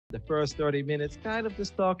The first 30 minutes kind of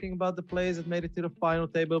just talking about the players that made it to the final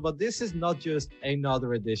table, but this is not just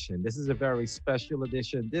another edition. This is a very special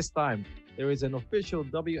edition. This time, there is an official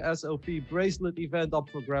WSOP bracelet event up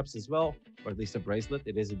for grabs as well, or at least a bracelet.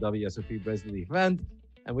 It is a WSOP bracelet event,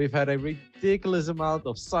 and we've had a ridiculous amount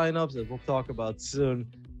of signups that we'll talk about soon.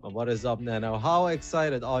 But what is up, Nano? How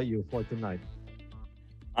excited are you for tonight?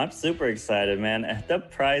 I'm super excited, man. The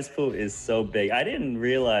prize pool is so big. I didn't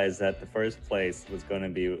realize that the first place was going to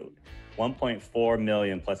be 1.4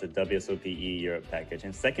 million plus a WSOPE Europe package.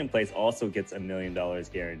 And second place also gets $1 million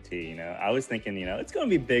guarantee. I was thinking, it's going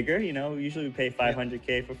to be bigger. Usually we pay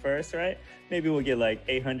 500K for first, right? Maybe we'll get like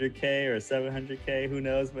 800K or 700K, who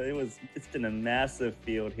knows? But it's been a massive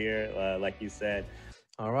field here, like you said.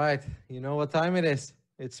 All right. You know what time it is?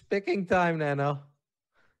 It's picking time, Nano.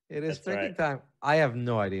 It is picking time. I have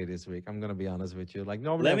no idea this week. I'm gonna be honest with you. Like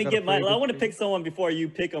normally, let me get I want to pick someone before you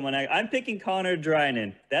pick him. I'm picking Connor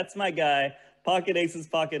Drynan. That's my guy. Pocket aces,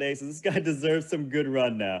 pocket aces. This guy deserves some good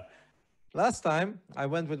run now. Last time I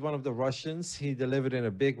went with one of the Russians. He delivered in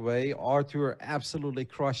a big way. Arthur absolutely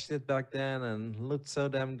crushed it back then and looked so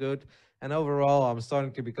damn good. And overall, I'm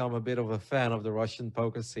starting to become a bit of a fan of the Russian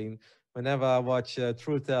poker scene. Whenever I watch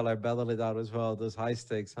True Teller battle it out as well, those high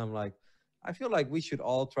stakes, I'm like, I feel like we should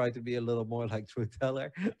all try to be a little more like True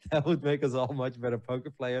Teller. That would make us all much better poker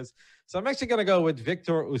players. So I'm actually going to go with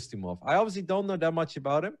Viktor Ustimov. I obviously don't know that much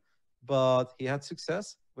about him, but he had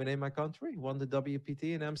success within my country. He won the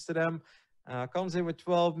WPT in Amsterdam. Comes in with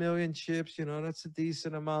 12 million chips. That's a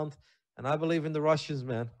decent amount. And I believe in the Russians,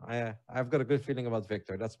 man. I've got a good feeling about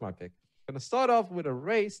Viktor. That's my pick. I'm going to start off with a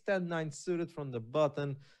raise, 10-9 suited from the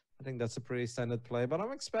button. I think that's a pretty standard play, but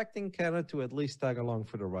I'm expecting Kenneth to at least tag along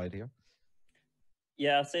for the ride here.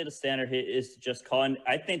 Yeah, I'll say the standard hit is just calling.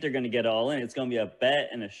 I think they're going to get all in. It's going to be a bet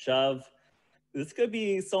and a shove. This could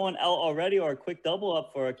be someone out already or a quick double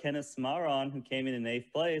up for Kenneth Smaron, who came in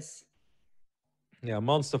 8th place. Yeah,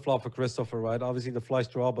 monster flop for Christopher, right? Obviously the flush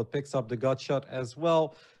draw, but picks up the gut shot as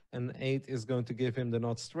well. And 8 is going to give him the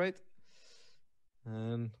nut straight.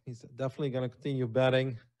 And he's definitely going to continue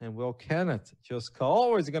betting. And will Kenneth just call,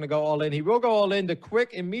 or is he going to go all in? He will go all in. The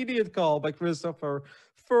quick, immediate call by Christopher.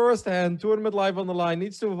 First hand, tournament live on the line.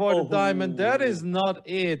 Needs to avoid a diamond. That is not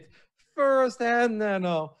it. First hand,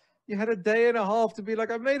 Nano. You had a day and a half to be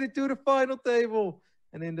like, I made it to the final table.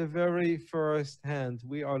 And in the very first hand,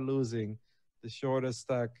 we are losing the shortest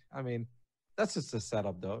stack. I mean, that's just a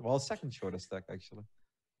setup, though. Well, second shortest stack, actually.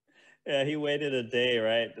 Yeah, he waited a day,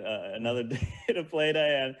 right? Another day to play that.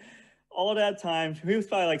 And all that time, he was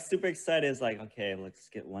probably like super excited. It's like, okay, let's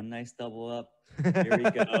get one nice double up. Here we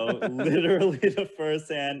go. Literally the first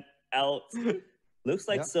hand out. Looks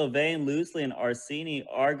like Sylvain, Loosely, and Arsini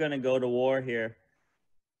are going to go to war here.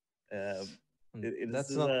 This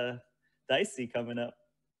is dicey coming up.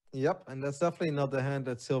 Yep, and that's definitely not the hand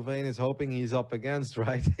that Sylvain is hoping he's up against,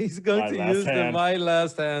 right? He's going to use my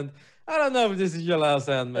last hand. I don't know if this is your last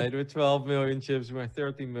hand, mate, with 12 million chips, with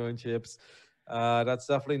 13 million chips. That's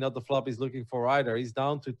definitely not the flop he's looking for either. He's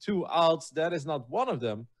down to 2 outs. That is not one of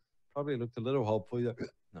them. Probably looked a little hopeful. No,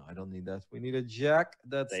 I don't need that. We need a jack.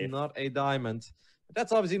 That's not a diamond. But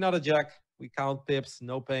that's obviously not a jack. We count pips,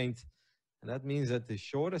 no paint. And that means that the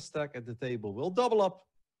shortest stack at the table will double up.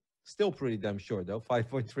 Still pretty damn short, though.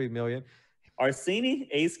 5.3 million. Arsini,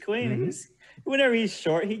 ace queen. Whenever he's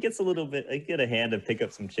short, he gets a little bit. He get a hand to pick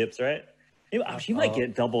up some chips, right? He might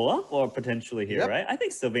get double up or potentially here, right? I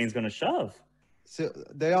think Sylvain's going to shove. So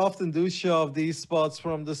they often do shove these spots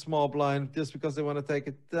from the small blind just because they want to take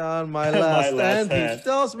it down. My last hand. He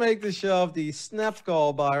does make the shove. The snap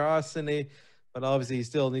call by Arsini. But obviously, he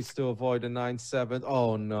still needs to avoid the 9-7.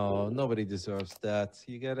 Oh, no. Nobody deserves that.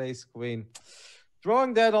 You get ace queen.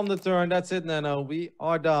 Drawing that on the turn. That's it, Nano. We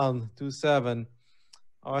are down to 7.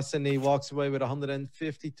 Arsini walks away with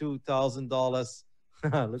 $152,000.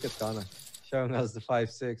 Look at Connor showing us the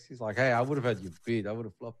 5-6. He's like, hey, I would have had you beat. I would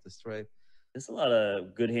have flopped the straight. There's a lot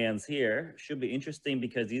of good hands here. Should be interesting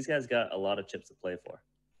because these guys got a lot of chips to play for.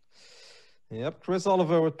 Yep, Chris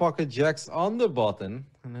Oliver with pocket jacks on the button.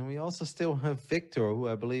 And then we also still have Victor, who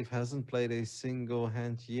I believe hasn't played a single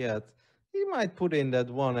hand yet. He might put in that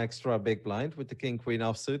one extra big blind with the king-queen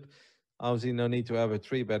offsuit. Obviously, no need to have a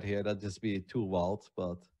 3-bet here. That'd just be too wild.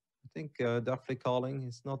 But I think definitely calling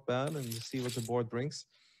is not bad. And you see what the board brings.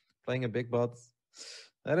 Playing a big pot.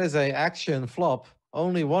 That is a action flop.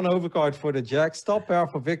 Only one overcard for the jack. Stop pair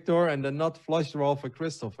for Victor and the nut flush draw for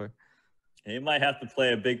Christopher. He might have to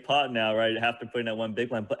play a big pot now, right? Have to put in that one big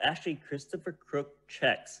blind. But actually, Christopher Crook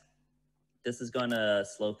checks. This is going to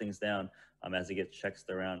slow things down as he gets checks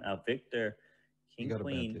around. Now, Victor, king,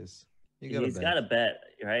 queen, he's got to bet,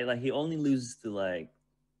 right? Like, he only loses to, like,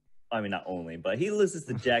 I mean, not only, but he loses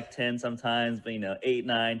to Jack 10 sometimes, but 8,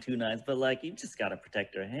 9, 2 9s. But like, you just gotta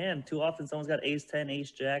protect their hand. Too often, someone's got Ace 10,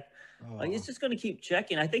 Ace Jack. He's just gonna keep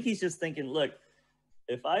checking. I think he's just thinking, look,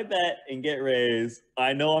 if I bet and get raised,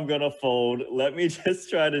 I know I'm gonna fold. Let me just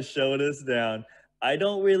try to show this down. I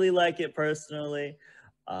don't really like it personally.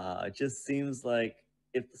 It just seems like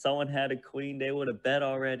if someone had a queen, they would have bet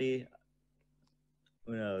already.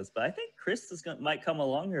 Who knows? But I think Chris might come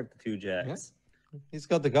along here with the 2 jacks. Yeah. He's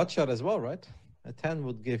got the gut shot as well, right? A 10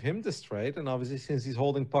 would give him the straight, and obviously since he's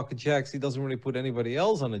holding pocket jacks, he doesn't really put anybody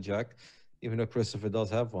else on a jack, even though Christopher does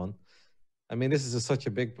have one. I mean, this is such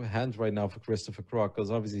a big hand right now for Christopher Crook,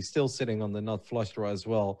 because obviously he's still sitting on the nut flush draw as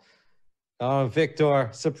well. Victor,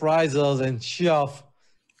 surprise us and shove.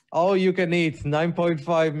 Oh, you can eat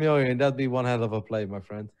 9.5 million. That'd be one hell of a play, my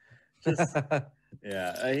friend. Just,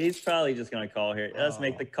 yeah, he's probably just going to call here. Let's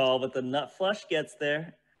make the call, but the nut flush gets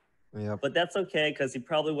there. Yeah, but that's okay because he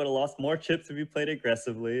probably would have lost more chips if he played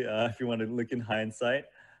aggressively. If you want to look in hindsight,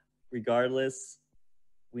 regardless,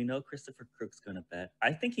 we know Christopher Crook's going to bet.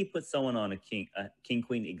 I think he put someone on a king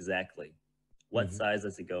queen exactly. What size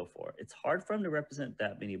does he go for? It's hard for him to represent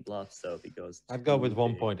that many bluffs. So if he goes, I'd go with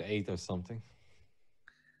 1.8 or something.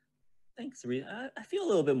 Thanks. I feel a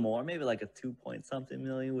little bit more. Maybe like a 2 point something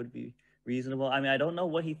million would be reasonable. I mean, I don't know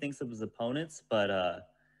what he thinks of his opponents, but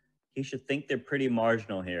he should think they're pretty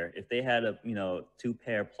marginal here. If they had a 2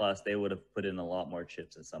 pair plus, they would have put in a lot more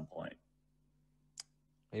chips at some point.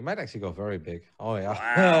 He might actually go very big. Oh yeah.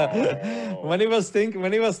 Wow. when he was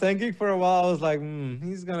thinking for a while, I was like,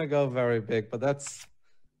 he's gonna go very big, but that's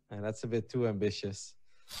a bit too ambitious.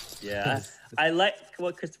 Yeah, I like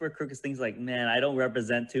what Christopher Crook is thinking. Like, man, I don't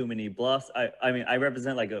represent too many bluffs. I mean, I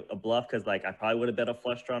represent like a bluff because like I probably would have bet a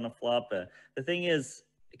flush draw on a flop. But the thing is,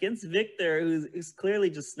 against Victor, who's clearly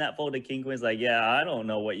just snap folded king queen, is like, yeah, I don't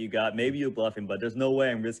know what you got. Maybe you're bluffing, but there's no way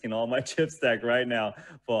I'm risking all my chip stack right now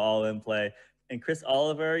for all in play. And Chris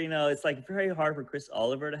Oliver, it's like very hard for Chris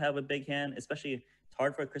Oliver to have a big hand, especially it's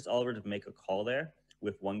hard for Chris Oliver to make a call there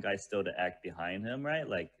with one guy still to act behind him, right?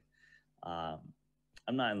 Like,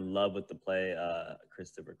 I'm not in love with the play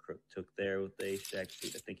Christopher Crook took there with the ace jack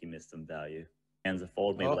suit. I think he missed some value. Hands a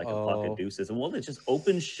fold, maybe like a pocket deuces. And well, it's just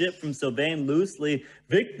open ship from Sylvain loosely.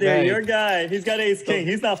 Victor, your guy, he's got ace king.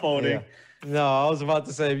 He's not folding. Yeah. No, I was about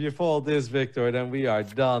to say, if you fold this, Victor, then we are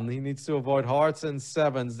done. He needs to avoid hearts and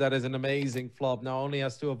sevens. That is an amazing flop. Now only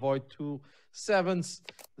has to avoid 2 sevens,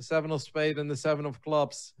 the 7 of spade and the 7 of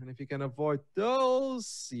clubs. And if you can avoid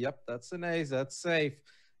those, yep, that's an ace. That's safe.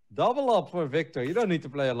 Double up for Victor. You don't need to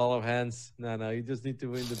play a lot of hands. No, you just need to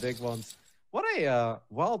win the big ones. What a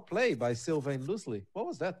wild play by Sylvain loosely. What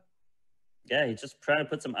was that? Yeah, he's just trying to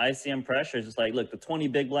put some ICM pressure. Just like, look, the 20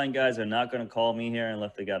 big blind guys are not going to call me here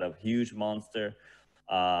unless they got a huge monster.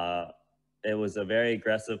 It was a very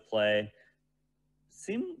aggressive play.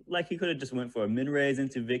 Seemed like he could have just went for a min-raise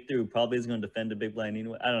into Victor, who probably is going to defend the big blind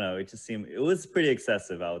anyway. I don't know. It was pretty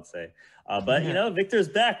excessive, I would say. But, Victor's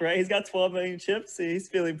back, right? He's got 12 million chips. He's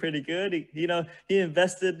feeling pretty good. He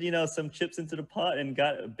invested, some chips into the pot and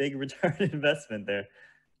got a big return investment there.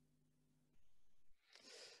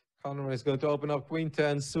 Conor is going to open up queen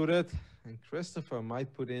 10 suited, and Christopher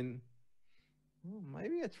might put in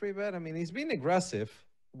maybe a 3-bet. I mean, he's been aggressive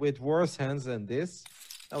with worse hands than this.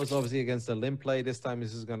 That was obviously against the limp play. This time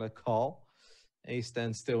he's just going to call. Ace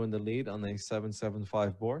 10 still in the lead on a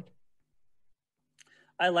 7-7-5 board.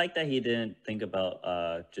 I like that he didn't think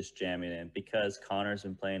about just jamming in because Conor's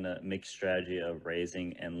been playing a mixed strategy of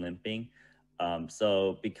raising and limping.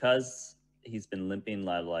 So because he's been limping a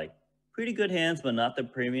lot of like pretty good hands, but not the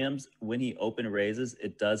premiums, when he open raises,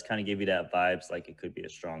 it does kind of give you that vibes like it could be a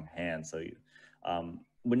strong hand. So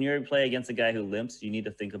when you're playing against a guy who limps, you need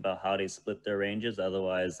to think about how they split their ranges.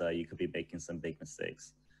 Otherwise, you could be making some big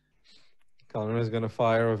mistakes. Conor is going to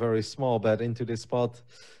fire a very small bet into this spot,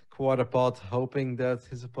 quarter pot, hoping that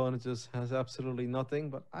his opponent just has absolutely nothing.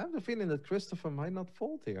 But I have the feeling that Christopher might not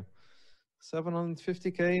fold here.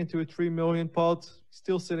 750K into a 3 million pot,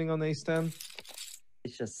 still sitting on ace 10.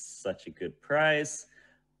 It's just such a good price.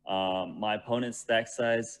 My opponent's stack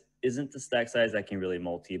size isn't the stack size I can really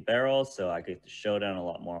multi-barrel, so I get to showdown a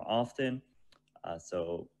lot more often.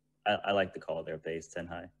 So I like the call there, base 10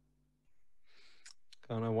 high.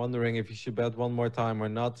 Kind of wondering if you should bet one more time or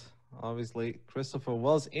not. Obviously, Christopher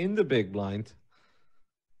was in the big blind.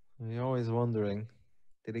 You're always wondering,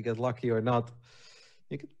 did he get lucky or not?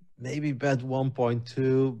 You could maybe bet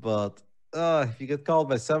 1.2, but if you get called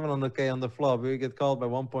by 700K on the flop, you get called by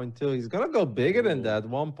 1.2. He's going to go bigger than that,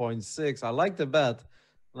 1.6. I like the bet.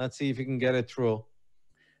 Let's see if he can get it through.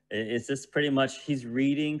 It's just pretty much he's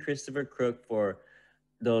reading Christopher Crook for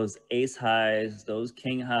those ace highs, those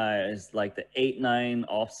king highs, like the 8-9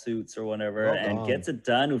 offsuits or whatever, Well and done. gets it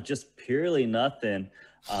done with just purely nothing.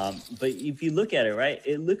 But if you look at it, right,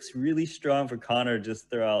 it looks really strong for Connor to just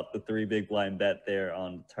throw out the 3 big blind bet there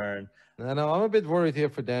on the turn. I know, I'm a bit worried here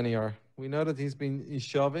for Daniel. We know that he's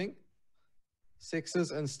shoving.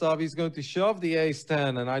 Sixes and stuff. He's going to shove the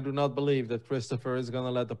ace-10, and I do not believe that Christopher is going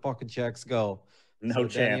to let the pocket jacks go. No So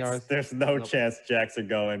chance. There's no nope. chance jacks are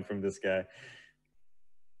going from this guy.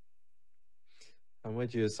 I'm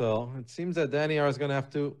with you. So it seems that Daniel is going to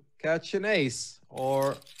have to catch an ace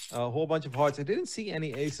or a whole bunch of hearts. I didn't see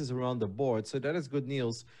any aces around the board, so that is good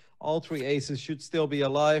news. All 3 aces should still be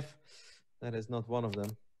alive. That is not one of them.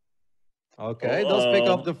 Okay, does pick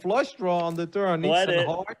up the flush draw on the turn. Needs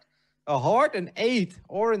a heart, an 8,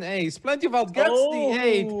 or an ace. Plenty of out, gets the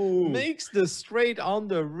 8, makes the straight on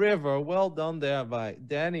the river. Well done there by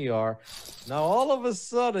Daniel. Now all of a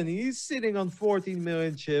sudden he's sitting on 14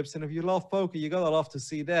 million chips, and if you love poker, you gotta love to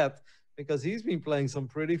see that, because he's been playing some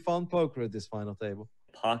pretty fun poker at this final table.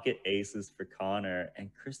 Pocket aces for Connor, and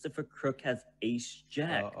Christopher Crook has ace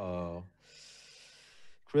jack. Uh-oh.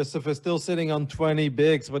 Christopher still sitting on 20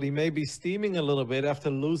 bigs, but he may be steaming a little bit after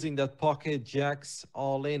losing that pocket jacks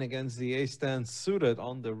all in against the ace-10 suited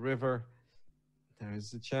on the river. There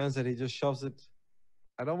is a chance that he just shoves it.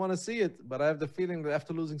 I don't want to see it, but I have the feeling that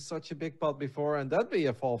after losing such a big pot before, and that'd be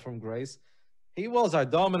a fall from grace. He was our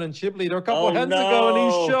dominant chip leader a couple hands ago, and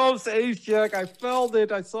he shoves ace-jack. I felt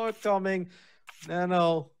it. I saw it coming.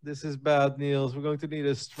 No, this is bad, Niels. We're going to need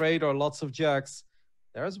a straight or lots of jacks.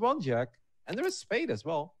 There's one jack. And there is spade as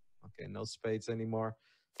well. Okay, no spades anymore.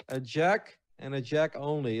 A jack and a jack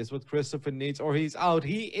only is what Christopher needs, or he's out.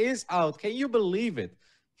 He is out. Can you believe it?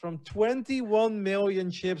 From 21 million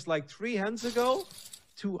chips like 3 hands ago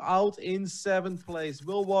to out in 7th place.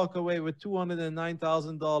 We'll walk away with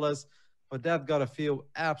 $209,000, but that gotta feel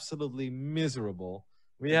absolutely miserable.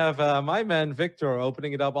 We have my man Victor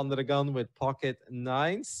opening it up under the gun with pocket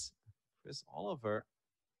 9s. Chris Oliver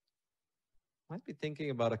might be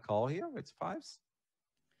thinking about a call here with 5s.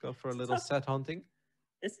 Go for a little set hunting.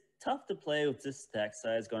 It's tough to play with this stack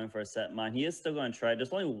size going for a set mine. He is still going to try.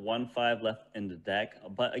 There's only 1 5 left in the deck.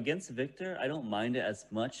 But against Victor, I don't mind it as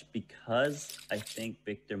much because I think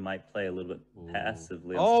Victor might play a little bit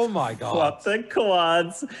passively. Oh my god. Flop the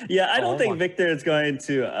quads. Yeah, I don't think Victor is going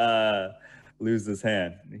to lose this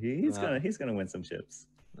hand. He's gonna win some chips.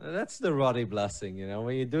 That's the Roddy blessing, you know.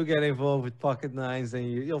 When you do get involved with pocket 9s, then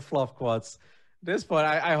you'll flop quads. At this point,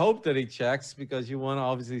 I hope that he checks, because you want to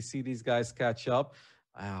obviously see these guys catch up.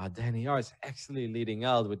 Daniel is actually leading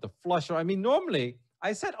out with the flush. I mean, normally,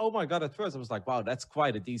 I said, oh my god, at first I was like, wow, that's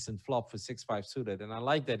quite a decent flop for 6-5 suited. And I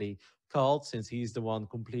like that he called, since he's the one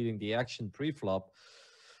completing the action pre-flop.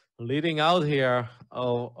 Leading out here.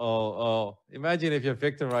 Oh. Imagine if you're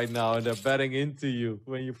Victor right now and they're betting into you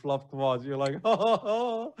when you flop quads. You're like,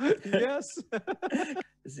 oh, yes.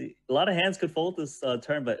 See, a lot of hands could fold this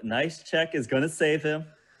turn, but nice check is going to save him.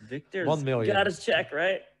 Victor's 1 million. Got his check,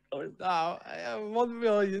 right? Oh, I have 1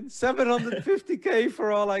 million. 750K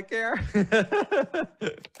for all I care.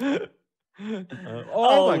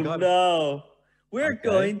 Oh my god. No. We're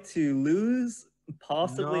going to lose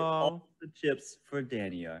possibly all the chips for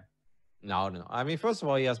Daniel. No. I mean, first of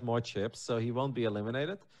all, he has more chips, so he won't be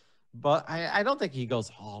eliminated. But I don't think he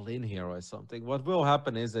goes all in here or something. What will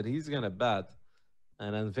happen is that he's going to bet,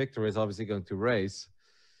 and then Victor is obviously going to raise.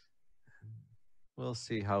 We'll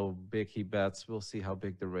see how big he bets. We'll see how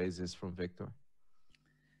big the raise is from Victor.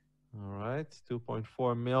 All right,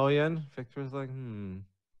 2.4 million. Victor's like,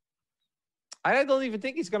 I don't even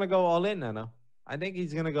think he's going to go all in, Nano. I think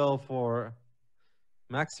he's going to go for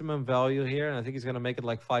maximum value here, and I think he's going to make it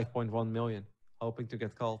like 5.1 million, hoping to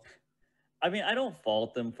get called. I mean, I don't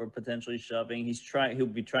fault him for potentially shoving. He'll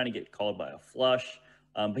be trying to get called by a flush,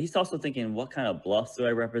 but he's also thinking, what kind of bluffs do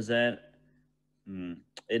I represent?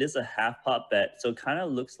 It is a half pot bet, so it kind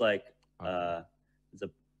of looks like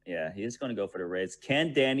he is going to go for the raise.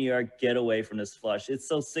 Can Daniel get away from this flush? It's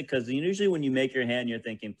so sick, because usually when you make your hand, you're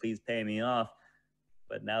thinking, please pay me off.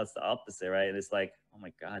 But now it's the opposite, right? And it's like, oh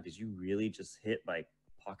my god, did you really just hit like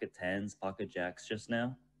pocket 10s, pocket jacks just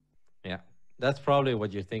now? Yeah, that's probably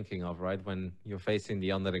what you're thinking of, right? When you're facing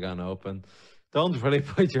the under the gun open. Don't really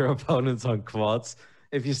put your opponents on quads.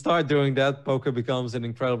 If you start doing that, poker becomes an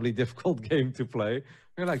incredibly difficult game to play.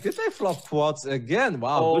 You're like, did they flop quads again?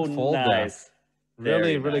 Wow, good fold nice. There.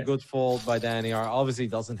 Really good fold by Daniel. Obviously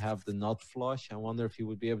doesn't have the nut flush. I wonder if he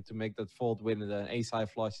would be able to make that fold with an ace-high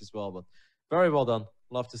flush as well. But very well done.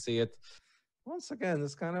 Love to see it. Once again,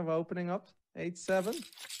 it's kind of opening up 8-7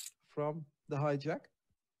 from the hijack.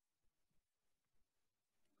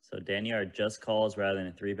 So Daniel just calls rather than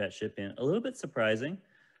a 3-bet chip in. A little bit surprising,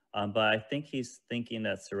 but I think he's thinking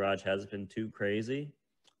that Siraj hasn't been too crazy.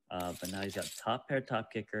 But now he's got top pair,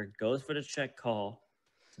 top kicker, goes for the check call.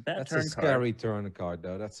 It's a bad That's turn a scary card. turn card,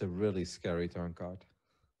 though. That's a really scary turn card.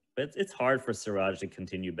 But it's hard for Siraj to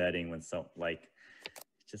continue betting when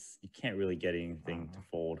just you can't really get anything to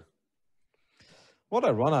fold. What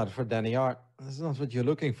a run out for Danny Art. This is not what you're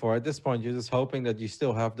looking for. At this point, you're just hoping that you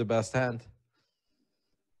still have the best hand.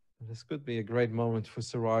 This could be a great moment for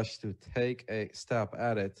Siraj to take a stab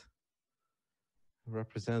at it.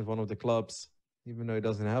 Represent one of the clubs, even though he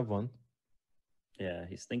doesn't have one. Yeah,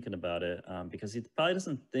 he's thinking about it because he probably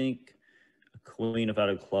doesn't think a queen without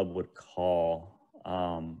a club would call.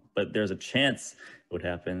 But there's a chance it would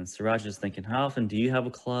happen. Siraj is thinking, how often do you have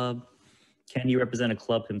a club? Can he represent a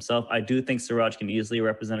club himself? I do think Siraj can easily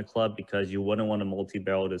represent a club because you wouldn't want to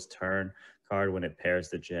multi-barrel this turn card when it pairs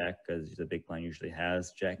the jack, because the big blind usually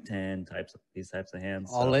has jack 10 these types of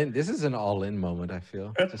hands. All in. This is an all-in moment, I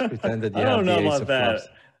feel. Just pretend that you I have don't the know ace about of that. clubs.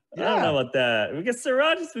 I don't know about that because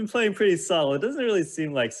Siraj has been playing pretty solid. It doesn't really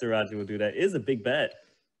seem like Siraj will do that. It is a big bet.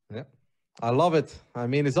 Yeah, I love it. I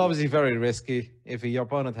mean, it's obviously very risky. If your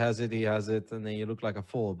opponent has it, he has it, and then you look like a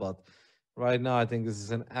fool. But right now, I think this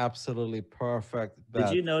is an absolutely perfect bet.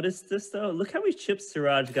 Did you notice this though? Look how many chips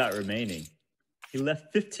Siraj got remaining. He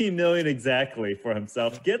left 15 million exactly for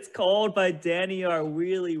himself. Gets called by Danny R.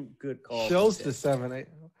 Really good call. Shows the 7-8.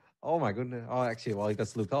 Oh my goodness. Oh, actually, well, he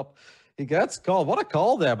gets looked up. He gets called. What a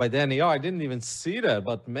call there by Danny R. I didn't even see that,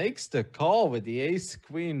 but makes the call with the ace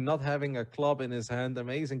queen, not having a club in his hand.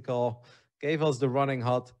 Amazing call. Gave us the running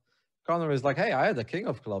hot. Connor is like, hey, I had the king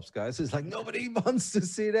of clubs, guys. It's like nobody wants to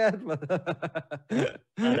see that.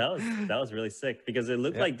 That was really sick because it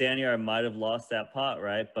looked like Daniel might have lost that pot,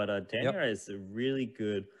 right? But Daniel is a really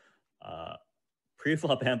good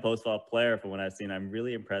pre-flop and post-flop player from what I've seen. I'm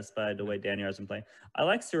really impressed by the way Daniel has been playing. I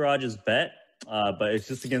like Siraj's bet, but it's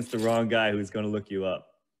just against the wrong guy who's going to look you up.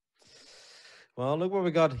 Well, look what we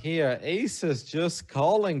got here. Aces just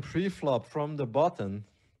calling pre-flop from the button.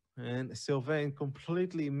 And Sylvain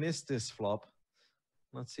completely missed this flop.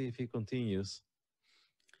 Let's see if he continues.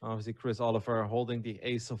 Obviously, Chris Oliver holding the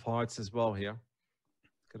ace of hearts as well here.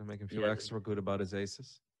 Gonna make him feel extra good about his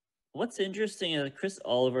aces. What's interesting is Chris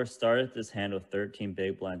Oliver started this hand with 13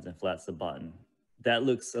 big blinds and flats the button. That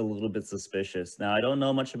looks a little bit suspicious. Now, I don't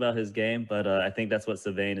know much about his game, but I think that's what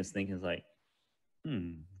Sylvain is thinking is like,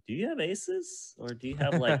 do you have aces? Or do you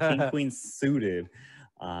have like king, queen suited?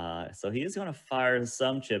 So he is going to fire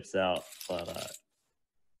some chips out, but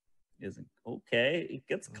isn't okay. He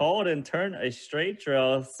gets called and turn a straight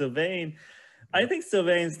draw. Sylvain, I think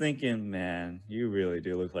Sylvain's thinking, man, you really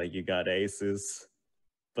do look like you got aces,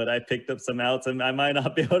 but I picked up some outs and I might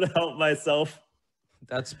not be able to help myself.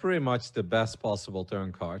 That's pretty much the best possible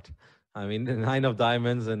turn card. I mean, the 9 of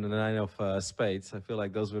diamonds and the 9 of spades. I feel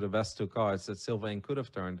like those were the best 2 cards that Sylvain could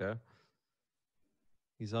have turned there.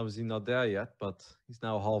 He's obviously not there yet, but he's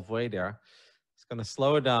now halfway there. He's going to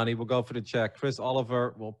slow it down. He will go for the check. Chris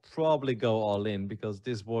Oliver will probably go all in because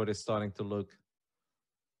this board is starting to look...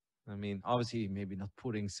 I mean, obviously, maybe not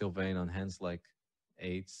putting Sylvain on hands like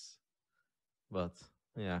 8s. But,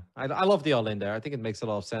 yeah. I love the all in there. I think it makes a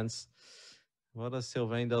lot of sense. What does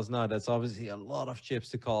Sylvain does now? That's obviously a lot of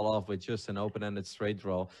chips to call off with just an open-ended straight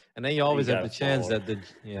draw. And then you always have the chance that the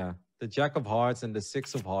jack of hearts and the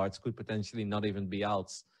 6 of hearts could potentially not even be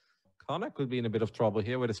outs. Connor could be in a bit of trouble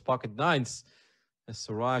here with his pocket 9s, as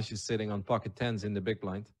Siraj is sitting on pocket 10s in the big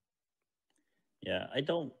blind. Yeah, I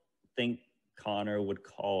don't think Connor would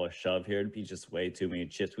call a shove here. It'd be just way too many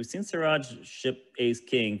chips. We've seen Siraj ship ace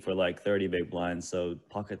king for like 30 big blinds, so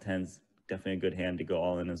pocket 10's definitely a good hand to go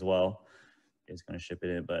all in as well. He's going to ship it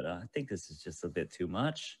in, but I think this is just a bit too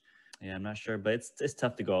much. Yeah, I'm not sure, but it's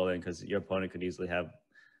tough to go all in because your opponent could easily have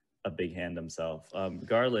a big hand himself.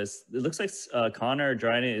 Regardless, it looks like Connor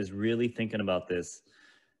Dryden is really thinking about this.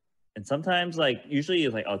 And sometimes, like, usually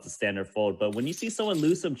it's like, oh, it's a standard fold. But when you see someone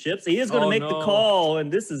lose some chips, he is going to make the call. And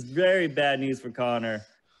this is very bad news for Connor.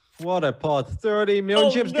 What a pot. 30 million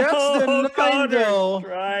chips. Gets the 9, though.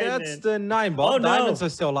 Gets the 9. But diamonds are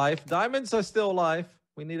still alive. Diamonds are still alive.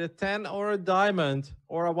 We need a 10 or a diamond.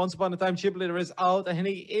 Or a once upon a time chip leader is out. And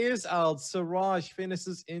he is out. Siraj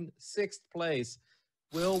finishes in 6th place.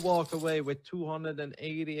 Will walk away with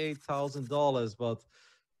 $288,000. But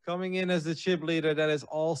coming in as the chip leader, that is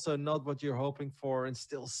also not what you're hoping for. And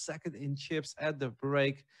still 2nd in chips at the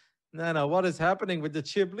break. No, what is happening with the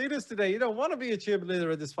chip leaders today? You don't want to be a chip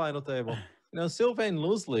leader at this final table. You know, Sylvain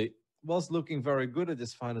Loosely was looking very good at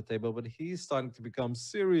this final table, but he's starting to become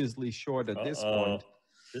seriously short at this point.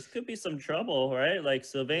 This could be some trouble, right? Like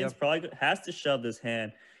Sylvain's probably has to shove this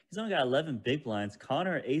hand. He's only got 11 big blinds.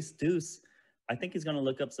 Connor, ace deuce. I think he's going to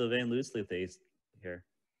look up Sylvain loosely with the ace here.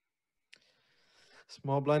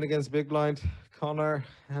 Small blind against big blind. Connor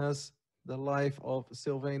has the life of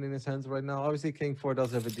Sylvain in his hands right now. Obviously, King 4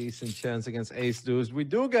 does have a decent chance against ace deuce. We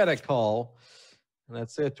do get a call. And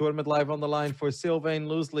that's it. Tournament live on the line for Sylvain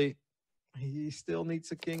loosely. He still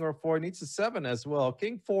needs a king or a 4. He needs a 7 as well.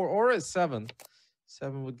 King 4 or a 7.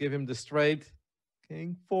 7 would give him the straight.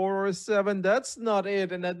 King 4 or a 7. That's not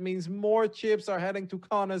it. And that means more chips are heading to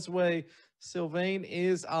Connor's way. Sylvain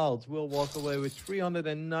is out. We'll walk away with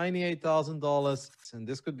 $398,000. And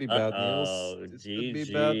this could be bad news. Oh, This could be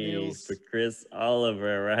bad GG news. for Chris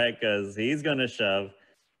Oliver, right? Because he's going to shove.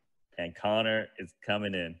 And Connor is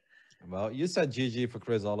coming in. Well, you said GG for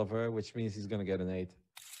Chris Oliver, which means he's going to get an 8.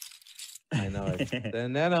 I know it. The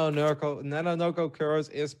Nano Noco curse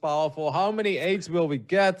is powerful. How many 8s will we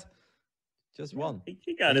get? Just one.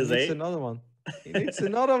 He got his 8. Another one. He needs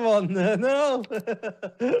another one. No.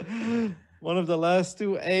 One of the last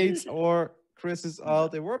 2 8s or Chris is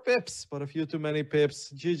out. There were pips, but a few too many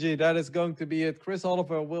pips. GG, that is going to be it. Chris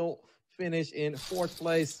Oliver will finish in 4th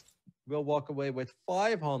place. We'll walk away with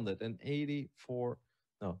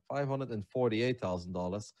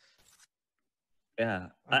 $548,000. Yeah,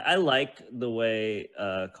 I like the way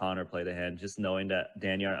Connor played the hand, just knowing that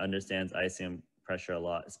Danyar understands ICM pressure a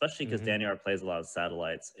lot, especially because Danyar plays a lot of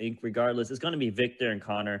satellites. Regardless, it's going to be Victor and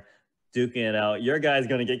Connor duking it out. Your guy's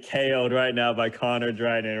going to get KO'd right now by Connor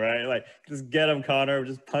Dryden, right? Like, just get him, Connor.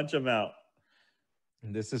 Just punch him out.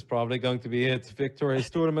 And this is probably going to be it. Victor, his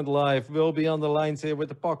tournament live, will be on the lines here with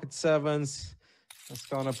the pocket 7s. As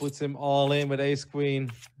Connor puts him all in with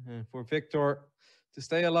ace-queen. For Victor to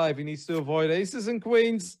stay alive, he needs to avoid aces and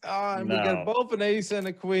queens. And we get both an ace and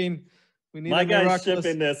a queen. We need My guy's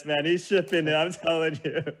shipping this, man. He's shipping it. I'm telling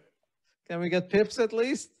you. Can we get pips at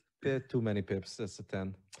least? Too many pips. That's a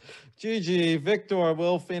 10. GG. Victor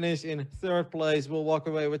will finish in 3rd place. We'll walk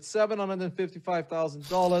away with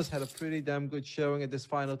 $755,000. Had a pretty damn good showing at this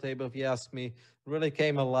final table, if you ask me. Really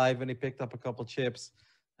came alive when he picked up a couple chips.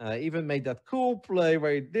 Even made that cool play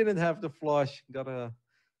where he didn't have the flush. Got to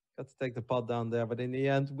take the pot down there. But in the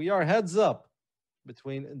end, we are heads up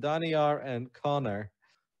between Danyar and Connor.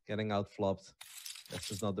 Getting out flopped. That's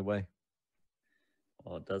just not the way.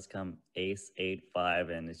 Well, it does come ace 8-5,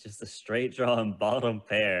 and it's just a straight draw and bottom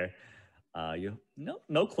pair.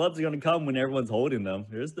 No clubs are going to come when everyone's holding them.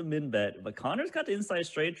 Here's the min bet. But Connor's got the inside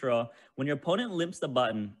straight draw. When your opponent limps the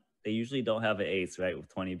button, they usually don't have an ace, right, with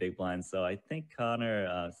 20 big blinds. So I think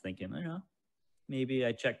Connor is thinking, maybe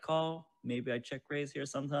I check call. Maybe I check raise here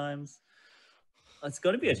sometimes. It's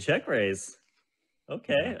going to be a check raise.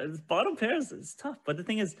 Okay, bottom pairs is tough. But the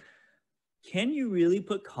thing is, can you really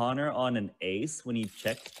put Connor on an ace when he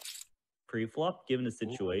checked pre-flop, given the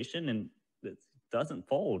situation, and it doesn't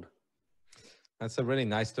fold? That's a really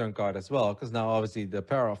nice turn card as well, because now obviously the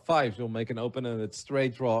pair of 5s will make an open and it's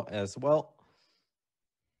straight draw as well.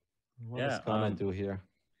 What does Connor do here?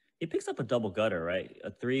 He picks up a double gutter, right?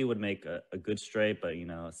 A 3 would make a good straight, but,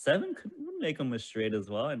 a 7 could make him a straight as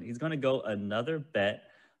well. And he's going to go another bet.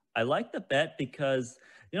 I like the bet because,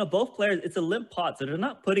 both players, it's a limp pot, so they're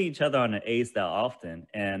not putting each other on an ace that often.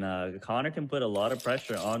 And Connor can put a lot of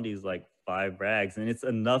pressure on these, 5 brags. And it's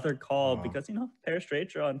another call because, pair straight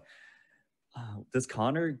draw. And, does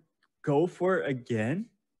Connor go for it again?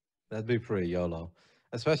 That'd be pretty YOLO.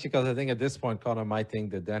 Especially because I think at this point, Connor might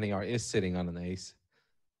think that Danyar is sitting on an ace.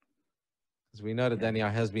 Because we know that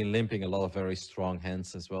Danyar has been limping a lot of very strong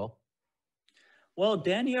hands as well. Well,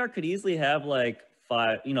 Danyar could easily have 5,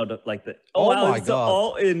 the my God.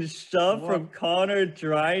 all-in shove from Connor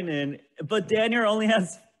Dryden, but Danyar only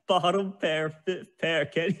has bottom pair, 5th pair.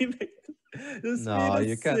 Can he make this? No,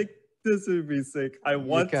 you can't. Sick. This would be sick. I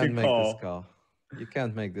want to make call. This call. You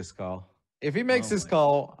can't make this call. If he makes this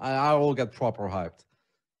call, I will get proper hyped.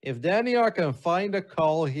 If Danyar can find a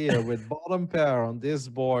call here with bottom pair on this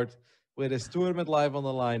board with his tournament live on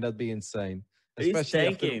the line, that'd be insane. He's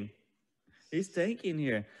tanking. He's tanking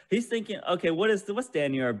here. He's thinking, okay, what's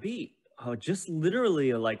Danyar beat? Oh, just literally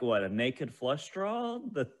a naked flush draw?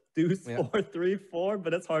 The deuce 4-3-4,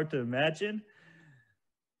 but it's hard to imagine.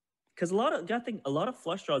 Because a lot of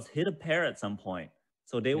flush draws hit a pair at some point.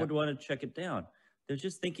 So they would want to check it down. They're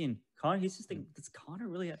just thinking, he's just thinking, does Connor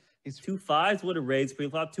really have... His 2 5s would have raised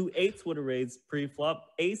pre-flop. 2 8s would have raised pre-flop.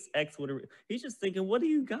 Ace X would have... He's just thinking, what do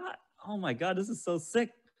you got? Oh my God, this is so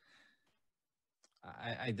sick.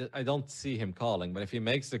 I don't see him calling, but if he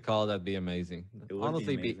makes the call, that'd be amazing.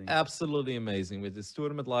 Honestly, be absolutely amazing with this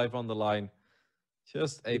tournament live on the line.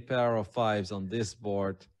 Just a pair of 5s on this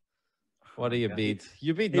board What do you beat?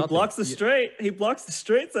 You beat He nothing. blocks the straight. He blocks the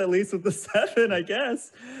straights at least with the 7, I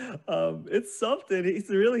guess. It's something. He's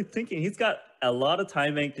really thinking. He's got a lot of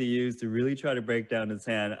time bank to use to really try to break down his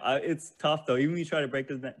hand. It's tough though. Even when you try to break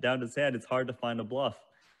down his hand, it's hard to find a bluff.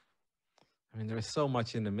 I mean, there's so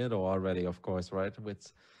much in the middle already, of course, right?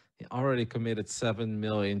 He already committed 7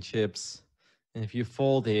 million chips. And if you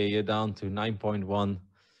fold here, you're down to 9.1.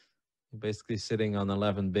 You're basically sitting on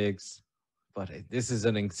 11 bigs. But this is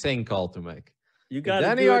an insane call to make. You got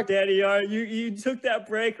to do it, Danny R. You took that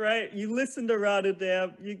break, right? You listened to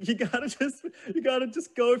Rotterdam. You gotta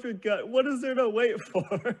just go with your gut. What is there to wait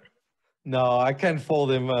for? No, I can't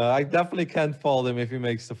fold him. I definitely can't fold him if he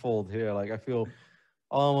makes the fold here. Like, I feel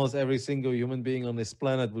almost every single human being on this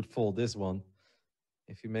planet would fold this one.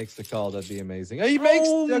 If he makes the call, that'd be amazing. He makes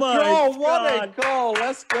the call. What a call.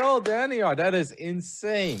 Let's go, Danny R. That is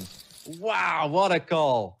insane. Wow, what a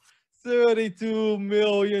call. 32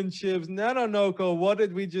 million chips. Nanonoko, what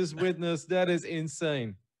did we just witness? That is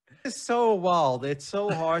insane. It's so wild. It's so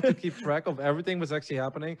hard to keep track of everything that's actually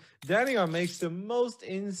happening. Danny R makes the most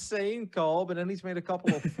insane call, but then he's made a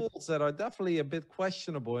couple of folds that are definitely a bit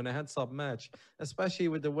questionable in a heads-up match, especially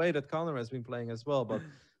with the way that Connor has been playing as well. But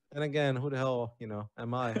then again, who the hell,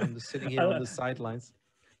 am I? I'm just sitting here on the sidelines.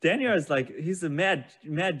 Danny R is like, he's a mad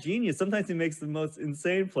genius. Sometimes he makes the most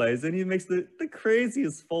insane plays, and he makes the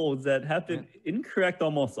craziest folds that have been incorrect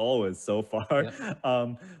almost always so far.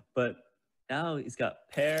 Yeah. But now he's got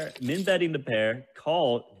pair, min betting the pair,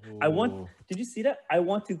 call. Ooh. Did you see that? I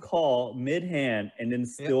want to call mid hand and then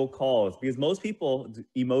still calls, because most people do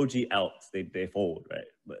emoji outs, they fold, right?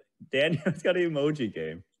 But Danny R's got an emoji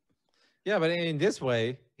game. Yeah, but in this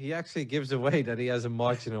way, he actually gives away that he has a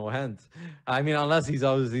marginal hand. I mean, unless he's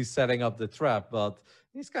obviously setting up the trap, but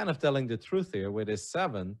he's kind of telling the truth here with his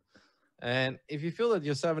 7. And if you feel that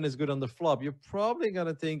your 7 is good on the flop, you're probably going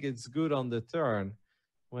to think it's good on the turn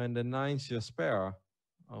when the 9's your spare.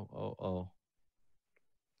 Oh.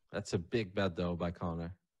 That's a big bet, though, by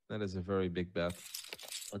Connor. That is a very big bet.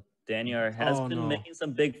 Danny R has been making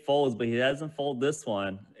some big folds, but he hasn't folded this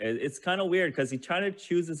one. It's kind of weird because he trying to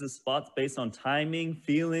chooses his spots based on timing,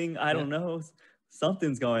 feeling. I don't know.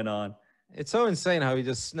 Something's going on. It's so insane how he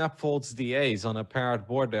just snap folds the ace on a paired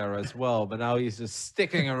board there as well. But now he's just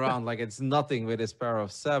sticking around like it's nothing with his pair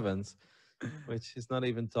of 7s, which is not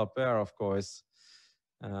even top pair, of course.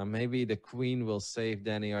 Maybe the queen will save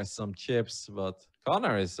Danny R some chips, but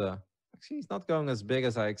Connor is... Actually, he's not going as big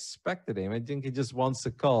as I expected him. I think he just wants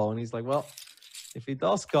to call. And he's like, well, if he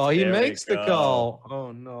does call, he makes the call.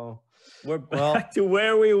 Oh, no. We're back to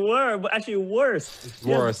where we were. But actually, worse. It's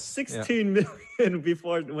worse. 16 million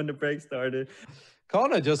before when the break started.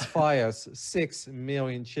 Connor just fires 6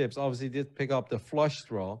 million chips. Obviously, did pick up the flush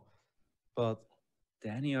draw. But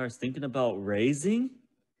Danny R is thinking about raising?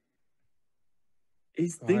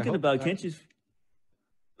 He's thinking about, can't you?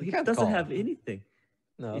 He doesn't have anything.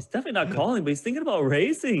 No. He's definitely not calling, but he's thinking about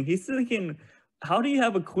raising. He's thinking, how do you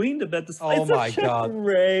have a queen to bet this? Oh my God.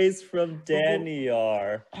 Raise from Danny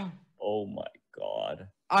R. Oh my God.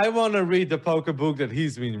 I want to read the poker book that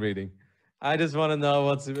he's been reading. I just want to know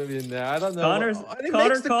what's in there. I don't know.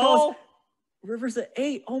 Connor calls. River's at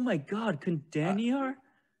 8. Oh my God. Can Danny R?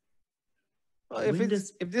 Well,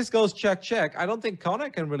 if this goes check, I don't think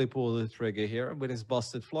Connor can really pull the trigger here with his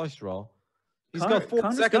busted flush draw. He's got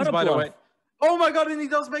 4 seconds, by the way. Oh my God, and he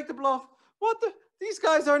does make the bluff. What the? These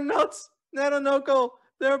guys are nuts. Nanonoko,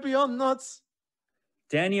 they're beyond nuts.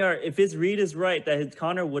 Danny R, if his read is right, that his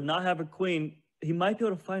Connor would not have a queen, he might be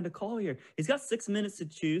able to find a call here. He's got 6 minutes to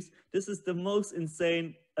choose. This is the most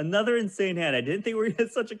insane, another insane hand. I didn't think we were going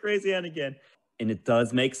to such a crazy hand again. And it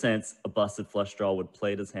does make sense. A busted flush draw would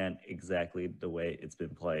play this hand exactly the way it's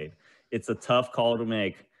been played. It's a tough call to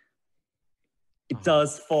make. It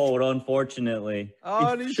does fold, unfortunately.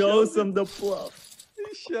 Oh, he shows him the bluff.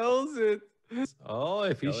 He shows it. Oh,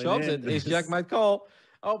 if he shows it, ace jack might call.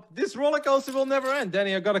 Oh, this roller coaster will never end.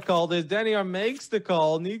 Danny R got to call this. Danny R makes the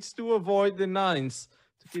call, needs to avoid the 9s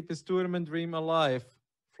to keep his tournament dream alive.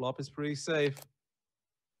 Flop is pretty safe.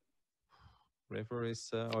 River is,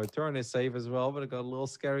 or turn is safe as well, but it got a little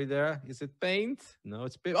scary there. Is it paint? No,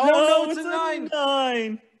 it's big. Oh, no, it's a 9.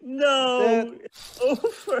 9. No, it's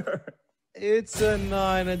over. It's a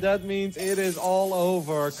 9, and that means it is all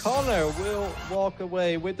over. Connor will walk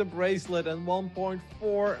away with the bracelet and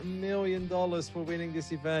 $1.4 million for winning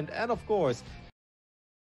this event. And of course,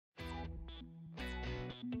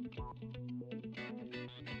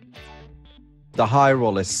 the high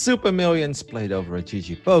roll is Super Millions played over at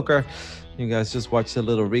GGPoker. You guys just watched a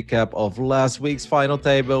little recap of last week's final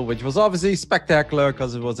table, which was obviously spectacular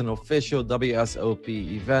because it was an official WSOP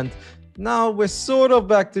event. Now we're sort of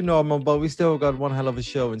back to normal, but we still got one hell of a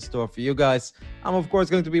show in store for you guys. I'm of course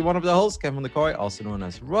going to be one of the hosts, Kevin McCoy, also known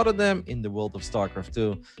as Rotterdam in the world of StarCraft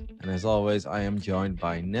 2. And as always, I am joined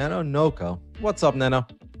by Nano Noko. What's up, Nano?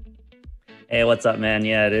 Hey, what's up, man?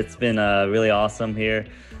 Yeah, it's been really awesome here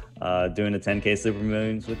doing the 10K Super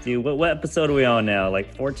Millions with you. What episode are we on now?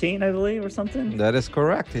 Like 14, I believe, or something? That is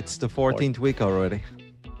correct. It's the 14th week already.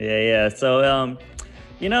 Yeah. So,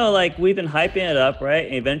 like we've been hyping it up,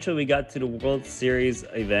 right? Eventually we got to the World Series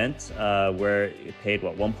event where it paid,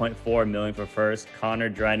 1.4 million for first. Connor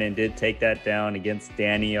Dryden did take that down against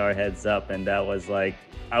Danny, our heads up. And that was like,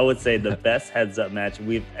 I would say the best heads up match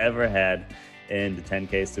we've ever had in the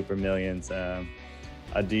 10K Super Millions.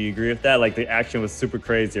 Do you agree with that? Like the action was super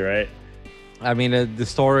crazy, right? I mean, the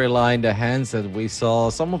storyline, the hands that we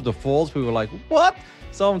saw, some of the falls, we were like, what?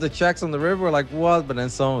 Some of the checks on the river were like, what? But then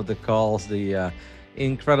some of the calls, the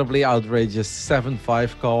incredibly outrageous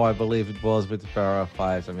 7-5 call, I believe it was, with the pair of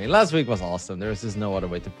fives. I mean, last week was awesome. There's just no other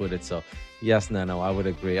way to put it. So yes, Nano, I would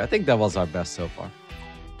agree. I think that was our best so far.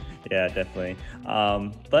 Yeah, definitely.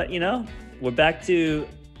 But we're back to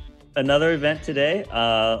another event today.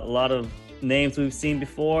 A lot of names we've seen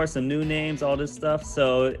before, some new names, all this stuff.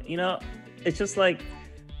 So, it's just like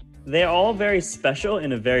they're all very special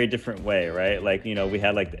in a very different way, right? Like, we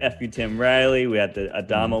had like the FU Tim Riley, we had the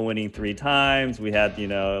Adamo winning 3 times, we had,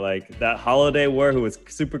 like that Holiday War who was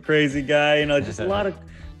super crazy guy, just a lot of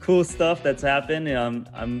cool stuff that's happened.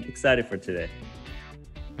 I'm excited for today.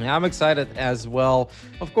 Yeah, I'm excited as well.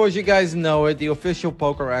 Of course, you guys know it. The official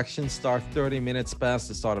poker action starts 30 minutes past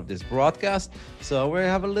the start of this broadcast. So we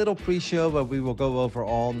have a little pre-show where we will go over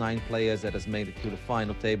all 9 players that has made it to the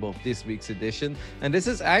final table of this week's edition. And this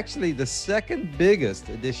is actually the second biggest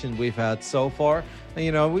edition we've had so far.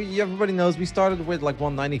 And, everybody knows we started with like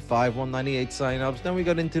 195, 198 signups. Then we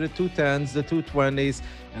got into the 210s, the 220s,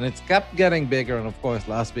 and it's kept getting bigger. And of course,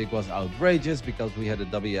 last week was outrageous because we had a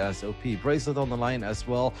WSOP bracelet on the line as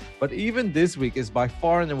well. But even this week is by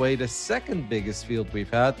far and away the second biggest field we've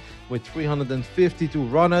had with 352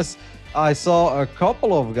 runners. I saw a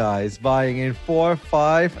couple of guys buying in 4,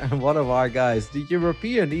 5, and one of our guys, the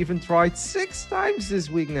European, even tried 6 times this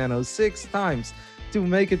week, Nano, 6 times to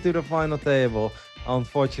make it to the final table.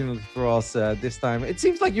 Unfortunately for us, this time, it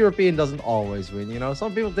seems like European doesn't always win.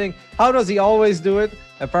 Some people think, how does he always do it?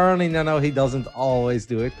 Apparently, no, he doesn't always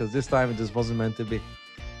do it because this time it just wasn't meant to be.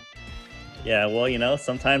 Yeah, well,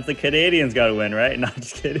 sometimes the Canadians got to win, right? Not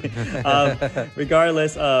just kidding.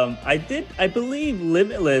 Regardless, I believe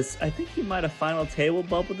Limitless, I think he might have final table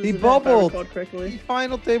bubbled this event, bubbled. if I recall correctly. He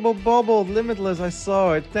final table bubbled. Limitless, I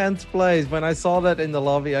saw it. 10th place. When I saw that in the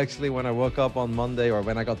lobby, actually, when I woke up on Monday, or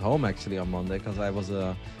when I got home, actually, on Monday, because I was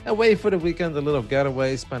away for the weekend, a little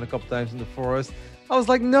getaway, spent a couple times in the forest. I was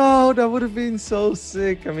like, no, that would have been so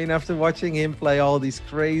sick. I mean, after watching him play all these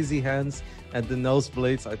crazy hands at the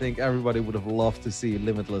nosebleeds, I think everybody would have loved to see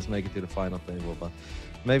Limitless make it to the final table, but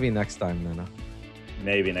maybe next time, Nana.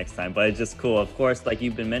 Maybe next time, but it's just cool. Of course, like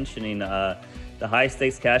you've been mentioning, the high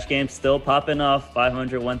stakes cash games still popping off.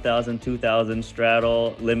 500, 1,000, 2,000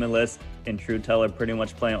 straddle, Limitless, and True Teller pretty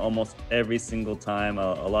much playing almost every single time.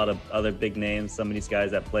 A lot of other big names, some of these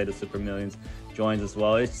guys that play the Super Millions joins as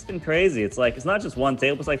well. It's just been crazy. It's like, it's not just one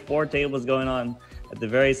table, it's like 4 tables going on at the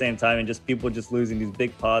very same time, and just people just losing these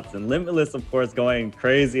big pots. And Limitless, of course, going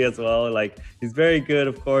crazy as well. Like, he's very good,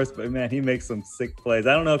 of course, but man, he makes some sick plays.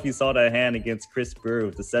 I don't know if you saw that hand against Chris Brewer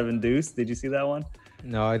with the 7 deuce. Did you see that one?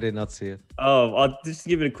 No, I did not see it. Oh, I'll just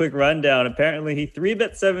give it a quick rundown. Apparently, he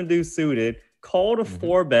 3-bet 7 deuce suited, called a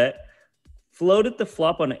 4-bet, floated the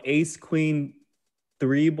flop on an ace queen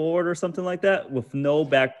 3 board or something like that with no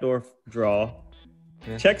backdoor draw.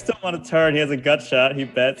 Yeah. Checks him on a turn. He has a gut shot. He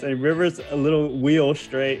bets and rivers a little wheel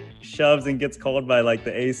straight, shoves and gets called by like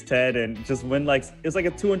the ace 10 and just win like it's like a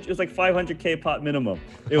 200. It's like 500K pot minimum.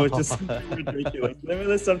 It was just ridiculous.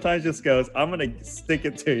 Limitless sometimes just goes, I'm gonna stick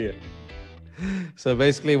it to you. So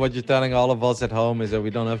basically, what you're telling all of us at home is that we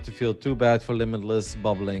don't have to feel too bad for Limitless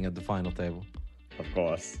bubbling at the final table. Of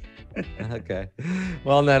course. Okay.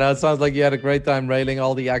 Well, Nana, it sounds like you had a great time railing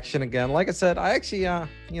all the action again. Like I said, I actually, I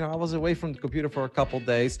was away from the computer for a couple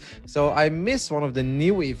days, so I missed one of the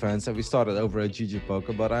new events that we started over at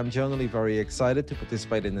GGPoker, but I'm generally very excited to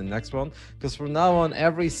participate in the next one, because from now on,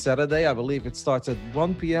 every Saturday, I believe it starts at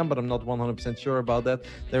 1 p.m., but I'm not 100% sure about that,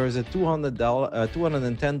 there is a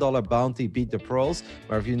 $210 bounty Beat the Pros,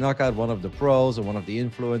 where if you knock out one of the pros or one of the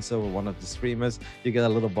influencers or one of the streamers, you get a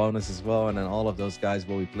little bonus as well, and then all of those guys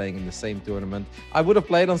will be playing in the same tournament. I would have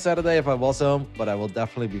played on Saturday if I was home, but I will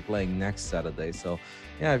definitely be playing next Saturday. So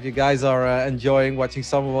Yeah, if you guys are enjoying watching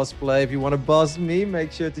some of us play, if you want to buzz me,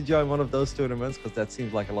 make sure to join one of those tournaments because that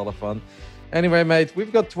seems like a lot of fun. Anyway, mate,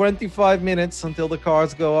 we've got 25 minutes until the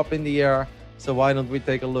cards go up in the air. So why don't we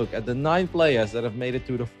take a look at the 9 players that have made it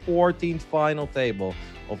to the 14th final table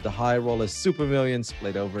of the High Roller Super Millions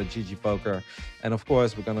played over at GGPoker. And of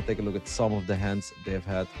course, we're going to take a look at some of the hands they've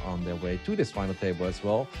had on their way to this final table as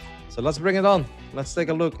well. So let's bring it on. Let's take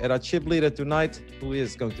a look at our chip leader tonight, who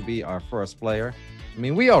is going to be our first player. I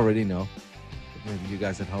mean, we already know, but maybe you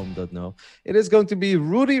guys at home don't know. It is going to be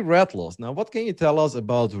Rudy Ratlos. Now, what can you tell us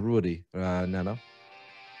about Rudy, Nano?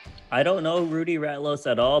 I don't know Rudy Ratlos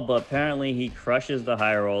at all, but apparently he crushes the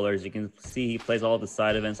high rollers. You can see he plays all the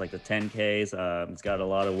side events like the 10Ks. He's got a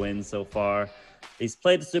lot of wins so far. He's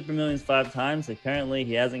played the Super Millions 5 times. Apparently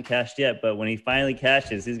he hasn't cashed yet, but when he finally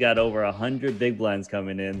cashes, he's got over 100 big blinds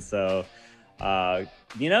coming in. So,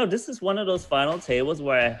 you know, this is one of those final tables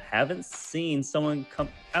where I haven't seen someone come.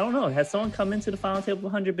 I don't know. Has someone come into the final table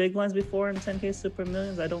with 100 big blinds before in 10K Super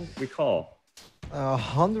Millions? I don't recall.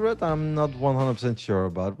 100, I'm not 100% sure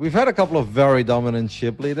about. We've had a couple of very dominant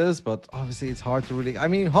chip leaders, but obviously it's hard to really. I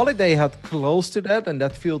mean, Holiday had close to that, and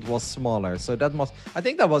that field was smaller. So that must. I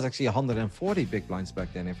think that was actually 140 big blinds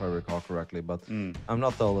back then, if I recall correctly. But I'm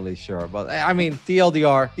not totally sure. But I mean,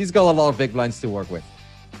 TLDR, he's got a lot of big blinds to work with.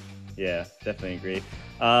 Yeah, definitely agree.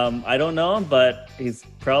 I don't know him, but he's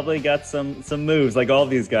probably got some moves like all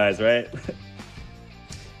these guys, right?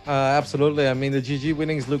 Absolutely. I mean, the GG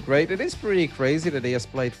winnings look great. It is pretty crazy that he has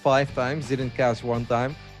played 5 times, didn't cash 1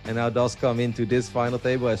 time, and now does come into this final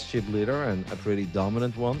table as chip leader, and a pretty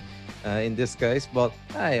dominant one in this case. But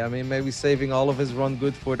hey, I mean, maybe saving all of his run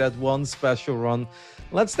good for that one special run.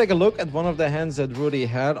 Let's take a look at one of the hands that Rudy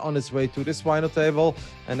had on his way to this final table.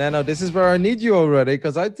 And then now this is where I need you already,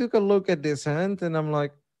 because I took a look at this hand and I'm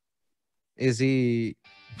like, is he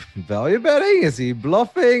value betting? Is he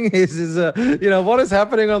bluffing? Is his, you know, what is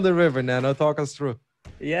happening on the river, Nano? Talk us through.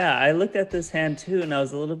 Yeah, I looked at this hand too, and I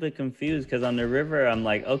was a little bit confused because on the river, I'm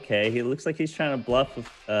like, okay, he looks like he's trying to bluff with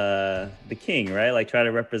the king, right? Like try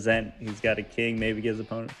to represent, he's got a king, maybe gives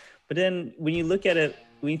opponent. But then when you look at it,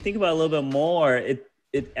 when you think about it a little bit more, it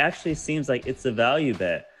actually seems like it's a value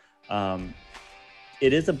bet.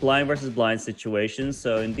 It is a blind versus blind situation.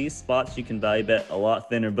 So in these spots, you can value bet a lot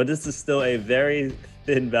thinner, but this is still a very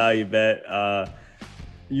thin value bet.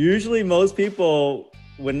 Usually most people,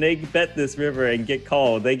 when they bet this river and get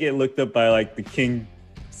called, they get looked up by like the king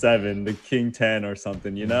 7, the king 10 or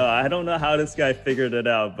something, you know? I don't know how this guy figured it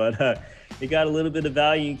out, but he got a little bit of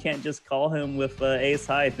value. You can't just call him with ace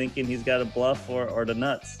high thinking he's got a bluff or the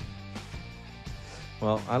nuts.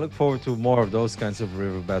 Well, I look forward to more of those kinds of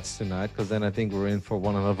river bets tonight, because then I think we're in for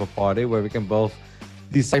one another party where we can both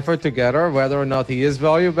decipher together whether or not he is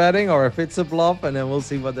value betting or if it's a bluff, and then we'll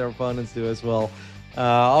see what their opponents do as well.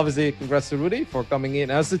 Obviously, congrats to Rudy for coming in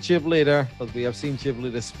as the chip leader, but we have seen chip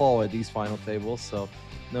leaders fall at these final tables, so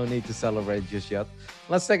no need to celebrate just yet.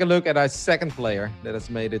 Let's take a look at our second player that has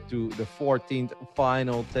made it to the 14th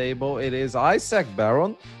final table. It is Isaac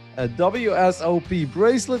Baron. A WSOP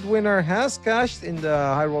bracelet winner, has cashed in the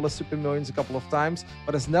High Roller Super Millions a couple of times,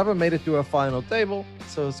 but has never made it to a final table.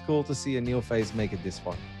 So it's cool to see a new face make it this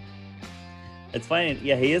far. It's funny,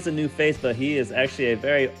 yeah, he is a new face, but he is actually a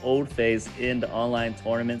very old face in the online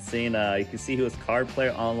tournament scene. You can see he was Card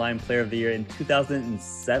Player Online Player of the Year in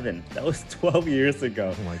 2007. That was 12 years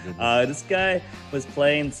ago. Oh my goodness. This guy was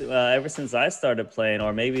playing ever since I started playing,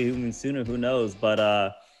 or maybe even sooner, who knows,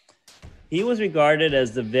 but he was regarded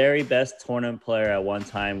as the very best tournament player at one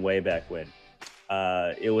time way back when.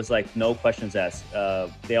 It was like no questions asked.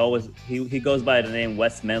 He goes by the name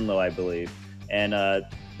Wes Menlo, I believe, and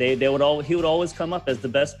he would always come up as the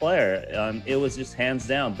best player. It was just hands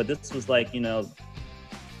down. But this was like, you know,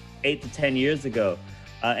 8 to 10 years ago,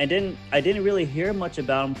 and I didn't really hear much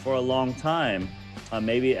about him for a long time.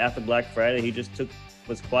 Maybe after Black Friday, he just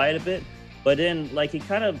was quiet a bit. But then, like, he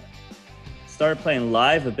kind of started playing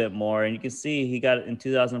live a bit more, and you can see he got in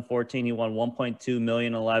 2014 he won 1.2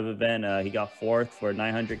 million in a live event. He got 4th for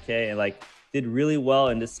 900k and like did really well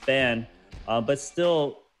in this span, but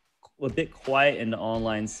still a bit quiet in the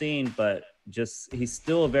online scene. But just he's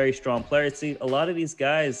still a very strong player. See, a lot of these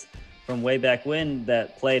guys from way back when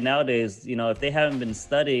that play nowadays, you know, if they haven't been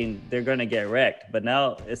studying, they're going to get wrecked. But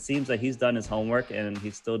now it seems like he's done his homework and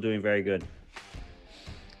he's still doing very good.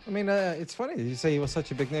 I mean, it's funny you say he was such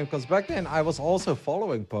a big name, because back then I was also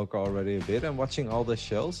following poker already a bit and watching all the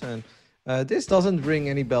shows, and this doesn't ring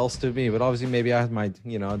any bells to me. But obviously, maybe I had my,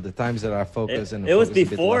 you know, the times that I focus. It was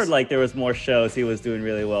before like there was more shows. He was doing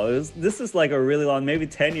really well. This is like a really long, maybe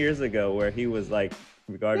 10 years ago, where he was like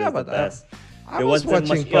regarded as the best. I was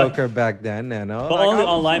watching poker back then, you know. But like, only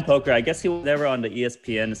online poker. I guess he was never on the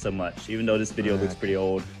ESPN so much, even though this video looks pretty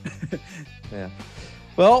old. Yeah.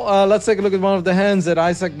 Well, let's take a look at one of the hands that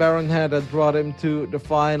Isaac Barron had that brought him to the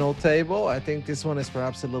final table. I think this one is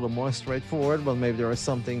perhaps a little more straightforward, but maybe there is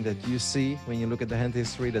something that you see when you look at the hand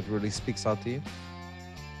history that really speaks out to you.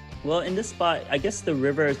 Well, in this spot, I guess the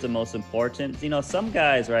river is the most important. You know, some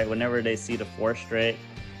guys, right, whenever they see the 4 straight,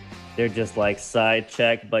 they're just like side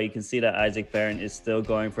check, but you can see that Isaac Barron is still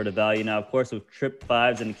going for the value. Now, of course, with trip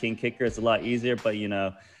 5s and the king kicker, it's a lot easier, but, you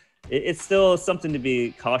know, it's still something to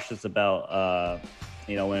be cautious about,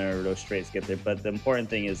 you know, whenever those straights get there. But the important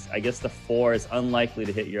thing is, I guess the 4 is unlikely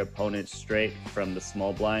to hit your opponent straight from the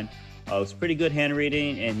small blind. It was pretty good hand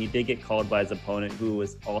reading, and he did get called by his opponent, who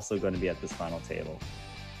was also going to be at this final table.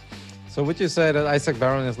 So would you say that Isaac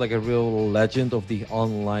Barron is like a real legend of the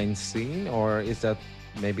online scene, or is that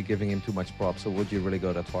maybe giving him too much props, or would you really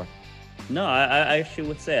go that far? No, I actually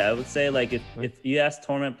would say, like, if you ask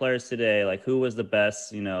tournament players today, like, who was the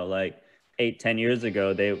best, you know, like 8-10 years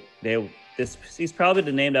ago, he's probably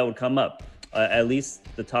the name that would come up, at least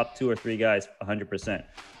the top 2 or 3 guys, 100%.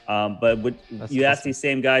 But would you ask these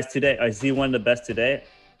same guys today, is he one of the best today?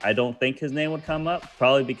 I don't think his name would come up,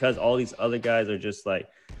 probably because all these other guys are just like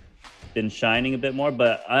been shining a bit more.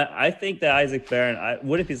 But I think that Isaac Barron, I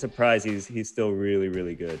wouldn't be surprised he's still really,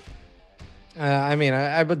 really good. I mean,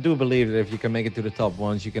 I do believe that if you can make it to the top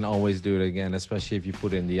ones, you can always do it again, especially if you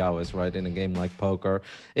put in the hours, right? In a game like poker,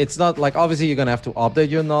 it's not like, obviously you're gonna have to update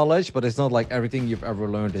your knowledge, but it's not like everything you've ever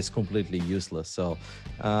learned is completely useless. So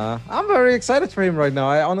I'm very excited for him right now.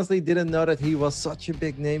 I honestly didn't know that he was such a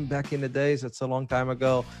big name back in the days. It's a long time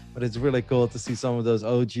ago, but it's really cool to see some of those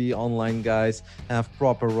OG online guys have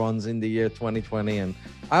proper runs in the year 2020. And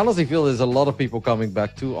I honestly feel there's a lot of people coming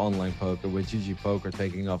back to online poker, with GGPoker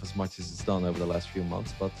taking off as much as it's done over the last few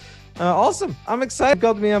months. But awesome, I'm excited.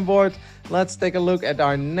 Got me on board. Let's take a look at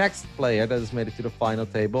our next player that has made it to the final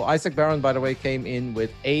table. Isaac Barron, by the way, came in with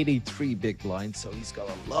 83 big blinds, so he's got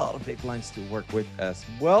a lot of big blinds to work with as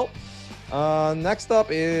well. Next up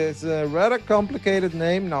is a rather complicated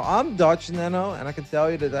name. Now, I'm Dutch, Nano, and I can tell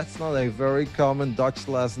you that that's not a very common Dutch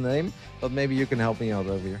last name, but maybe you can help me out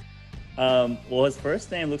over here. Well, his first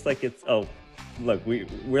name looks like it's, oh, look,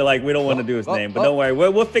 we're like, we don't want to do his name, but don't worry,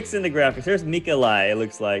 we're fixing the graphics. Here's Mikolai, it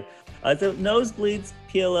looks like. It's a Nosebleeds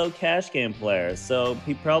PLO cash game player, so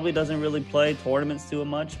he probably doesn't really play tournaments too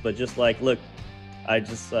much, but just like, look, I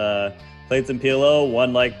just played some PLO,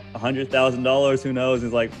 won like $100,000, who knows?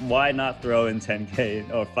 He's like, why not throw in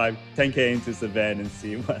 10K or 10K into this event and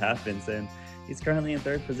see what happens? And he's currently in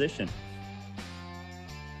 3rd position.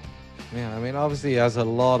 Yeah, I mean, obviously he has a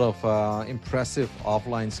lot of impressive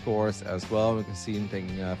offline scores as well. We can see him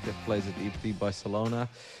taking 5th place at E14 Barcelona.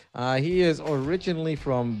 He is originally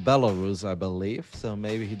from Belarus, I believe. So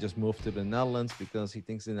maybe he just moved to the Netherlands because he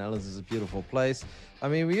thinks the Netherlands is a beautiful place. I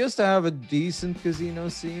mean, we used to have a decent casino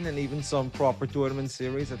scene and even some proper tournament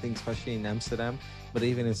series, I think especially in Amsterdam. But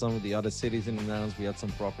even in some of the other cities in the Netherlands, we had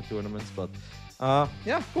some proper tournaments. But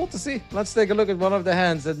yeah, cool to see. Let's take a look at one of the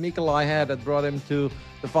hands that Mikolai had that brought him to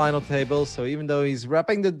the final table. So even though he's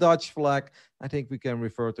repping the Dutch flag, I think we can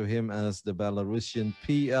refer to him as the Belarusian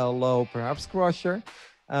PLO, perhaps crusher.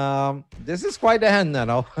 This is quite a hand,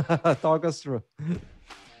 Nano. Talk us through.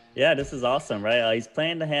 Yeah, this is awesome, right? He's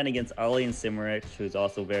playing the hand against Ali and Simerich, who's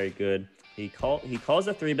also very good. He calls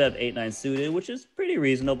a 3-bet 8-9 suited, which is pretty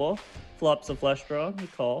reasonable. Flops a flush draw, he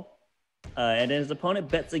call. And then his opponent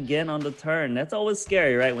bets again on the turn. That's always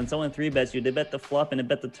scary, right? When someone 3-bets you, they bet the flop and they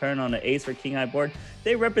bet the turn on the ace or king high board.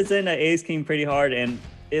 They represent that ace king pretty hard, and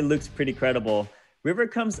it looks pretty credible. River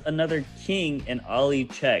comes another king, and Ali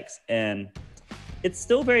checks. And it's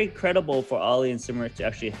still very credible for Ali and Simerich to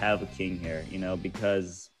actually have a king here, you know,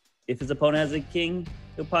 because if his opponent has a king,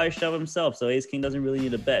 he'll probably shove himself. So ace king doesn't really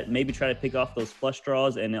need a bet. Maybe try to pick off those flush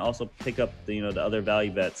draws and also pick up the, you know, the other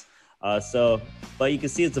value bets. But you can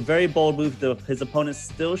see it's a very bold move. His opponent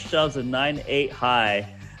still shoves a 9-8 high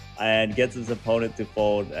and gets his opponent to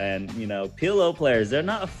fold. And, you know, PLO players, they're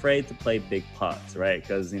not afraid to play big pots, right?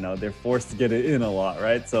 Because, you know, they're forced to get it in a lot,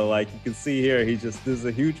 right? So, like, you can see here, this is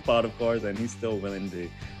a huge pot, of course, and he's still willing to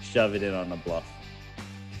shove it in on the bluff.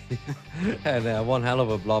 And one hell of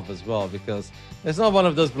a bluff as well, because it's not one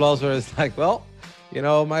of those bluffs where it's like, well, you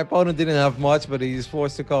know, my opponent didn't have much, but he's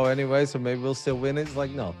forced to call anyway, so maybe we'll still win. It's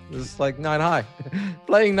like, no, this is like 9 high.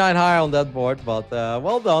 Playing 9 high on that board, but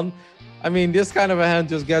well done. I mean, this kind of a hand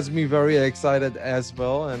just gets me very excited as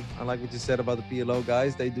well. And I like what you said about the PLO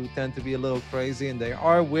guys. They do tend to be a little crazy, and they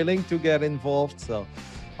are willing to get involved. So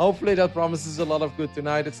hopefully that promises a lot of good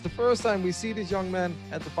tonight. It's the first time we see this young man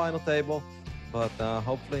at the final table. but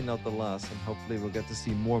hopefully not the last. And hopefully we'll get to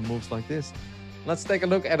see more moves like this. Let's take a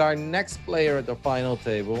look at our next player at the final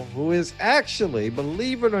table, who is actually,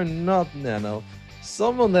 believe it or not, Nano,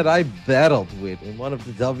 someone that I battled with in one of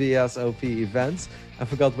the WSOP events. I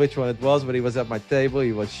forgot which one it was, but he was at my table.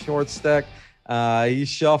 He was short stack. He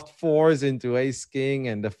shoved fours into ace king,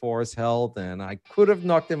 and the fours held, and I could have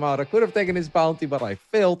knocked him out. I could have taken his bounty, but I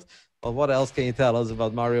failed. But what else can you tell us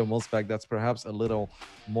about Mario Mulsbeck that's perhaps a little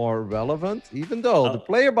more relevant, even though the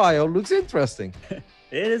player bio looks interesting?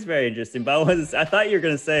 It is very interesting, but I thought you were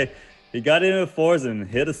going to say he got in with fours and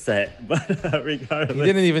hit a set, but regardless. He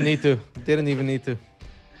didn't even need to. Didn't even need to.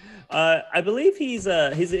 I believe he's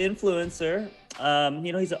an influencer.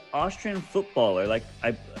 You know, he's an Austrian footballer. Like,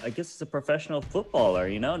 I guess he's a professional footballer,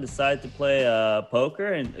 you know, decided to play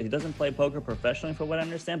poker. And he doesn't play poker professionally, from what I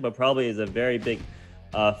understand, but probably is a very big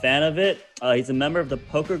fan of it. He's a member of the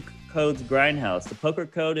Poker Code's Grindhouse. The Poker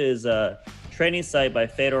Code is a training site by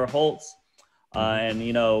Fedor Holtz. And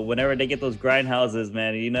you know, whenever they get those grindhouses,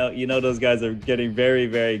 man, you know those guys are getting very,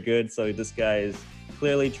 very good. So this guy is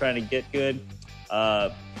clearly trying to get good.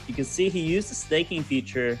 You can see he used the staking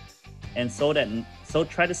feature and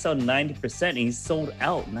tried to sell 90%, and he sold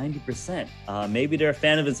out 90%. Maybe they're a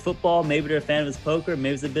fan of his football, maybe they're a fan of his poker,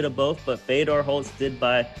 maybe it's a bit of both. But Fedor Holtz did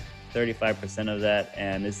buy 35% of that,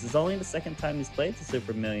 and this is only the second time he's played the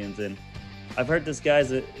Super Millions. And I've heard this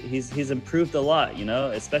guy's he's improved a lot, you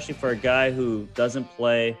know, especially for a guy who doesn't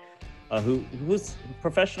play, who was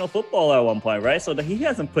professional football at one point, right? So he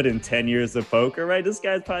hasn't put in 10 years of poker, right? This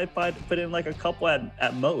guy's probably put in like a couple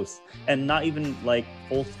at most, and not even like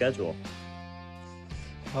full schedule.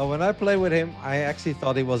 When I play with him, I actually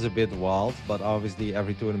thought he was a bit wild, but obviously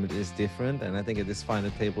every tournament is different, and I think at this final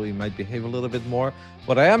table he might behave a little bit more.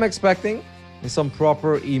 What I am expecting is some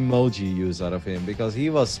proper emoji use out of him, because he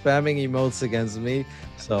was spamming emotes against me.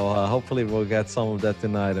 So hopefully we'll get some of that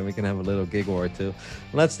tonight and we can have a little giggle or two.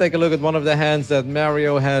 Let's take a look at one of the hands that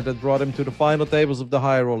Mario had that brought him to the final tables of the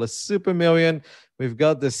high roll, a Super Million. We've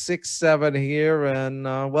got the 6-7 here, and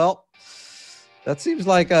well, that seems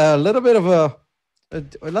like a little bit of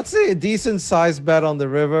let's say a decent sized bet on the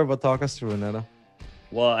river, but talk us through, Nana.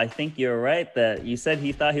 Well, I think you're right that you said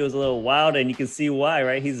he thought he was a little wild, and you can see why,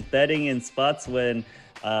 right? He's betting in spots when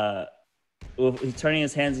he's turning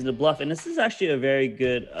his hands into bluff. And this is actually a very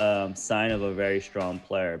good sign of a very strong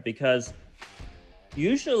player, because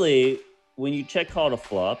usually when you check call to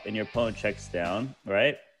flop and your opponent checks down,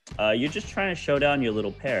 right? You're just trying to show down your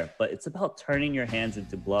little pair, but it's about turning your hands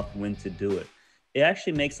into bluff when to do it. It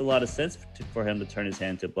actually makes a lot of sense for him to turn his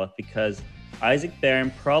hand to bluff, because Isaac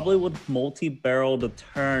Barron probably would multi-barrel the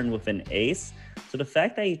turn with an ace. So the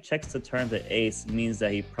fact that he checks the turn with an ace means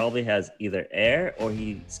that he probably has either air, or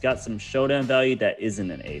he's got some showdown value that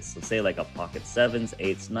isn't an ace. So say like a pocket sevens,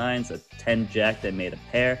 eights, nines, a 10 jack that made a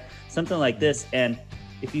pair, something like this. And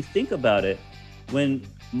if you think about it, when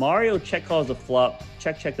Mario check calls the flop,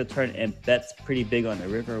 check the turn, and bets pretty big on the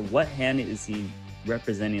river, what hand is he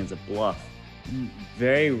representing as a bluff?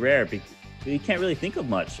 Very rare, because you can't really think of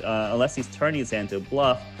much unless he's turning his hand to a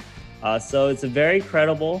bluff. So it's a very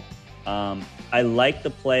credible. I like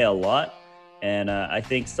the play a lot, and I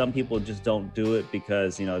think some people just don't do it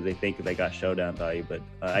because, you know, they think they got showdown value. But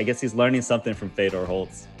I guess he's learning something from Fedor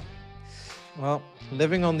Holtz. Well,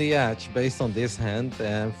 living on the edge based on this hand,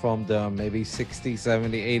 and from the maybe 60,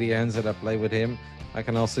 70, 80 hands that I play with him, I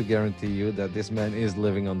can also guarantee you that this man is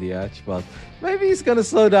living on the edge. But maybe he's going to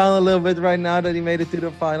slow down a little bit right now that he made it to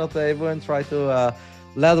the final table, and try to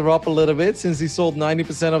lather up a little bit, since he sold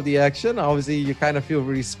 90% of the action. Obviously, you kind of feel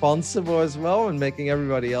responsible as well, and making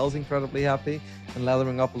everybody else incredibly happy and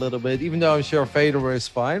lathering up a little bit, even though I'm sure Fedor is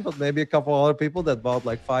fine. But maybe a couple other people that bought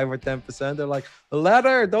like 5 or 10%, they're like,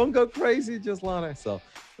 ladder, don't go crazy, just ladder. So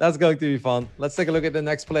that's going to be fun. Let's take a look at the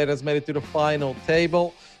next player that's made it to the final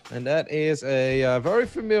table. And that is a very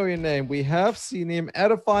familiar name. We have seen him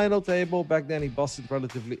at a final table. Back then, he busted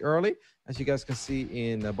relatively early. As you guys can see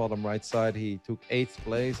in the bottom right side, he took 8th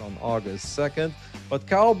place on August 2nd. But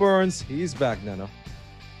Kyle Burns, he's back, Nano.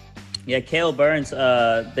 Yeah, Kyle Burns,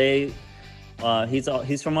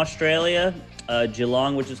 he's from Australia,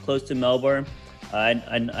 Geelong, which is close to Melbourne.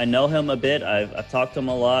 I know him a bit. I've talked to him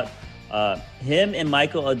a lot. Him and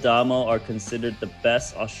Michael Adamo are considered the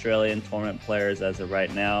best Australian tournament players as of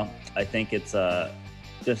right now. I think it's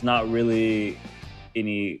there's not really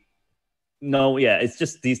any. No, yeah, it's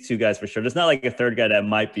just these two guys for sure. There's not like a third guy that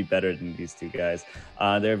might be better than these two guys.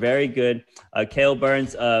 They're very good. Kyle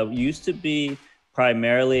Burns used to be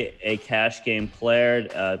primarily a cash game player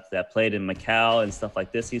that played in Macau and stuff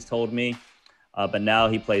like this, he's told me. But now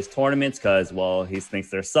he plays tournaments because, well, he thinks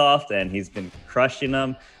they're soft and he's been crushing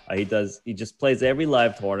them. He just plays every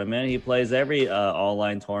live tournament. He plays every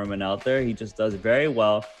online tournament out there. He just does very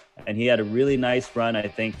well. And he had a really nice run, I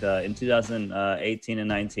think, in 2018 and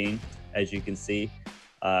 19, as you can see.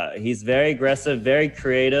 He's very aggressive, very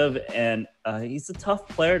creative, and he's a tough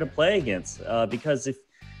player to play against because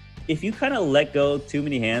if you kind of let go too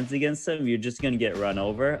many hands against him, you're just going to get run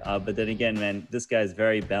over. But then again, man, this guy's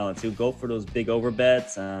very balanced. He'll go for those big over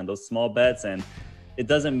bets and those small bets, and it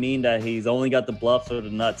doesn't mean that he's only got the bluffs or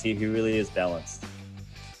the nuts. He really is balanced.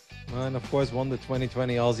 And of course, won the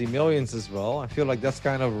 2020 Aussie Millions as well. I feel like that's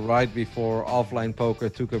kind of right before offline poker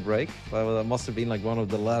took a break. Well, that must have been like one of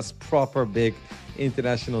the last proper big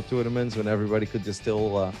international tournaments when everybody could just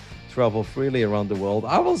still travel freely around the world.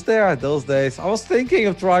 I was there those days. I was thinking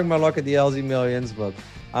of trying my luck at the Aussie Millions, but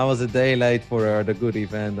I was a day late for the good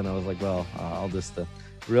event, and I was like, well, I'll just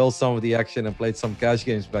reel some of the action and played some cash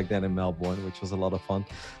games back then in Melbourne, which was a lot of fun.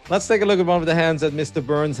 Let's take a look at one of the hands that Mr.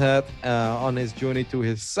 Burns had on his journey to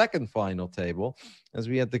his second final table, as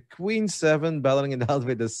we had the Queen 7 battling it out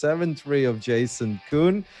with the 7-3 of Jason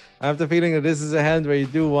Kuhn. I have the feeling that this is a hand where you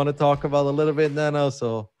do want to talk about a little bit, Nano,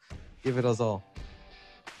 so give it us all.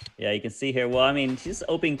 Yeah, you can see here. Well, I mean, she's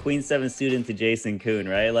opening Queen 7 suited into Jason Kuhn,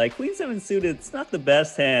 right? Like, Queen 7 suited, it's not the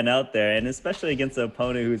best hand out there, and especially against an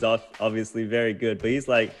opponent who's obviously very good. But he's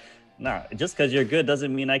like, nah, just because you're good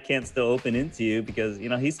doesn't mean I can't still open into you, because, you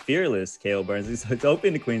know, he's fearless, KO Burns. He's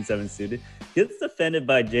open to Queen 7 suited. Gets defended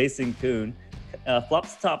by Jason Kuhn.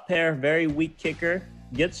 Flops top pair, very weak kicker.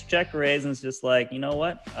 Gets check raised and is just like, you know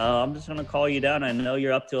what? I'm just going to call you down. I know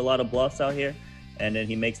you're up to a lot of bluffs out here. And then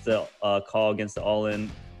he makes the call against the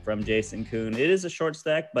all-in from Jason Kuhn. It is a short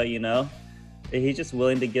stack, but, you know, he's just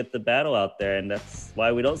willing to get the battle out there. And that's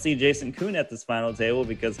why we don't see Jason Kuhn at this final table,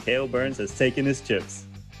 because KO Burns has taken his chips.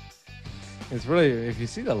 It's really, if you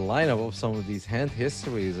see the lineup of some of these hand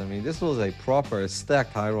histories, I mean, this was a proper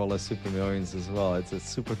stacked high roller Super Millions as well. It's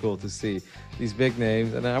super cool to see these big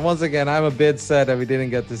names. And once again, I'm a bit sad that we didn't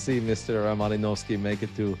get to see Mr. Malinowski make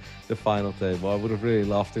it to the final table. I would have really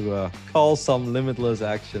loved to call some limitless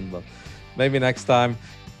action, but maybe next time.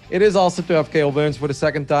 It is also to have KO Burns for the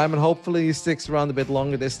second time, and hopefully he sticks around a bit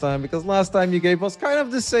longer this time, because last time you gave us kind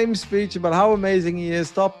of the same speech about how amazing he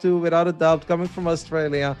is, top 2 without a doubt, coming from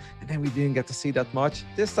Australia, and then we didn't get to see that much.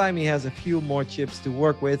 This time he has a few more chips to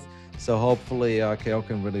work with, so hopefully KO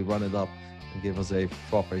can really run it up and give us a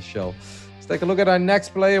proper show. Let's take a look at our next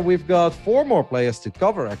player. We've got 4 more players to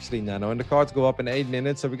cover, actually, Nano, and the cards go up in 8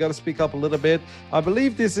 minutes, so we got to speak up a little bit. I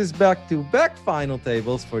believe this is back-to-back final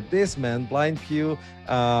tables for this man, Blind Pew,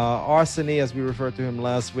 Arseny, as we referred to him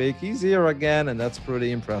last week. He's here again, and that's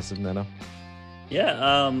pretty impressive, Nano.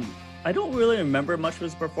 Yeah, I don't really remember much of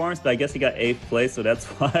his performance, but I guess he got 8th place, so that's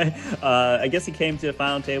why. I guess he came to the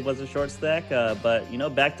final table as a short stack, but, you know,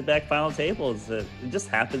 back-to-back final tables, it just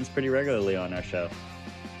happens pretty regularly on our show.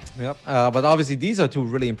 Yep, but obviously these are 2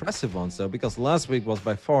 really impressive ones, though, because last week was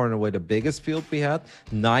by far and away the biggest field we had,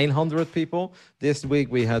 900 people. This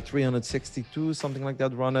week we had 362, something like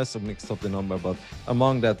that, runners. I mixed up the number, but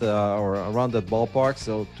among that or around that ballpark.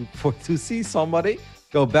 So to see somebody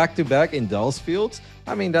go back-to-back in those fields,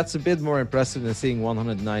 I mean, that's a bit more impressive than seeing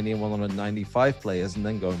 190 and 195 players and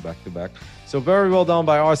then going back-to-back. So very well done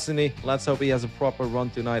by Arseny. Let's hope he has a proper run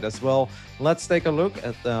tonight as well. Let's take a look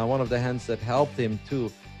at one of the hands that helped him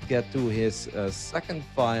to get to his second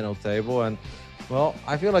final table. And well,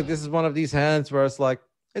 I feel like this is one of these hands where it's like,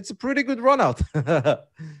 it's a pretty good run out.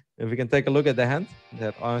 If we can take a look at the hand,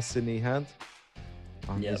 that Arseny hand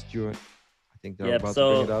on this joint. I think they're about to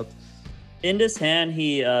bring it out. In this hand,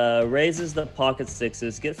 he raises the pocket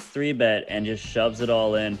sixes, gets 3-bet, and just shoves it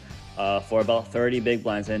all in for about 30 big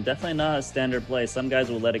blinds. And definitely not a standard play. Some guys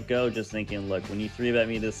will let it go just thinking, look, when you 3-bet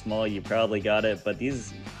me this small, you probably got it. But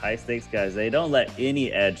these high stakes guys, they don't let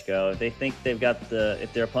any edge go. They think they've got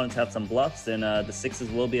if their opponents have some bluffs, then the sixes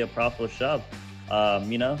will be a proper shove.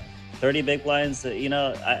 You know, 30 big blinds, you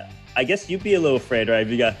know, I guess you'd be a little afraid, right, if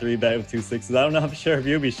you got 3-bet with 2 6s. I don't know, I'm sure if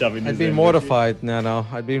you'd be shoving these. I'd be mortified, Nano.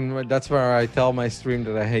 That's where I tell my stream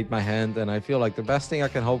that I hate my hand, and I feel like the best thing I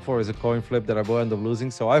can hope for is a coin flip that I will end up losing,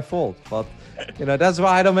 so I fold. But, you know, that's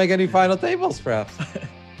why I don't make any final tables, perhaps.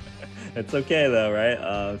 It's okay, though,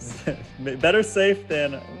 right? Better safe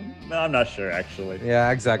than... No, I'm not sure, actually.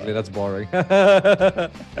 Yeah, exactly. That's boring.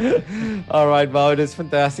 All right, well, it is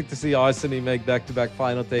fantastic to see Arseny make back-to-back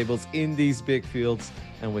final tables in these big fields.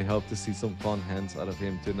 and we hope to see some fun hands out of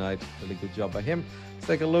him tonight. Really good job by him. Let's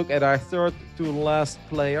take a look at our third to last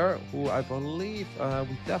player, who I believe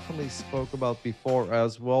we definitely spoke about before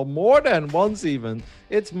as well, more than once even.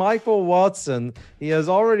 It's Michael Watson. He has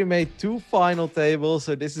already made 2 final tables,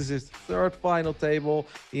 so this is his 3rd final table.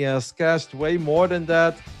 He has cashed way more than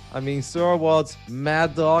that. I mean, Sir Watts,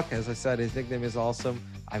 Mad Dog, as I said, his nickname is awesome.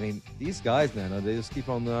 I mean, these guys, man, they just keep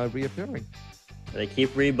on reappearing. They keep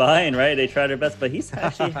rebuying, right? They try their best, but he's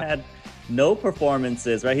actually had no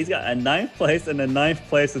performances, right? He's got a 9th place and a 9th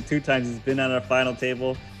place the 2 times he's been on our final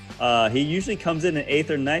table. He usually comes in 8th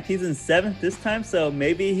or 9th. He's in 7th this time, so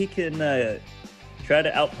maybe he can try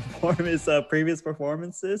to outperform his previous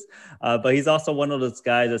performances. But he's also one of those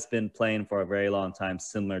guys that's been playing for a very long time,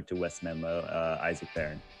 similar to Wes Menlo, Isaac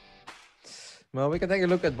Barron. Well, we can take a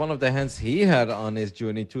look at one of the hands he had on his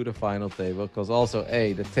journey to the final table, because also,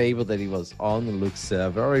 the table that he was on looks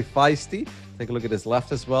very feisty. Take a look at his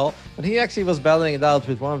left as well. But he actually was battling it out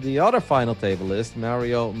with one of the other final tablists,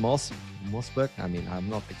 Mario Mosbeck. I mean, I'm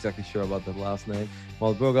not exactly sure about the last name.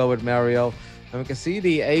 Well, we'll go with Mario. And we can see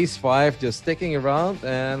the ace-5 just sticking around,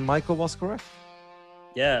 and Michael was correct.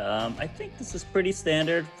 Yeah, I think this is pretty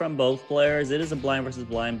standard from both players. It is a blind versus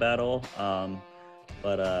blind battle.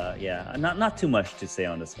 But yeah, not too much to say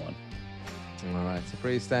on this one. All right, it's a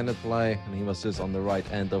pretty standard play, and he was just on the right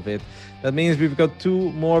end of it. That means we've got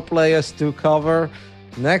 2 more players to cover.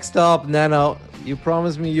 Next up, Nano, you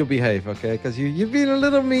promised me you'll behave, okay? Because you've been a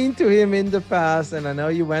little mean to him in the past, and I know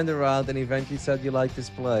you went around and eventually said you liked his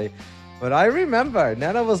play. But I remember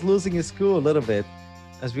Nano was losing his cool a little bit,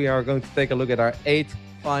 as we are going to take a look at our 8th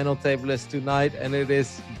final table list tonight, and it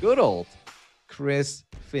is good old Chris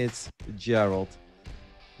Fitzgerald.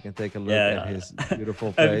 You can take a look at his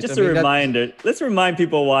beautiful page. Just a reminder, let's remind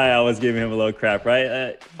people why I was giving him a little crap,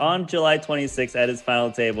 right? On July 26th at his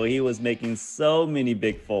final table, he was making so many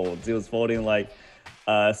big folds. He was folding like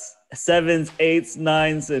 7s, 8s,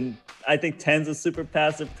 9s, and I think 10s of super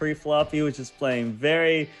passive pre-flop. He was just playing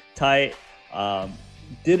very tight.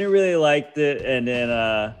 Didn't really like it, and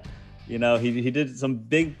then he did some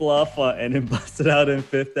big bluff and then busted out in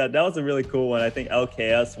 5th. That was a really cool one. I think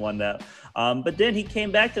LKS won that. But then he came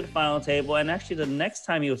back to the final table, and actually the next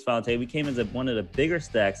time he was final table, he came as one of the bigger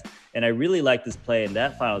stacks, and I really liked his play in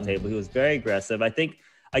that final table. He was very aggressive.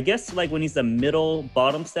 I guess like when he's the middle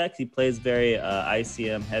bottom stack, he plays very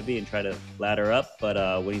ICM heavy and try to ladder up,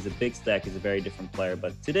 but when he's a big stack, he's a very different player.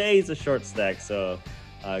 But today he's a short stack, so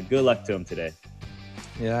good luck to him today.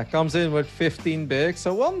 Yeah, comes in with 15 bigs,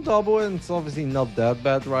 so 1 double, and it's obviously not that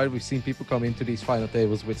bad, right? We've seen people come into these final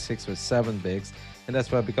tables with 6 or 7 bigs, and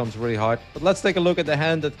that's where it becomes really hard. But let's take a look at the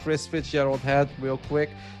hand that Chris Fitzgerald had real quick.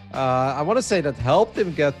 I want to say that helped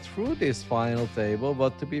him get through this final table,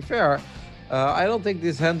 but to be fair, I don't think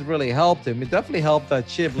this hand really helped him. It definitely helped that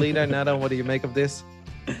chip leader. Nado, what do you make of this?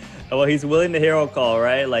 Well, he's willing to hero call,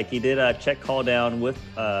 right? Like he did a check call down with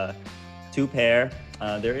 2 pair.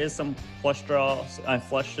 There is some flush draws,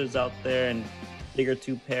 flushes out there, and bigger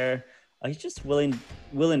 2 pair. He's just willing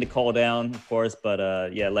to call down, of course.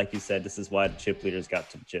 But yeah, like you said, this is why the chip leaders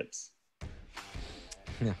got some chips.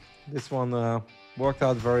 Yeah, this one worked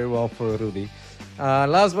out very well for Rudy.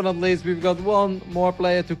 Last but not least, we've got 1 more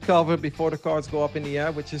player to cover before the cards go up in the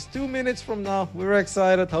air, which is 2 minutes from now. We're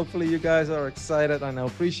excited. Hopefully you guys are excited. I know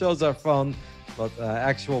pre-shows are fun, but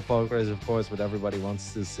actual poker is, of course, what everybody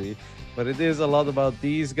wants to see. But it is a lot about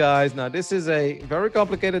these guys. Now, this is a very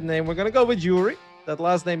complicated name. We're going to go with Yuri. That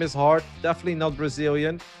last name is hard. Definitely not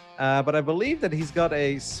Brazilian. But I believe that he's got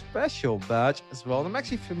a special badge as well. And I'm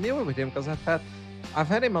actually familiar with him because I've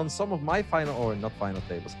had him on some of my not final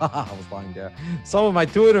tables. I was lying there. Some of my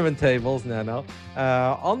tournament tables, Nano.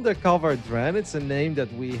 Undercover Dren, it's a name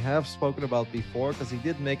that we have spoken about before because he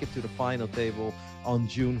did make it to the final table on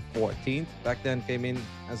June 14th. Back then came in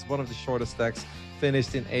as one of the shortest stacks,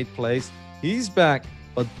 finished in 8th place. He's back,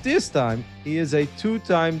 but this time he is a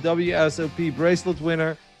 2-time WSOP bracelet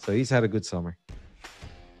winner, so he's had a good summer.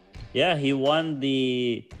 Yeah, he won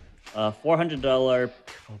the $400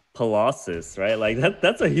 Colossus, right? Like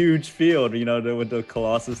that's a huge field, with the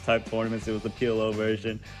Colossus type tournaments. It was the PLO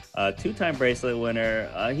version. 2-time bracelet winner.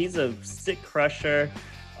 He's a sick crusher.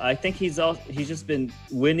 I think he's just been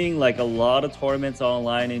winning like a lot of tournaments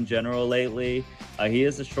online in general lately. He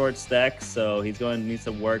is a short stack, so he's going to need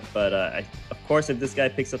some work. But of course, if this guy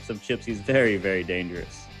picks up some chips, he's very, very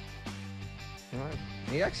dangerous. All right.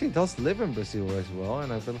 He actually does live in Brazil as well,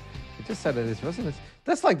 and I feel he just said it wasn't it?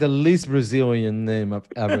 That's like the least Brazilian name I've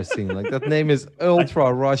ever seen. Like that name is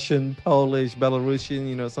ultra Russian, Polish,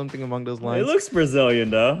 Belarusian, something along those lines. It looks Brazilian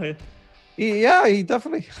though. Yeah, he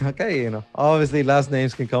definitely. Okay, obviously last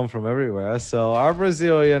names can come from everywhere. So our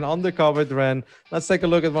Brazilian undercovered ran. Let's take a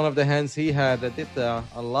look at one of the hands he had that did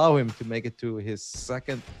allow him to make it to his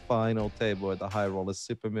second final table at the high roller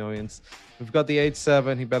Super Millions. We've got the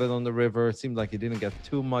 8-7. He betted on the river. It seemed like he didn't get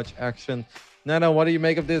too much action. Nano, what do you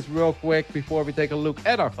make of this real quick before we take a look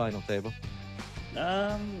at our final table?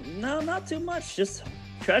 No, not too much. Just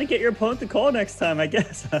try to get your opponent to call next time, I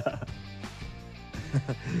guess.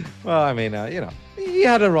 Well, I mean, he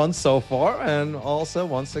had a run so far, and also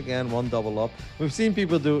once again one double up. We've seen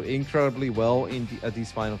people do incredibly well at these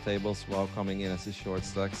final tables while coming in as a short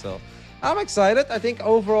stack. So I'm excited. I think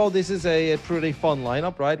overall this is a pretty fun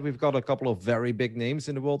lineup, right? We've got a couple of very big names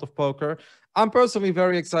in the world of poker. I'm personally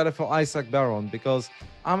very excited for Isaac Baron because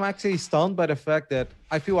I'm actually stunned by the fact that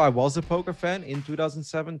I feel I was a poker fan in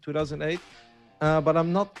 2007, 2008. But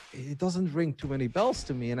I'm not, it doesn't ring too many bells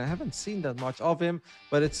to me, and I haven't seen that much of him.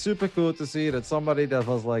 But it's super cool to see that somebody that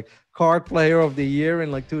was like card player of the year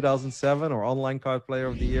in like 2007 or online card player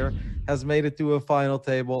of the year has made it to a final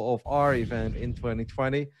table of our event in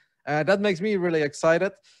 2020. That makes me really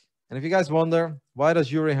excited. And if you guys wonder, why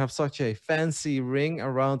does Yuri have such a fancy ring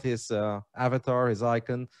around his avatar, his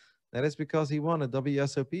icon? That is because he won a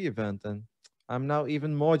WSOP event. And I'm now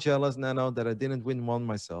even more jealous, Nano, that I didn't win one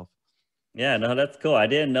myself. Yeah, no, that's cool. I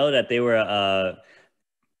didn't know that they were,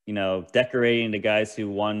 decorating the guys who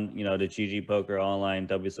won, the GGPoker online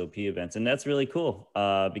WSOP events, and that's really cool.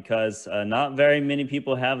 Because not very many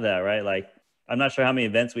people have that, right? Like, I'm not sure how many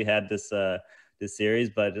events we had this series,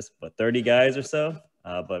 but just 30 guys or so.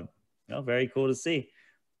 But very cool to see.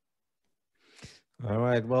 All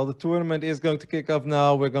right. Well, the tournament is going to kick off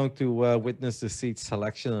now. We're going to witness the seat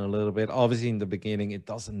selection a little bit. Obviously, in the beginning, it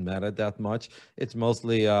doesn't matter that much. It's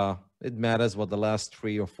mostly it matters what the last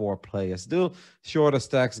 3 or 4 players do. Shorter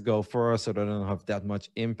stacks go first, so they don't have that much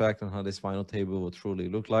impact on how this final table will truly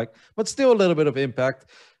look like. But still a little bit of impact.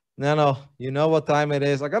 Nano, you know what time it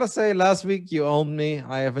is. I gotta say, last week you owned me.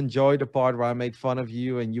 I have enjoyed the part where I made fun of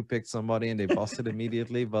you and you picked somebody and they busted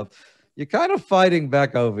immediately. But you're kind of fighting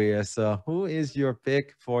back over here. So who is your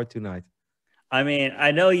pick for tonight? I mean, I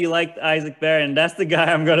know you liked Isaac Barron. That's the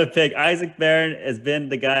guy I'm going to pick. Isaac Barron has been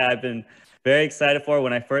the guy I've been very excited for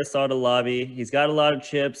when I first saw the lobby. He's got a lot of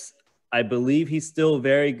chips. I believe he's still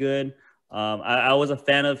very good. I was a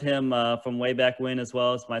fan of him from way back when as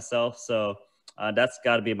well as myself. So that's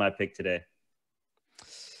got to be my pick today.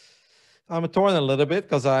 I'm torn a little bit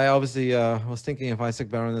because I obviously was thinking of Isaac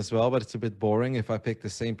Barron as well, but it's a bit boring if I pick the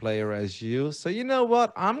same player as you. So you know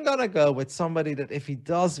what? I'm going to go with somebody that if he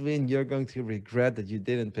does win, you're going to regret that you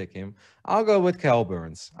didn't pick him. I'll go with Cal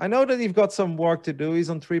Burns. I know that you've got some work to do. He's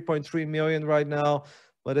on 3.3 million right now.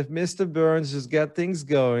 But if Mr. Burns just get things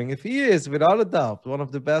going, if he is, without a doubt, one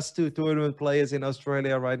of the best 2 tournament players in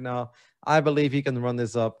Australia right now, I believe he can run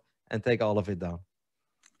this up and take all of it down.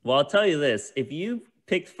 Well, I'll tell you this. If you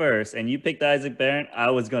picked first and you picked Isaac Barron, I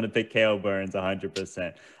was going to pick Kale Burns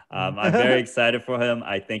 100%. I'm very excited for him.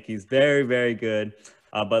 I think he's very, very good.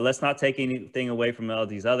 But let's not take anything away from all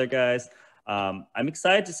these other guys. I'm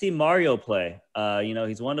excited to see Mario play.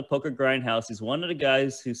 He's one of the poker grindhouse. He's one of the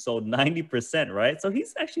guys who sold 90%, right? So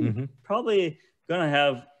he's actually probably going to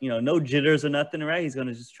have, no jitters or nothing, right? He's going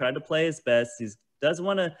to just try to play his best. He does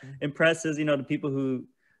want to impress his, the people who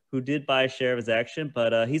did buy a share of his action,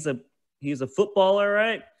 but he's a footballer,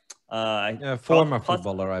 right? Former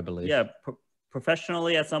footballer, I believe. Yeah,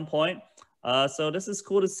 professionally at some point. So this is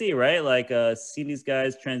cool to see, right? Like see these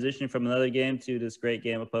guys transition from another game to this great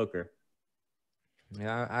game of poker.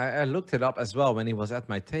 Yeah, I looked it up as well when he was at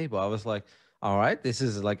my table. I was like, all right, this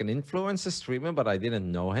is like an influencer streamer, but I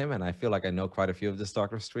didn't know him. And I feel like I know quite a few of the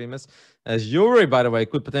stalker streamers. As Yuri, by the way,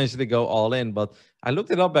 could potentially go all in. But I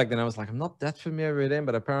looked it up back then. I was like, I'm not that familiar with him.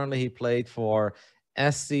 But apparently he played for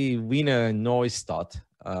SC Wiener Neustadt,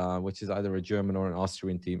 which is either a German or an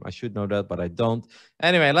Austrian team. I should know that, but I don't.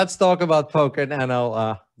 Anyway, let's talk about poker. And I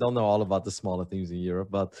know, don't know all about the smaller teams in Europe.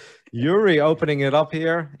 But Yuri opening it up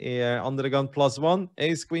here under the gun +1.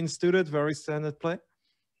 Ace Queen suited, very standard play.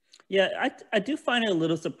 Yeah, I do find it a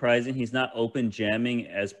little surprising he's not open jamming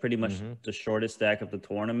as pretty much the shortest stack of the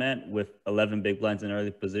tournament with 11 big blinds in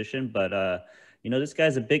early position. But, this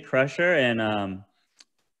guy's a big crusher, and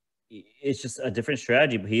it's just a different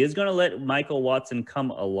strategy. But he is going to let Michael Watson come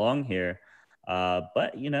along here.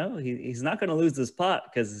 But, he's not going to lose this pot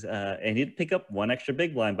because and he'd pick up 1 extra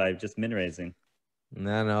big blind by just min raising.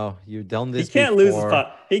 No, you've done this. He can't lose his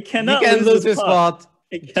pot. He cannot lose his pot.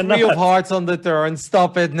 3 of hearts on the turn.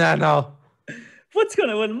 Stop it, Nano.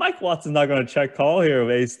 When Mike Watson's not going to check call here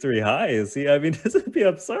with ace 3 high, is he? I mean, this would be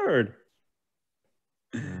absurd.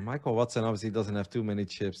 Michael Watson obviously doesn't have too many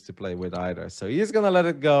chips to play with either. So he's going to let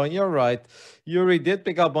it go. And you're right. Yuri did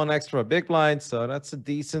pick up one extra big blind. So that's a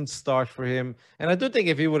decent start for him. And I do think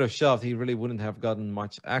if he would have shoved, he really wouldn't have gotten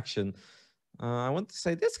much action. I want to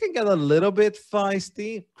say this can get a little bit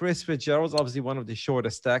feisty. Chris Fitzgerald's obviously one of the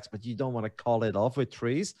shortest stacks, but you don't want to call it off with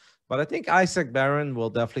threes. But I think Isaac Barron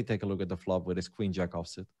will definitely take a look at the flop with his queen jack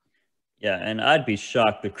offsuit. Yeah, and I'd be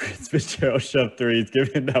shocked if Chris Fitzgerald shoved threes,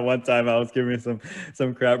 given that one time I was giving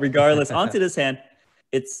some crap. Regardless, onto this hand,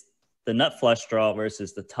 it's the nut flush draw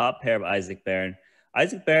versus the top pair of Isaac Barron.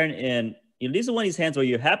 Isaac Barron, and these are one of these hands where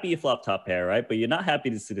you're happy you flop top pair, right? But you're not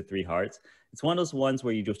happy to see the three hearts. It's one of those ones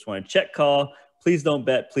where you just want to check call, please don't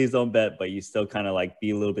bet, but you still kind of like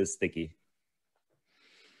be a little bit sticky.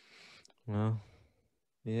 Well,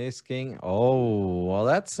 the ace king. Oh, well,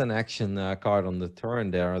 that's an action card on the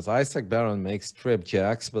turn there as Isaac Barron makes trip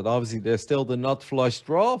jacks, but obviously there's still the nut flush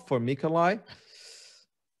draw for Mikolai.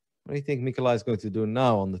 What do you think Mikolai is going to do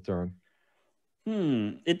now on the turn?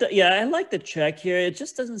 Yeah, I like the check here. It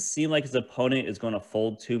just doesn't seem like his opponent is going to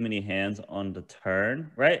fold too many hands on the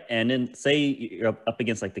turn, right? And then say you're up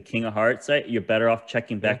against like the king of hearts, right? You're better off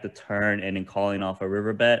checking back the turn and then calling off a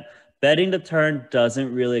river bet. Betting the turn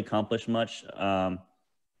doesn't really accomplish much.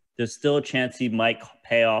 There's still a chance he might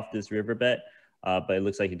pay off this river bet, but it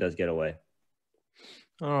looks like he does get away.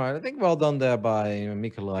 All right, I think well done there by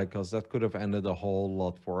Mikolai, because that could have ended a whole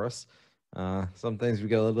lot for us. Sometimes we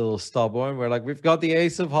get a little stubborn. We're like, we've got the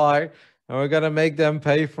ace of high, and we're going to make them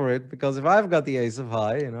pay for it, because if I've got the ace of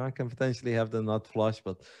high, I can potentially have the nut flush,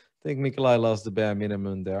 but I think Mikolai lost the bare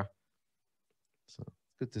minimum there. So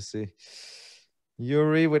good to see.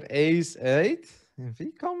 Yuri with ace 8. If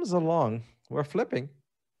he comes along, we're flipping.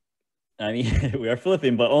 I mean, we are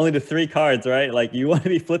flipping, but only the 3 cards, right? Like, you want to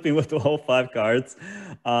be flipping with the whole 5 cards.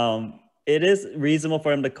 It is reasonable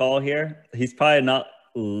for him to call here. He's probably not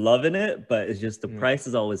loving it, but it's just the price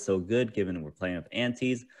is always so good, given we're playing with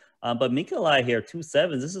antes. But Mikolai here, 2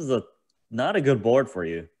 sevens. This is not a good board for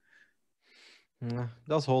you.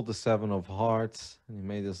 Does hold the 7 of hearts. And he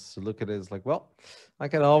made us look at it. It's like, well, I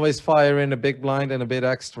can always fire in a big blind and a bit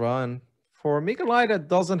extra. And for Mikolai, that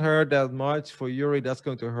doesn't hurt that much. For Yuri, that's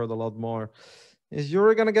going to hurt a lot more. Is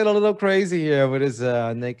Yuri going to get a little crazy here with his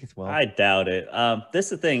naked? Well, I doubt it. This is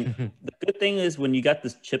the thing. The good thing is when you got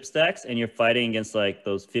this chip stacks and you're fighting against like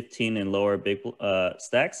those 15 and lower big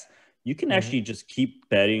stacks, you can actually just keep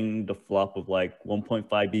betting the flop of like 1.5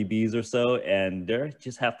 BBs or so, and they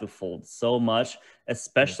just have to fold so much,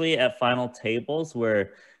 especially at final tables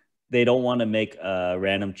where they don't want to make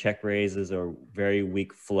random check raises or very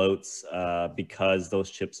weak floats because those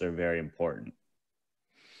chips are very important.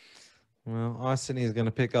 Well, Arseny is going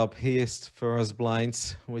to pick up his first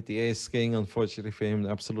blinds with the ace king. Unfortunately for him,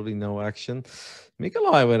 absolutely no action.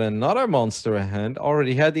 Mikolai with another monster hand.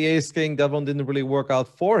 Already had the ace king. That one didn't really work out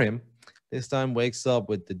for him. This time wakes up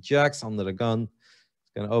with the jacks under the gun.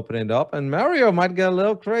 It's going to open it up. And Mario might get a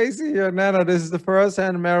little crazy here. Nano, this is the first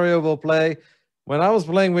hand Mario will play. When I was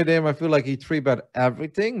playing with him, I feel like he 3-bet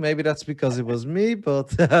everything. Maybe that's because it was me,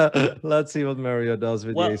 but let's see what Mario does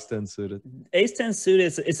with the ace-10 suited. Ace-10 suited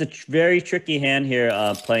is a very tricky hand here,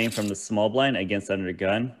 playing from the small blind against under the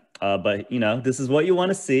gun. But, this is what you want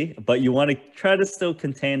to see, but you want to try to still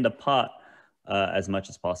contain the pot as much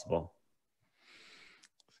as possible.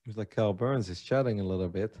 Seems like Cal Burns is chatting a little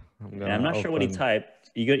bit. I'm not sure what he typed.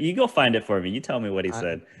 You go find it for me. You tell me what he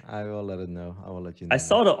said. I will let it know. I will let you know. I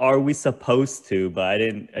saw the "Are we supposed to?" but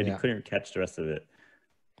I couldn't catch the rest of it.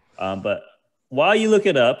 But while you look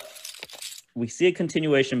it up, we see a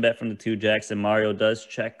continuation bet from the 2 jacks, and Mario does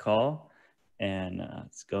check call, and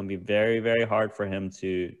it's going to be very, very hard for him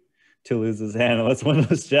to lose his hand unless one of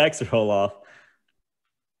those jacks roll off.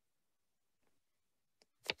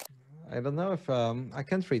 I don't know if I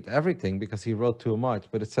can't read everything because he wrote too much,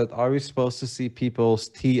 but it said, "Are we supposed to see people's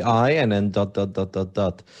TI and then ...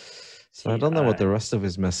 So I don't know what the rest of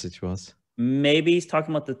his message was. Maybe he's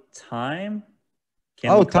talking about the time.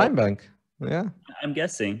 Time bank. Yeah, I'm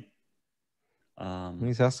guessing.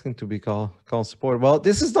 He's asking to be called support. Well,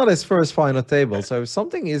 this is not his first final table, so if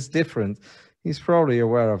something is different, he's probably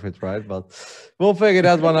aware of it, right? But we'll figure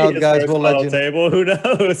that one out, guys. We'll let you know. Table, who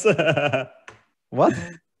knows? What?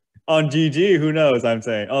 On GG, who knows? I'm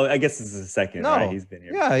saying. Oh, I guess this is the second, right? He's been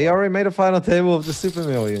here. Yeah, he already made a final table of the Super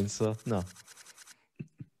Million, so no.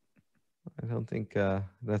 I don't think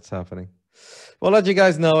that's happening. We'll let you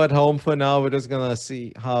guys know at home for now. We're just going to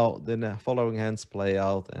see how the following hands play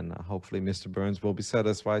out, and hopefully Mr. Burns will be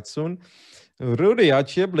satisfied soon. Rudy, our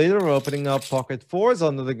chip leader, opening up pocket 4s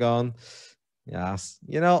under the gun. Yes,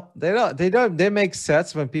 they make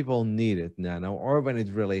sets when people need it, Nano, or when it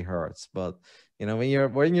really hurts, but You know,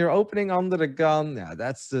 when you're opening under the gun, yeah,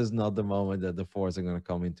 that's just not the moment that the fours are going to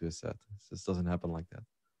come into a set. It just doesn't happen like that.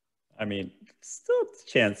 I mean, still a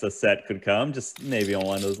chance a set could come, just maybe on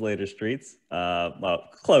one of those later streets. Well,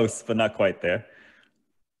 close, but not quite there.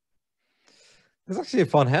 It's actually a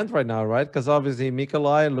fun hand right now, right? Because obviously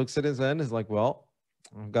Mikolai looks at his hand, is like, well,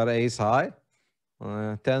 I've got ace high.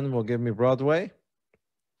 10 will give me Broadway.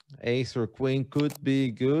 Ace or queen could be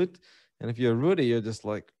good. And if you're Rudy, you're just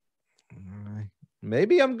like,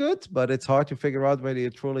 maybe I'm good, but it's hard to figure out whether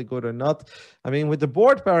you're truly good or not. I mean, with the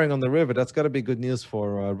board pairing on the river, that's got to be good news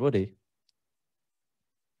for Rudy.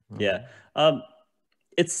 Yeah.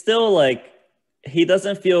 It's still like he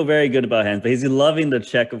doesn't feel very good about hands, but he's loving the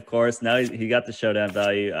check, of course. Now he got the showdown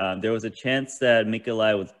value. There was a chance that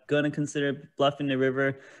Mikolai was going to consider bluffing the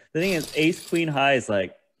river. The thing is, ace queen high is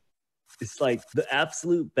like, it's like the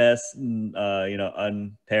absolute best,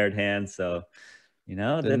 unpaired hand. So,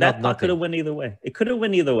 that pot could have went either way. It could have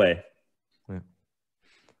went either way. Yeah.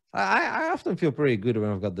 I often feel pretty good when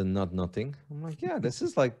I've got the nothing. I'm like, yeah, this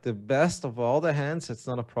is like the best of all the hands. It's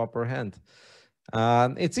not a proper hand.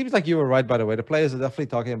 It seems like you were right, by the way. The players are definitely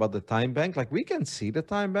talking about the time bank. Like, we can see the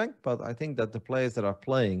time bank, but I think that the players that are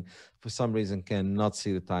playing, for some reason, cannot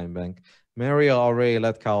see the time bank. Mario already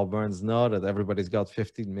let Kyle Burns know that everybody's got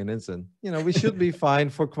 15 minutes, and, we should be fine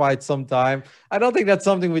for quite some time. I don't think that's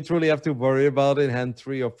something we truly have to worry about in hand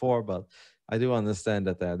 3 or 4, but I do understand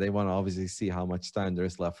that they want to obviously see how much time there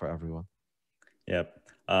is left for everyone. Yep.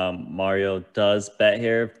 Mario does bet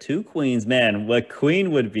here. 2 queens. Man, what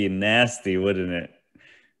queen would be nasty, wouldn't it?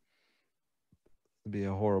 It'd be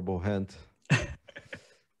a horrible hand. I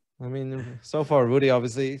mean, so far, Rudy,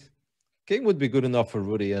 obviously, king would be good enough for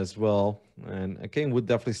Rudy as well. And a king would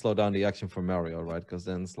definitely slow down the action for Mario, right? Because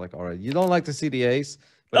then it's like, all right, you don't like to see the ace.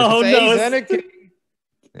 But if it's ace and a king,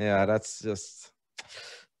 yeah, that's just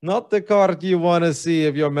not the card you want to see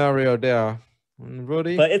if you're Mario there.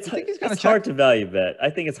 Rudy, but it's hard to value bet. I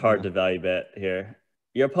think it's hard to value bet here.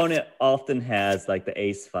 Your opponent often has like the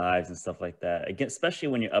ace fives and stuff like that. Again, especially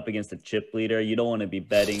when you're up against a chip leader, you don't want to be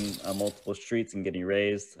betting on multiple streets and getting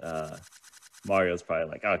raised. Mario's probably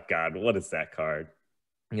like, oh God, what is that card?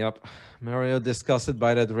 Yep. Mario disgusted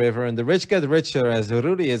by that river, and the rich get richer as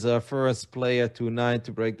Rudy is our first player tonight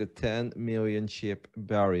to break the 10 million chip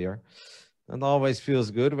barrier. It always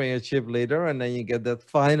feels good when you're chip leader and then you get that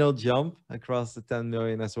final jump across the 10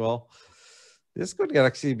 million as well. This could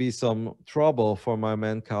actually be some trouble for my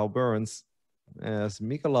man Kyle Burns, as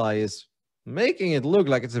Mikolai is making it look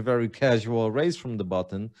like it's a very casual raise from the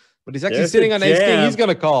button, but he's actually sitting on ace king. He's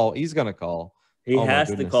gonna call. He's gonna call. He has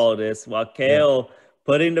to call this while Kale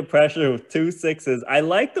putting the pressure with 2 6s. I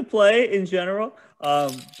like the play in general,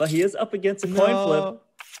 but he is up against a coin flip.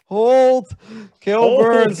 Hold. Kale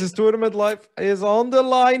Burns, his tournament life is on the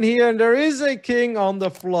line here, and there is a king on the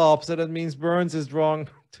flop, so that means Burns is drawing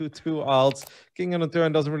to 2 outs. King on the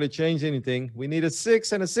turn doesn't really change anything. We need a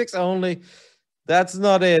 6 and a 6 only. That's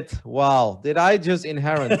not it. Wow. Did I just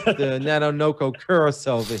inherit the Nano Noko curse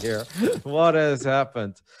over here? What has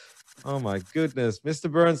happened? Oh my goodness.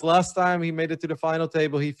 Mr. Burns, last time he made it to the final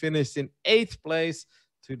table, he finished in 8th place.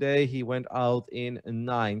 Today he went out in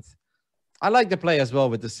 9th. I like the play as well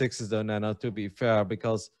with the 6s though, Nano, to be fair,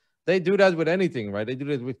 because they do that with anything, right? They do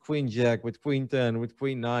it with Queen Jack, with Queen 10, with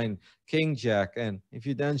Queen 9, King Jack. And if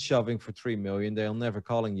you're then shoving for 3 million, they'll never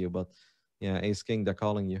calling you. But yeah, Ace King, they're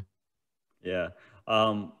calling you. Yeah.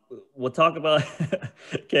 We'll talk about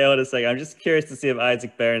KO in a second. I'm just curious to see if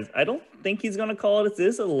Isaac Barons, I don't think he's going to call it.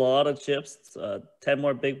 It's a lot of chips, 10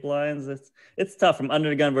 more big blinds. It's tough from under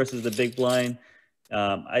the gun versus the big blind.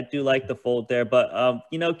 I do like the fold there, but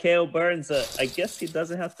KO Burns, I guess he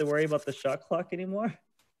doesn't have to worry about the shot clock anymore.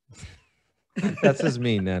 That's just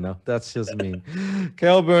mean, Nano. That's just mean.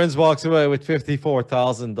 Kale Burns walks away with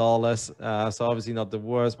 $54,000. So obviously not the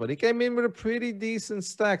worst, but he came in with a pretty decent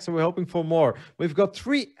stack. So we're hoping for more. We've got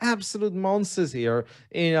 3 absolute monsters here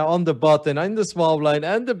on the button, in the small blind,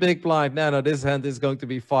 and the big blind. Nano, this hand is going to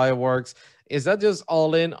be fireworks. Is that just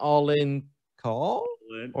all in call?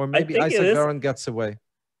 Or maybe Isaac Baron gets away?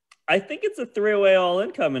 I think it's a 3-way all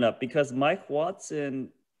in coming up because Mike Watson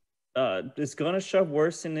is going to shove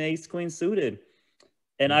worse than ace queen suited.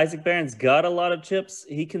 And Isaac Barron's got a lot of chips.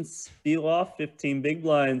 He can spew off 15 big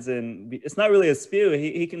blinds, and it's not really a spew.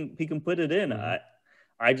 He can put it in.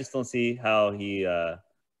 I just don't see how he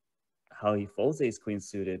folds ace queen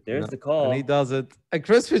suited. There's the call. And he does it. And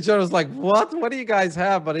Chris Fitzgerald's like, what do you guys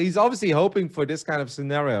have? But he's obviously hoping for this kind of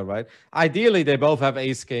scenario, right? Ideally, they both have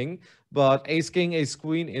ace king, but ace king, ace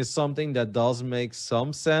queen is something that does make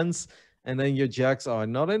some sense. And then your jacks are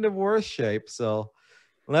not in the worst shape. So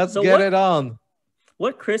let's get it on.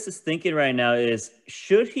 what Chris is thinking right now is,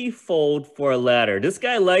 should he fold for a ladder? This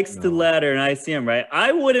guy likes to No. ladder in ICM, right?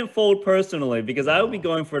 I wouldn't fold personally because I would be No.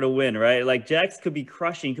 going for the win, right? Like Jacks could be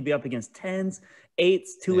crushing, could be up against tens,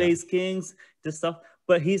 eights, two Yeah. ace kings, this stuff.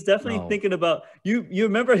 But he's definitely No. thinking about you. You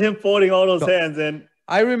remember him folding all those hands, and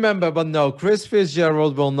I remember, but no, Chris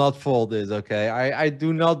Fitzgerald will not fold this, okay? I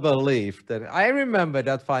do not believe that. I remember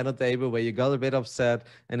that final table where you got a bit upset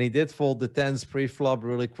and he did fold the tens pre-flop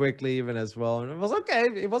really quickly even as well. And it was okay.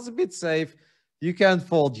 It was a bit safe. You can't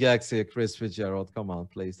fold jacks here, Chris Fitzgerald. Come on,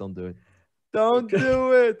 please don't do it. Don't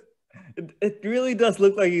do it. it really does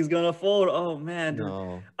look like he's gonna fold. Oh man,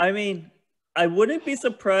 No. I mean, I wouldn't be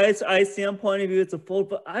surprised. ICM point of view, it's a fold,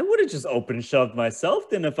 but I would have just open shoved myself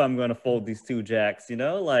then if I'm gonna fold these two jacks. You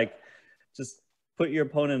know, like just put your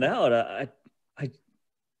opponent out. I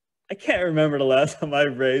can't remember the last time I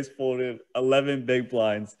raised folded 11 big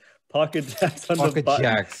blinds, pocket jacks on the Pocket button.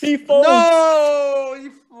 jacks. He folds.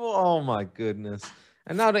 No! Oh my goodness.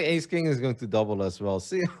 And now the ace king is going to double as well.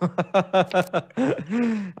 See?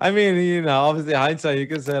 I mean, you know, obviously hindsight, you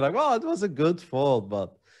can say like, well, it was a good fold,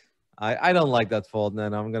 but I don't like that fold,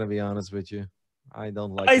 man. I'm going to be honest with you. I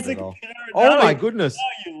don't like Isaac it at all. Barron, Oh my you- goodness.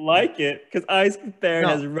 Now you like it because Isaac Barron No.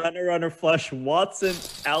 has runner flush. Watson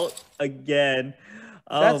out again.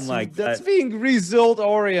 Oh my god. That's being result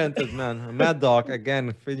oriented, man. Mad Dog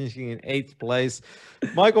again finishing in 8th place.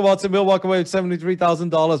 Michael Watson will walk away with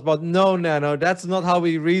 $73,000, but no, Nano, that's not how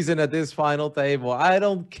we reason at this final table. I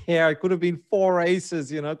don't care. It could have been 4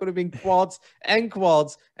 aces, you know, it could have been quads,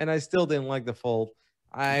 and I still didn't like the fold.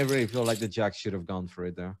 I really feel like the jack should have gone for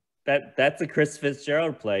it there. That's a Chris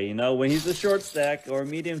Fitzgerald play, you know. When he's a short stack or a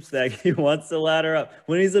medium stack, he wants to ladder up.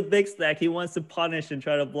 When he's a big stack, he wants to punish and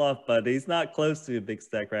try to bluff, but he's not close to a big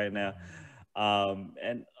stack right now.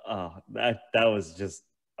 That was just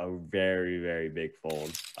a very, very big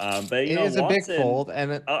fold. But you It know, is a big Watson, fold,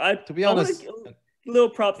 and to be honest, little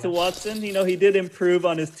props to Watson. You know, he did improve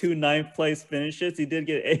on his 2 9th place finishes. He did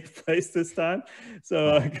get 8th place this time,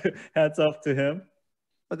 so hats off to him.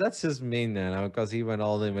 but that's just mean, Nano, because he went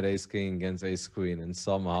all in with ace king against ace queen and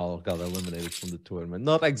somehow got eliminated from the tournament.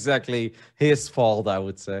 Not exactly his fault, I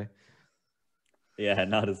would say. Yeah,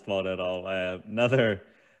 not his fault at all. Another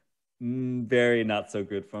very not so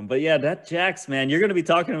good from. But yeah, that jacks, man. You're going to be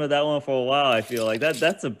talking about that one for a while, I feel like.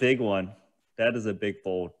 That's a big one. That is a big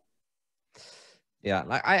fold. Yeah,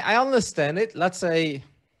 like I understand it. Let's say,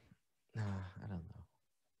 I don't know.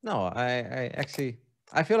 No, I actually,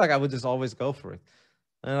 I feel like I would just always go for it.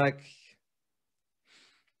 And like,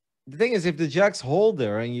 the thing is, if the jacks hold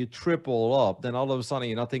there and you triple up, then all of a sudden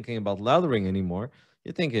you're not thinking about laddering anymore.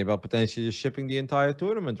 You're thinking about potentially just shipping the entire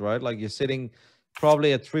tournament, right? Like you're sitting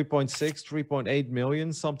probably at 3.6, 3.8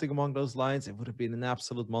 million, something along those lines. It would have been an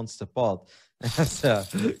absolute monster pot. As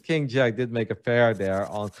King Jack did make a pair there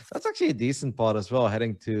on. That's actually a decent pot as well,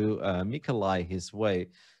 heading to Mikolai his way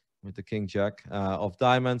with the King Jack of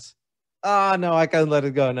diamonds. Ah, no, I can't let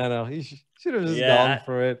it go. No. He should have just gone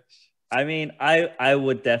for it. I mean, I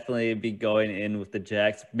would definitely be going in with the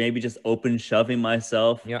jacks, maybe just open shoving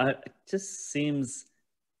myself. Yeah. It just seems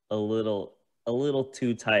a little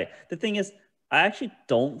too tight. The thing is, I actually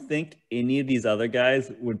don't think any of these other guys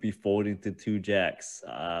would be folding to 2 jacks.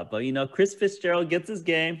 But you know, Chris Fitzgerald gets his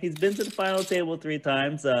game. He's been to the final table 3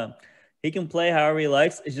 times. He can play however he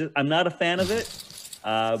likes. It's just, I'm not a fan of it.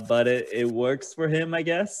 But it works for him, I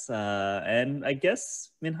guess. And I guess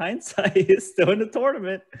in hindsight, he's still in the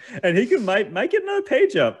tournament, and he might get another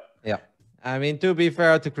page up. Yeah. I mean, to be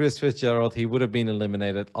fair to Chris Fitzgerald, he would have been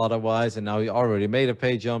eliminated otherwise, and now he already made a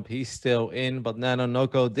pay jump. He's still in, but Nano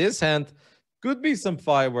Noko, this hand could be some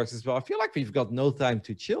fireworks as well. I feel like we've got no time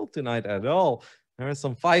to chill tonight at all. There is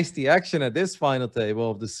some feisty action at this final table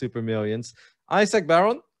of the Super Millions. Isaac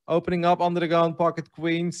Barron opening up under the gun, pocket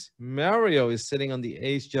queens. Mario is sitting on the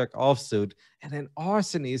ace-jack offsuit, and then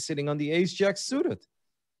Arseny is sitting on the ace-jack suited.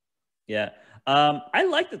 Yeah, I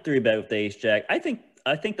like the 3-bet with the ace-jack. I think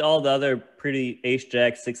all the other pretty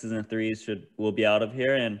ace-jack 6s and 3s will be out of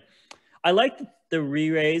here, and I like the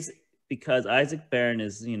re-raise because Isaac Barron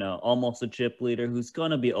is, you know, almost a chip leader who's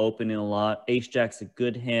going to be opening a lot. Ace-jack's a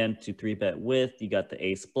good hand to 3-bet with. You got the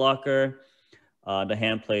ace blocker. The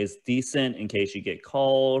hand plays decent in case you get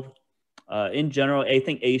called. In general, I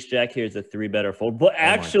think ace-jack here is a 3-better fold. But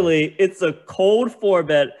actually, it's a cold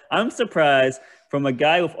 4-bet. I'm surprised from a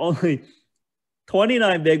guy with only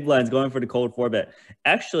 29 big blinds going for the cold 4-bet.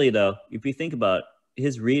 Actually, though, if you think about it,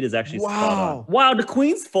 his read is actually spot on. Wow, the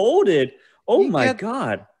queen's folded. Oh my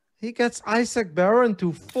God. He gets Isaac Barron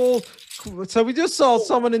to fold. So we just saw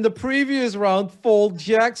someone in the previous round fold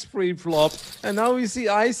jacks pre-flop. And now we see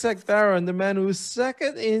Isaac Barron, the man who's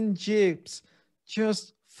second in chips,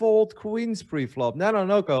 just fold queens pre-flop.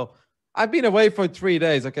 Noko, I've been away for 3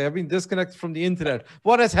 days. Okay, I've been disconnected from the internet.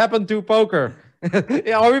 What has happened to poker?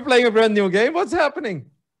 Are we playing a brand new game? What's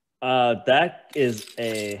happening? That is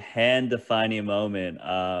a hand-defining moment.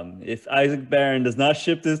 If Isaac Barron does not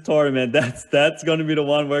ship this tournament, that's going to be the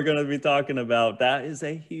one we're going to be talking about. That is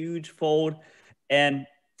a huge fold, and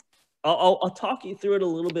I'll talk you through it a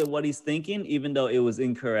little bit what he's thinking, even though it was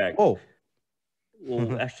incorrect. Oh,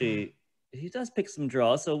 well, actually, he does pick some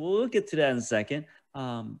draws, so we'll get to that in a second.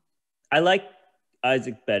 I like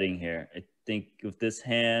Isaac betting here. I think with this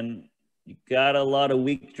hand, you got a lot of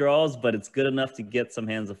weak draws, but it's good enough to get some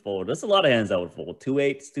hands to fold. There's a lot of hands that would fold.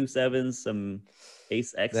 2-8s, 2-7s, some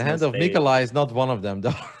ace X. the hand of Nikolai is not one of them,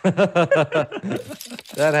 though.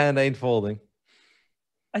 That hand ain't folding.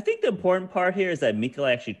 I think the important part here is that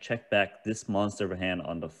Nikolai actually checked back this monster of a hand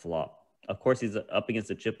on the flop. Of course, he's up against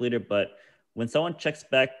the chip leader, but when someone checks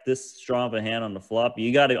back this strong of a hand on the flop,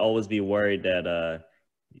 you got to always be worried that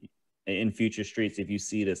in future streets, if you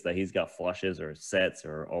see this, that he's got flushes or sets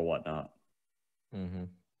or whatnot. Mm-hmm.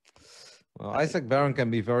 Well, Isaac Barron can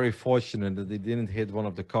be very fortunate that he didn't hit one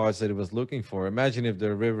of the cards that he was looking for. Imagine if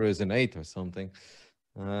the river is an 8 or something.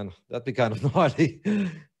 And that'd be kind of naughty.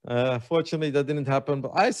 Fortunately, that didn't happen.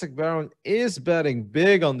 But Isaac Barron is betting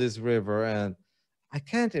big on this river. And I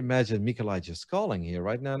can't imagine Nikolai just calling here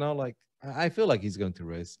right now. No, like, I feel like he's going to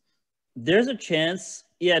raise. There's a chance.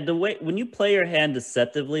 Yeah, the way when you play your hand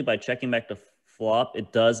deceptively by checking back the flop,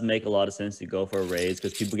 it does make a lot of sense to go for a raise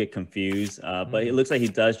because people get confused. But it looks like he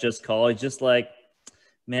does just call. He's just like,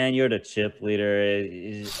 man, you're the chip leader.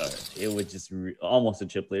 It would just almost a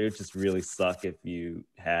chip leader. It just really suck if you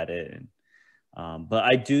had it. But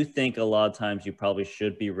I do think a lot of times you probably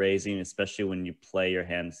should be raising, especially when you play your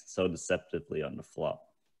hands so deceptively on the flop.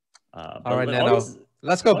 All right, Nano.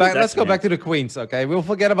 Let's go back. Let's go back to the queens. Okay, we'll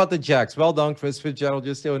forget about the jacks. Well done, Chris Fitzgerald.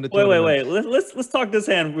 You're still in the tournament. Wait. Let's talk this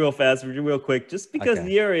hand real fast, real quick. Just because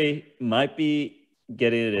Yuri might be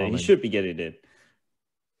getting it in, he should be getting it in.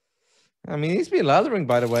 I mean, he's been lathering,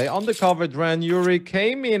 by the way. Undercovered ran. Yuri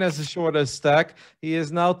came in as a shorter stack. He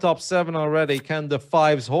is now top 7 already. Can the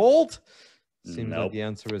 5s hold? Seems like the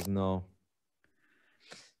answer is no.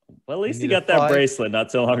 Well, at least he got that bracelet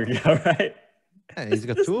not so long ago, right? Yeah, he's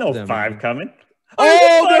got two of them. 5 coming.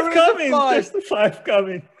 Oh, there's coming. There's the 5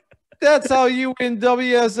 coming. That's how you win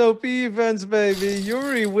WSOP events, baby.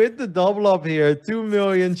 Yuri with the double up here. 2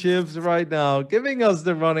 million chips right now. Giving us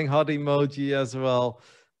the running hot emoji as well.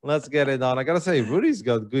 Let's get it on. I got to say, Rudy's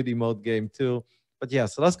got good emote game too. But yeah,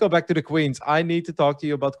 so let's go back to the queens. I need to talk to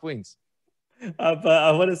you about queens. But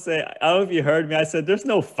I want to say, I don't know if you heard me. I said, there's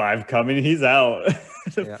no 5 coming. He's out.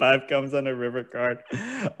 The 5 comes on the river card.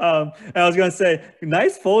 And I was going to say,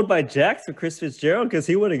 nice fold by Jacks for Chris Fitzgerald because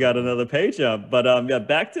he would have got another pay jump. But yeah,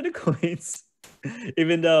 back to the queens.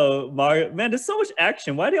 Even though Mario, man, there's so much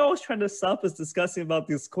action. Why are they always trying to stop us discussing about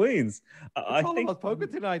these queens? I think about poker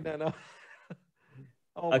tonight, Nana.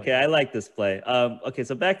 Okay, I like this play. Okay,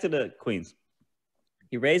 so back to the queens.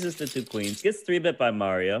 He raises the 2 queens, gets 3-bet by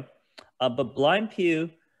Mario. But Blind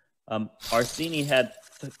Pew, Arsini had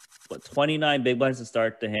 29 big blinds to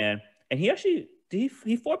start the hand, and he actually he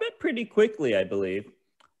 4-bet pretty quickly, I believe.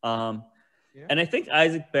 And I think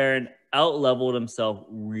Isaac Barron out-leveled himself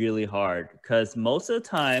really hard because most of the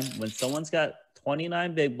time when someone's got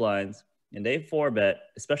 29 big blinds and they 4-bet,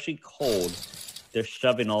 especially cold, they're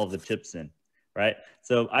shoving all of the chips in, right?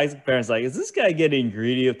 So Isaac Barron's like, is this guy getting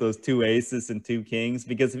greedy with those 2 aces and 2 kings?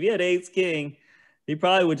 Because if he had ace king, he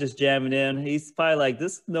probably would just jam it in. He's probably like,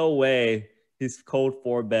 this no way he's cold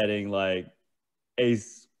 4-betting like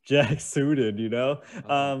ace jack suited, you know?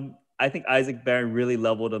 I think Isaac Barron really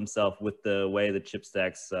leveled himself with the way the chip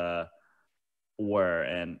stacks were.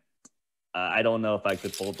 And I don't know if I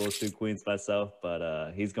could fold those 2 queens myself,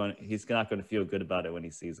 but he's not going to feel good about it when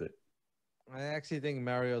he sees it. I actually think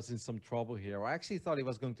Mario's in some trouble here. I actually thought he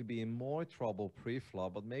was going to be in more trouble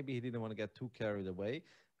pre-flop, but maybe he didn't want to get too carried away.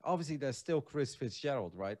 Obviously, there's still Chris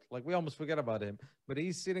Fitzgerald, right? Like, we almost forget about him, but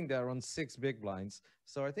he's sitting there on 6 big blinds.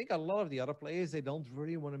 So I think a lot of the other players, they don't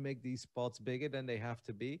really want to make these spots bigger than they have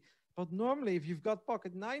to be. But normally, if you've got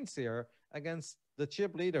pocket 9s here against the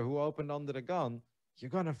chip leader who opened under the gun, you're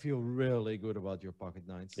going to feel really good about your pocket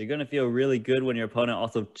 9s. You're going to feel really good when your opponent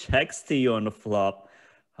also checks to you on the flop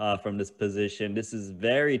from this position. This is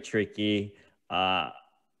very tricky.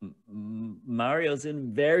 Mario's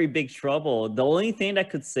in very big trouble. The only thing that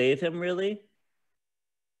could save him really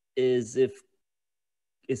is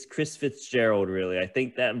Chris Fitzgerald, really. I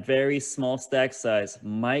think that very small stack size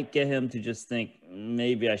might get him to just think,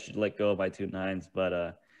 maybe I should let go of my 2 9s,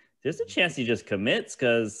 but there's a chance he just commits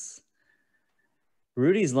because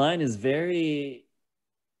Rudy's line is very,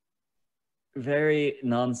 very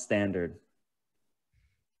non-standard.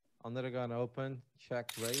 Under the gun open,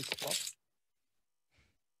 check, raise, flop.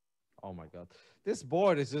 Oh my god. This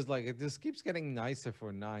board is just like, it just keeps getting nicer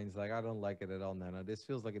for nines. Like, I don't like it at all, Nana. This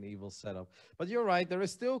feels like an evil setup. But you're right, there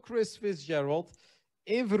is still Chris Fitzgerald.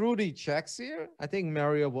 If Rudy checks here, I think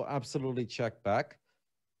Mario will absolutely check back.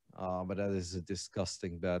 But that is a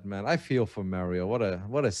disgusting bet, man. I feel for Mario.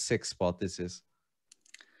 What a sick spot this is.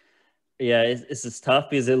 Yeah, it's just tough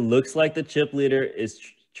because it looks like the chip leader is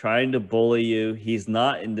trying to bully you. He's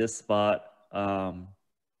not in this spot.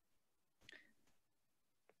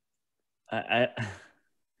 I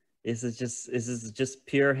this is just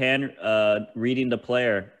pure hand reading the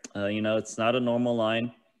player. You know, it's not a normal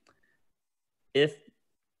line. If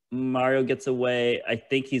Mario gets away, I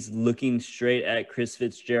think he's looking straight at Chris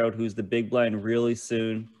Fitzgerald, who's the big blind really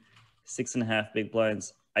soon. 6.5 big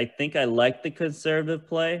blinds. I think I like the conservative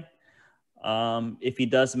play if he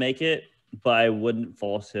does make it, but I wouldn't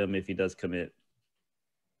force him if he does commit.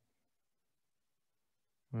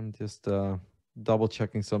 I'm just double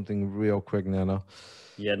checking something real quick, Nano.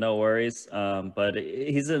 Yeah, no worries. But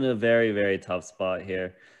he's in a very, very tough spot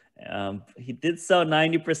here. He did sell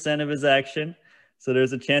 90% of his action, so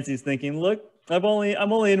there's a chance he's thinking, "Look, I'm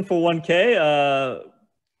only in for 1K.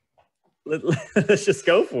 Let's just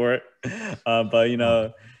go for it." But you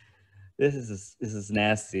know, this is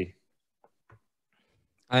nasty.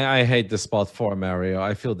 I hate the spot for Mario.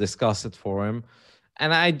 I feel disgusted for him.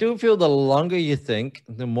 And I do feel the longer you think,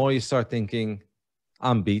 the more you start thinking,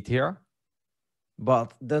 I'm beat here.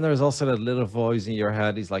 But then there's also that little voice in your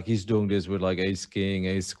head. He's like, he's doing this with like ace king,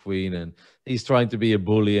 ace queen, and he's trying to be a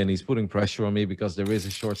bully and he's putting pressure on me because there is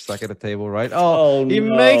a short stack at the table, right? Oh, he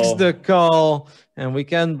makes the call and we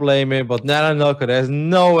can't blame him. But Nananoka, there's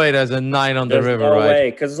no way there's a 9 on the river, no right?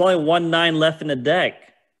 way, because there's only 1 9 left in the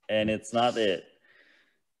deck, and it's not it.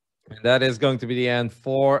 And that is going to be the end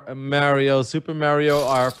for Mario. Super Mario,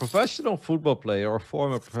 our professional football player or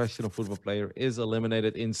former professional football player, is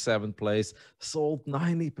eliminated in 7th place. Sold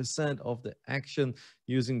 90% of the action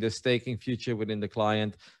using the staking feature within the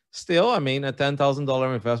client. Still, I mean, a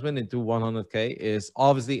 $10,000 investment into 100K is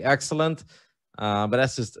obviously excellent. But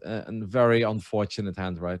that's just a very unfortunate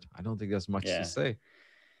hand, right? I don't think there's much to say.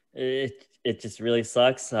 It just really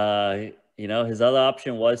sucks. You know, his other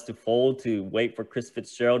option was to fold, to wait for Chris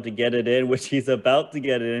Fitzgerald to get it in, which he's about to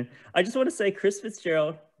get it in. I just want to say Chris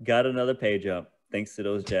Fitzgerald got another pay jump thanks to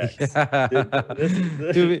those jacks.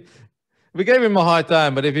 We gave him a hard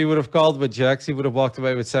time, but if he would have called with jacks, he would have walked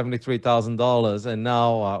away with $73,000. And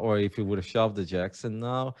now, or if he would have shoved the jacks, and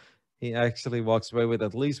now he actually walks away with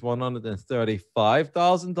at least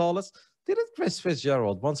 $135,000. Didn't Chris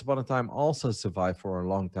Fitzgerald once upon a time also survive for a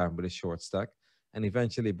long time with a short stack and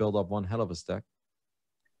eventually build up one hell of a stack?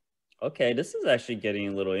 Okay, this is actually getting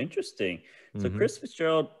a little interesting. So Chris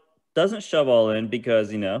Fitzgerald doesn't shove all in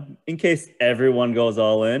because, you know, in case everyone goes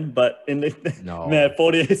all in, but in the man,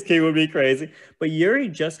 48K would be crazy. But Yuri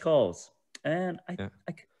just calls. And I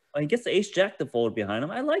guess the ace jack to fold behind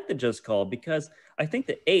him. I like the just call because I think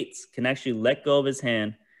the eights can actually let go of his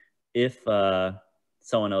hand if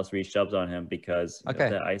someone else re-shoves on him because of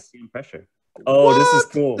the ICM pressure. Oh, what? This is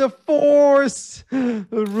cool. The fours.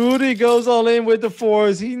 Rudy goes all in with the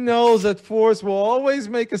fours. He knows that fours will always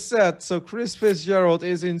make a set. So Chris Fitzgerald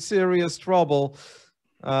is in serious trouble.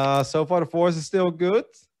 So far, the fours is still good.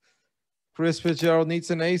 Chris Fitzgerald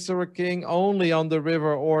needs an ace or a king only on the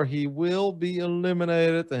river or he will be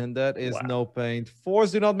eliminated. And that is no pain.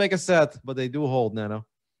 Fours do not make a set, but they do hold, Nano.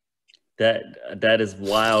 That is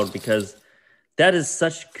wild because that is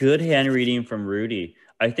such good hand reading from Rudy.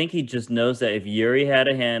 I think he just knows that if Yuri had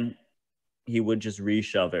a hand, he would just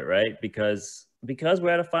reshove it, right? Because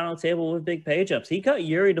we're at a final table with big pay jumps. He got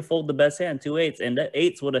Yuri to fold the best hand, 2 8s, and the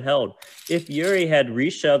 8s would have held. If Yuri had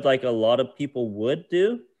reshoved like a lot of people would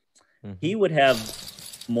do, he would have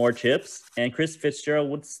more chips, and Chris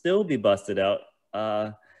Fitzgerald would still be busted out.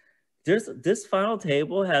 This final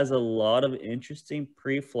table has a lot of interesting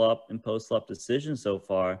pre-flop and post-flop decisions so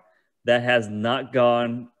far that has not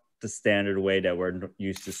gone the standard way that we're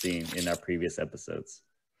used to seeing in our previous episodes.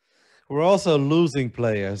 We're also losing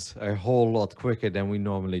players a whole lot quicker than we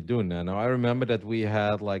normally do now. I remember that we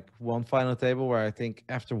had like one final table where I think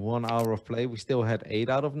after 1 hour of play, we still had 8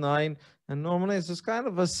 out of 9. And normally it's just kind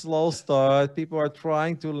of a slow start. People are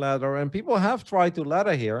trying to ladder and people have tried to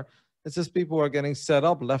ladder here. It's just people are getting set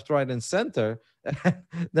up left, right, and center.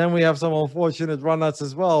 Then we have some unfortunate runouts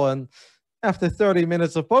as well. And after 30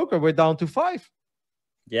 minutes of poker, we're down to 5.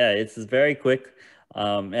 Yeah, it's very quick.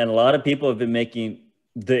 And a lot of people have been making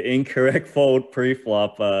the incorrect fold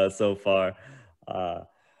pre-flop so far.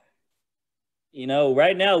 You know,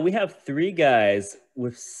 right now we have three guys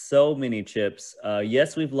with so many chips.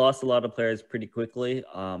 Yes, we've lost a lot of players pretty quickly,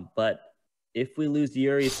 but if we lose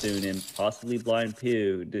Yuri soon and possibly Blind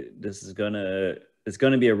Pew, this is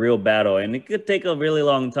gonna be a real battle, and it could take a really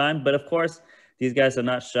long time. But of course, these guys are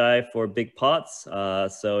not shy for big pots,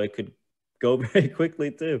 so it could go very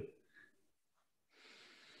quickly too.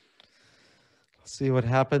 See what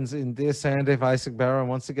happens in this hand. If Isaac Barron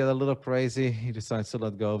wants to get a little crazy, he decides to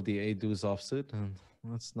let go of the a deuce offsuit, and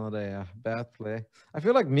that's not a bad play. I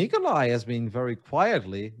feel like Mikolai has been very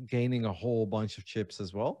quietly gaining a whole bunch of chips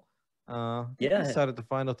as well. I think he started the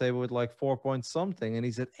final table with like 4 point something, and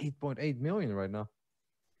he's at 8.8 million right now.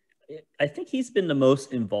 I think he's been the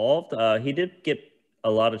most involved. He did get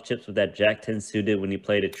a lot of chips with that Jack 10 suited when he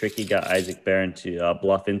played it tricky, got Isaac Barron to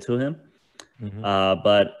bluff into him.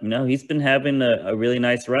 But you know, he's been having a really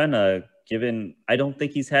nice run. Given I don't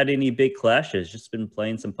think he's had any big clashes, just been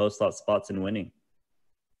playing some post flop spots and winning.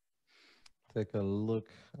 Take a look.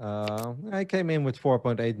 I came in with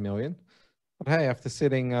 4.8 million, but hey, after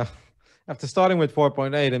starting with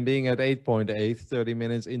 4.8 and being at 8.8, 30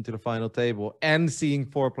 minutes into the final table, and seeing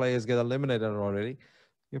 4 players get eliminated already,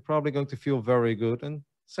 you're probably going to feel very good. And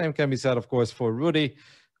same can be said, of course, for Rudy,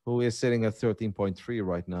 who is sitting at 13.3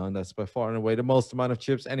 right now, and that's by far and away the most amount of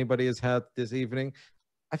chips anybody has had this evening.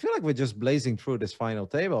 I feel like we're just blazing through this final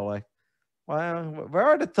table. Like, well, where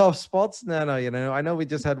are the tough spots, Nano? You know, I know we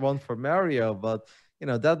just had one for Mario, but you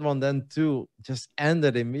know that one then too just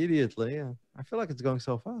ended immediately. I feel like it's going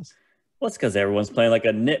so fast. Well, it's because everyone's playing like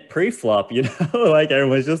a nit pre-flop, you know, like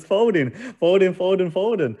everyone's just folding.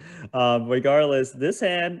 Regardless, this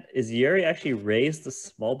hand is Yuri actually raised the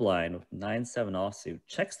small blind with 9-7 offsuit.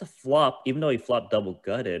 Checks the flop, even though he flopped double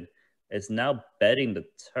gutted. Is now betting the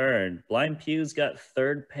turn. Blind Pew's got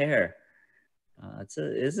third pair.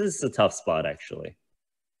 This is a tough spot, actually.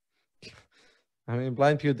 I mean,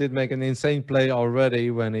 Blind Pew did make an insane play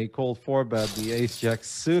already when he called 4-bet the ace-jack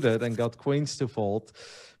suited and got queens to fold.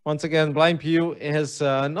 Once again, Blind Pew has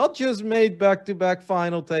not just made back-to-back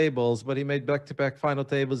final tables, but he made back-to-back final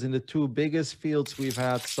tables in the 2 biggest fields we've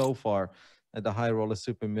had so far at the High Roller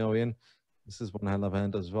Super Million. This is one hell of a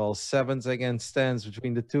hand as well. 7s against 10s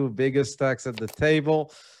between the 2 biggest stacks at the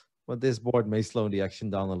table, but this board may slow the action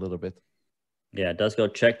down a little bit. Yeah, it does go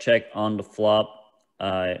check on the flop.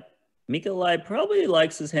 Mikolai probably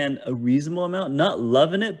likes his hand a reasonable amount. Not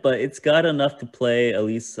loving it, but it's got enough to play at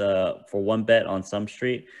least for 1 bet on some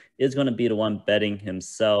street. Is going to be the one betting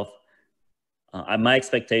himself. My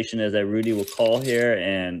expectation is that Rudy will call here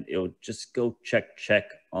and it'll just go check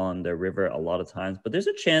on the river a lot of times. But there's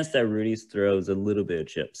a chance that Rudy throws a little bit of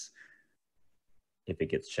chips if it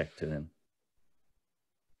gets checked to him.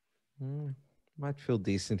 Might feel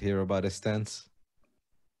decent here about his stance.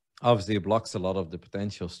 Obviously, it blocks a lot of the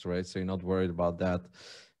potential straight, so you're not worried about that.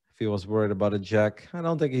 If he was worried about a jack, I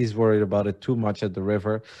don't think he's worried about it too much at the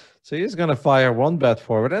river. So he's going to fire 1 bet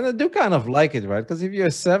forward. And I do kind of like it, right? Because if you're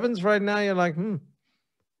 7s right now, you're like, you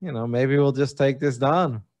know, maybe we'll just take this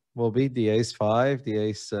down. We'll beat the ace-5, the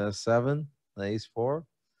ace-7, the ace-4,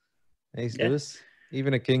 ace-deuce,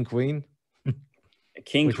 even a king-queen.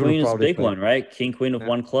 King-queen is a big one, right? King-queen with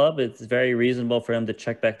 1 club. It's very reasonable for him to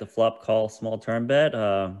check back the flop, call small turn bet.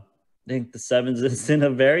 I think the 7s is in a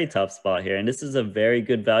very tough spot here. And this is a very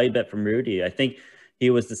good value bet from Rudy. I think he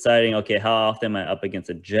was deciding, okay, how often am I up against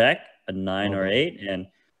a jack, a 9 or 8? And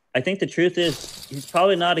I think the truth is he's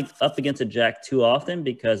probably not up against a jack too often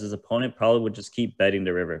because his opponent probably would just keep betting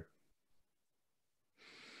the river.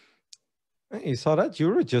 Hey, you saw that?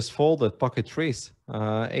 Yuri just folded pocket 3s.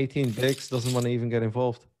 18 bigs, doesn't want to even get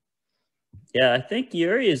involved. Yeah, I think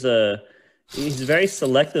Yuri is he's very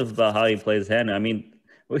selective about how he plays hand. I mean,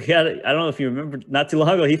 I don't know if you remember, not too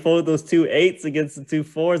long ago, he folded those 2 8s against the 2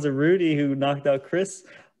 4s of Rudy, who knocked out Chris.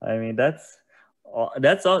 I mean, that's all.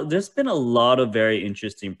 There's been a lot of very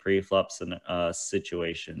interesting pre-flops and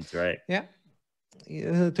situations, right? Yeah.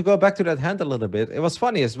 To go back to that hand a little bit, it was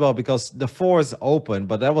funny as well because the 4s open,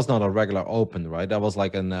 but that was not a regular open, right? That was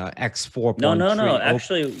like an X4.3. No.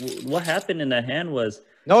 Actually, what happened in that hand was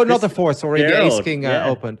not the 4. Sorry, the ace king yeah.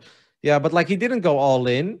 opened. Yeah, but like he didn't go all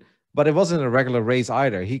in, but it wasn't a regular raise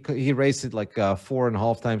either. He raised it like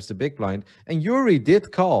 4.5 times the big blind, and Yuri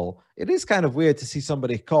did call. It is kind of weird to see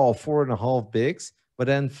somebody call 4.5 bigs, but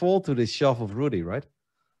then fall to the shove of Rudy, right?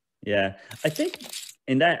 Yeah, I think.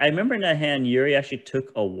 I remember in that hand, Yuri actually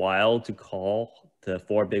took a while to call the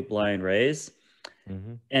 4 big blind raise.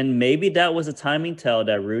 And maybe that was a timing tell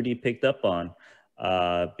that Rudy picked up on.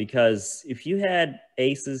 Because if you had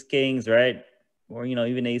aces, kings, right? Or, you know,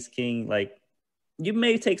 even ace king, like you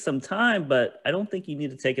may take some time, but I don't think you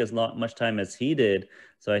need to take as much time as he did.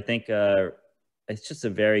 So I think it's just a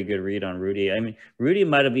very good read on Rudy. I mean, Rudy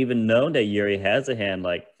might have even known that Yuri has a hand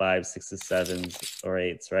like 5, 6s, 7s, or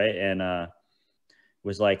 8s, right? And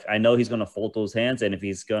was like, I know he's going to fold those hands, and if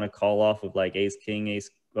he's going to call off with like ace king, ace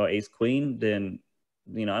queen, then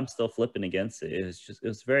I'm still flipping against it. It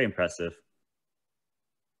was very impressive.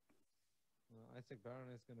 I think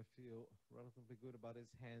Baron is going to feel relatively good about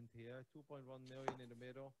his hand here. 2.1 million in the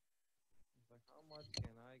middle. He's like, how much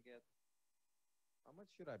can I get? How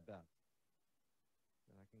much should I bet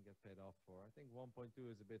that I can get paid off for? I think 1.2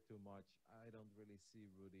 is a bit too much. I don't really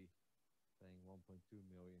see Rudy paying 1.2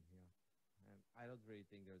 million here. And I don't really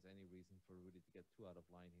think there's any reason for Rudy to get too out of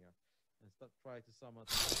line here. And try to sum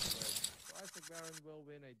up. So I think Baron will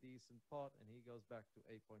win a decent pot, and he goes back to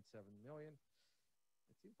 8.7 million.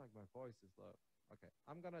 It seems like my voice is low. Okay,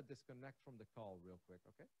 I'm going to disconnect from the call real quick,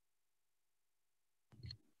 okay?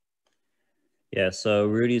 Yeah, so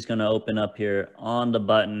Rudy's going to open up here on the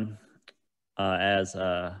button as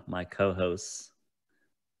my co-host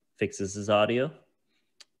fixes his audio.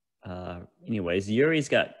 Anyways, Yuri's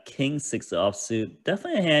got king 6 offsuit.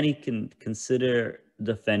 Definitely a hand he can consider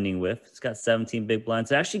defending with. It's got 17 big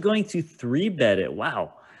blinds. It's actually going to 3-bet it.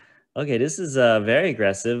 Wow. Okay, this is very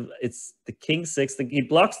aggressive. It's the king 6. He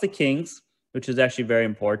blocks the kings, which is actually very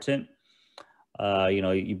important.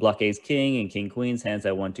 You block ace king and king queens, hands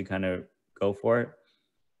that want to kind of go for it.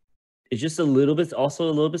 It's just also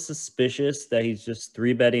a little bit suspicious that he's just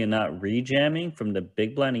 3-betting and not rejamming from the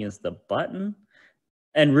big blind against the button.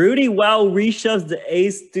 And Rudy, wow, reshoves the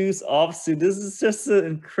ace deuce offsuit. This is just an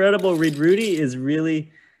incredible read. Rudy is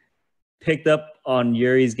really picked up on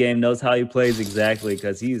Yuri's game, knows how he plays exactly,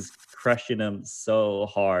 because he's crushing him so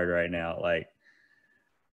hard right now. Like,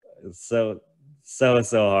 so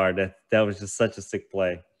hard. That was just such a sick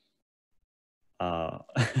play. And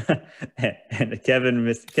Kevin,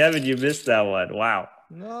 you missed that one. Wow.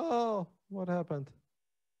 No, what happened?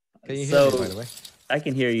 Can you hear me, by the way? I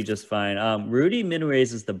can hear you just fine. Rudy min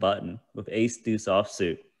raises the button with ace deuce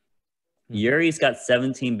offsuit. Yuri's got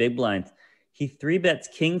 17 big blinds. He 3-bets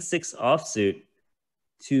king 6 offsuit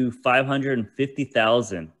to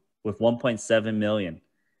 550,000 with 1.7 million.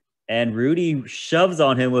 And Rudy shoves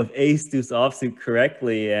on him with ace deuce offsuit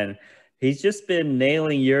correctly, and he's just been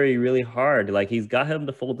nailing Yuri really hard. Like, he's got him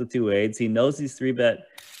to fold the 2 8s. He knows he's 3-bet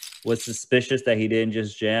was suspicious that he didn't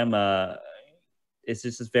just jam. It's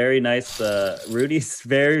just very nice. Rudy's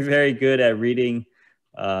very, very good at reading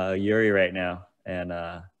Yuri right now. And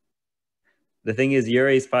the thing is,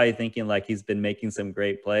 Yuri's probably thinking like he's been making some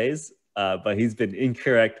great plays, but he's been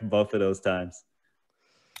incorrect both of those times.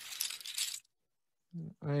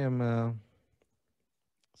 I am...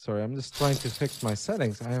 Sorry, I'm just trying to fix my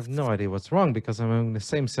settings. I have no idea what's wrong because I'm in the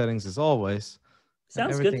same settings as always.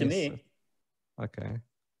 Sounds good to me. Okay.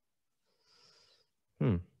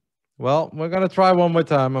 Well, we're going to try one more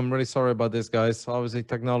time. I'm really sorry about this, guys. Obviously,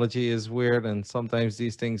 technology is weird, and sometimes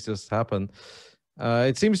these things just happen.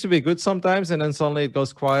 It seems to be good sometimes, and then suddenly it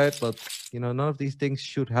goes quiet. But, none of these things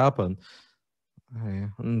should happen.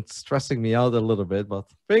 It's stressing me out a little bit, but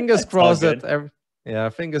fingers crossed that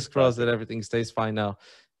everything stays fine now.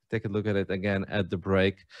 Take a look at it again at the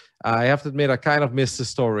break. I have to admit, I kind of missed the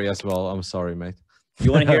story as well. I'm sorry, mate.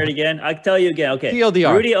 You want to hear it again? I'll tell you again. Okay.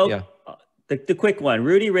 TLDR. Rudy, yeah. The quick one.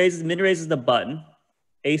 Rudy min raises the button,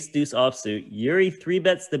 ace deuce offsuit. Yuri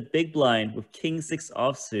 3-bets the big blind with king 6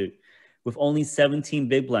 offsuit with only 17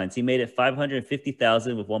 big blinds. He made it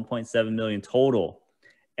 550,000 with 1.7 million total.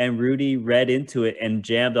 And Rudy read into it and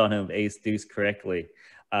jammed on him with ace deuce correctly.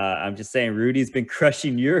 I'm just saying, Rudy's been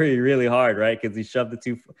crushing Yuri really hard, right? Because he shoved the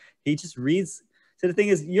 2. He just reads. So the thing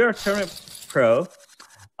is, you're a tournament pro,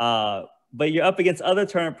 but you're up against other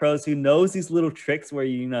tournament pros who knows these little tricks where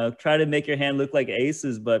you try to make your hand look like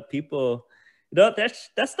aces, but people, that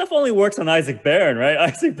stuff only works on Isaac Barron, right?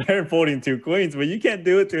 Isaac Barron folding 2 queens, but you can't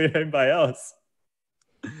do it to anybody else.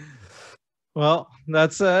 Well,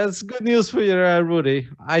 that's good news for you, Rudy.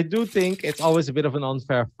 I do think it's always a bit of an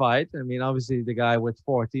unfair fight. I mean, obviously, the guy with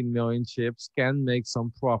 14 million chips can make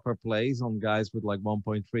some proper plays on guys with like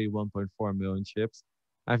 1.3, 1.4 million chips.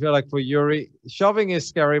 I feel like for Yuri, shoving is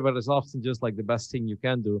scary, but it's often just like the best thing you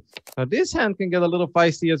can do. Now, this hand can get a little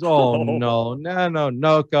feisty as well. Oh,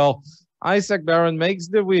 no, Cole. Isaac Barron makes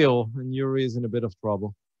the wheel, and Yuri is in a bit of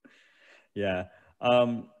trouble. Yeah.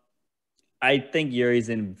 I think Yuri's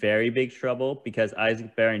in very big trouble because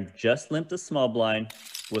Isaac Barron just limped a small blind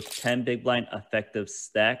with 10 big blind effective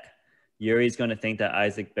stack. Yuri's going to think that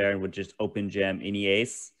Isaac Barron would just open jam any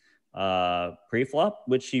ace pre-flop,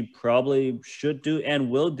 which he probably should do and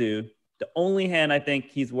will do. The only hand I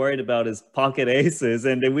think he's worried about is pocket aces,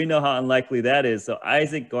 and we know how unlikely that is. So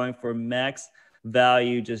Isaac going for max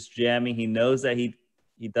value, just jamming. He knows that he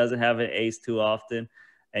doesn't have an ace too often,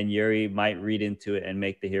 and Yuri might read into it and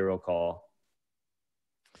make the hero call.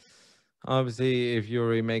 Obviously, if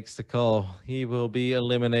Yuri makes the call, he will be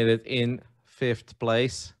eliminated in 5th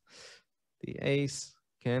place. The ace,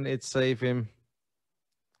 can it save him?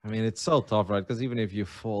 I mean, it's so tough, right? Because even if you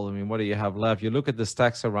fold, I mean, what do you have left? You look at the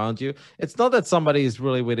stacks around you. It's not that somebody is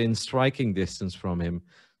really within striking distance from him.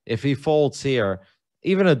 If he folds here,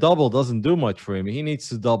 even a double doesn't do much for him. He needs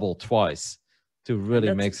to double twice to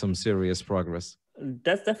really make some serious progress.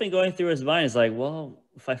 That's definitely going through his mind. It's like, well,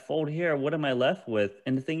 if I fold here, what am I left with?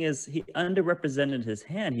 And the thing is, he underrepresented his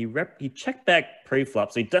hand. He checked back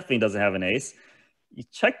pre-flop, so he definitely doesn't have an ace. You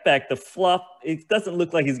check back the flop. It doesn't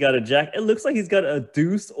look like he's got a jack. It looks like he's got a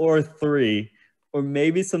deuce or a 3, or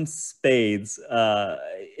maybe some spades.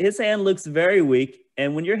 His hand looks very weak.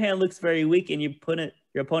 And when your hand looks very weak and your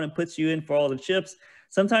opponent puts you in for all the chips,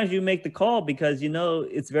 sometimes you make the call because you know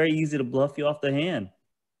it's very easy to bluff you off the hand.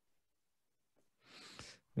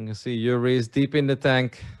 You can see Yuri is deep in the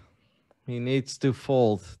tank. He needs to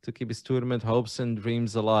fold to keep his tournament hopes and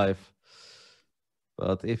dreams alive.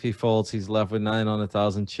 But if he folds, he's left with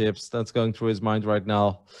 900,000 chips. That's going through his mind right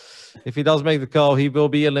now. If he does make the call, he will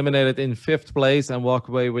be eliminated in 5th place and walk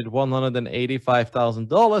away with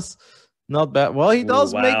 $185,000. Not bad. Well, he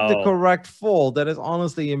does make the correct fold. That is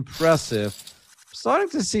honestly impressive. Starting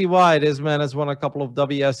to see why this man has won a couple of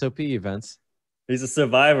WSOP events. He's a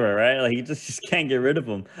survivor, right? Like, you just can't get rid of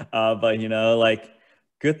him. But, you know, like,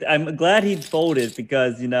 good. I'm glad he folded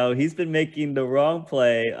because, you know, he's been making the wrong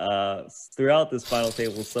play throughout this final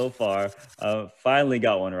table so far. Finally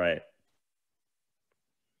got one right.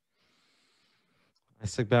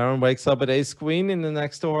 Isaac Baron wakes up at ace-queen in the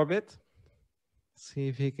next orbit. See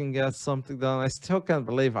if he can get something done. I still can't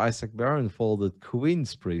believe Isaac Baron folded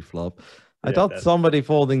queens pre-flop. I thought somebody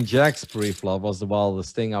folding jacks pre-flop was the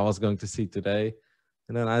wildest thing I was going to see today.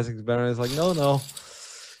 And then Isaac Baron is like, no.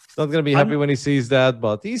 He's not going to be happy when he sees that,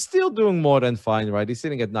 but he's still doing more than fine, right? He's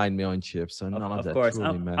sitting at 9 million chips, so none of that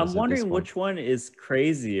truly matters. I'm wondering which one is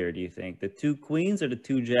crazier, do you think? The 2 queens or the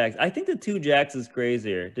 2 jacks? I think the 2 jacks is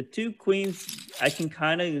crazier. The 2 queens, I can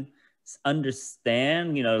kind of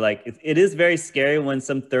understand, you know, like it is very scary when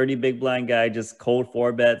some 30 big blind guy just cold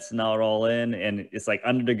 4 bets, not all in, and it's like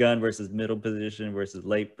under the gun versus middle position versus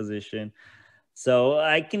late position. So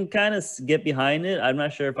I can kind of get behind it. I'm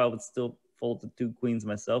not sure if I would still fold the 2 queens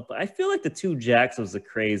myself, but I feel like the 2 jacks was a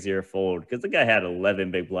crazier fold because the guy had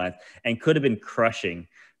 11 big blinds and could have been crushing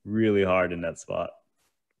really hard in that spot.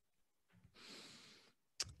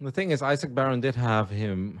 The thing is, Isaac Baron did have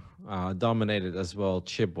him dominated as well,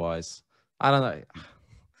 chip-wise. I don't know.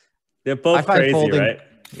 They're both crazy, right?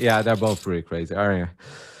 Yeah, they're both pretty crazy. All right.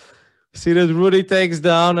 See that Rudy takes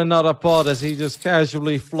down another pot as he just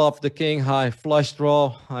casually flopped the king high flush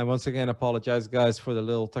draw. I once again apologize, guys, for the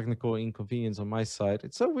little technical inconvenience on my side.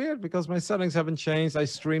 It's so weird because my settings haven't changed. I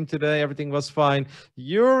streamed today. Everything was fine.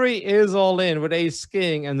 Yuri is all in with ace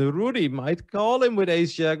king, and Rudy might call him with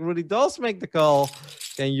ace jack. Rudy does make the call.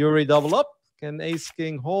 Can Yuri double up? Can ace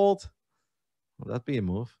king hold? Will that be a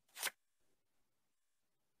move?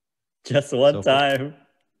 Just one time.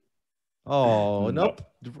 Oh, nope.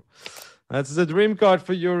 That's the dream card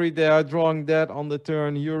for Yuri there, drawing that on the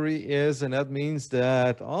turn. Yuri is, and that means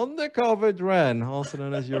that undercovered Ren, also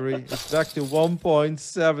known as Yuri, is back to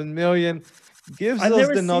 1.7 million. Gives us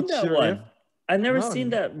the not sure if. I've never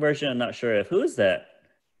seen that version of not sure if. Who is that?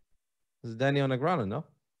 It's Daniel Negreanu, no?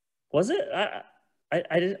 Was it?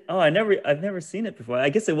 I didn't. Oh, I've never seen it before. I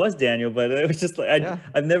guess it was Daniel, but it was just like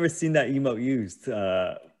I've never seen that emote used.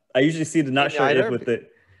 I usually see the not sure if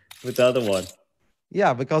with the other one.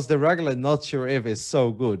 Yeah, because the regular not sure if is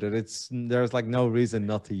so good that there's like no reason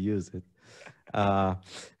not to use it.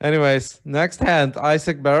 Anyways, next hand,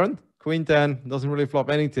 Isaac Baron, queen 10, doesn't really flop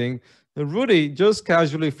anything. And Rudy just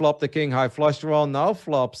casually flopped the king high flush draw, now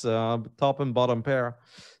flops top and bottom pair.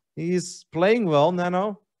 He's playing well,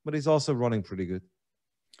 Nano, but he's also running pretty good.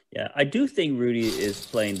 Yeah, I do think Rudy is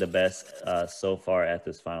playing the best so far at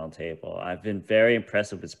this final table. I've been very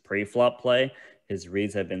impressed with his pre-flop play. His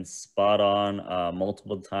reads have been spot on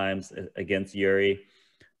multiple times against Yuri.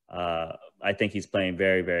 I think he's playing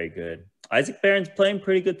very, very good. Isaac Baron's playing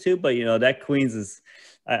pretty good too, but, you know, that queens is,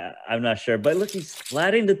 I'm not sure. But look, he's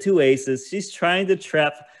flatting the 2 aces. She's trying to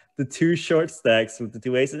trap the 2 short stacks with the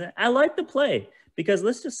 2 aces. I like the play because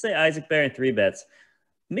let's just say Isaac Baron 3 bets.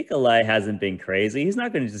 Nikolai hasn't been crazy. He's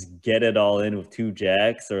not going to just get it all in with 2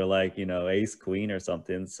 jacks or like, you know, ace queen or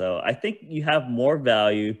something. So I think you have more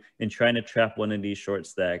value in trying to trap one of these short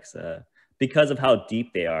stacks. because of how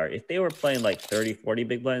deep they are. If they were playing like 30, 40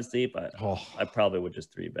 big blinds deep, I probably would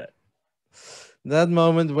just 3-bet. That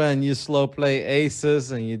moment when you slow play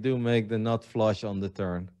aces and you do make the nut flush on the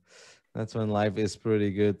turn. That's when life is pretty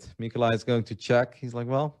good. Nikolai is going to check. He's like,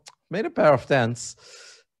 well, made a pair of tens,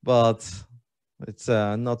 but it's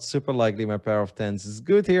not super likely my pair of tens is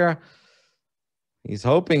good here. He's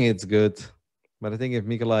hoping it's good. But I think if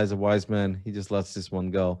Nikolai is a wise man, he just lets this one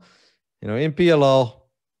go. You know, in PLL,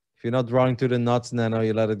 if you're not drawing to the nuts, Nano,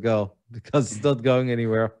 you let it go because it's not going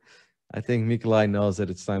anywhere. I think Nikolai knows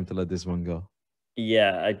that it's time to let this one go.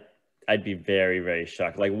 Yeah, I'd be very, very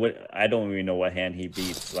shocked. Like, what? I don't even know what hand he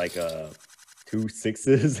beats. Like 2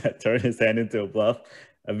 6s that turn his hand into a bluff.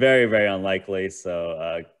 Very, very unlikely.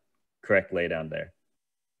 So correct laydown there.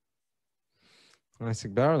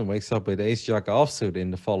 Isaac Baron wakes up with ace jack offsuit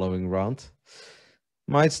in the following round.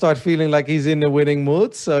 Might start feeling like he's in the winning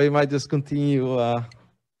mood, so he might just continue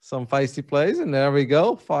some feisty plays. And there we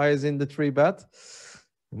go. Fires in the 3-bet.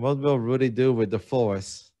 What will Rudy do with the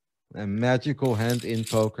 4s? A magical hand in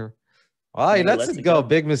poker. Oh, he lets it go.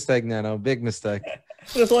 Big mistake, Nano. Big mistake.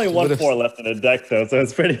 There's only 1-4 left in the deck, though, so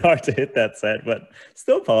it's pretty hard to hit that set, but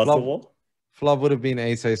still possible. Flop would have been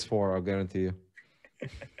ace-4, I'll guarantee you.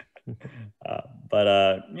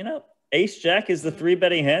 But you know, ace jack is the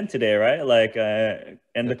 3-betting hand today, right? Like,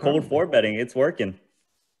 and the cold 4-betting, it's working.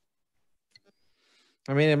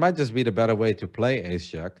 I mean, it might just be the better way to play ace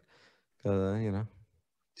jack. You know,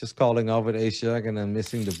 just calling off with ace jack and then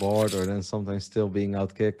missing the board, or then sometimes still being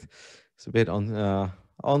outkicked. It's a bit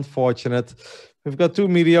unfortunate. We've got two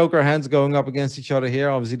mediocre hands going up against each other here.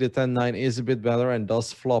 Obviously, the 10-9 is a bit better and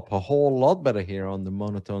does flop a whole lot better here on the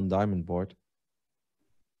monotone diamond board.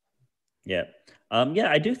 Yeah.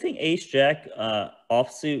 Yeah, I do think ace jack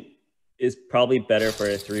offsuit is probably better for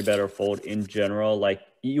a 3-better fold in general. Like,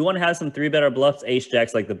 you want to have some 3-better bluffs. Ace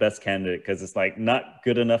jack's like the best candidate because it's like not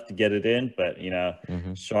good enough to get it in, but you know,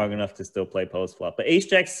 strong enough to still play post flop. But ace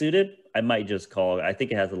jack suited, I might just call. I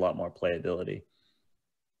think it has a lot more playability.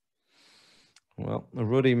 Well,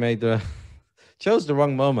 Rudy chose the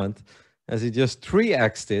wrong moment, as he just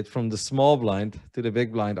 3x'd it from the small blind to the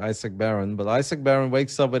big blind, Isaac Baron. But Isaac Baron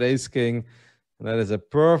wakes up with ace king, and that is a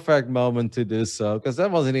perfect moment to do so, because that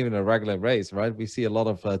wasn't even a regular raise, right? We see a lot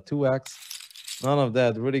of 2x. None of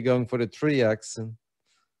that. Really going for the 3x. And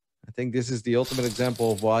I think this is the ultimate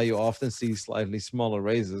example of why you often see slightly smaller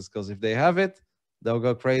raises, because if they have it, they'll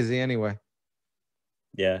go crazy anyway.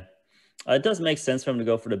 Yeah. It does make sense for him to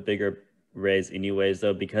go for the bigger raise anyways,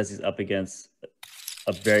 though, because he's up against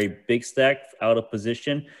a very big stack out of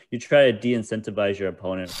position. You try to de-incentivize your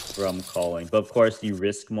opponent from calling, but of course you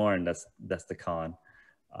risk more, and that's the con.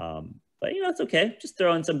 But you know, it's okay. Just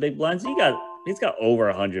throw in some big blinds. He's got over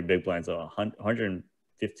 100 big blinds, so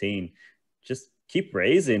 115. Just keep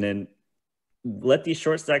raising and let these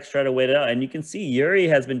short stacks try to wait it out. And you can see Yuri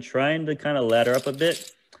has been trying to kind of ladder up a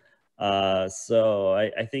bit. So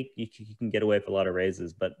I think you can get away with a lot of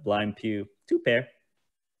raises, but blind Pew, 2-pair.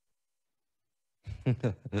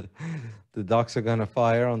 The ducks are gonna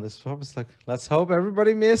fire on this swap. It's like, let's hope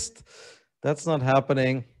everybody missed. That's not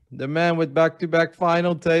happening. The man with back-to-back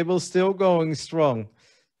final tables still going strong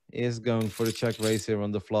is going for the check raise here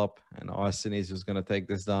on the flop, and Austin is just gonna take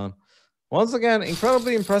this down. Once again,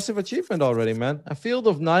 incredibly impressive achievement already, man. A field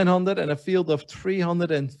of 900 and a field of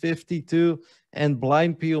 352, and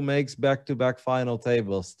Blind Peel makes back-to-back final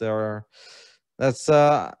tables. That's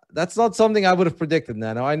not something I would have predicted,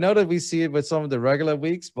 Nano. I know that we see it with some of the regular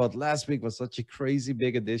weeks, but last week was such a crazy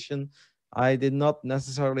big addition. I did not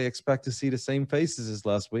necessarily expect to see the same faces as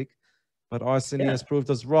last week, but Arsene has proved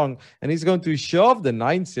us wrong, and he's going to shove the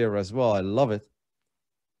 9s here as well. I love it.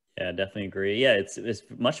 Yeah, definitely agree. Yeah, it's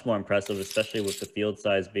much more impressive, especially with the field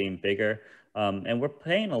size being bigger. And we're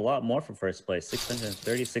paying a lot more for first place,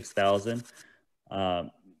 636,000.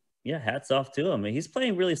 Yeah, hats off to him. He's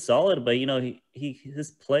playing really solid, but you know,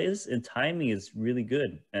 his plays and timing is really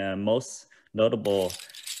good. Most notable,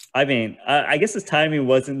 I mean, I guess his timing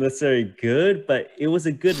wasn't necessarily good, but it was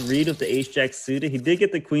a good read of the ace jack suited. He did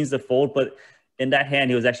get the queens to fold, but in that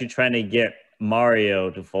hand, he was actually trying to get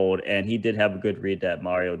Mario to fold, and he did have a good read that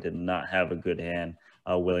Mario did not have a good hand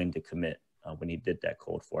willing to commit when he did that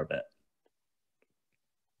cold 4-bet.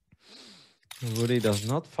 Rudy does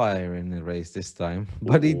not fire in the race this time,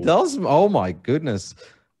 but he does. Oh my goodness.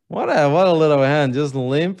 What a little hand, just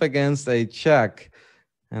limp against a check.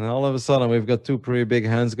 And all of a sudden, we've got two pretty big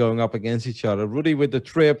hands going up against each other. Rudy with the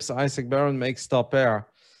trips. Isaac Baron makes top pair.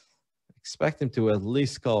 Expect him to at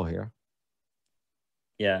least call here.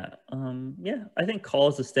 Yeah. Yeah, I think call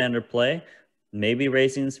is a standard play. Maybe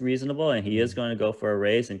raising is reasonable, and he is going to go for a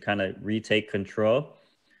raise and kind of retake control.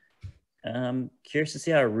 I'm curious to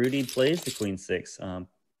see how Rudy plays the queen six.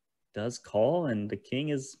 Does call, and the king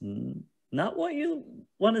is not what you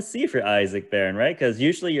want to see for Isaac Barron, right? Because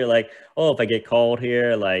usually you're like, oh, if I get called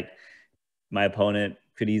here, like my opponent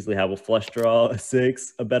could easily have a flush draw, a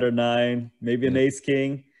six, a better nine, maybe an ace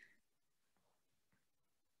king.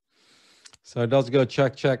 So it does go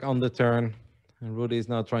check, check on the turn. And Rudy is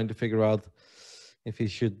now trying to figure out if he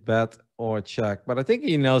should bet or check. But I think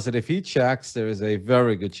he knows that if he checks, there is a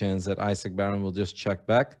very good chance that Isaac Barron will just check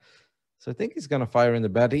back. So I think he's going to fire in the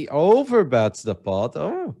bet. He overbets the pot.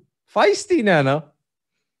 Oh, feisty, Nano.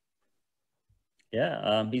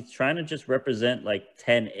 Yeah, he's trying to just represent like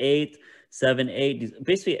 10-8, 7-8,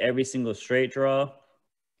 basically every single straight draw.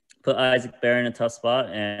 Put Isaac Barron in a tough spot,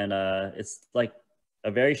 and it's like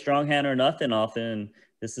a very strong hand or nothing often.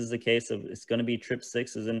 This is the case of it's going to be trip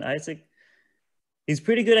sixes, and Isaac, he's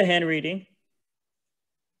pretty good at hand reading.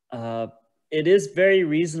 It is very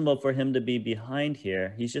reasonable for him to be behind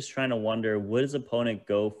here. He's just trying to wonder, would his opponent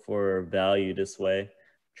go for value this way?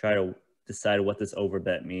 Try to decide what this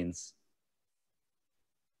overbet means.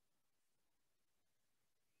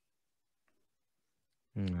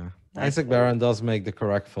 Yeah. Nice Isaac fold. Barron does make the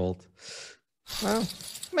correct fold. Well,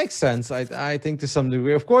 makes sense. I think to some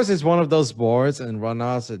degree. Of course, it's one of those boards and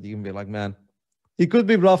run-outs that you can be like, man, he could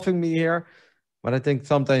be bluffing me here. But I think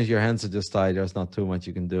sometimes your hands are just tied. There's not too much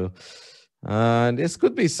you can do. And this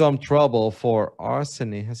could be some trouble for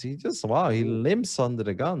Arseny. As he just, wow, he limps under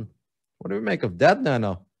the gun. What do we make of that,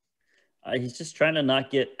 Nano? He's just trying to not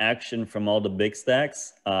get action from all the big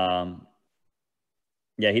stacks. Yeah,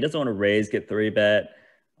 he doesn't want to raise, get 3-bet,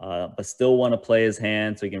 but still want to play his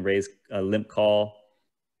hand so he can raise a limp call.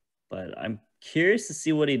 But I'm curious to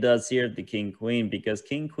see what he does here at the king-queen, because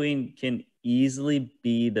king-queen can easily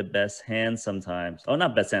be the best hand sometimes. Oh,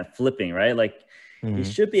 not best hand, flipping, right? Like, he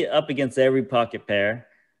should be up against every pocket pair.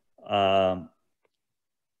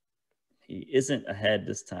 He isn't ahead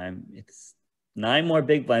this time. It's 9 more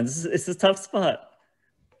big blinds. It's a tough spot.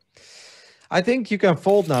 I think you can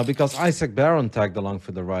fold now because Isaac Barron tagged along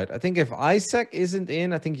for the right. I think if Isaac isn't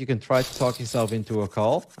in, I think you can try to talk yourself into a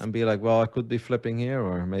call and be like, well, I could be flipping here,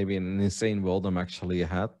 or maybe in an insane world I'm actually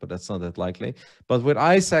ahead, but that's not that likely. But with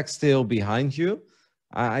Isaac still behind you,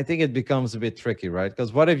 I think it becomes a bit tricky, right?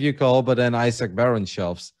 Because what if you call, but then Isaac Barron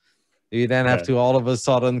shoves? Do you then have to all of a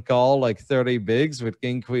sudden call like 30 bigs with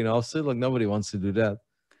king, queen offsuit? Like, nobody wants to do that.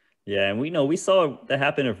 Yeah, and we saw that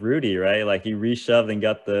happen with Rudy, right? Like, he reshoved and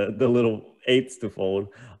got the little eights to fold.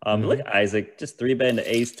 Look at Isaac, just 3-bet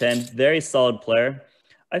into ace 10. Very solid player.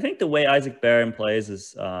 I think the way Isaac Barron plays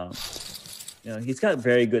is, he's got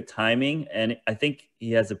very good timing, and I think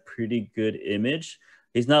he has a pretty good image.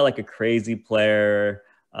 He's not like a crazy player,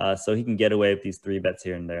 so he can get away with these 3-bets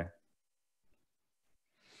here and there.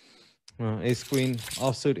 Ace queen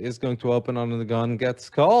offsuit is going to open under the gun, gets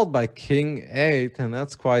called by king 8, and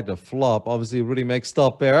that's quite a flop. Obviously, Rudy makes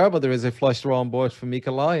top pair, but there is a flush draw on board for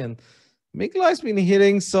Mikolai, and Mikolai's been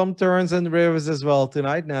hitting some turns and rivers as well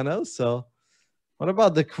tonight, Nano. So what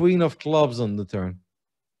about the queen of clubs on the turn?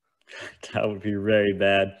 That would be very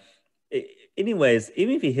bad. Anyways,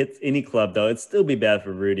 even if he hits any club, though, it'd still be bad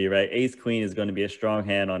for Rudy, right? Ace queen is going to be a strong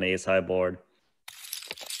hand on ace high board.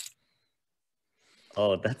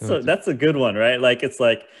 Oh, that's a good one, right? Like, it's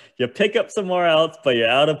like you pick up somewhere else, but you're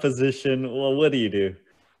out of position. Well, what do you do?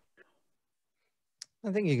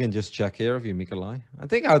 I think you can just check here if you Mikolai. I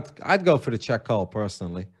think I'd go for the check call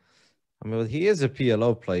personally. I mean, he is a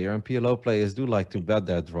PLO player, and PLO players do like to bet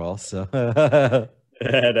that draw. So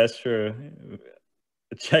yeah, that's true.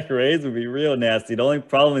 A check raise would be real nasty. The only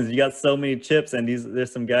problem is you got so many chips, and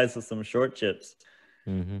there's some guys with some short chips.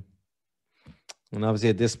 And obviously,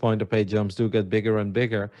 at this point, the pay jumps do get bigger and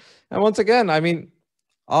bigger. And once again, I mean,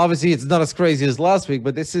 obviously, it's not as crazy as last week,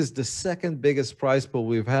 but this is the second biggest prize pool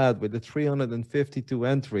we've had with the 352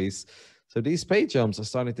 entries. So these pay jumps are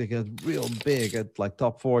starting to get real big at like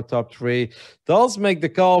top 4, top 3. Does make the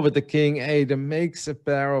call with the king 8 and makes a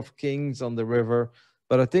pair of kings on the river.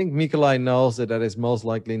 But I think Mikolai knows that that is most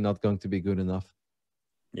likely not going to be good enough.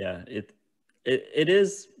 Yeah, it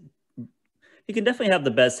is. You can definitely have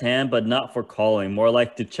the best hand, but not for calling. More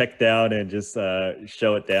like to check down and just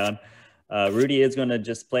show it down. Rudy is going to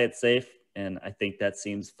just play it safe, and I think that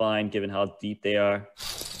seems fine given how deep they are.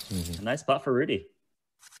 A nice spot for Rudy.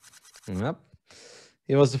 Yep.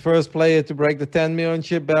 He was the first player to break the 10 million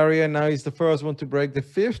chip barrier. Now he's the first one to break the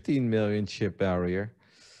 15 million chip barrier.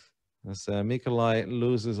 As Mikolai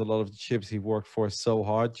loses a lot of the chips he worked for so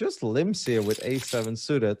hard. Just limps here with a7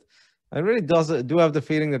 suited. I really do have the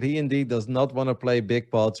feeling that he indeed does not want to play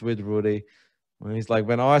big pots with Rudy. And he's like,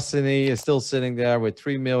 when Arseny is still sitting there with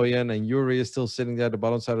 3 million and Yuri is still sitting there at the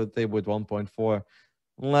bottom side of the table with 1.4,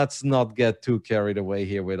 let's not get too carried away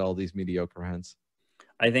here with all these mediocre hands.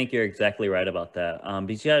 I think you're exactly right about that.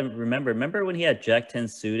 Because you gotta remember when he had Jack 10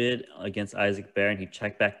 suited against Isaac Barron, he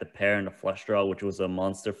checked back the pair and the flush draw, which was a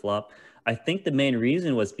monster flop. I think the main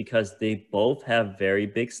reason was because they both have very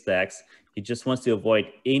big stacks. He just wants to avoid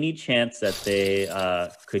any chance that they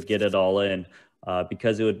could get it all in,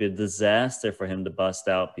 because it would be a disaster for him to bust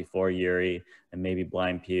out before Yuri and maybe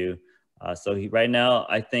blind Pew. So right now,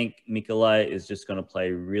 I think Mikolai is just going to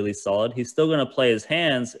play really solid. He's still going to play his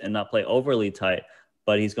hands and not play overly tight,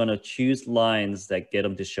 but he's going to choose lines that get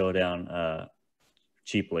him to showdown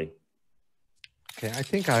cheaply. Okay, I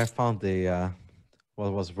think I found the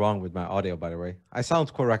what was wrong with my audio, by the way. I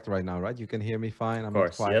sound correct right now, right? You can hear me fine. I'm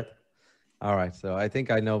not quiet. Yep. All right, so I think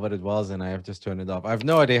I know what it was, and I have just turned it off. I have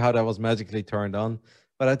no idea how that was magically turned on,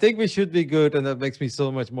 but I think we should be good, and that makes me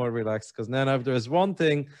so much more relaxed. Because then, if there's one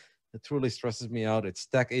thing that truly stresses me out, it's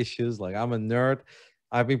tech issues. Like, I'm a nerd.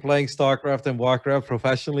 I've been playing StarCraft and WarCraft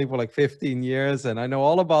professionally for like 15 years, and I know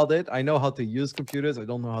all about it. I know how to use computers. I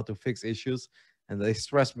don't know how to fix issues, and they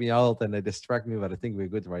stress me out and they distract me, but I think we're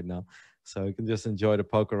good right now. So you can just enjoy the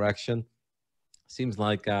poker action. Seems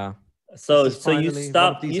like so you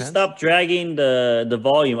stopped dragging the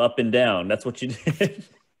volume up and down. That's what you did.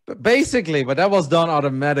 Basically, but that was done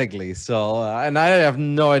automatically. So, and I have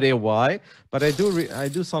no idea why, but I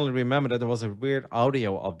do suddenly remember that there was a weird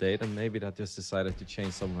audio update, and maybe that just decided to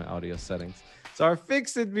change some of my audio settings. So I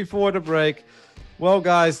fixed it before the break. Well,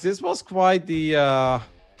 guys, this was quite the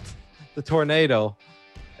tornado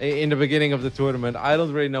in the beginning of the tournament. I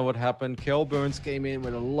don't really know what happened. Kel Burns came in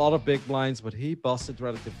with a lot of big blinds, but he busted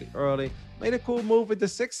relatively early. Made a cool move with the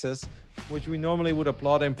sixes, which we normally would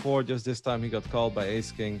applaud him for. Just this time he got called by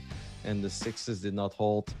Ace King, and the sixes did not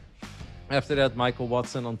hold. After that, Michael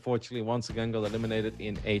Watson, unfortunately, once again got eliminated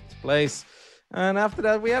in 8th place. And after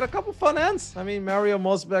that, we had a couple fun ends. I mean, Mario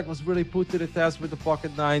Mosbeck was really put to the test with the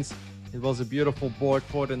pocket nines. It was a beautiful board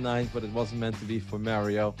for the nines, but it wasn't meant to be for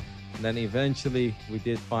Mario. And then eventually, we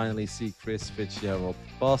did finally see Chris Fitzgerald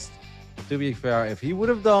bust. But to be fair, if he would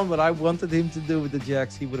have done what I wanted him to do with the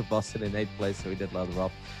jacks, he would have busted in 8th place, so he did ladder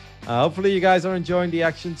up. Hopefully, you guys are enjoying the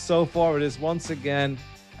action so far. It is once again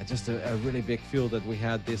just a really big field that we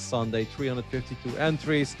had this Sunday, 352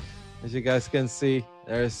 entries. As you guys can see,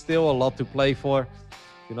 there is still a lot to play for.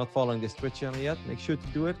 If you're not following this Twitch channel yet, make sure to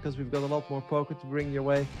do it, because we've got a lot more poker to bring your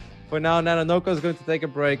way. For now, Nanonoko is going to take a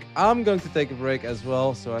break. I'm going to take a break as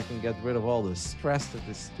well, so I can get rid of all the stress that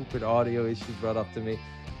this stupid audio issue brought up to me.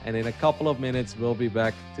 And in a couple of minutes, we'll be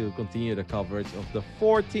back to continue the coverage of the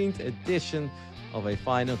 14th edition of a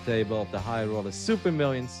final table of the High Roller Super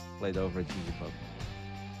Millions played over at GGPoker.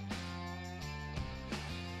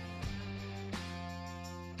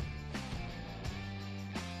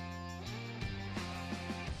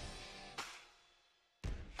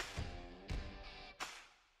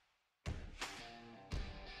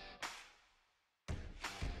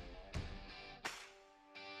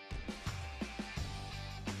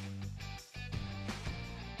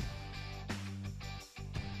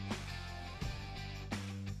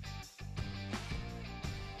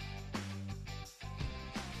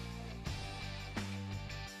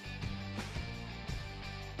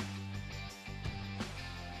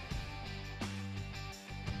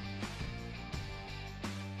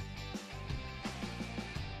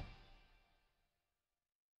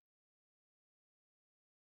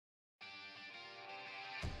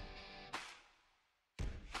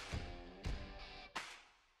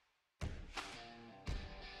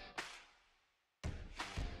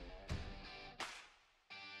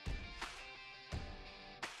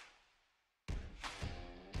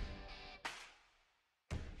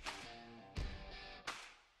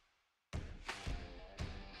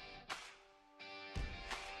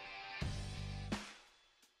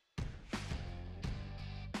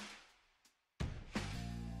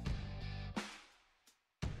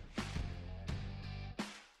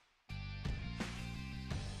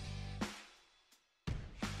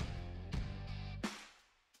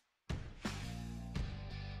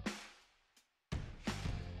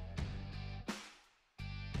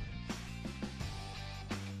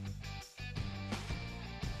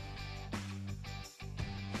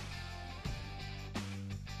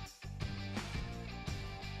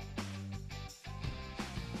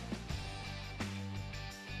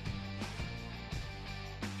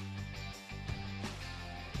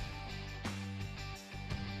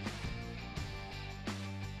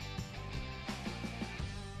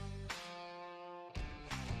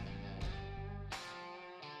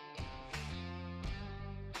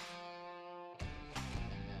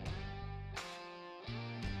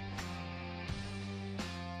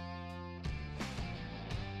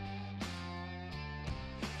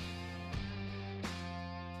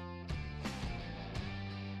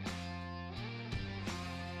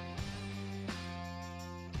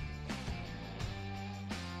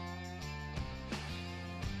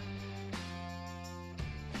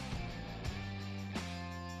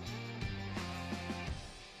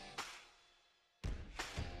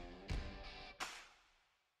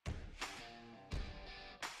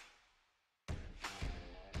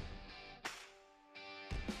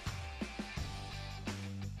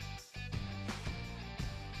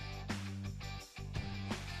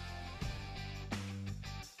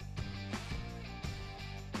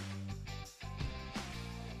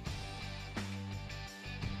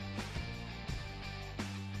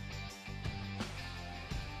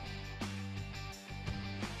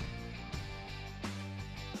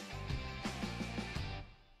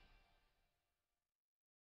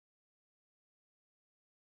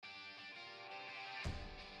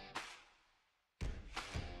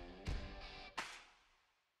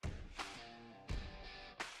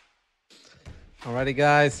 Alrighty,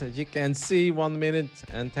 guys, as you can see, 1 minute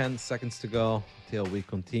and 10 seconds to go till we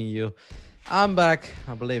continue. I'm back.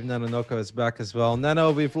 I believe Nanonoko is back as well.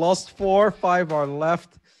 Nano, we've lost four, five are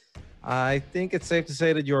left. I think it's safe to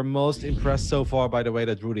say that you're most impressed so far by the way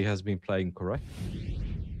that Rudy has been playing, correct?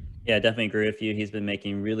 Yeah, I definitely agree with you. He's been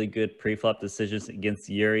making really good pre-flop decisions against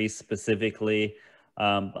Yuri specifically.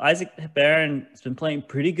 Isaac Barron has been playing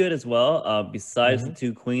pretty good as well. Besides the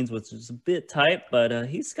two queens, which is a bit tight, but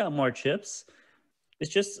he's got more chips. It's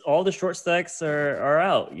just all the short stacks are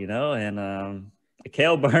out, you know. And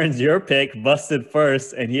Kale Burns, your pick, busted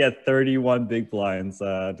first, and he had 31 big blinds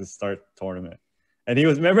to start the tournament. And he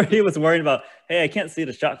was he was worried about, hey, I can't see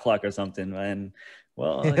the shot clock or something. And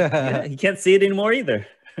well, yeah, he can't see it anymore either.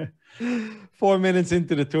 4 minutes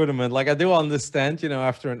into the tournament, like I do understand,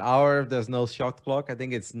 after an hour, if there's no shot clock, I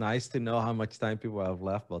think it's nice to know how much time people have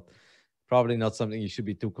left, but probably not something you should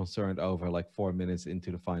be too concerned over, like 4 minutes into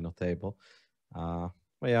the final table.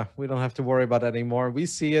 But yeah, we don't have to worry about that anymore. We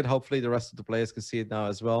see it. Hopefully, the rest of the players can see it now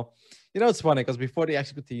as well. It's funny because before the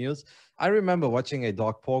action continues, I remember watching a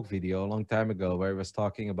Dog Pork video a long time ago where he was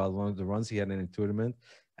talking about one of the runs he had in a tournament,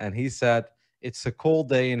 and he said, "It's a cold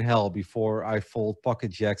day in hell before I fold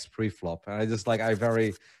pocket jacks pre-flop." And I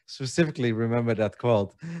very specifically remember that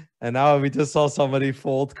quote. And now we just saw somebody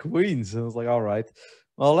fold queens, and I was like, all right.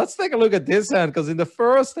 Well, let's take a look at this hand because in the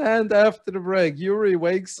first hand after the break, Yuri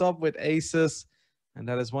wakes up with aces. And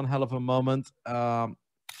that is one hell of a moment.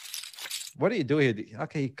 What do you do here?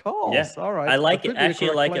 Okay, he calls. Yeah, All right. I like it.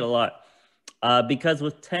 Actually, I like it a lot because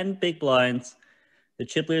with 10 big blinds, the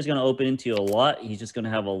chip leader is going to open into you a lot. He's just going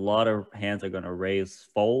to have a lot of hands that are going to raise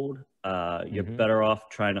fold. You're better off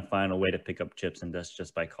trying to find a way to pick up chips, and that's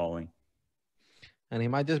just by calling. And he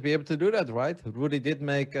might just be able to do that, right? Rudy did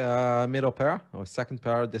make a middle pair or second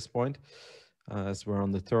pair at this point as we're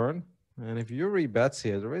on the turn. And if Yuri bets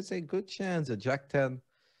here, there is a good chance that Jack 10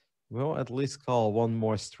 will at least call one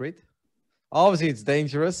more street. Obviously, it's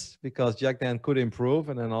dangerous because Jack 10 could improve,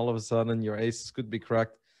 and then all of a sudden your aces could be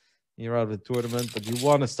cracked. You're out of the tournament, but you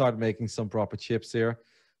want to start making some proper chips here.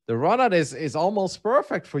 The run out is almost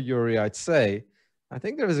perfect for Yuri, I'd say. I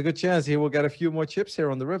think there is a good chance he will get a few more chips here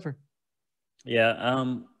on the river. Yeah,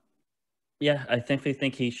 yeah, I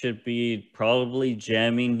think he should be probably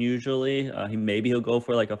jamming usually. Maybe he'll go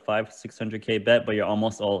for like a 500-600K bet, but you're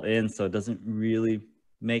almost all in, so it doesn't really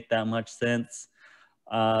make that much sense.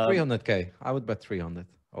 300K. I would bet 300.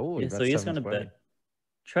 Oh, yeah, so he's gonna bet.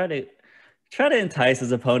 Try to entice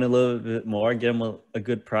his opponent a little bit more, get him a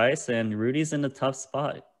good price, and Rudy's in a tough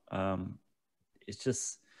spot. It's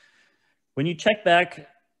just when you check back,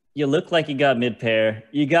 you look like you got mid pair.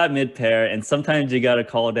 You got mid pair, and sometimes you got to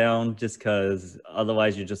call down just because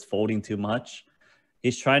otherwise you're just folding too much.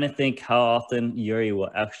 He's trying to think how often Yuri will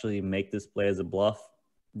actually make this play as a bluff.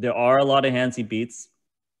 There are a lot of hands he beats.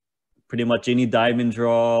 Pretty much any diamond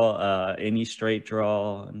draw, any straight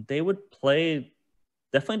draw, and they would play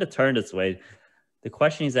definitely the turn this way. The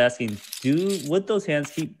question he's asking, would those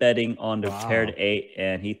hands keep betting on the paired 8?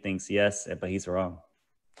 And he thinks yes, but he's wrong.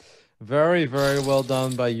 Very, very well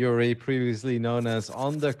done by Yuri, previously known as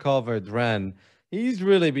Undercover Dren. He's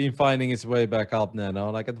really been finding his way back up now.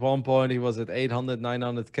 Like at one point, he was at 800,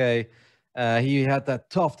 900K. He had that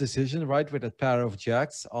tough decision, right, with that pair of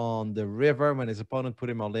jacks on the river when his opponent put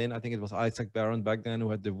him all in. I think it was Isaac Barron back then who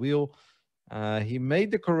had the wheel. He made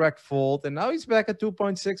the correct fold, and now he's back at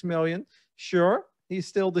 2.6 million. Sure, he's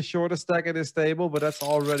still the shortest stack at his table, but that's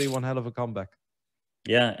already one hell of a comeback.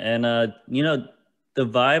 Yeah, and the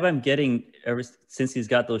vibe I'm getting ever since he's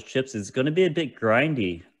got those chips is going to be a bit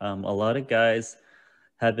grindy. A lot of guys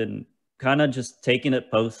have been kind of just taking it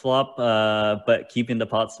post flop, but keeping the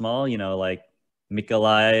pot small. Like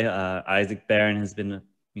Mikolai, Isaac Barron has been,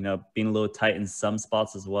 being a little tight in some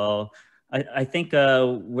spots as well. I think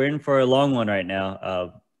we're in for a long one right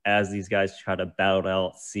now as these guys try to battle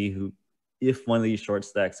out, see if one of these short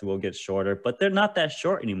stacks will get shorter, but they're not that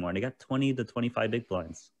short anymore. They got 20 to 25 big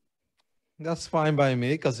blinds. That's fine by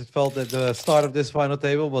me because it felt that the start of this final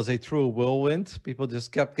table was a true whirlwind. People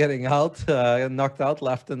just kept getting out, knocked out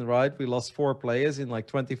left and right. We lost 4 players in like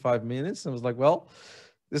 25 minutes. And I was like, well,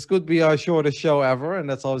 this could be our shortest show ever. And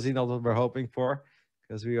that's obviously not what we're hoping for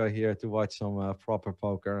because we are here to watch some proper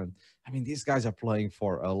poker. And I mean, these guys are playing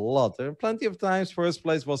for a lot. There are plenty of times. First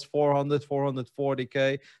place was 400,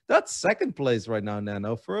 440K. That's second place right now,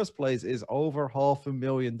 Nano. First place is over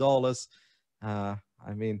 $500,000.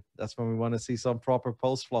 I mean, that's when we want to see some proper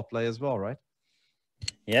post-flop play as well, right?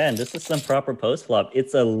 Yeah, and this is some proper post-flop.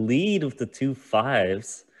 It's a lead with the 2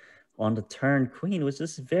 5s on the turn queen, which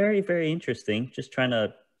is very, very interesting. Just trying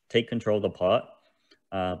to take control of the pot.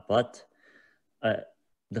 But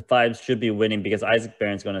the fives should be winning because Isaac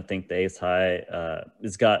Barron's going to think the ace high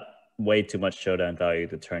has got way too much showdown value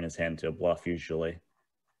to turn his hand to a bluff usually.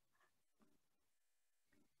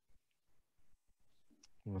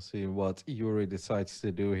 We'll see what Yuri decides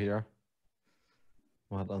to do here.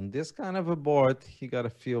 But on this kind of a board, he got to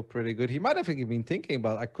feel pretty good. He might have even been thinking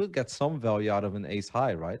about, I could get some value out of an ace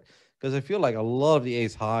high, right? Because I feel like a lot of the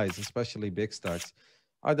ace highs, especially big stacks,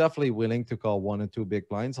 are definitely willing to call 1 and 2 big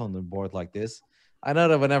blinds on the board like this. I know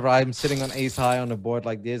that whenever I'm sitting on ace high on a board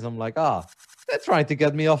like this, I'm like, they're trying to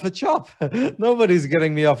get me off a chop. Nobody's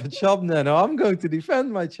getting me off a chop. No, I'm going to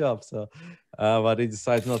defend my chop. So, but he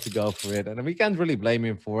decides not to go for it. And we can't really blame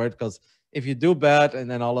him for it because if you do bad and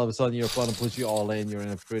then all of a sudden your opponent puts you all in, you're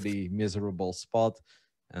in a pretty miserable spot.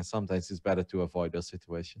 And sometimes it's better to avoid those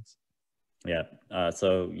situations. Yeah.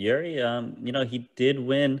 So Yuri, he did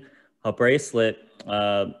win a bracelet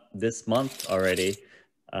this month already.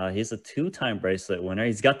 He's a 2-time bracelet winner.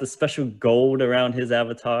 He's got the special gold around his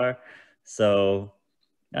avatar. So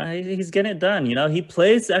he's getting it done. He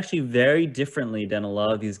plays actually very differently than a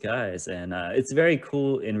lot of these guys. And it's very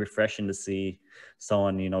cool and refreshing to see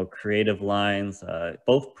someone, creative lines,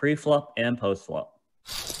 both pre-flop and post-flop.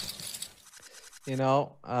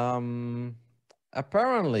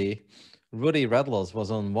 Apparently, Rudy Redlos was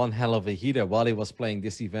on one hell of a heater while he was playing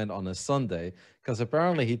this event on a Sunday, because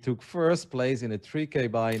apparently he took first place in a 3K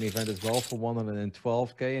buy-in event as well for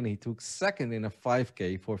 112K, and he took second in a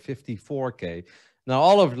 5K for 54K. Now,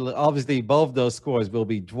 obviously, both those scores will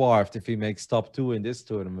be dwarfed if he makes top 2 in this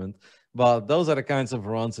tournament, but those are the kinds of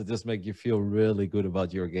runs that just make you feel really good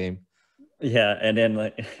about your game. Yeah, and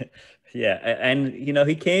then yeah, and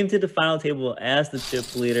he came to the final table as the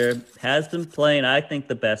chip leader. Has been playing, I think,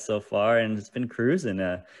 the best so far, and it's been cruising.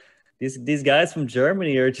 These guys from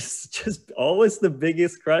Germany are just always the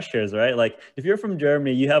biggest crushers, right? Like if you're from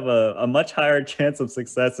Germany, you have a much higher chance of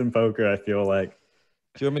success in poker. I feel like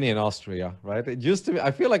Germany and Austria, right? It used to be,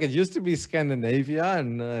 I feel like it used to be Scandinavia,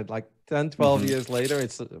 and like 10, 12 years later,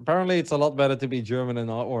 it's a lot better to be German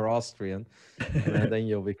or Austrian, and then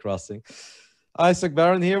you'll be crossing. Isaac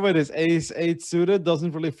Barron here with his ace-8 suited,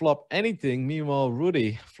 doesn't really flop anything. Meanwhile,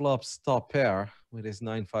 Rudy flops top pair with his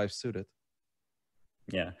 9-5 suited.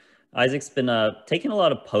 Yeah. Isaac's been taking a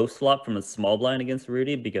lot of post flop from a small blind against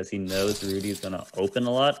Rudy because he knows Rudy's going to open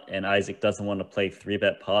a lot, and Isaac doesn't want to play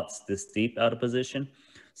 3-bet pots this deep out of position.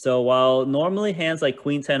 So while normally hands like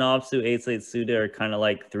Queen 10 offsuit, ace-8 suited are kind of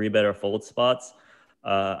like 3-bet or fold spots,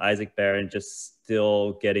 Isaac Barron just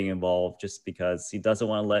still getting involved just because he doesn't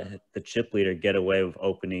want to let the chip leader get away with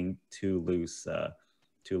opening too loose,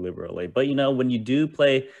 too liberally. But when you do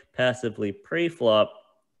play passively pre-flop,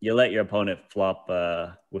 you let your opponent flop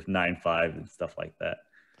with 9-5 and stuff like that.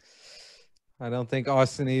 I don't think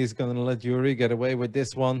Arseny is going to let Yuri get away with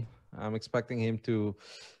this one. I'm expecting him to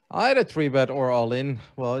either 3-bet or all in.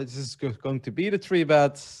 Well, it's just going to be the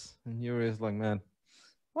 3-bet. And Yuri is like, man,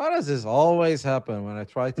 why does this always happen when I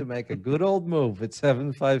try to make a good old move with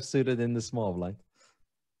 7-5 suited in the small blind?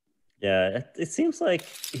 Yeah, it seems like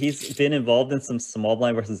he's been involved in some small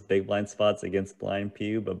blind versus big blind spots against Blind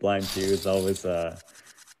Pew, but Blind Pew is always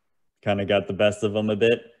kind of got the best of him a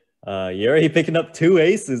bit. Yuri picking up 2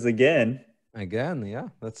 aces again. Again, yeah.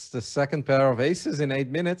 That's the second pair of aces in 8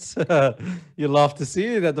 minutes. You love to see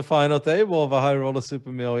it at the final table of a high roller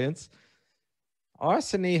Super Millions.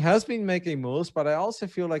 Arseny has been making moves, but I also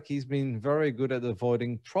feel like he's been very good at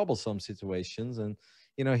avoiding troublesome situations. And,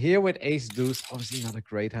 here with ace deuce, obviously not a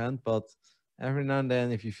great hand, but every now and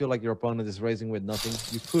then, if you feel like your opponent is raising with nothing,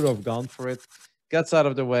 you could have gone for it. Gets out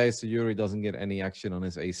of the way so Yuri doesn't get any action on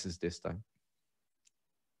his aces this time.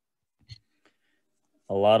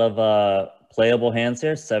 A lot of playable hands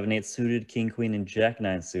here. 7-8 suited, king, queen, and jack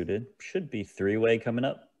 9 suited. Should be 3-way coming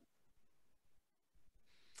up.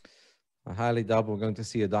 I highly doubt we're going to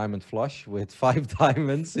see a diamond flush with 5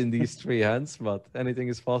 diamonds in these 3 hands, but anything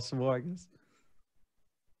is possible, I guess.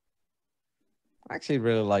 I actually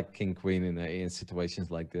really like king, queen in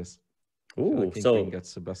situations like this. Ooh, like king, queen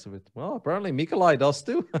gets the best of it. Well, apparently Mikolai does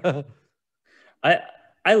too.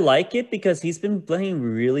 I like it because he's been playing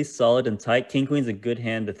really solid and tight. King Queen's a good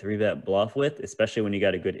hand to 3-bet bluff with, especially when you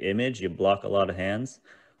got a good image. You block a lot of hands.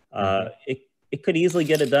 It could easily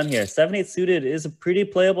get it done here. 7-8 suited is a pretty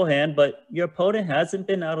playable hand, but your opponent hasn't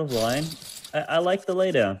been out of line. I like the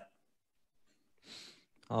laydown.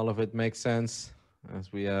 All of it makes sense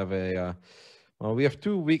as we have we have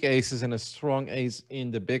 2 weak aces and a strong ace in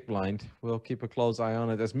the big blind. We'll keep a close eye on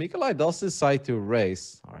it as Mikolai does decide to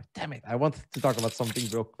raise. All right, damn it. I wanted to talk about something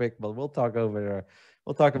real quick, but we'll talk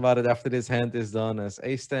about it after this hand is done, as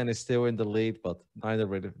ace-10 is still in the lead, but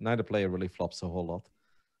neither player really flops a whole lot.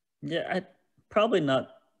 Yeah, probably not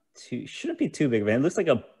shouldn't be too big, man. It looks like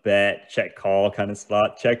a bet, check, call kind of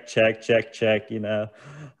spot. Check, check, check, check, you know.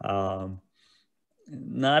 Um,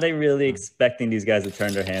 Not really expecting these guys to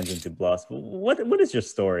turn their hands into bluffs. What is your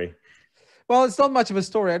story? Well, it's not much of a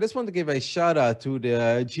story. I just want to give a shout out to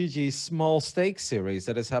the GG Small Stake series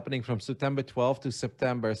that is happening from September 12th to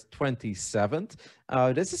September 27th.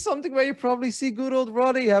 This is something where you probably see good old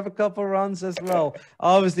Roddy have a couple runs as well.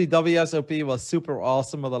 Obviously, WSOP was super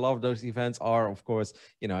awesome, but a lot of those events are, of course,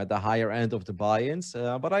 at the higher end of the buy-ins.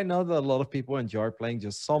 But I know that a lot of people enjoy playing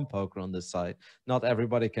just some poker on this side. Not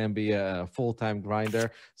everybody can be a full-time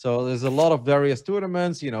grinder. So there's a lot of various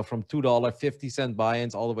tournaments, from $2.50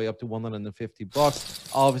 buy-ins all the way up to $150.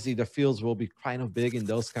 Obviously, the fields will be kind of big in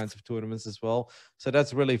those kinds of tournaments as well. So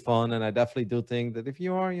that's really fun. And I definitely do think that if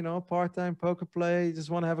you are, a part-time poker player, you just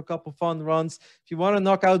want to have a couple fun runs. If you want to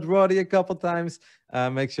knock out Roddy a couple times,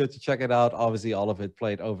 make sure to check it out. Obviously, all of it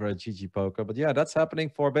played over at GGPoker. But yeah, that's happening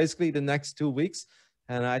for basically the next 2 weeks.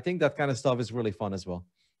 And I think that kind of stuff is really fun as well.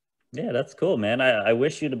 Yeah, that's cool, man. I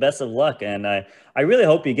wish you the best of luck. And I really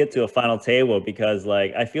hope you get to a final table because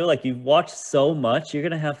I feel like you've watched so much. You're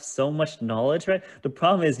gonna have so much knowledge, right? The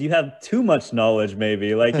problem is you have too much knowledge,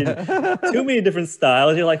 maybe. Too many different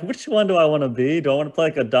styles. You're like, which one do I want to be? Do I want to play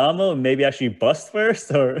like a Damo and maybe actually bust first?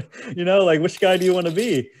 Or, which guy do you want to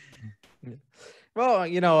be?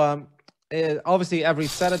 Well, obviously every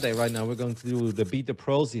Saturday right now we're going to do the Beat the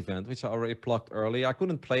Pros event, which I already plugged earlier. I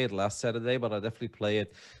couldn't play it last Saturday, but I'll definitely play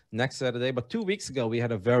it next Saturday. But 2 weeks ago we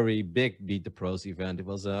had a very big Beat the Pros event. It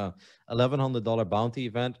was a $1,100 bounty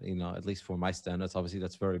event, at least for my standards. Obviously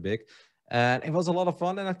that's very big, and it was a lot of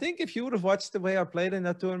fun. And I think if you would have watched the way I played in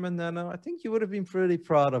that tournament, then I think you would have been pretty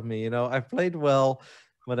proud of me. I played well.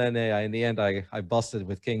 But then in the end, I busted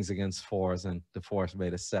with kings against fours, and the fours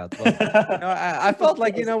made a set. But I felt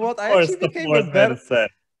like, what? I actually became a better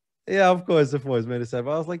set. Yeah, of course, the fours made a set.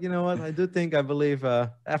 But I was like, what? I believe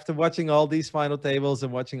after watching all these final tables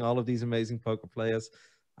and watching all of these amazing poker players,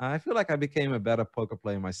 I feel like I became a better poker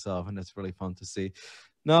player myself, and that's really fun to see.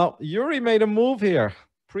 Now, Yuri made a move here.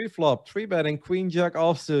 Pre-flop, 3-betting, queen jack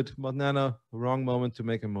offsuit, but Nano, wrong moment to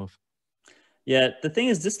make a move. Yeah, the thing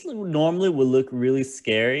is, this normally would look really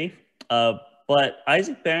scary, but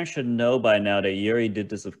Isaac Barron should know by now that Yuri did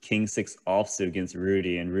this with King 6 offsuit against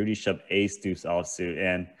Rudy, and Rudy shoved Ace Deuce offsuit,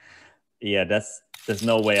 and yeah, there's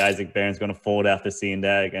no way Isaac Barron's going to fold after seeing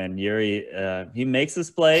that. And Yuri, he makes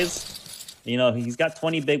his plays. He's got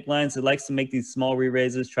 20 big blinds. He likes to make these small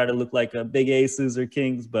re-raises, try to look like big aces or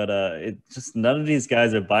kings, but it just none of these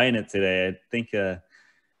guys are buying it today. I think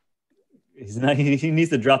he needs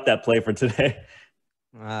to drop that play for today.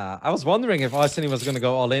 I was wondering if Arseny was going to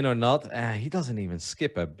go all in or not. He doesn't even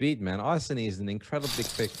skip a beat, man. Arseny is an incredibly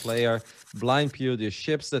quick player. Blind Pew just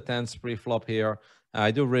ships the 10s pre-flop here. I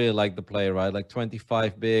do really like the play, right? Like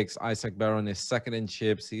 25 bigs. Isaac Barron is second in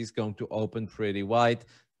chips. He's going to open pretty wide,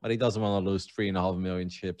 but he doesn't want to lose 3.5 million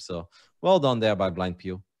chips. So well done there by Blind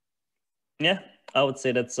Pew. Yeah, I would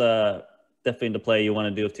say that's definitely the play you want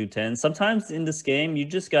to do with 210. Sometimes in this game, you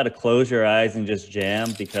just got to close your eyes and just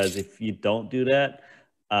jam, because if you don't do that,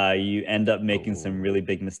 you end up making some really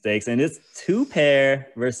big mistakes. And it's 2-pair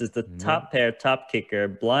versus the top pair, top kicker,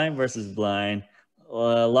 blind versus blind.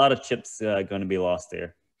 A lot of chips going to be lost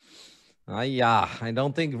here. Yeah, I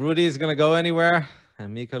don't think Rudy is going to go anywhere.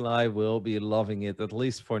 And Mikolai will be loving it, at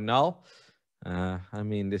least for now. I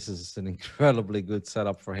mean, this is an incredibly good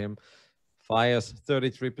setup for him. Fires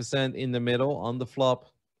 33% in the middle on the flop.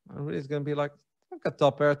 Rudy's going to be like, I've got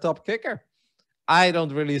top pair, top kicker. I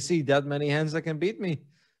don't really see that many hands that can beat me.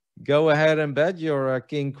 Go ahead and bet your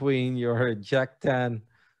king, queen, your jack 10,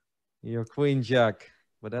 your queen jack.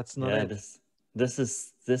 But that's not it. This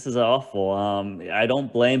is awful. I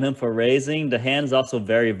don't blame him for raising. The hand's also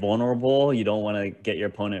very vulnerable. You don't want to get your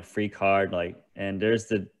opponent free card. And there's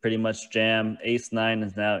the pretty much jam. Ace 9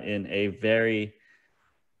 is now in a very,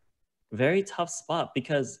 very tough spot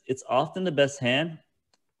because it's often the best hand.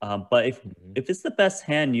 But if it's the best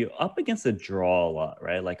hand, you're up against a draw a lot,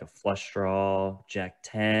 right? Like a flush draw, jack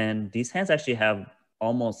 10. These hands actually have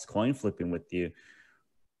almost coin flipping with you.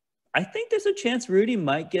 I think there's a chance Rudy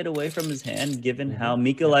might get away from his hand, given how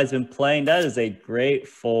Mikolai's been playing. That is a great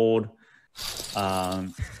fold.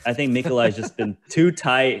 I think Mikolai's just been too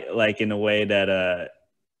tight, in a way that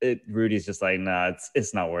Rudy's just like, nah,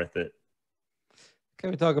 it's not worth it. Can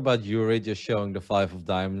we talk about Yuri just showing the 5 of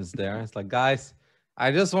diamonds there? It's like, guys,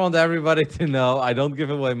 I just want everybody to know I don't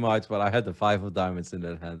give away much, but I had the 5 of diamonds in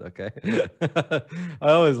that hand, okay?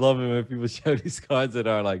 I always love it when people show these cards that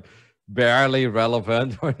are barely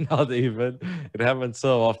relevant or not even. It happens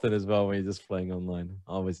so often as well when you're just playing online.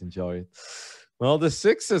 Always enjoy it. Well, the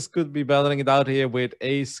sixes could be battling it out here with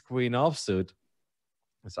ace queen offsuit,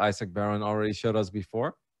 as Isaac Baron already showed us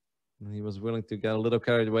before. And he was willing to get a little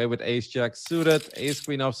carried away with ace jack suited. Ace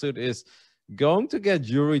queen offsuit is going to get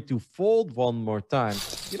Yuri to fold one more time.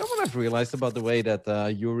 You know what I've realized about the way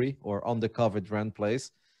that Yuri or undercovered Ren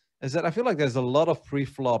plays is that I feel like there's a lot of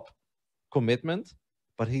pre-flop commitment,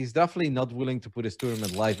 but he's definitely not willing to put his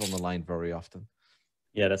tournament life on the line very often.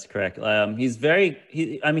 Yeah, that's correct. He's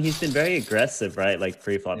I mean, he's been very aggressive, right? Like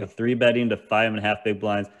pre-flop, Yep. 3-betting to 5.5 big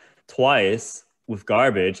blinds twice with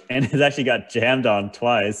garbage, and has actually got jammed on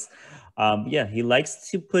twice. Yeah, he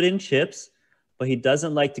likes to put in chips, but he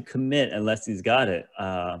doesn't like to commit unless he's got it.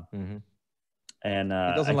 And He doesn't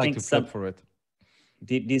I like think to flip for it.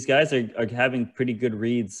 These guys are having pretty good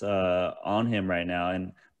reads on him right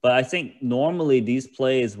now, but I think normally these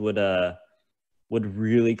plays would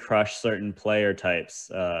really crush certain player types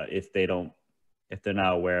if they're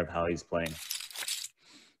not aware of how he's playing.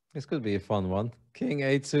 This could be a fun one. King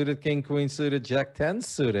 8 suited, King Queen suited, Jack 10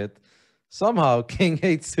 suited. Somehow King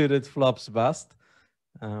 8 suited flops best.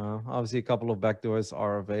 Obviously, a couple of backdoors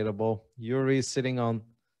are available. Yuri is sitting on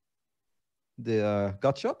the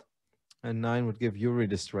gut shot, and 9 would give Yuri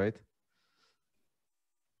the straight.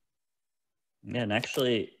 Yeah, and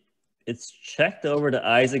actually, it's checked over to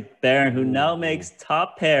Isaac Baron, who now makes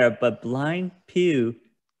top pair, but blind Pew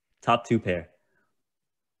top 2 pair.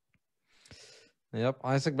 Yep,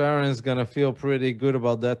 Isaac Baron is going to feel pretty good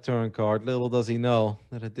about that turn card. Little does he know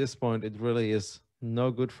that at this point, it really is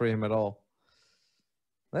no good for him at all.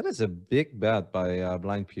 That is a big bet by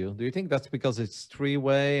Blind Pew. Do you think that's because it's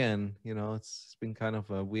three-way and, you know, it's been kind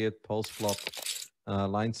of a weird post-flop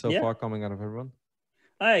line so far coming out of everyone?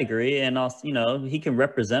 I agree. And also, you know, he can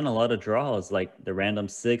represent a lot of draws, like the random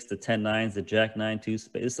 6, the 10-9s, the Jack-9, 2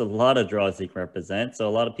 space. It's a lot of draws he can represent. So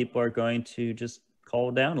a lot of people are going to just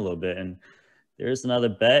call down a little bit. And there's another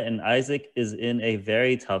bet, and Isaac is in a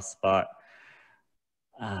very tough spot.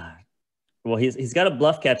 Well, he's got a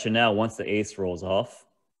bluff catcher now once the ace rolls off.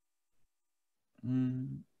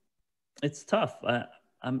 It's tough. I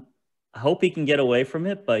hope he can get away from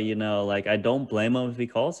it, but, you know, like, I don't blame him if he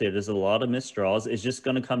calls here. There's a lot of missed draws. It's just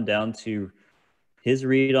going to come down to his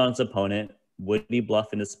read on his opponent. Would he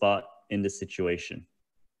bluff in the spot in this situation?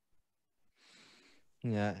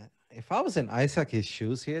 Yeah. If I was in Isaac's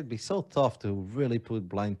shoes here, it'd be so tough to really put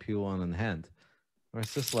Blind Pew on in hand. Where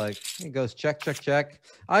it's just like, he goes check, check, check.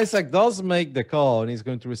 Isaac does make the call, and he's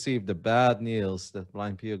going to receive the bad news that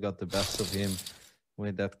Blind Pew got the best of him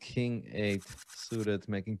with that King 8 suited,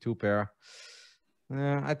 making 2 pair.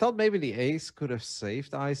 I thought maybe the ace could have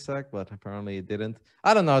saved Isaac, but apparently it didn't.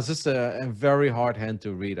 I don't know. It's just a very hard hand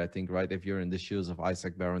to read, I think, right? If you're in the shoes of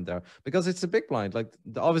Isaac Baron there. Because it's a big blind. Like,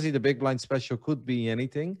 obviously, the big blind special could be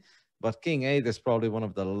anything. But King 8 is probably one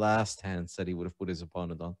of the last hands that he would have put his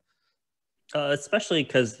opponent on. Especially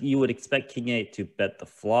because you would expect King 8 to bet the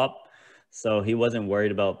flop. So he wasn't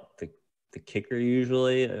worried about the kicker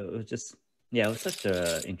usually. It was just, yeah, it was such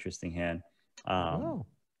an interesting hand.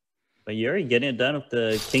 But you're already getting it done with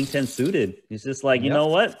the King 10 suited. He's just like, you know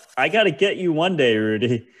what? I got to get you one day,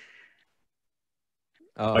 Rudy.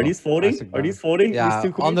 Are these folding? Are these folding? Yeah,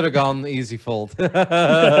 these two under the gun, easy fold.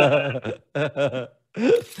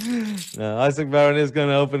 No, Isaac Baron is going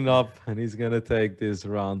to open up, and he's going to take this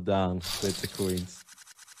round down with the queens.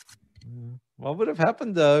 What would have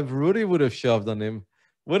happened though if Rudy would have shoved on him?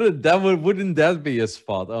 Wouldn't that be a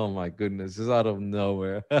spot? Oh my goodness, it's out of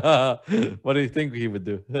nowhere. What do you think he would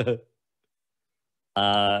do?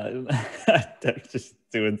 That's just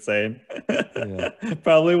too insane. Yeah.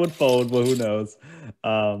 Probably would fold, but who knows?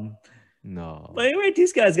 No. But anyway,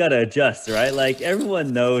 these guys got to adjust, right? Like,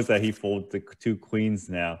 everyone knows that he folded the 2 queens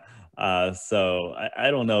now. So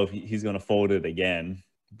I don't know if he's going to fold it again.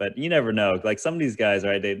 But you never know. Like, some of these guys,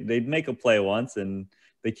 right, they make a play once and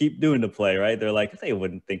they keep doing the play, right? They're like, they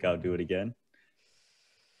wouldn't think I'll do it again.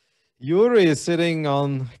 Yuri is sitting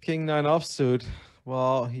on King 9 offsuit.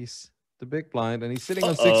 Well, he's the big blind, and he's sitting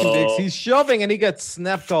on 16 bigs. He's shoving, and he gets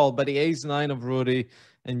snap called by the ace 9 of Rudy.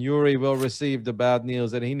 And Yuri will receive the bad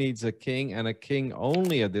news that he needs a king and a king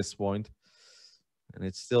only at this point. And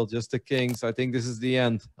it's still just a king. So I think this is the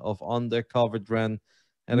end of Undercovered Ren.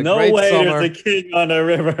 And no great way summer. There's a king on a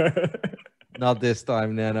river. Not this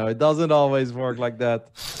time, Nano. It doesn't always work like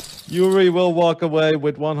that. Yuri will walk away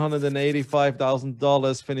with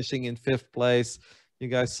 $185,000, finishing in 5th place. You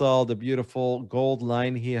guys saw the beautiful gold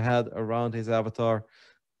line he had around his avatar.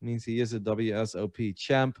 It means he is a WSOP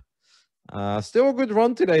champ. Still a good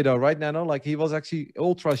run today, though, right, Nano? Like, he was actually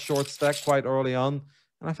ultra short stack quite early on.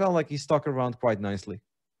 and I felt like he stuck around quite nicely.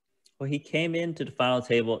 Well, he came into the final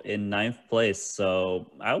table in 9th place,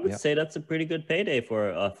 so I would Yeah. say that's a pretty good payday for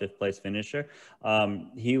a 5th place finisher.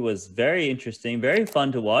 He was very interesting, very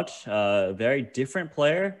fun to watch, very different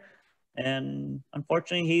player, and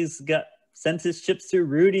unfortunately, he's got sent his chips to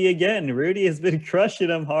Rudy again. Rudy has been crushing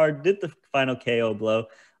him hard, did the final KO blow.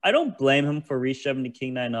 I don't blame him for reshoving the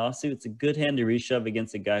King 9 offsuit. It's a good hand to reshove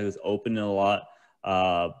against a guy who's opening a lot,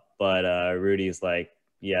 but Rudy is like,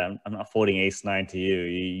 yeah, I'm not folding ace 9 to you.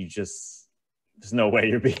 You just, there's no way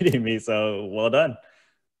you're beating me. So well done.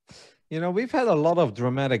 You know, we've had a lot of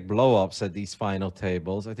dramatic blow-ups at these final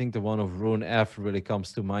tables. I think the one of Rune F really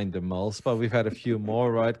comes to mind the most, but we've had a few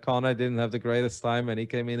more, right? Connor didn't have the greatest time and he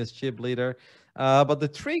came in as chip leader. But the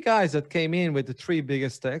three guys that came in with the three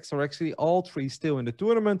biggest stacks are actually all three still in the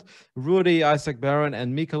tournament. Rudy, Isaac Baron,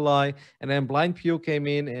 and Mikolai. And then Blind Pew came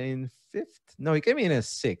in fifth. No, he came in as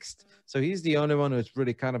sixth. So he's the only one who's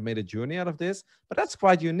really kind of made a journey out of this. But that's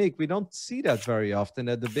quite unique. We don't see that very often,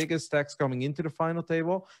 that the biggest stacks coming into the final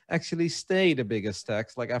table actually stay the biggest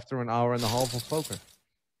stacks, like after an hour and a half of poker.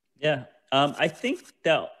 Yeah. I think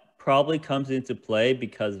that probably comes into play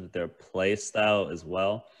because of their play style as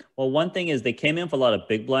well. Well, one thing is they came in for a lot of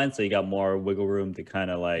big blinds, so you got more wiggle room to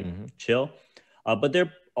kind of like chill. But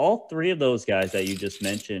they're all three of those guys that you just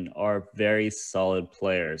mentioned are very solid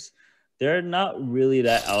players. They're not really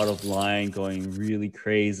that out of line, going really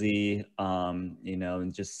crazy,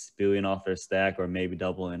 and just spewing off their stack or maybe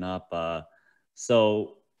doubling up.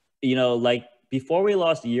 So, like before we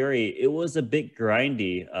lost Yuri, it was a bit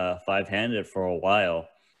grindy, five-handed for a while.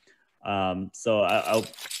 So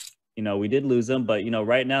we did lose them, but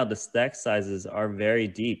right now the stack sizes are very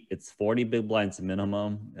deep. It's 40 big blinds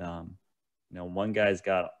minimum. One guy's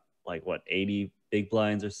got like 80 big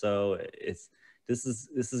blinds or so. This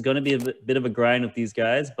is going to be a bit of a grind with these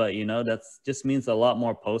guys, but that's just means a lot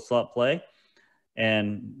more post flop play.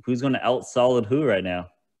 And who's going to out solid who right now?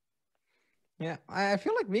 Yeah, I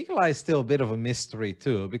feel like Mikolai is still a bit of a mystery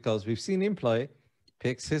too, because we've seen him play,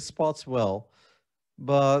 picks his spots well,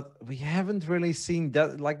 but we haven't really seen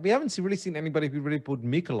that. Like, we haven't really seen anybody who really put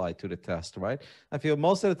Mikolai to the test, right? I feel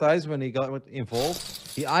most of the times when he got involved,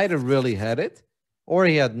 he either really had it or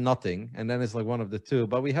he had nothing, and then it's like one of the two.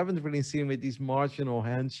 But we haven't really seen with these marginal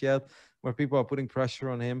hands yet, where people are putting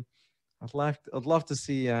pressure on him. I'd love to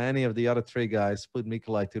see any of the other three guys put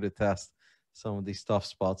Mikolai to the test. Some of these tough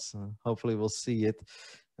spots. Hopefully, we'll see it.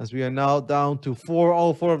 As we are now down to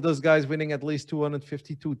all four of those guys winning at least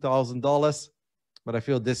 $252,000. But I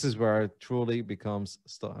feel this is where it truly becomes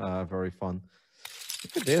very fun.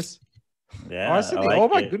 Look at this. Yeah, oh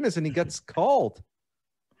my goodness, and he gets called.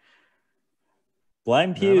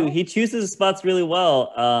 Blind Pew, he chooses spots really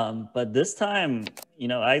well. But this time,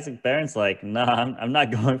 Isaac Barron's like, nah, I'm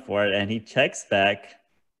not going for it. And he checks back.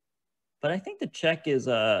 But I think the check is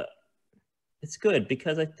it's good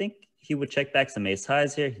because I think he would check back some ace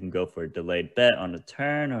highs here. He can go for a delayed bet on the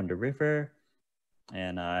turn, on the river.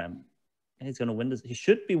 And he's going to win this. He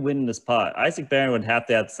should be winning this pot. Isaac Barron would have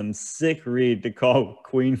to have some sick read to call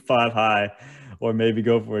queen 5 high or maybe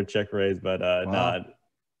go for a check raise. But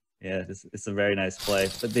yeah, it's a very nice play.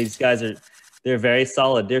 But these guys they're very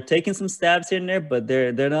solid. They're taking some stabs here and there, but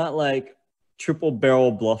they're not like triple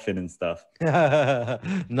barrel bluffing and stuff.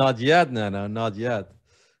 Not yet, no, not yet.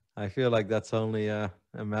 I feel like that's only a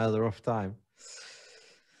matter of time.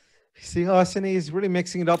 See, Arseny is really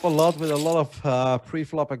mixing it up a lot with a lot of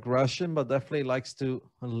pre-flop aggression, but definitely likes to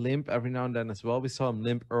limp every now and then as well. We saw him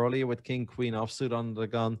limp earlier with King Queen offsuit on the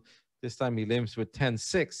gun. This time he limps with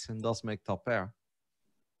 10-6 and does make top pair.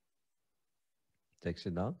 Takes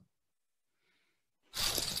it down.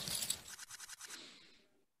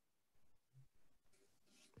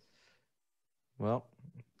 Well,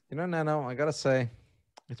 Nano, I gotta say,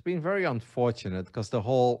 it's been very unfortunate because the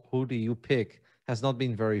whole who do you pick has not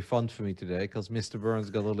been very fun for me today because Mr. Burns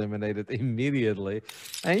got eliminated immediately.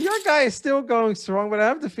 And your guy is still going strong, but I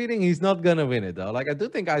have the feeling he's not going to win it, though. Like, I do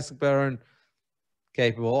think Isaac Barron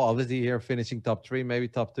capable, obviously here finishing top 3, maybe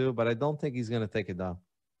top 2, but I don't think he's going to take it down.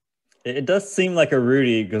 It does seem like a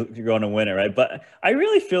Rudy you're going to win it, right? But I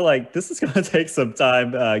really feel like this is going to take some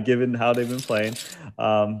time, given how they've been playing.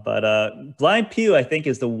 But Blind Pew, I think,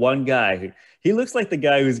 is the one guy. He looks like the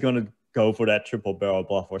guy who's going to go for that triple barrel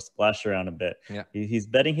bluff or splash around a bit. Yeah. He's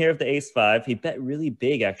betting here with the ace 5. He bet really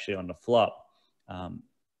big, actually, on the flop.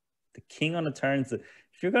 The king on the turns. If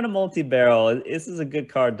you're going to multi-barrel, this is a good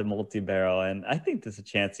card to multi-barrel. And I think there's a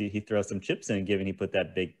chance he throws some chips in, given he put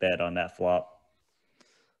that big bet on that flop.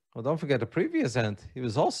 Well, don't forget the previous hand. He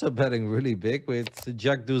was also betting really big with the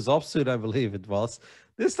Jack Deuce offsuit, I believe it was.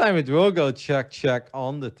 This time it will go check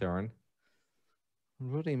on the turn.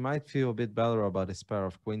 Rudy might feel a bit better about his pair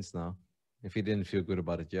of queens now, if he didn't feel good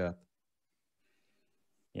about it yet.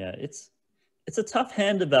 Yeah, it's a tough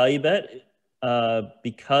hand to value bet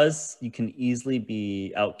because you can easily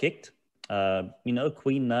be outkicked. You know,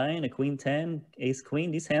 queen nine, a queen 10, ace queen.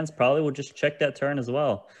 These hands probably will just check that turn as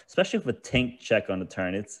well, especially with a tank check on the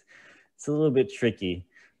turn. It's a little bit tricky.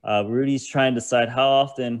 Rudy's trying to decide how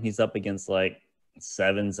often he's up against like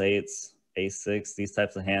sevens, eights, ace six, these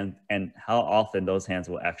types of hands, and how often those hands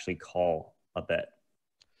will actually call a bet.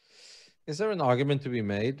 Is there an argument to be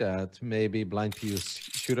made that maybe Blind Pius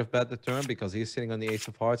should have bet the turn because he's sitting on the ace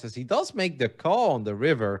of hearts, as he does make the call on the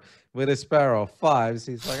river with his pair of fives?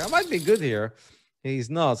 He's like, I might be good here. He's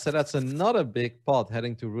not. So that's another big pot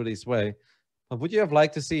heading to Rudy's way. But would you have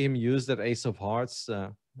liked to see him use that ace of hearts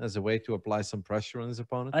as a way to apply some pressure on his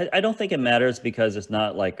opponent? I don't think it matters because it's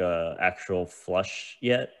not like a actual flush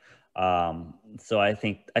yet. So I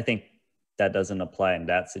think that doesn't apply in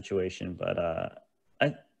that situation. But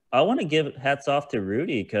I I want to give hats off to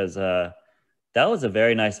Rudy because that was a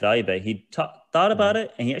very nice value bet. He thought about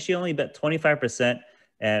it and he actually only bet 25%.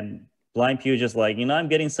 And Blind Pew just like, you know, I'm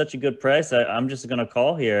getting such a good price. I'm just gonna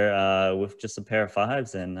call here with just a pair of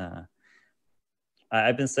fives and.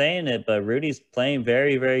 I've been saying it, but Rudy's playing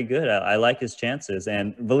very, very good. I like his chances.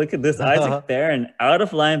 But look at this, Isaac Barron out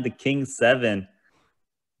of line, the king seven.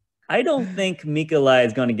 I don't think Mikolai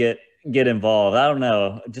is going to get involved. I don't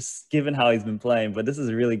know, just given how he's been playing. But this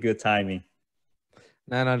is really good timing.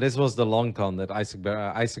 No, this was the long con that Isaac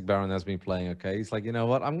Barron has been playing. Okay, he's like, you know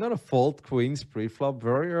what? I'm gonna fold queens pre-flop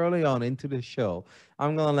very early on into the show.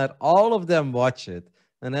 I'm gonna let all of them watch it.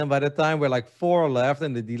 And then by the time we're like 4 left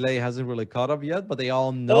and the delay hasn't really caught up yet, but they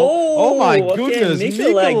all know. Oh my Okay, goodness,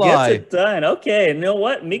 Mikolai gets Mikolai. it done. Okay, you know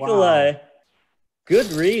what? Mikolai,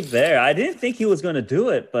 good read there. I didn't think he was going to do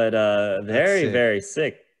it, but very, very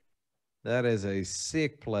sick. That is a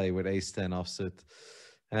sick play with ace-10 offsuit.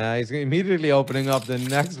 He's immediately opening up the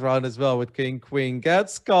next round as well with king, queen.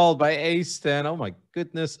 Gets called by ace-10. Oh my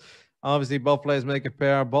goodness. Obviously, both players make a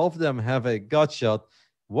pair. Both of them have a gut shot.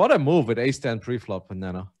 What a move with ace-10 pre-flop,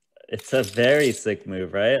 Nano. It's a very sick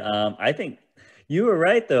move, right? I think you were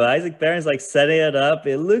right, though. Isaac Barron's like setting it up.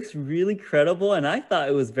 It looks really credible, and I thought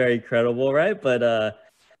it was very credible, right? But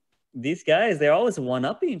these guys, they're always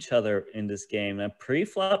one-upping each other in this game. And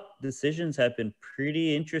pre-flop decisions have been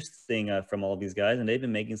pretty interesting from all these guys, and they've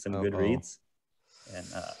been making some good reads. And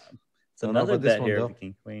it's another bet here for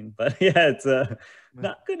King Queen. But yeah, it's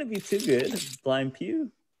not going to be too good. Blind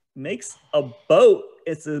Pew makes a boat.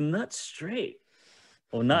 It's a nut straight.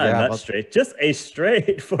 Well, not a nut straight, just a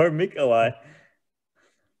straight for Mikolai.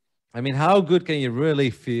 I mean, how good can you really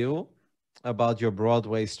feel about your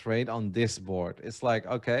Broadway straight on this board? It's like,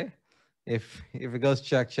 okay, if it goes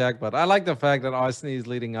check, but I like the fact that Arseny is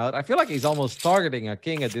leading out. I feel like he's almost targeting a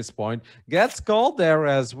king at this point. Gets called there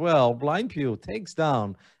as well. Blind Pew takes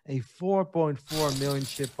down a 4.4 million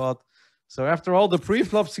chip pot. So after all the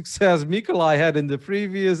pre-flop success Mikolai had in the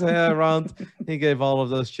previous round, he gave all of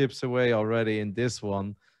those chips away already in this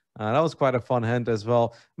one. That was quite a fun hand as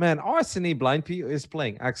well. Man, Arseny Blind Pew is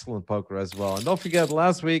playing excellent poker as well. And don't forget,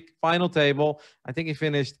 last week, final table. I think he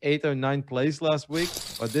finished 8th or 9th place last week.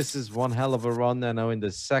 But this is one hell of a run, Nano, in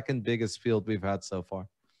the second biggest field we've had so far.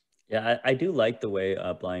 Yeah, I do like the way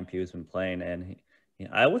Blind Pew has been playing. And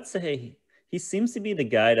I would say he seems to be the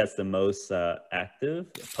guy that's the most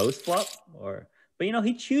active post-flop. But, you know,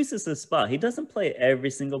 he chooses his spot. He doesn't play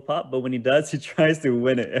every single pot, but when he does, he tries to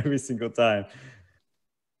win it every single time.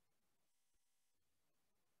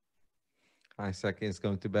 Isaac is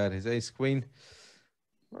going to bet his ace-queen.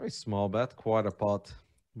 Very small bet, quarter pot.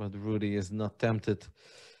 But Rudy is not tempted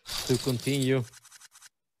to continue.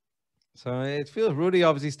 So it feels Rudy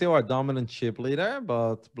obviously still our dominant chip leader,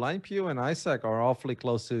 but Blind Pew and Isaac are awfully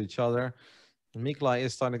close to each other. And Mikolai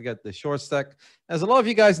is starting to get the short stack. As a lot of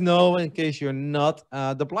you guys know, in case you're not,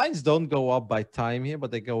 the blinds don't go up by time here,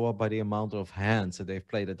 but they go up by the amount of hands that they've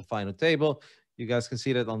played at the final table. You guys can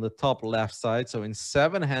see that on the top left side. So in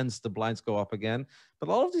 7 hands, the blinds go up again. But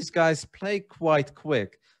all of these guys play quite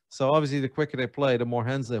quick. So obviously, the quicker they play, the more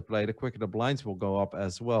hands they play, the quicker the blinds will go up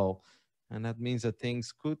as well. And that means that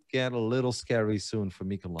things could get a little scary soon for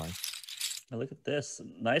Mikolai. Look at this.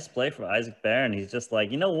 Nice play for Isaac Barron. He's just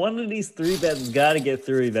like, you know, one of these 3 bets got to get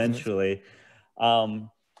through eventually.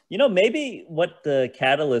 You know, maybe what the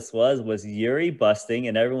catalyst was Yuri busting,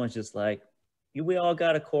 and everyone's just like, we all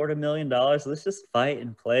got $250,000. Let's just fight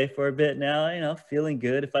and play for a bit now. You know, feeling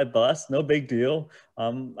good. If I bust, no big deal.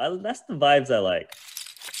 That's the vibes I like.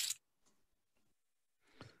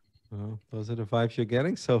 Well, those are the vibes you're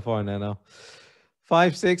getting so far, Nano.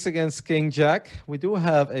 5-6 against King Jack. We do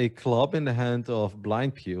have a club in the hand of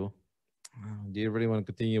Blind Pew. Do you really want to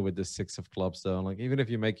continue with the 6 of clubs though? Like even if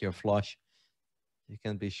you make your flush, you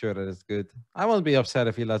can be sure that it's good. I won't be upset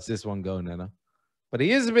if he lets this one go, Nana. But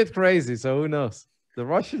he is a bit crazy, so who knows? The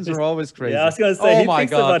Russians are always crazy. Yeah, I was gonna say Oh he my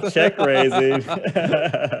thinks god! about check raising.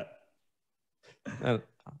 And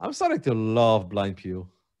I'm starting to love Blind Pew.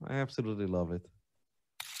 I absolutely love it.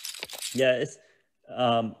 Yeah, it's.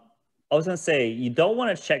 I was gonna say you don't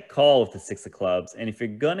want to check call with the 6 of clubs, and if you're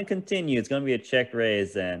gonna continue, it's gonna be a check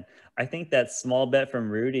raise. And I think that small bet from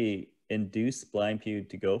Rudy induced Blind Pew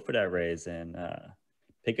to go for that raise and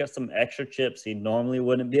pick up some extra chips he normally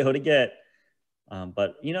wouldn't be able to get.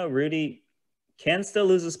 But you know, Rudy can still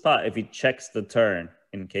lose a spot if he checks the turn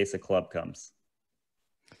in case a club comes.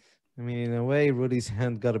 I mean, in a way, Rudy's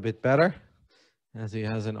hand got a bit better as he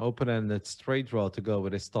has an open-ended straight draw to go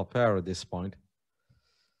with his top pair at this point.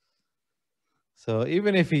 So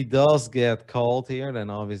even if he does get called here, then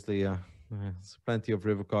obviously there's plenty of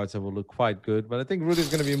river cards that will look quite good. But I think Rudy's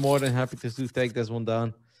going to be more than happy to take this one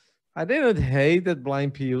down. I didn't hate that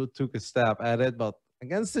Blind Pew took a stab at it, but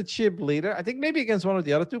against the chip leader, I think maybe against one of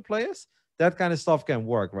the other two players, that kind of stuff can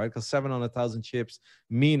work, right? Because 700,000 chips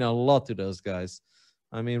mean a lot to those guys.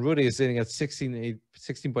 I mean, Rudy is sitting at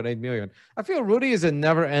 16.8 million. I feel Rudy is a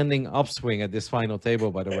never-ending upswing at this final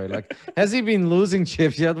table, by the way. Like, has he been losing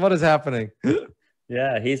chips yet? What is happening?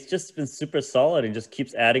 Yeah, he's just been super solid and just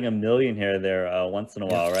keeps adding a million here or there once in a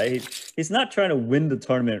while, right? He's not trying to win the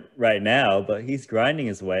tournament right now, but he's grinding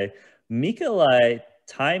his way. Mikolai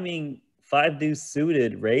timing 5 deuce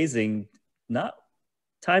suited, raising, not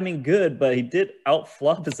timing good, but he did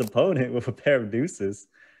outflop his opponent with a pair of deuces.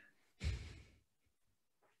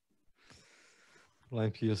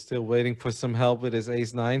 Blind Pew is still waiting for some help with his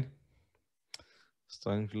ace-9.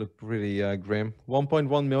 Starting to look pretty grim.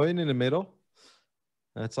 1.1 million in the middle.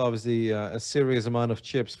 That's obviously a serious amount of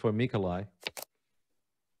chips for Mikolai.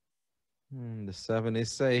 The 7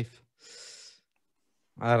 is safe.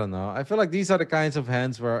 I don't know. I feel like these are the kinds of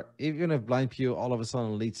hands where even if Blind Pew all of a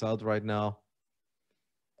sudden leads out right now,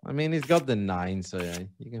 I mean, he's got the 9, so yeah,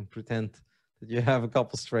 you can pretend that you have a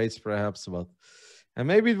couple straights perhaps, but and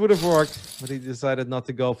maybe it would have worked, but he decided not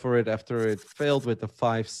to go for it after it failed with the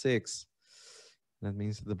 5-6. That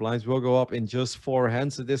means that the blinds will go up in just 4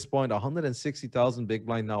 hands at this point. 160,000 big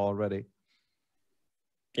blind now already.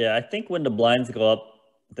 Yeah, I think when the blinds go up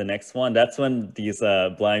the next one, that's when these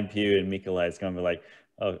Blind Pew and Mikolai is going to be like,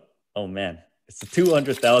 oh man, it's a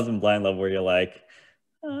 200,000 blind level where you're like,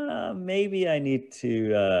 maybe I need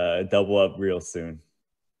to double up real soon.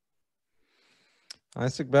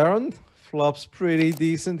 Isaac Barron flops pretty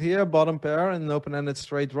decent here. Bottom pair and an open-ended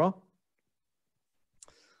straight draw.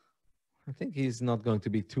 I think he's not going to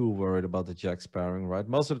be too worried about the jack pairing, right?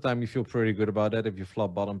 Most of the time you feel pretty good about that. If you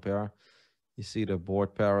flop bottom pair, you see the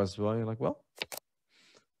board pair as well. You're like, well,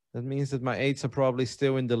 that means that my 8s are probably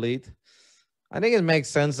still in the lead. I think it makes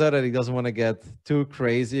sense though that he doesn't want to get too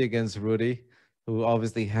crazy against Rudy, who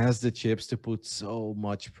obviously has the chips to put so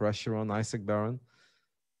much pressure on Isaac Barron.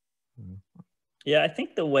 Yeah, I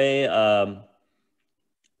think the way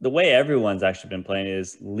everyone's actually been playing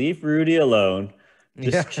is leave Rudy alone.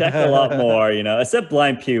 Just check a lot more, you know, except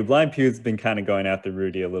Blind Pew. Blind Pew's been kind of going after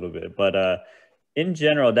Rudy a little bit. But in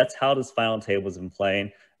general, that's how this final table's been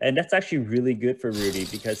playing. And that's actually really good for Rudy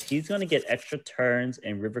because he's going to get extra turns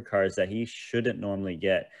and river cards that he shouldn't normally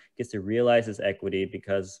get. He gets to realize his equity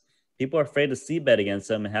because people are afraid to c-bet against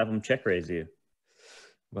him and have him check raise you.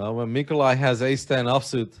 Well, when Mikolai has ace-10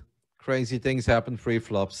 offsuit, crazy things happen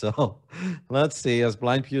pre-flop. So let's see as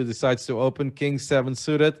Blind Pew decides to open king-7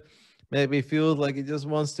 suited. Maybe he feels like he just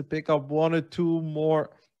wants to pick up 1 or 2 more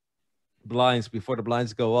blinds before the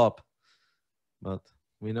blinds go up. But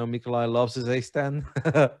we know Mikolai loves his ace-10.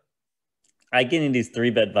 I get in these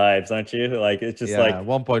 3-bet vibes, aren't you? Like, it's just like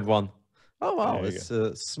 1.1. Oh, wow. It's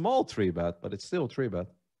a small 3-bet, but it's still 3-bet.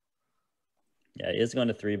 Yeah, he is going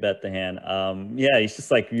to 3-bet the hand. Yeah, he's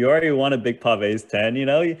just like, you already won a big pot of ace-10, you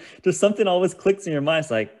know? Just something always clicks in your mind.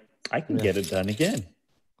 It's like, I can get it done again.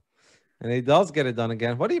 And he does get it done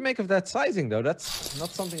again. What do you make of that sizing, though? That's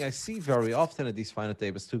not something I see very often at these final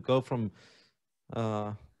tables, to go from,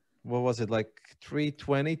 what was it, like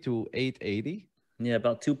 320 to 880? Yeah,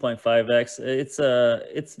 about 2.5x.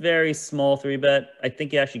 It's very small 3-bet. I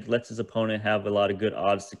think he actually lets his opponent have a lot of good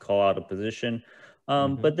odds to call out a position.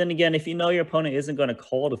 But then again, if you know your opponent isn't going to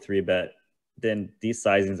call the 3-bet, then these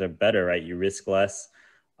sizings are better, right? You risk less.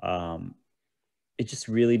 It just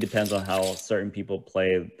really depends on how certain people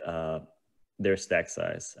play their stack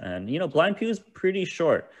size. And, you know, Blind Pew is pretty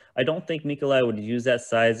short. I don't think Mikolai would use that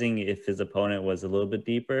sizing if his opponent was a little bit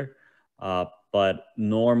deeper. But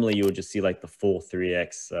normally you would just see like the full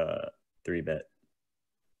 3x 3-bet.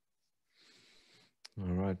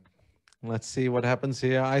 All right. Let's see what happens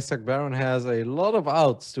here. Isaac Baron has a lot of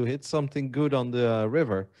outs to hit something good on the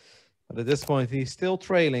river. But at this point, he's still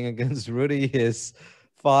trailing against Rudy. Is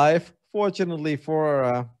 5. Fortunately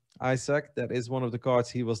for Isaac, that is one of the cards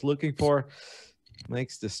he was looking for.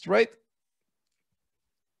 Makes the straight.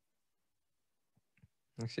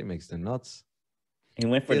 Actually makes the nuts. He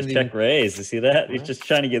went for the check raise. You see that? He's just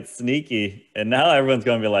trying to get sneaky. And now everyone's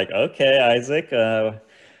going to be like, okay, Isaac,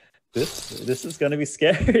 this is going to be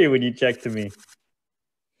scary when you check to me.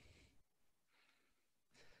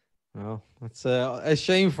 Well, it's a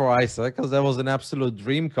shame for Isaac because that was an absolute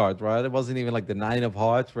dream card, right? It wasn't even like the 9 of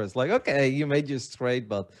hearts where it's like, okay, you made your straight,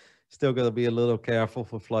 but still got to be a little careful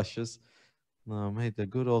for flushes. No, made the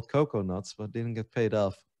good old cocoa nuts, but didn't get paid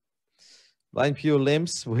off. Blind Pew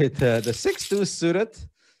limps with the 6-2 suited.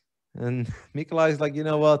 And Mikolai is like, you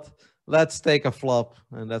know what? Let's take a flop.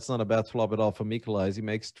 And that's not a bad flop at all for Mikolai. He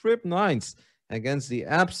makes trip 9s against the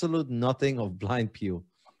absolute nothing of Blind Pew.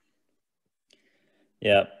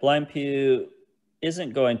 Yeah, Blind Pew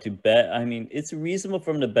isn't going to bet. I mean, it's reasonable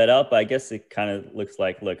for him to bet out, but I guess it kind of looks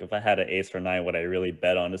like, look, if I had an ace or 9, would I really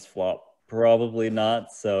bet on this flop? Probably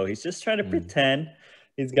not. So he's just trying to pretend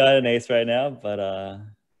he's got an ace right now. But I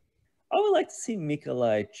would like to see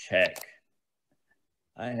Mikolai check.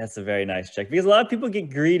 I think that's a very nice check because a lot of people get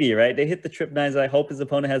greedy, right? They hit the trip 9s. I hope his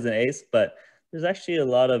opponent has an ace, but there's actually a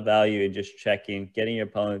lot of value in just checking, getting your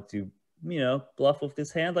opponent to, bluff with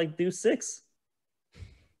this hand like deuce 6.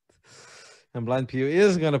 And Blind Pew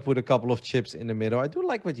is going to put a couple of chips in the middle. I do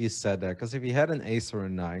like what you said there, because if he had an ace or a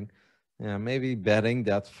 9, yeah, maybe betting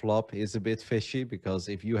that flop is a bit fishy, because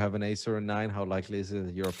if you have an ace or a 9, how likely is it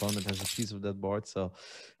that your opponent has a piece of that board? So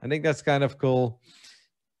I think that's kind of cool.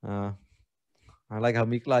 I like how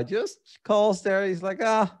Mikolai just calls there. He's like,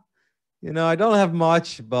 I don't have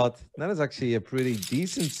much, but that is actually a pretty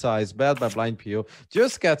decent size bet by Blind Pew.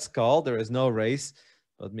 Just gets called. There is no raise.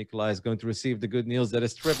 But Mikolai is going to receive the good news that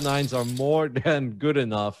his trip 9s are more than good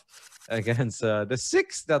enough against the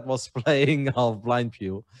 6 that was playing of Blind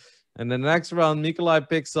Pew. And the next round, Mikolai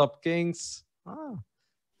picks up kings.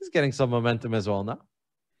 He's getting some momentum as well now.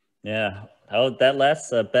 Yeah. That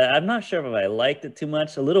last bet, I'm not sure if I liked it too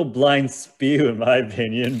much. A little blind spew, in my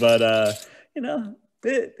opinion. But,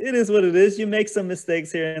 it is what it is. You make some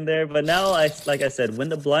mistakes here and there. But now, like I said, when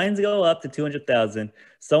the blinds go up to 200,000,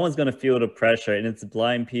 someone's going to feel the pressure. And it's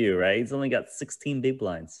Blind Pew, right? He's only got 16 big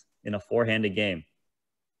blinds in a 4-handed game.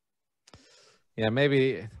 Yeah,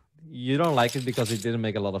 maybe you don't like it because it didn't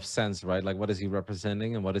make a lot of sense, right? Like, what is he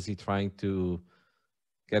representing and what is he trying to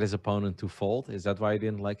get his opponent to fold? Is that why you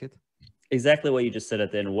didn't like it? Exactly what you just said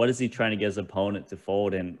at the end. What is he trying to get his opponent to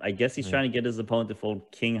fold? And I guess he's trying to get his opponent to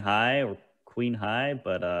fold king high or queen high,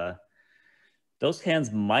 but those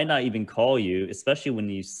hands might not even call you, especially when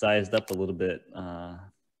you sized up a little bit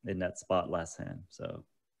in that spot last hand. So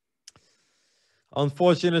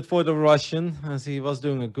unfortunate for the Russian, as he was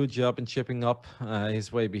doing a good job in chipping up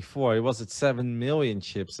his way before. He was at 7 million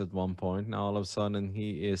chips at one point. Now all of a sudden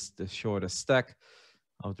he is the shortest stack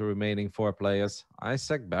of the remaining 4 players.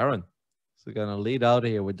 Isaac Baron is going to lead out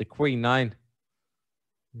here with the queen 9.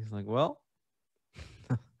 He's like, well,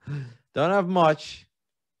 don't have much.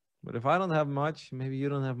 But if I don't have much, maybe you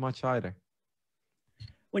don't have much either.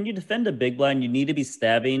 When you defend a big blind, you need to be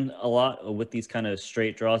stabbing a lot with these kind of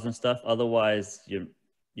straight draws and stuff. Otherwise, you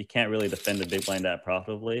can't really defend a big blind that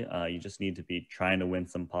profitably. You just need to be trying to win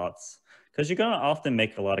some pots because you're going to often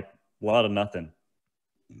make a lot of nothing.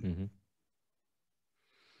 Mm-hmm.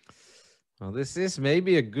 Well, this is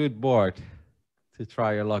maybe a good board to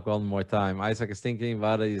try your luck one more time. Isaac is thinking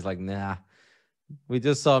about it. He's like, nah. We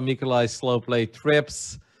just saw Mikolai slow play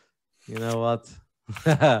trips. You know what?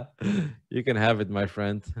 You can have it, my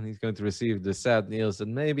friend. And he's going to receive the sad news that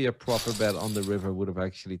maybe a proper bet on the river would have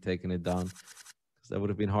actually taken it down, because that would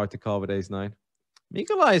have been hard to call with ace-9.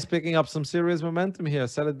 Mikolai is picking up some serious momentum here. I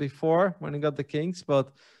said it before when he got the kings,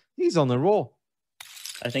 but he's on the roll.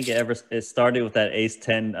 I think it started with that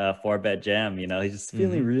ace-10 4-bet jam. He's just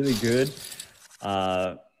feeling really good.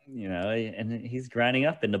 And he's grinding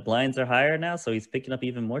up, and the blinds are higher now, so he's picking up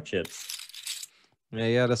even more chips. Yeah,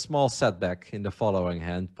 he had a small setback in the following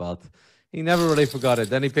hand, but he never really forgot it.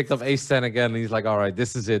 Then he picked up ace-10 again, and he's like, all right,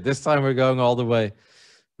 this is it. This time we're going all the way.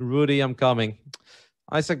 Rudy, I'm coming.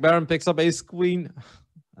 Isaac Baron picks up ace-queen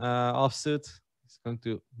offsuit. He's going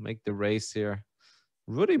to make the race here.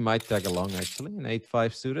 Rudy might tag along, actually. An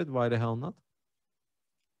 8-5 suited. Why the hell not?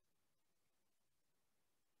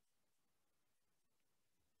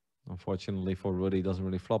 Unfortunately for Rudy, he doesn't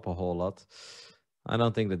really flop a whole lot. I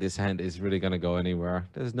don't think that this hand is really going to go anywhere.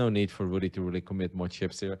 There's no need for Rudy to really commit more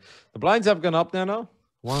chips here. The blinds have gone up now,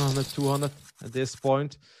 100, 200 at this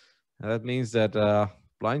point. And that means that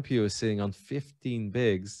Blind Pew is sitting on 15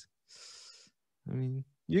 bigs. I mean,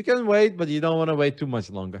 you can wait, but you don't want to wait too much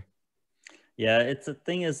longer. Yeah, it's the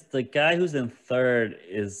thing is the guy who's in third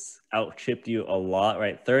is out chipped you a lot,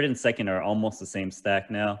 right? Third and second are almost the same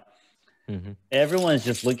stack now. Everyone's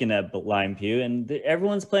just looking at Blind Pew, and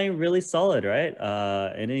everyone's playing really solid, right?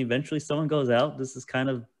 And then eventually someone goes out. This is kind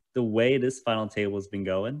of the way this final table has been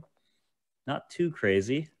going. Not too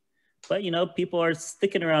crazy, but you know, people are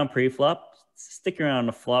sticking around pre-flop, sticking around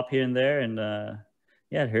the flop here and there, and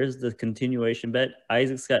yeah, here's the continuation bet.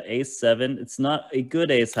 Isaac's got ace-7. It's not a good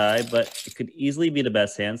ace high, but it could easily be the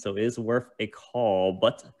best hand, so it is worth a call.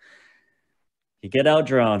 But you get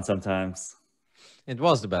outdrawn sometimes. It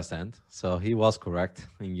was the best hand, so he was correct,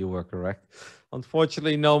 and you were correct.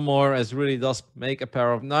 Unfortunately, no more, as Rudy does make a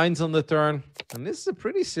pair of 9s on the turn. And this is a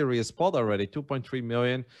pretty serious spot already, 2.3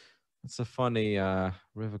 million. It's a funny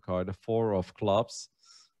river card, a 4 of clubs.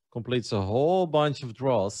 Completes a whole bunch of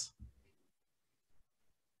draws.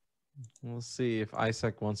 We'll see if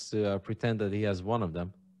Isaac wants to pretend that he has one of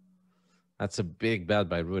them. That's a big bet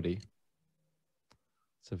by Rudy.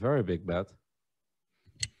 It's a very big bet.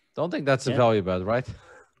 Don't think that's a value bet, right?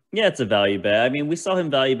 Yeah, it's a value bet. I mean, we saw him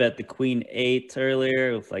value bet the Queen 8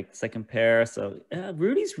 earlier with like second pair. So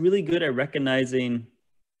Rudy's really good at recognizing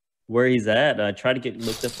where he's at. Try to get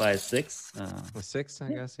looked up by a 6. A 6, I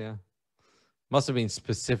guess, yeah. Must have been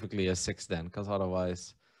specifically a 6 then, because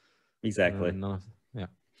otherwise... Exactly. Yeah.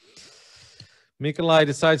 Mikolai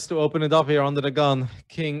decides to open it up here under the gun.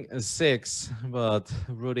 King 6, but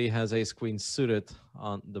Rudy has ace queen suited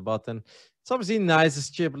on the button. It's obviously nice as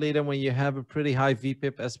chip leader when you have a pretty high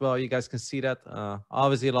VPIP as well. You guys can see that.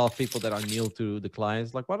 Obviously, a lot of people that are new to the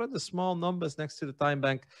clients, like, what are the small numbers next to the time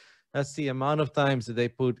bank? That's the amount of times that they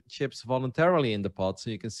put chips voluntarily in the pot. So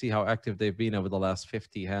you can see how active they've been over the last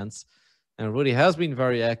 50 hands. And Rudy has been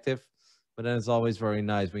very active, but then it's always very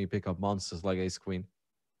nice when you pick up monsters like ace queen.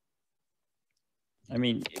 I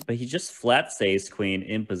mean, but he just flat ace queen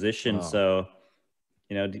in position. Wow. So,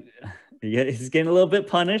 you know, he's getting a little bit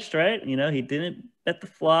punished, right? You know, he didn't bet the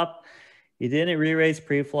flop. He didn't re-raise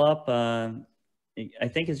pre-flop. I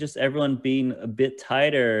think it's just everyone being a bit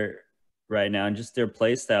tighter right now, and just their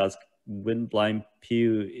play styles when Blind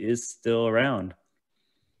Pew is still around.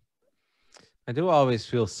 I do always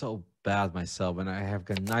feel so bad myself when I have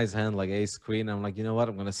a nice hand like ace queen. I'm like, you know what?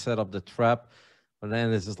 I'm going to set up the trap. But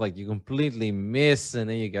then it's just like you completely miss, and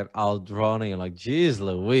then you get outdrawn, and you're like, geez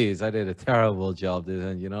Louise, I did a terrible job this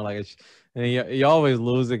hand, you know? Like, and you always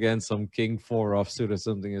lose against some king 4 offsuit or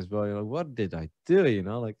something as well. You're like, what did I do? You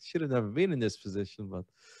know, like, should have never been in this position. But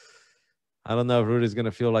I don't know if Rudy's going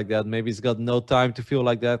to feel like that. Maybe he's got no time to feel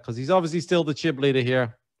like that, because he's obviously still the chip leader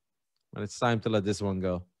here. But it's time to let this one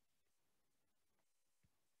go.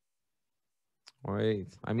 All right.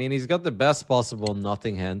 I mean, he's got the best possible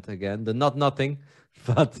nothing hand again. The nothing,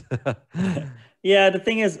 but yeah. The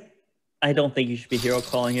thing is, I don't think you should be hero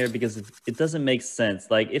calling here because it doesn't make sense.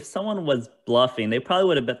 Like if someone was bluffing, they probably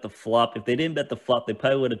would have bet the flop. If they didn't bet the flop, they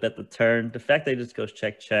probably would have bet the turn. The fact that it just goes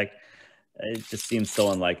check check, it just seems so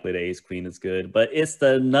unlikely that ace queen is good. But it's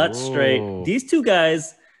the nut straight. These two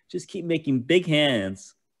guys just keep making big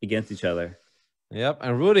hands against each other. Yep,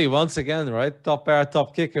 and Rudy, once again, right? Top pair,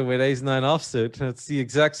 top kicker with ace-9 offsuit. That's the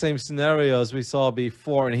exact same scenario as we saw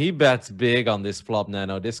before, and he bets big on this flop,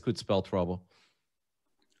 Nano. This could spell trouble.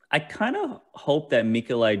 I kind of hope that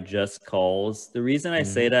Mikolai just calls. The reason I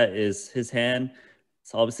say that is his hand,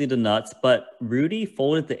 it's obviously the nuts, but Rudy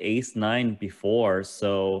folded the ace-9 before,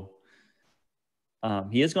 so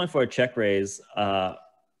he is going for a check raise.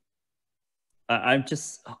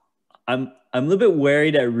 I'm a little bit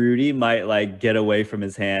worried that Rudy might like get away from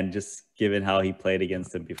his hand, just given how he played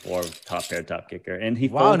against him before with top pair, top kicker, and he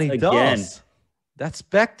folds again. Does. That's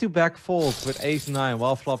back-to-back folds with ace-9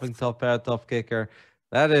 while flopping top pair, top kicker.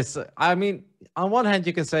 That is, I mean, on one hand,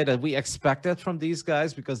 you can say that we expect that from these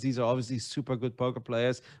guys because these are obviously super good poker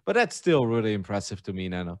players, but that's still really impressive to me,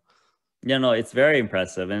 Nano. Yeah, no, it's very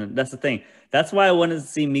impressive, and that's the thing. That's why I wanted to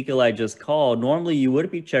see Mikolai just call. Normally, you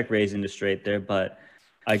would be check raising the straight there, but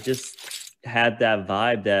I just had that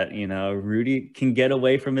vibe that, you know, Rudy can get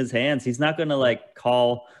away from his hands. He's not going to like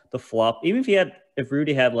call the flop. Even if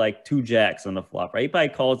Rudy had like 2 jacks on the flop, right? He probably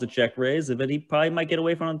calls the check raise, but he probably might get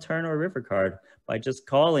away from a turn or a river card. By just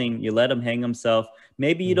calling, you let him hang himself.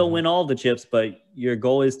 Maybe you don't win all the chips, but your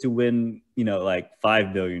goal is to win, you know, like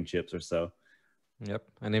 5 million chips or so. Yep.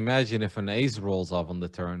 And imagine if an ace rolls off on the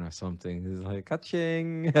turn or something. It's like,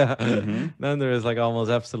 catching. Mm-hmm. Then there is like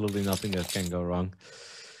almost absolutely nothing that can go wrong.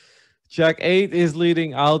 Jack 8 is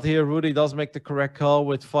leading out here. Rudy does make the correct call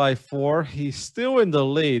with 5-4. He's still in the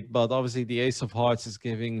lead, but obviously the ace of hearts is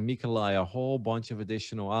giving Mikolai a whole bunch of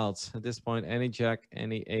additional outs. At this point, any jack,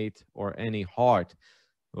 any 8, or any heart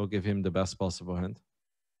will give him the best possible hand.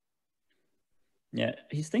 Yeah,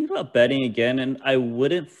 he's thinking about betting again, and I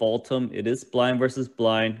wouldn't fault him. It is blind versus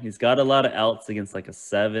blind. He's got a lot of outs against like a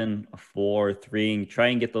 7, a 4, a 3, and try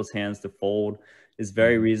and get those hands to fold is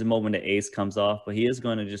very reasonable when the ace comes off. But he is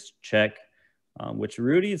going to just check, which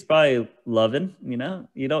Rudy is probably loving. You know,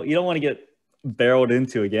 you don't want to get barreled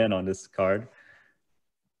into again on this card.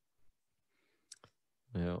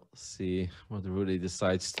 We'll see what Rudy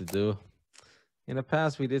decides to do. In the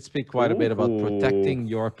past, we did speak quite a bit about protecting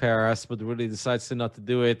your pairs, but Rudy decides to not to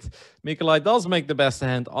do it. Mikolai does make the best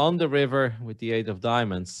hand on the river with the 8 of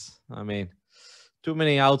diamonds. I mean, too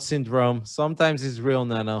many out syndrome. Sometimes it's real,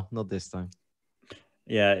 Nano. Not this time.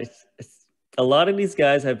 Yeah, it's a lot of these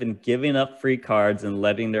guys have been giving up free cards and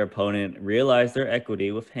letting their opponent realize their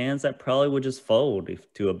equity with hands that probably would just fold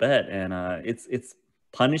to a bet, and it's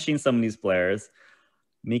punishing some of these players.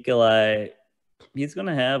 Mikolai, he's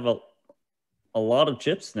gonna have a lot of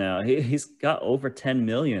chips now. He's got over 10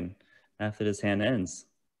 million after this hand ends.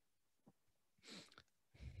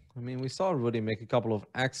 I mean, we saw Rudy make a couple of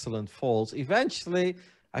excellent folds. Eventually,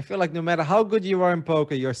 I feel like no matter how good you are in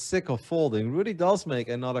poker, you're sick of folding. Rudy does make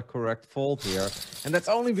another correct fold here, and that's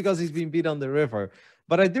only because he's been beat on the river.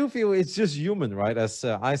 But I do feel it's just human, right? As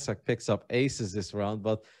Isaac picks up aces this round,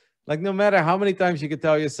 but like no matter how many times you can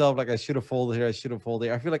tell yourself, like I should have folded here, I should have folded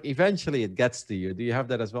here, I feel like eventually it gets to you. Do you have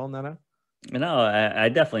that as well, Nana? No, I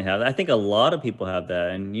definitely have. I think a lot of people have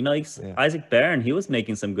that. And, Yeah. Isaac Barron, he was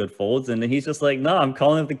making some good folds. And then he's just like, no, I'm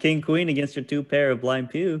calling up the king queen against your 2 pair of blind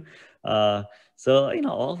pew. So,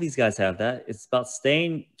 all these guys have that. It's about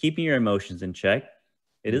keeping your emotions in check.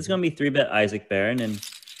 It is going to be 3-bet Isaac Barron. And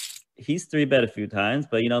he's 3-bet a few times.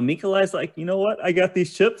 But, Mikolai's like, you know what? I got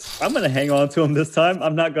these chips. I'm going to hang on to them this time.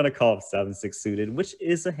 I'm not going to call 7-6 suited, which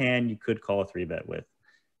is a hand you could call a 3-bet with.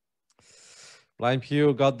 Blind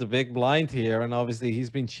Pew got the big blind here, and obviously he's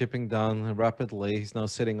been chipping down rapidly. He's now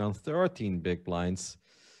sitting on 13 big blinds.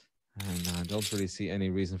 And I don't really see any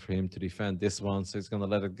reason for him to defend this one, so he's going to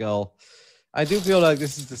let it go. I do feel like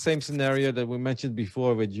this is the same scenario that we mentioned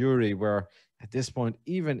before with Yuri, where at this point,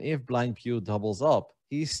 even if Blind Pew doubles up,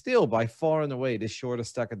 he's still by far and away the shortest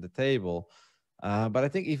stack at the table. But I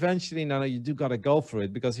think eventually, Nana, you do got to go for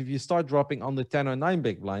it, because if you start dropping under 10 or 9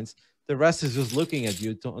 big blinds, the rest is just looking at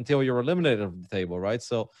you until you're eliminated from the table, right?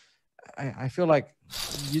 So I feel like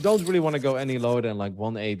you don't really want to go any lower than like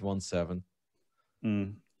 1-8,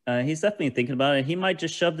 1-7. He's definitely thinking about it. He might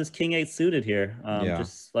just shove this king 8 suited here. Yeah.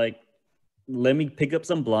 Just like, let me pick up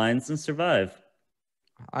some blinds and survive.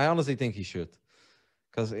 I honestly think he should.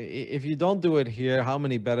 Because if you don't do it here, how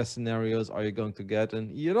many better scenarios are you going to get?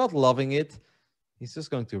 And you're not loving it. He's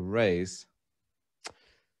just going to raise.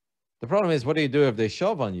 The problem is, what do you do if they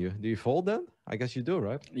shove on you? Do you fold then? I guess you do,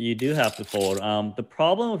 right? You do have to fold. The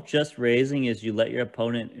problem with just raising is you let your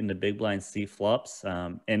opponent in the big blind see flops.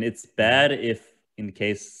 And it's bad if, in the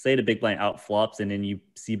case, say the big blind out flops and then you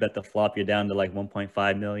see bet the flop, you're down to like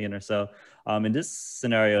 1.5 million or so. In this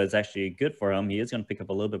scenario, it's actually good for him. He is going to pick up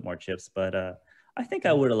a little bit more chips. But I think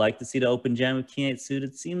I would have liked to see the open jam with king 8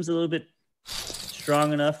 suited. Seems a little bit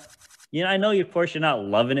strong enough. I know, of course, you're not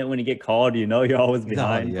loving it when you get called. You're always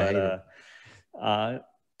behind. But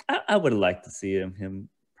I would have liked to see him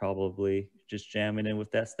probably just jamming in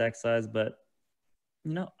with that stack size. But,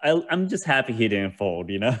 I'm just happy he didn't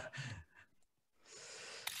fold,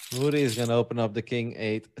 Rudy is going to open up the king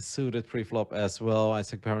 8 suited pre-flop as well.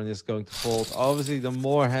 Isaac Barron is going to fold. Obviously, the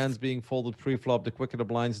more hands being folded pre-flop, the quicker the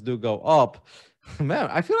blinds do go up. Man,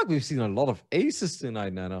 I feel like we've seen a lot of aces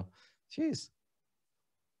tonight, Nano. Jeez.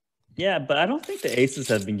 Yeah, but I don't think the aces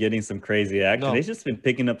have been getting some crazy action. No. They've just been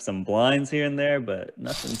picking up some blinds here and there, but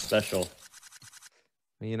nothing special.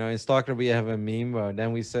 In Stalker, we have a meme where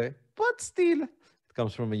then we say, butt steal. It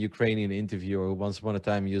comes from a Ukrainian interviewer who once upon a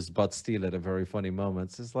time used butt steal at a very funny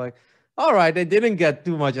moment. It's like, all right, they didn't get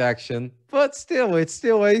too much action, but still, it's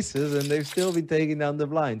still aces, and they've still been taking down the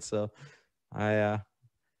blinds. So I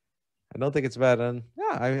don't think it's bad. And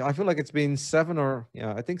yeah, I feel like it's been 7 or,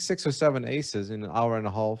 I think 6 or 7 aces in an hour and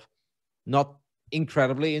a half. Not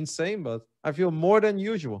incredibly insane, but I feel more than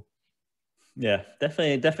usual. Yeah,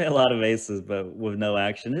 definitely a lot of aces, but with no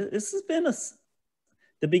action. This has been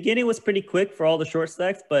the beginning was pretty quick for all the short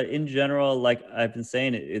stacks, but in general, like I've been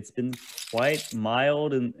saying, it's been quite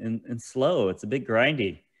mild and slow. It's a bit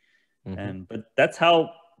grindy. But that's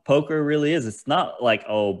how poker really is. It's not like,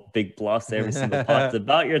 oh, big bluffs every single pot. It's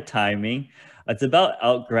about your timing. It's about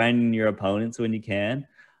outgrinding your opponents when you can.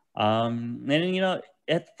 And you know,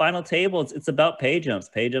 at the final table, it's about pay jumps.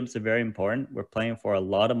 Pay jumps are very important. We're playing for a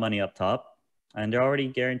lot of money up top, and they're already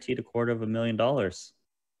guaranteed $250,000.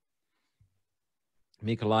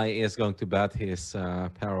 Nikolai is going to bet his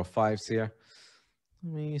pair of fives here. I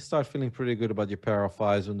mean, you start feeling pretty good about your pair of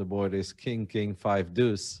fives when the board is king, king, five,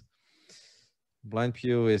 deuce. Blind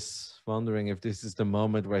Pew is wondering if this is the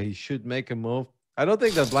moment where he should make a move. I don't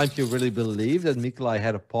think that Blind Pew really believed that Nikolai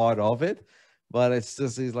had a part of it, but it's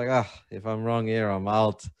just, he's like, if I'm wrong here, I'm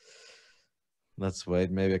out. Let's wait.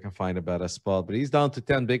 Maybe I can find a better spot. But he's down to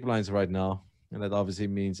 10 big blinds right now. And that obviously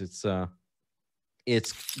means it's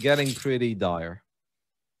getting pretty dire.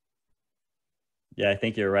 Yeah, I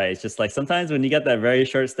think you're right. It's just like sometimes when you get that very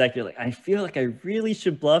short stack, you're like, I feel like I really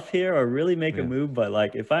should bluff here or really make a move. But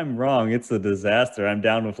like, if I'm wrong, it's a disaster. I'm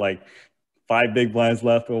down with like 5 big blinds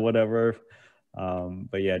left or whatever.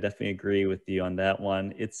 But yeah, I definitely agree with you on that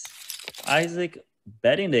one. It's Isaac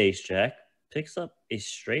betting the ace jack, picks up a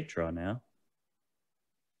straight draw now.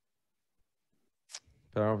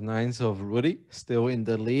 Pair of nines of Rudy still in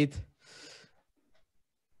the lead.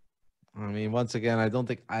 I mean, once again, I don't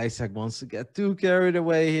think Isaac wants to get too carried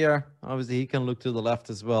away here. Obviously, he can look to the left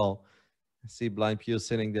as well. I see Blind Pew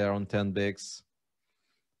sitting there on 10 bigs.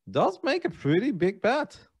 Does make a pretty big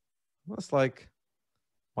bet. That's like,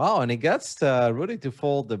 wow, and he gets Rudy to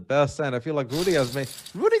fold the best hand. I feel like Rudy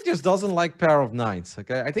just doesn't like pair of nines,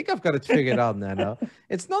 okay? I think I've got it figured out now.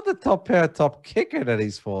 It's not the top pair, top kicker that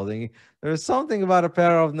he's folding. There's something about a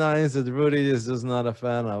pair of nines that Rudy is just not a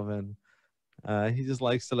fan of, and he just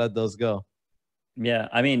likes to let those go. Yeah,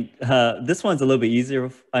 I mean, this one's a little bit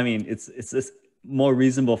easier. I mean, it's this more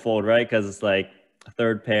reasonable fold, right? Because it's like a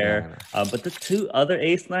third pair. But the 2 other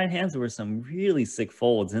ace-9 hands were some really sick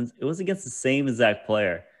folds, and it was against the same exact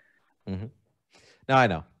player. No, I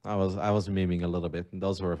know. I was memeing a little bit, and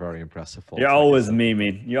those were very impressive folds. You're always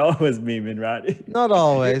memeing. You're always memeing, right? Not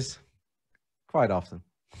always. Quite often.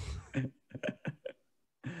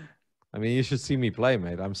 I mean, you should see me play,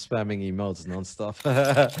 mate. I'm spamming emotes nonstop.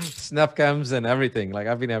 Snapcams and everything. Like,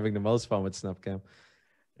 I've been having the most fun with Snapcam.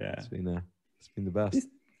 Yeah. It's been the best.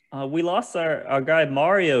 We lost our guy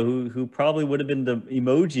Mario, who probably would have been the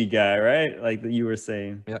emoji guy, right? Like you were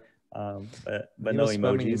saying. Yeah. But he no was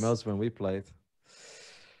emojis. Emotes when we played.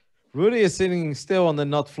 Rudy is sitting still on the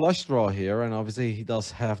nut flush draw here, and obviously he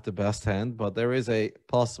does have the best hand, but there is a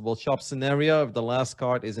possible chop scenario. If the last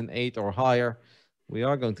card is an 8 or higher, we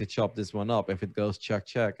are going to chop this one up if it goes check,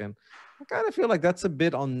 check. And I kind of feel like that's a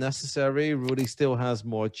bit unnecessary. Rudy still has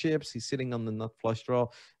more chips. He's sitting on the nut flush draw.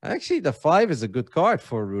 Actually, the 5 is a good card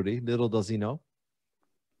for Rudy. Little does he know.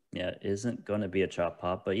 Yeah, it isn't going to be a chop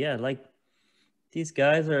pop. But yeah, like these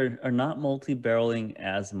guys are not multi-barreling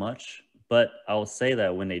as much. But I'll say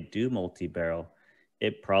that when they do multi-barrel,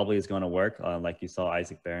 it probably is going to work. Like you saw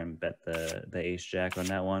Isaac Barron bet the ace jack on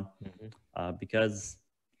that one. Because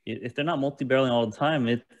if they're not multi-barreling all the time,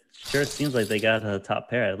 it sure seems like they got a top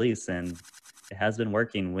pair at least, and it has been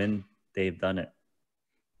working when they've done it.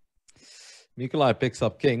 Nikolai picks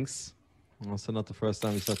up kings. Also not the first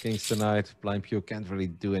time we saw kings tonight. Blind Pew can't really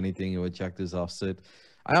do anything. He would check this offsuit.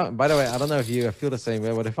 By the way, I don't know if you feel the same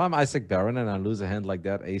way, but if I'm Isaac Barron and I lose a hand like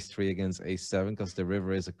that, ace-3 against ace-7, because the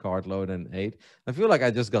river is a card load and 8, I feel like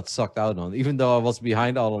I just got sucked out on. Even though I was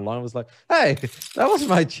behind all along, I was like, hey, that was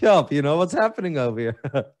my chop. You know, what's happening over here?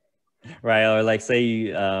 Right, or like say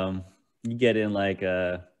you get in like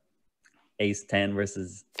ace-10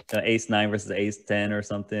 versus ace-9 versus ace-10 or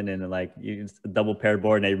something, and like you double paired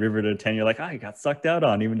board and a river to 10, you're like, you got sucked out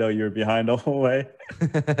on, even though you were behind the whole way.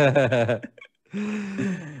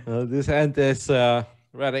 This hand is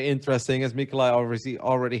rather interesting, as Nikolai obviously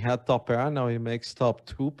already had top pair. Now he makes top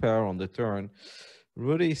 2 pair on the turn.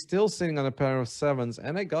 Rudy still sitting on a pair of 7s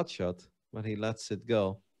and a gut shot, but he lets it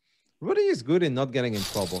go. Rudy is good in not getting in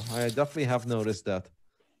trouble. I definitely have noticed that.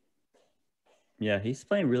 Yeah, he's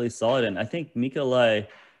playing really solid, and I think Nikolai,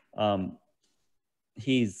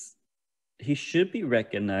 he should be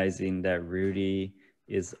recognizing that Rudy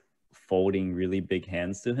is folding really big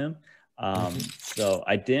hands to him. So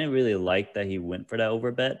I didn't really like that he went for that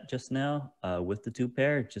overbet just now with the 2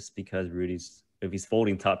 pair, just because if he's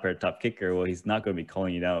folding top pair, top kicker, well, he's not going to be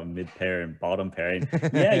calling you down mid pair and bottom pair. And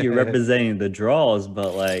yeah, you're representing the draws,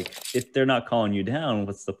 but like if they're not calling you down,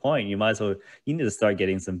 what's the point? You need to start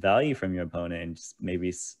getting some value from your opponent and just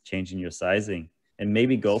maybe changing your sizing and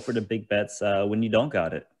maybe go for the big bets when you don't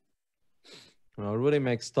got it. Well, Rudy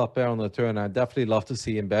makes top pair on the turn. I definitely love to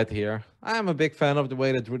see him bet here. I am a big fan of the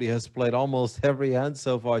way that Rudy has played almost every hand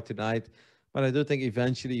so far tonight, but I do think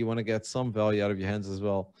eventually you want to get some value out of your hands as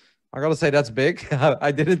well. I gotta say that's big.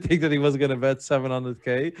 I didn't think that he was gonna bet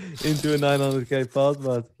 700k into a 900k pot,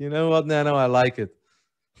 but you know what, Nano, I like it.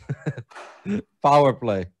 Power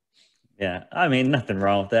play. Yeah, I mean, nothing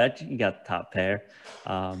wrong with that. You got the top pair.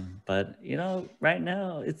 But, right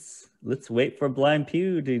now, let's wait for Blind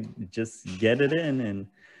Pew to just get it in. And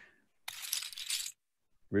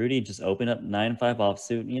Rudy just opened up 9-5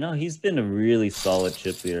 offsuit. He's been a really solid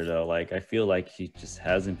chip leader, though. Like, I feel like he just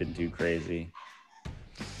hasn't been too crazy.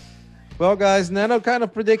 Well, guys, Nano kind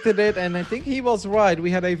of predicted it, and I think he was right.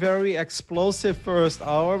 We had a very explosive first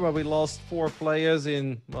hour where we lost 4 players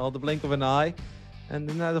in, well, the blink of an eye. And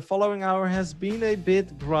then the following hour has been a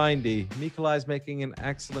bit grindy. Nikolai is making an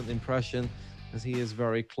excellent impression as he is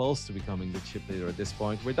very close to becoming the chip leader at this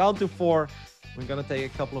point. We're down to 4. We're going to take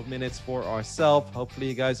a couple of minutes for ourselves. Hopefully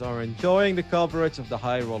you guys are enjoying the coverage of the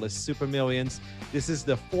High Roller Super Millions. This is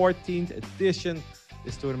the 14th edition.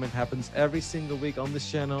 This tournament happens every single week on this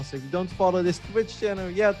channel. So if you don't follow this Twitch channel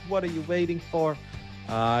yet, what are you waiting for?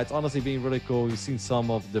 It's honestly been really cool. We've seen some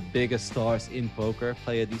of the biggest stars in poker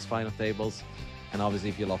play at these final tables. And obviously,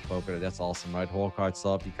 if you love poker, that's awesome, right? Whole card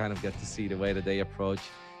sub, you kind of get to see the way that they approach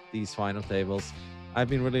these final tables. I've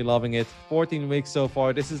been really loving it. 14 weeks so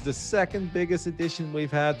far. This is the second biggest edition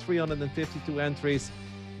we've had, 352 entries.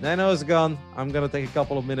 Nano is gone. I'm going to take a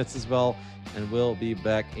couple of minutes as well, and we'll be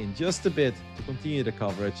back in just a bit to continue the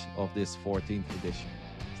coverage of this 14th edition.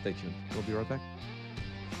 Stay tuned. We'll be right back.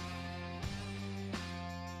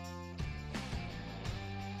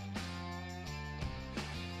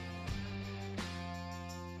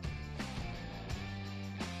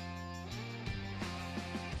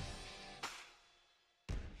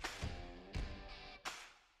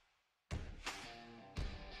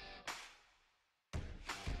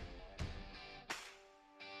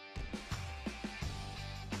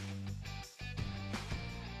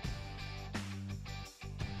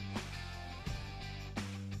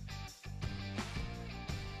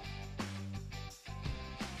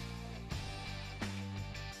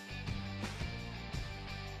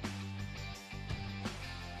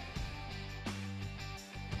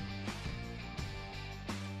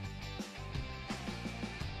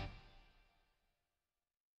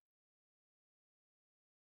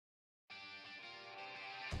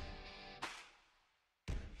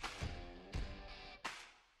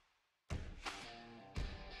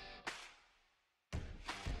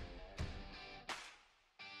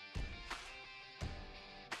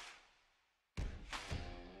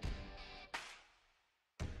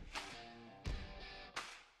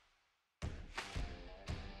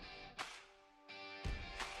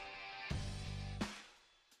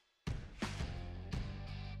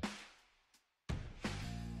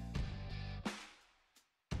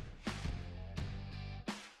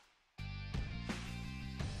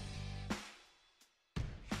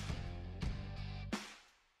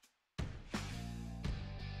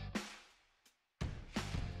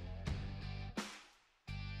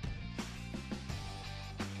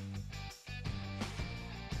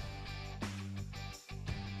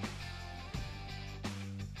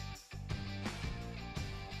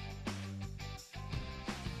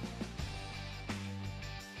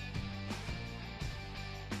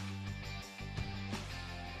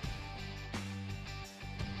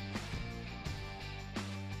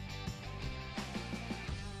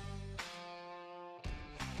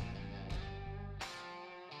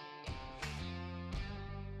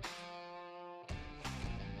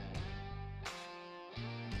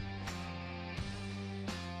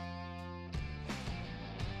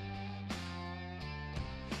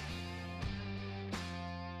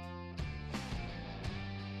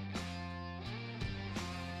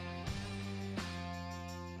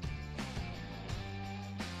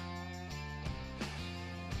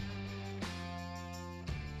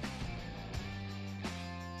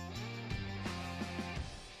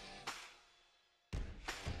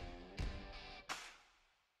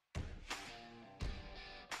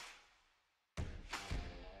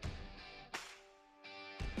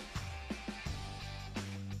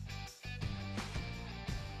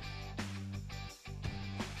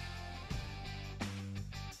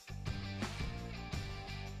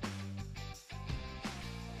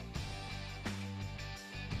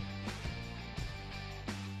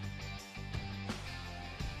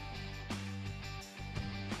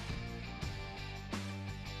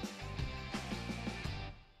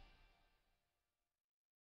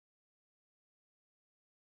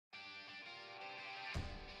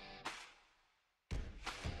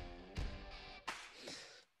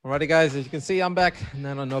 Alrighty, guys, as you can see, I'm back.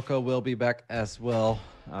 Nano Noko will be back as well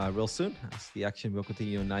real soon, as the action will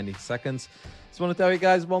continue in 90 seconds. Just want to tell you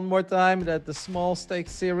guys one more time that the small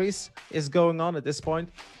stakes series is going on at this point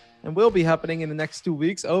and will be happening in the next 2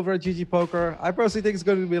 weeks over at GGPoker. I personally think it's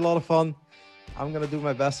going to be a lot of fun. I'm going to do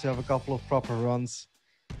my best to have a couple of proper runs.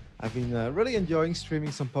 I've been really enjoying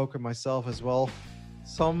streaming some poker myself as well.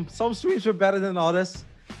 Some streams were better than others.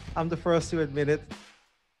 I'm the first to admit it.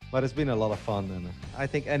 But it's been a lot of fun, and I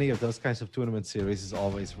think any of those kinds of tournament series is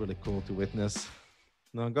always really cool to witness.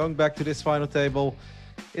 Now, going back to this final table,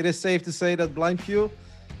 it is safe to say that Blind Pew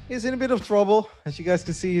is in a bit of trouble. As you guys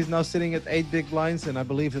can see, he's now sitting at 8 big blinds, and I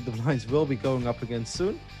believe that the blinds will be going up again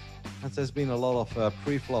soon. As there's been a lot of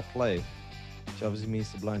pre-flop play, which obviously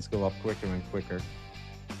means the blinds go up quicker and quicker.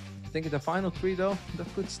 I think in the final three, though,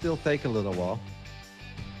 that could still take a little while.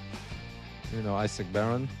 You know, Isaac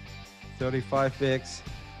Barron, 35 bigs.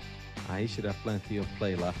 He should have plenty of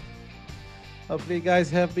play left. Hopefully you guys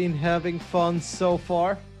have been having fun so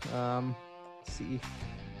far. Let's see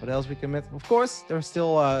what else we can meet. Of course, there's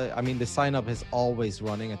still, I mean, the sign up is always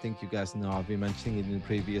running. I think you guys know, I've been mentioning it in the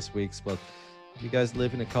previous weeks, but if you guys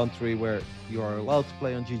live in a country where you are allowed to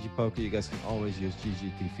play on GGPoker, you guys can always use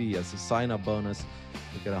GGTV as a sign-up bonus.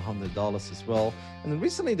 You get $100 as well. And then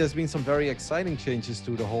recently, there's been some very exciting changes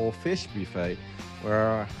to the whole fish buffet,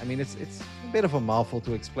 where, I mean, it's a bit of a mouthful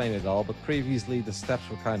to explain it all, but previously the steps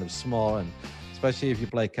were kind of small, and especially if you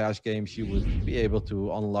play cash games, you would be able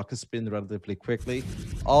to unlock a spin relatively quickly.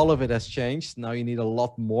 All of it has changed. Now you need a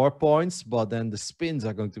lot more points, but then the spins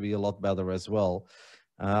are going to be a lot better as well.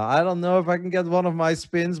 I don't know if I can get one of my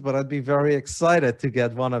spins, but I'd be very excited to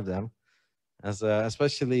get one of them. As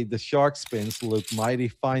especially the shark spins look mighty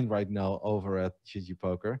fine right now over at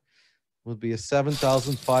GGPoker. Would be a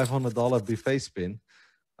 $7,500 buffet spin.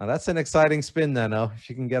 Now that's an exciting spin, Nano. If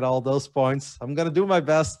you can get all those points, I'm gonna do my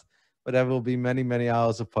best, but there will be many, many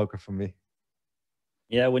hours of poker for me.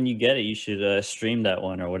 Yeah, when you get it, you should stream that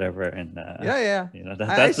one or whatever. And yeah. You know,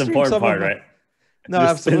 that's the important part, right? No,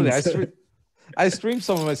 absolutely. I streamed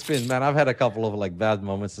some of my spins, man. I've had a couple of like bad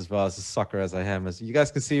moments as well, as a sucker as I am. As you guys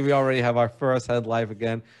can see, we already have our first head live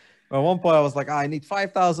again. At one point, I was like, I need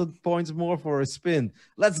 5,000 points more for a spin.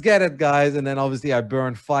 Let's get it, guys. And then obviously I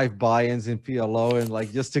burned 5 buy-ins in PLO and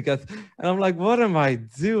like just to get, and I'm like, what am I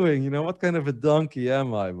doing? You know, what kind of a donkey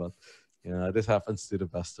am I? But you know, this happens to the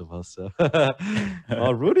best of us. So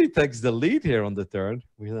well, Rudy takes the lead here on the turn.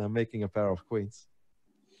 We're making a pair of queens.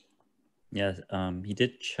 Yeah, he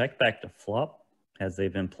did check back the flop as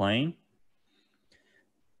they've been playing.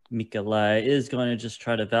 Mikolai is going to just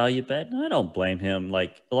try to value bet. And I don't blame him.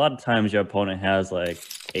 Like, a lot of times your opponent has like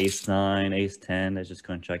ace-9, ace-10. They're just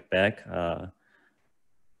going to check back. But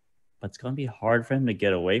it's going to be hard for him to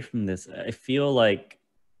get away from this. I feel like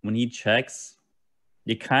when he checks,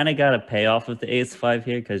 you kind of got to pay off with the ace-5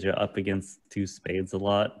 here because you're up against 2 spades a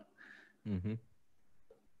lot. Mm-hmm.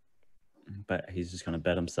 But he's just going to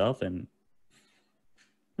bet himself. And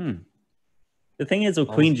the thing is, with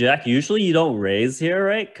Queen Jack, usually you don't raise here,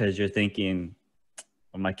 right? Because you're thinking,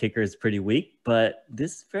 well, my kicker is pretty weak. But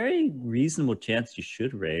this very reasonable chance you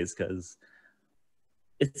should raise because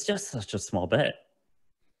it's just such a small bet.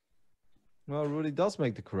 Well, Rudy does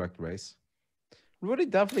make the correct raise. Rudy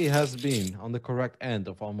definitely has been on the correct end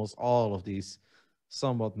of almost all of these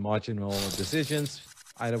somewhat marginal decisions.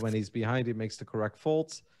 Either when he's behind, he makes the correct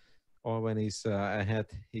folds, or when he's ahead,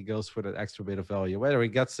 he goes for that extra bit of value. Whether he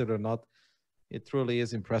gets it or not, it truly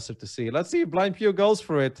is impressive to see. Let's see if Blind Pew goes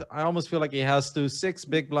for it. I almost feel like he has to. 6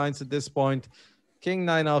 big blinds at this point. King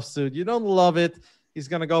 9 offsuit. You don't love it. He's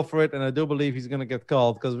going to go for it, and I do believe he's going to get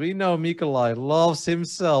called because we know Mikolai loves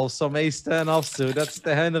himself some ace-10 offsuit. That's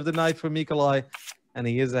the hand of the night for Mikolai, and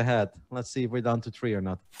he is ahead. Let's see if we're down to 3 or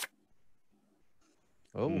not.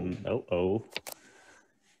 Oh.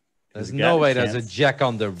 There's no way there's a jack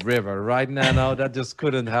on the river, right, Nano? That just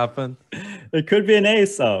couldn't happen. It could be an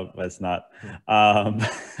ace, but it's not.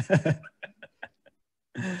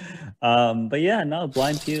 But yeah, no,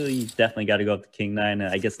 Blind Pew, you definitely got to go up to King 9.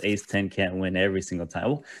 I guess ace-10 can't win every single time.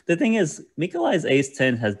 Well, the thing is, Mikolai's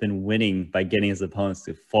ace-10 has been winning by getting his opponents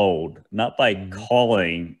to fold, not by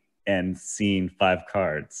calling and seeing 5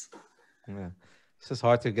 cards. Yeah, it's just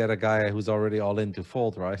hard to get a guy who's already all in to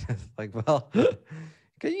fold, right? Like, well...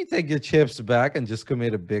 Can you take your chips back and just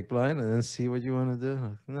commit a big blind and then see what you want to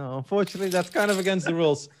do? No, unfortunately, that's kind of against the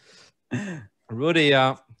rules. Rudy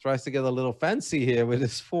tries to get a little fancy here with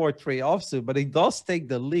his 4-3 offsuit, but he does take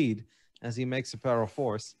the lead as he makes a pair of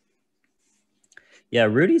 4s. Yeah,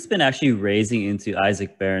 Rudy's been actually raising into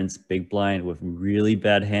Isaac Barron's big blind with really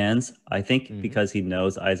bad hands. I think Hmm. because he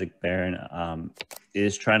knows Isaac Barron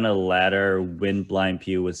is trying to ladder when blind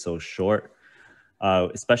Pew was so short,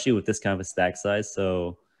 especially with this kind of a stack size.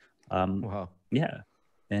 So, um, Wow. yeah,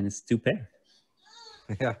 and it's two pair.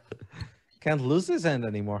 Yeah. Can't lose this hand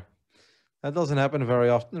anymore. That doesn't happen very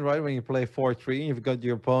often, right? When you play 4-3, you've got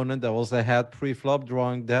your opponent that was ahead pre-flop,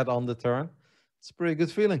 drawing dead on the turn. It's a pretty good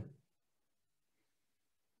feeling.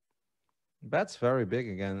 Bet's very big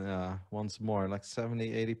again, once more, like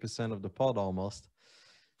 70-80% of the pot almost.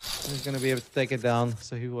 He's going to be able to take it down,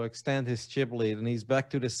 so he will extend his chip lead, and he's back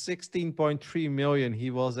to the 16.3 million he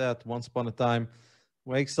was at once upon a time.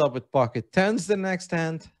 Wakes up with pocket tens the next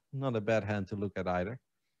hand. Not a bad hand to look at either.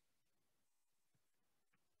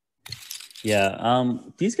 Yeah,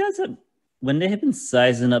 these guys have, when they have been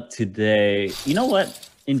sizing up today, you know what?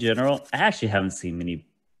 In general, I actually haven't seen many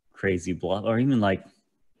crazy bluff or even like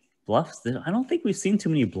bluffs. I don't think we've seen too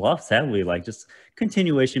many bluffs, have we? Like just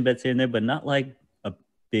continuation bets here and there, but not like a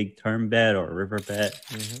big turn bet or a river bet.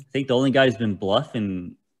 Mm-hmm. I think the only guy who's been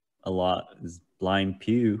bluffing a lot is Blind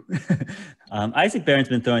Pew. Isaac Barron's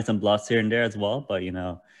been throwing some bluffs here and there as well, but you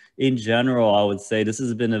know, in general, I would say this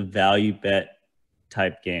has been a value bet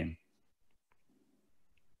type game.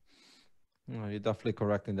 Oh, you're definitely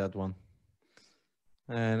correct in that one.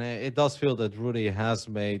 And it does feel that Rudy has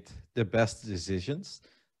made the best decisions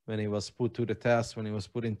when he was put to the test, when he was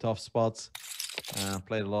put in tough spots.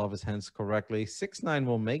 Played a lot of his hands correctly. 6-9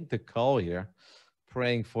 will make the call here,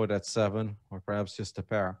 praying for that 7 or perhaps just a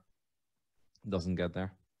pair. Doesn't get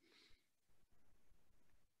there.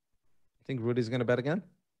 I think Rudy's going to bet again.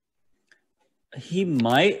 He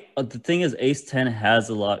might. The thing is, Ace 10 has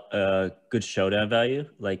a lot good showdown value.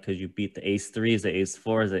 Like, because you beat the Ace 3s, the Ace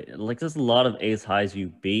 4s. Like, there's a lot of Ace highs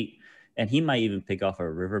you beat. And he might even pick off a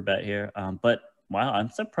river bet here. But wow, I'm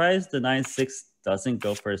surprised the 9-6 doesn't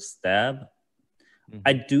go for a stab. Mm-hmm.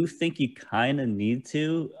 I do think you kind of need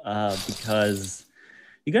to because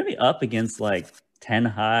you're going to be up against like 10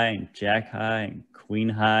 high and Jack high and Queen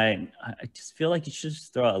high. And I just feel like you should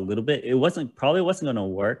just throw out a little bit. It probably wasn't going to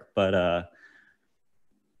work, but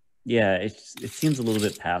yeah, it seems a little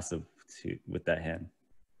bit passive with that hand.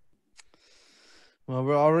 Well,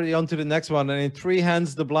 we're already on to the next one. And in 3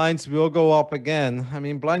 hands, the blinds will go up again. I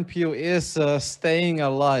mean, Blind Pew is staying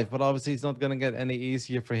alive, but obviously it's not going to get any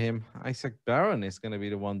easier for him. Isaac Barron is going to be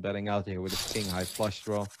the one betting out here with his king high flush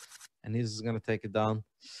draw. And he's going to take it down.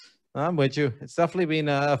 I'm with you. It's definitely been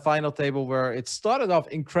a final table where it started off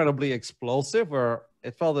incredibly explosive, where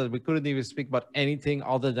it felt that we couldn't even speak about anything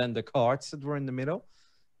other than the cards that were in the middle.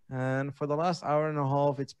 And for the last hour and a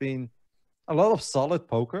half, it's been a lot of solid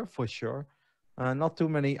poker for sure. Not too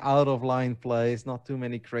many out of line plays, not too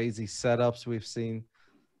many crazy setups we've seen.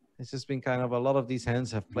 It's just been kind of a lot of these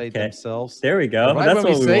hands have played themselves. There we go. Right That's when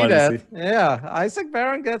we what we say wanted that, to see. yeah, Isaac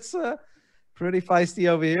Barron gets pretty feisty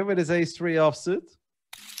over here with his Ace 3 offsuit.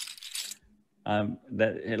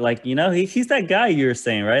 That, like, you know, he's that guy you were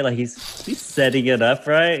saying, right? Like he's setting it up,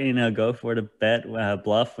 right? You know, go for the bet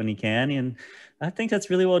bluff when he can. And I think that's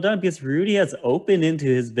really well done because Rudy has opened into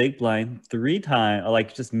his big blind 3 times,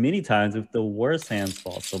 like just many times with the worst hands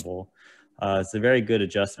possible. It's a very good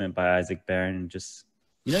adjustment by Isaac Barron. And just,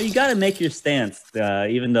 you know, you got to make your stance,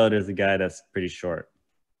 even though there's a guy that's pretty short.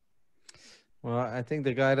 Well, I think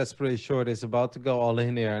the guy that's pretty short is about to go all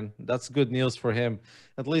in here, and that's good news for him.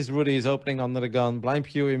 At least Rudy is opening under the gun. Blind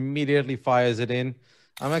Pew immediately fires it in.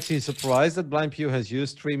 I'm actually surprised that Blind Pew has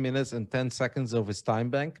used 3 minutes and 10 seconds of his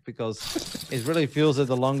time bank, because it really feels that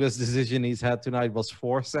the longest decision he's had tonight was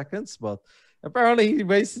 4 seconds. But apparently he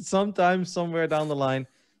wasted some time somewhere down the line.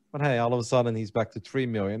 But hey, all of a sudden he's back to 3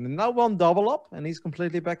 million. And now 1 double up, and he's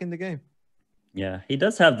completely back in the game. Yeah, he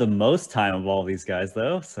does have the most time of all these guys,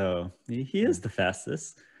 though. So he is the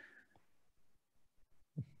fastest.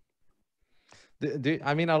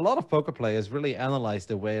 I mean, a lot of poker players really analyze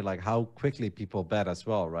the way, like how quickly people bet as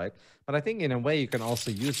well, right? But I think in a way you can also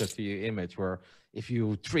use it to your image, where if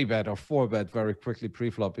you 3-bet or 4-bet very quickly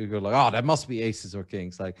pre-flop, you go like, oh, that must be aces or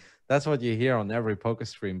kings. Like that's what you hear on every poker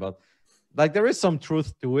stream. But like there is some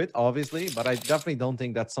truth to it, obviously, but I definitely don't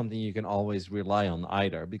think that's something you can always rely on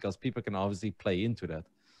either, because people can obviously play into that.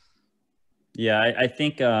 Yeah, I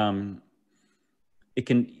think it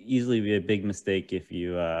can easily be a big mistake if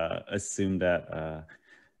you assume that,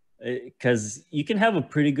 because you can have a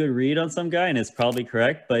pretty good read on some guy and it's probably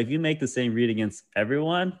correct, but if you make the same read against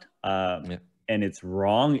everyone and it's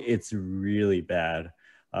wrong, it's really bad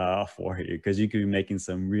for you, because you could be making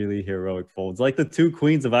some really heroic folds, like the 2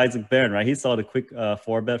 queens of Isaac Barron, right? He saw the quick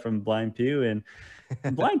 4-bet from Blind Pew, and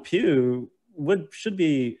Blind Pew should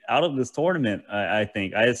be out of this tournament. I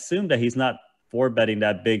think. I assume that he's not 4-betting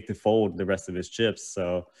that big to fold the rest of his chips.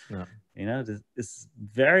 So, No. you know, it's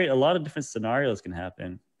a lot of different scenarios can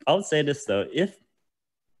happen. I would say this though,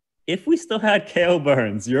 if we still had KO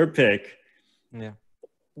Burns, your pick, Yeah.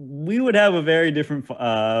 we would have a very different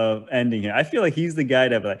ending here. I feel like he's the guy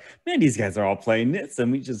that be like, man, these guys are all playing nits,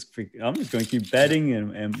 and I'm just going to keep betting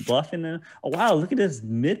and bluffing them. Oh wow, look at this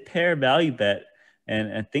mid-pair value bet,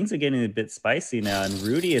 and things are getting a bit spicy now. And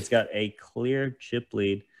Rudy has got a clear chip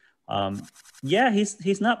lead. Yeah,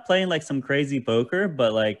 he's not playing like some crazy poker,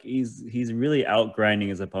 but like he's really out grinding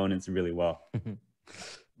his opponents really well.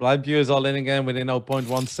 Blind Pew is all in again within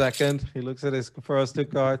 0.1 second. He looks at his first 2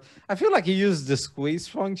 cards. I feel like he used the squeeze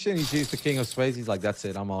function. He sees the king of spades. He's like, that's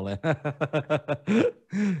it. I'm all in.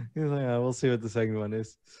 He's like, we'll see what the second one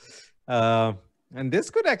is. And this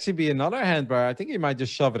could actually be another hand where I think he might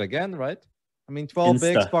just shove it again, right? I mean, 12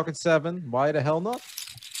 bigs, pocket 7. Why the hell not?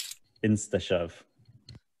 Insta shove.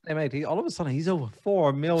 Hey, mate, all of a sudden, he's over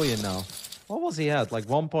 4 million now. What was he at? Like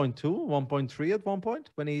 1.2, 1.3 at one point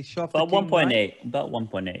when he shoved about the king 1.8. About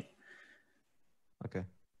 1.8. Okay.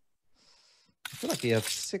 I feel like he had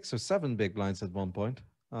 6 or 7 big blinds at one point.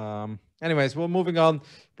 Anyways, we're moving on.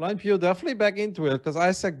 Blind Pew definitely back into it because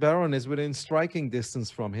Isaac Baron is within striking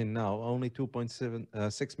distance from him now. Only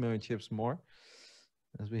 2.6 million chips more.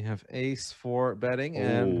 As we have ace for betting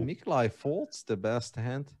and Mikolai folds the best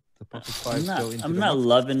hand. The pocket 5 go into I'm not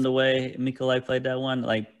loving the way Mikolai played that one.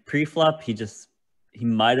 Like pre-flop, he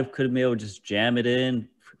might have could have been able to just jam it in.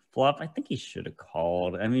 Flop, I think he should have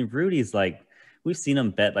called. I mean, Rudy's like, we've seen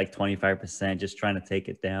him bet like 25%, just trying to take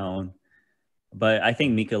it down. But I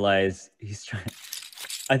think Mikolai he's trying.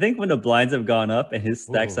 I think when the blinds have gone up and his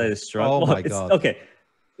stack size is shrunk. Oh my God. Okay.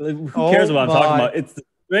 Who cares what I'm talking about? It's the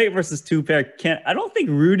straight versus 2 pair. I don't think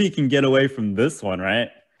Rudy can get away from this one, right?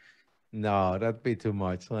 No, that'd be too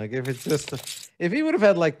much. Like if it's just if he would have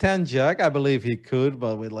had like 10 jack, I believe he could,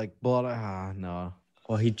 but with like no.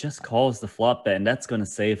 Well, he just calls the flop bet, and that's going to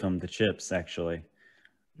save him the chips, actually.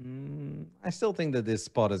 I still think that this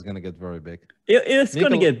spot is going to get very big. It's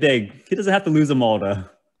going to get big. He doesn't have to lose them all, though.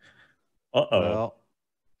 Well,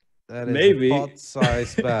 that is maybe a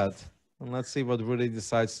pot-size bet. And let's see what Rudy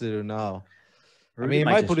decides to do now. Rudy, I mean, he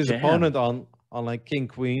might put his opponent on like king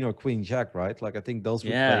queen or queen jack, right? Like I think those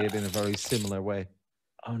would play it in a very similar way.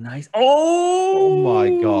 Oh, nice. Oh my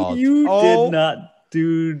God. You did not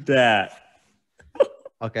do that.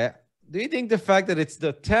 Okay. Do you think the fact that it's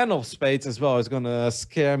the 10 of spades as well is going to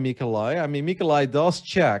scare Mikolai? I mean, Mikolai does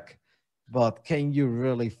check, but can you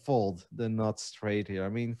really fold the nut straight here? I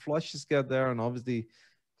mean, flushes get there, and obviously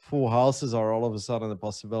full houses are all of a sudden a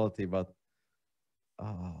possibility, but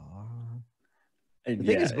the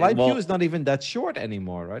thing is, Blind Pew is not even that short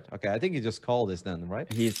anymore, right? Okay, I think he just called this then,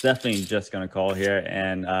 right? He's definitely just going to call here,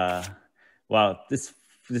 and wow, this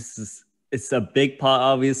is... It's a big pot,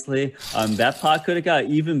 obviously. That pot could have got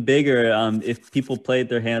even bigger if people played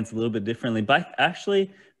their hands a little bit differently. But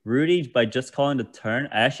actually, Rudy, by just calling the turn,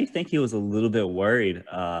 I actually think he was a little bit worried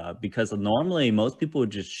because normally most people would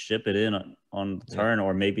just ship it in on the turn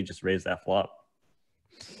or maybe just raise that flop.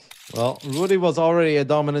 Well, Rudy was already a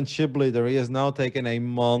dominant chip leader. He has now taken a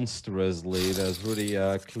monstrous lead as Rudy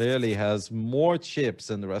clearly has more chips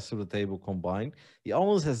than the rest of the table combined. He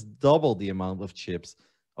almost has double the amount of chips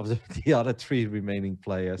of the other 3 remaining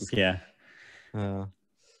players. Yeah.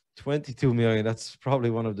 22 million. That's probably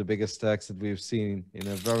one of the biggest stacks that we've seen in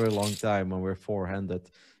a very long time when we're 4-handed.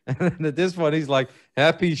 And at this point, he's like,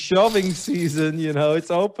 happy shoving season. You know, it's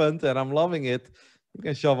opened and I'm loving it. You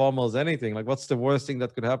can shove almost anything. Like, what's the worst thing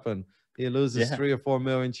that could happen? He loses 3 or 4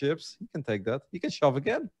 million chips. He can take that. He can shove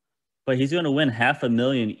again. But he's going to win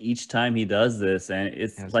 $500,000 each time he does this. And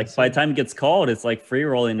it's like by the time he gets called, it's like free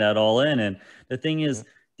rolling that all in. And the thing is,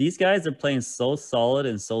 these guys are playing so solid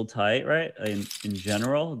and so tight, right? In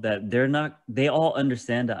general, that they all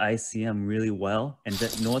understand the ICM really well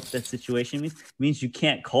and know what that situation means. It means you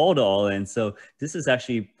can't call to all in. So this is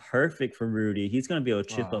actually perfect for Rudy. He's going to be able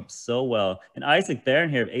to chip up so well. And Isaac Barron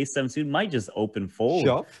here, ace-7 suit, might just open fold.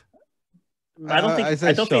 Shove? I don't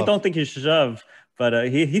think he should shove. But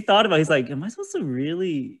he thought about it. He's like, am I supposed to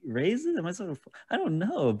really raise it? Am I supposed to? I don't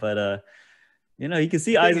know. But, you know, you can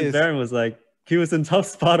see Isaac Barron was like, he was in tough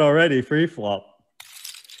spot already, free flop.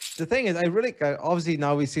 The thing is, obviously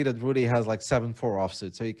now we see that Rudy has like 7-4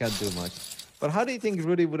 offsuit, so he can't do much. But how do you think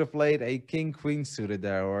Rudy would have played a king-queen suited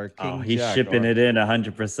there or a king-jack? He's shipping it in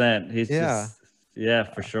 100%. He's just,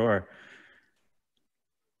 for sure.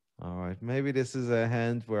 All right, maybe this is a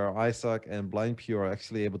hand where Isaac and Blind Pew are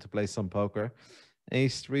actually able to play some poker.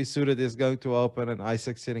 Ace-3 suited is going to open, and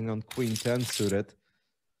Isaac sitting on queen-10 suited.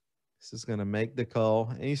 This is gonna make the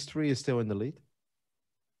call. Ace-3 is still in the lead.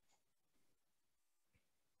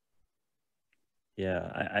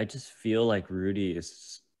 Yeah, I just feel like Rudy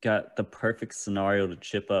has got the perfect scenario to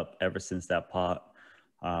chip up ever since that pot.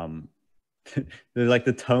 They're like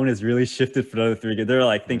the tone has really shifted for the other three. They're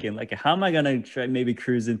like thinking like, how am I gonna try maybe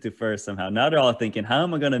cruise into first somehow? Now they're all thinking, how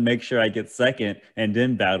am I gonna make sure I get second and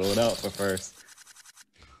then battle it out for first?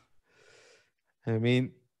 I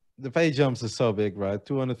mean, the pay jumps are so big, right?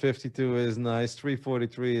 252 is nice.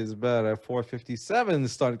 343 is better. 457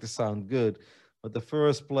 is starting to sound good. But the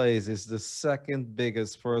first place is the second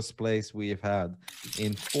biggest first place we've had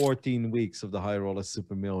in 14 weeks of the High Roller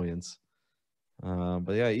Super Millions.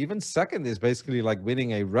 But yeah, even second is basically like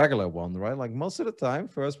winning a regular one, right? Like most of the time,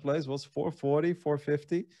 first place was 440,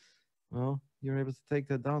 450. Well, you're able to take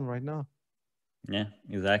that down right now. Yeah,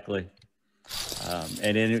 exactly.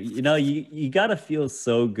 And then you gotta feel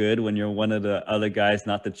so good when you're one of the other guys,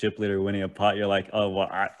 not the chip leader, winning a pot. You're like, oh well,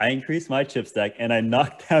 I increased my chip stack and I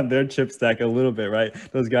knocked down their chip stack a little bit, right?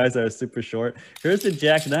 Those guys that are super short. Here's the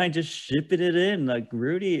Jack 9 just shipping it in. Like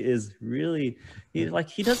Rudy is really he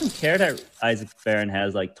doesn't care that Isaac Barron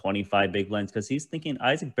has like 25 big blinds because he's thinking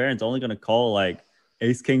Isaac Barron's only gonna call like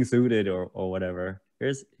Ace King suited or whatever.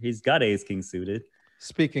 He's got Ace King suited.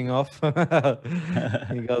 Speaking of,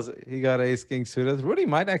 he got ace king suited. Rudy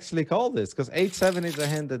might actually call this because 8-7 is a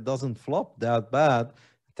hand that doesn't flop that bad.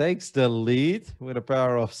 Takes the lead with a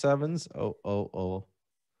pair of sevens. Oh.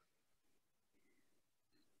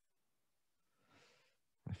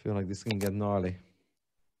 I feel like this can get gnarly.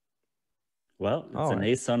 Well, it's an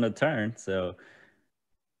ace on the turn, so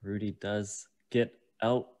Rudy does get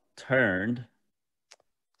outturned.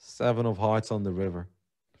 7 of hearts on the river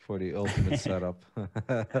for the ultimate setup.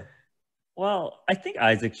 Well, I think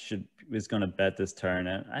Isaac is going to bet this turn,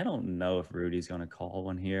 and I don't know if Rudy's going to call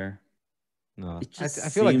one here. No, I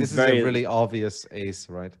feel like this is a really obvious ace,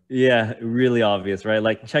 right? Yeah, really obvious, right?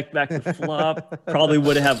 Like check back the flop. Probably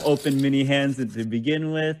would have open mini hands to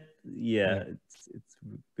begin with. Yeah.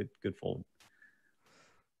 It's good fold.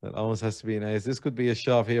 That almost has to be an ace. This could be a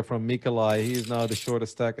shove here from Mikolai. He's now the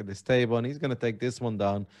shortest stack at this table, and he's going to take this one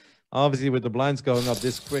down. Obviously, with the blinds going up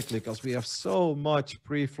this quickly, because we have so much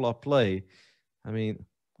pre-flop play. I mean,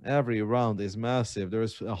 every round is massive.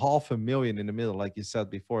 There's 500,000 in the middle, like you said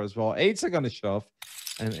before as well. Eights are going to shove,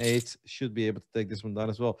 and eights should be able to take this one down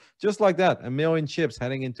as well. Just like that, 1,000,000 chips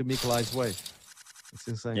heading into Mikolai's way. It's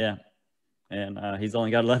insane. Yeah, and he's only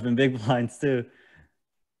got 11 big blinds too.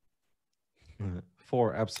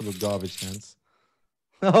 4 absolute garbage hands.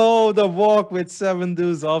 Oh, the walk with 7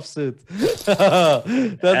 deuce offsuit.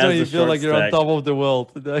 That's when you feel like you're on top of the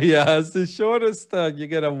world. Yeah, it's the shortest stack. You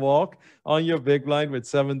get a walk on your big blind with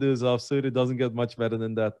 7 deuce offsuit. It doesn't get much better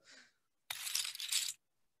than that.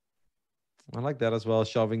 I like that as well,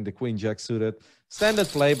 shoving the queen jack suited. Standard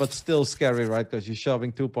play, but still scary, right? Because you're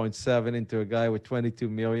shoving 2.7 into a guy with 22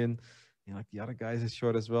 million. You know, like the other guys is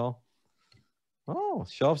short as well. Oh,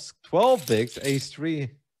 shoves 12 bigs,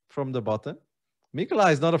 ace-3 from the button.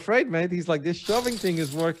 Mikolai is not afraid, mate. He's like, this shoving thing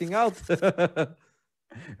is working out.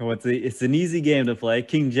 It's an easy game to play.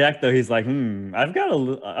 King Jack, though, he's like, I've got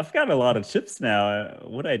a lot of chips now.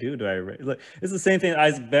 What do I do? It's the same thing.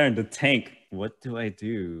 Isaac Barron, the tank. What do I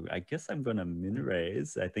do? I guess I'm gonna min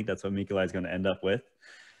raise. I think that's what Mikolai is gonna end up with.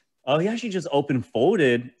 Oh, he actually just open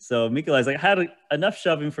folded. So Mikolai's like, had enough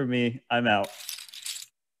shoving for me. I'm out.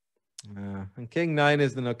 And King 9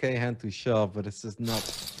 is an okay hand to shove, but it's just not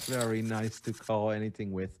very nice to call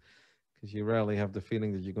anything with because you rarely have the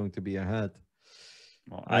feeling that you're going to be ahead.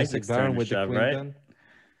 Well, Isaac Barron with the queen, right? Then.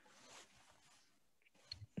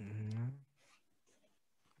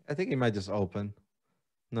 I think he might just open.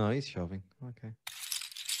 No, he's shoving. Okay.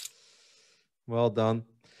 Well done.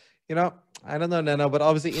 You know, I don't know, Nano, but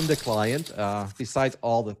obviously in the client, besides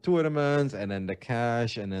all the tournaments and then the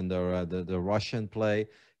cash and then the Russian play,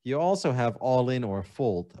 you also have all in or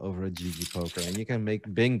fold over a GGPoker, and you can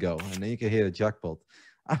make bingo, and then you can hit a jackpot.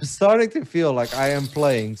 I'm starting to feel like I am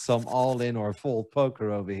playing some all in or fold poker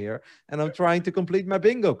over here, and I'm trying to complete my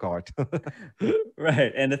bingo card.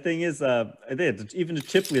 Right, and the thing is, even the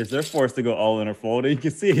chip leaders, they're forced to go all in or fold. And you can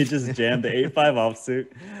see he just jammed the 8-5 offsuit.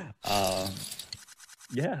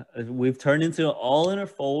 Yeah, we've turned into an all in or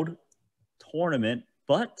fold tournament,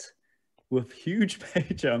 but with huge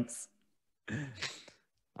pay jumps.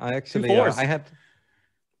 I actually, I had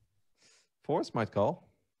force might call,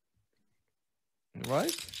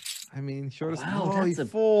 right? I mean, shortest. Wow, that's a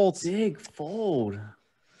folds. Big fold.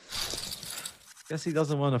 Guess he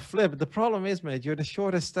doesn't want to flip. The problem is, mate, you're the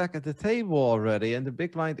shortest stack at the table already, and the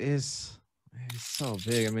big blind is so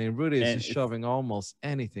big. I mean, Rudy is just shoving almost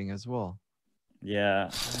anything as well. Yeah.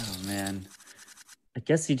 Oh man. I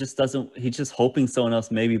guess he just doesn't. He's just hoping someone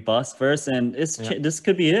else maybe busts first, and Yeah. this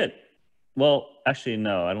could be it. Well, actually,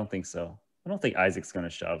 no, I don't think so. I don't think Isaac's gonna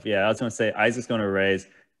shove. Yeah, I was gonna say Isaac's gonna raise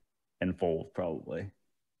and fold probably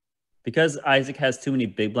because Isaac has too many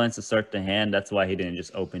big blinds to start the hand. That's why he didn't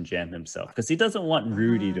just open jam himself because he doesn't want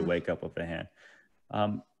Rudy to wake up with a hand.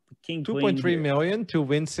 King Queen 2.3 here. million to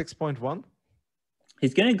win 6.1.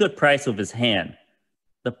 He's getting a good price with his hand.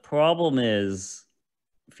 The problem is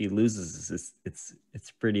if he loses,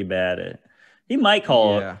 it's pretty bad. He might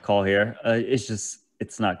Yeah. call here.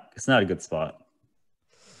 It's not a good spot.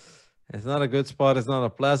 It's not a good spot. It's not a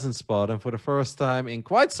pleasant spot. And for the first time in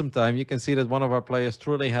quite some time, you can see that one of our players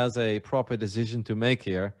truly has a proper decision to make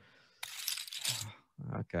here.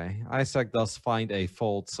 Okay, Isaac does find a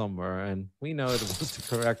fold somewhere, and we know it was the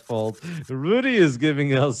correct fold. Rudy is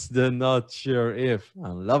giving us the not sure if. I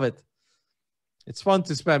love it. It's fun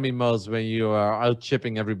to spam emotes when you are out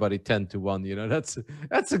chipping everybody 10 to 1. You know, that's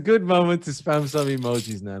a good moment to spam some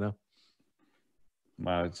emojis, Nano.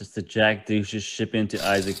 Wow, just the Jack Deuce just ship into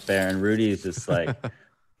Isaac Bear, and Rudy is just like,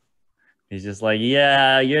 he's just like,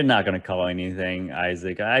 yeah, you're not gonna call anything,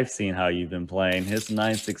 Isaac. I've seen how you've been playing. His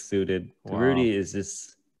 9-6 suited. Wow. Rudy is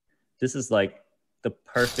just, this is like the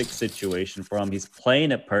perfect situation for him. He's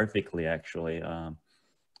playing it perfectly, actually,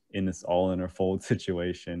 in this all-in or fold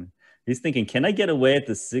situation. He's thinking, can I get away with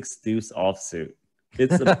the 6 deuce offsuit?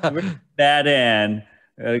 It's a bad hand.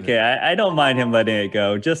 Okay, I don't mind him letting it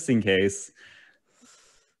go, just in case.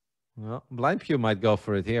 Well, Blind Pew might go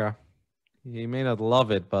for it here. He may not love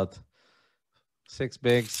it, but 6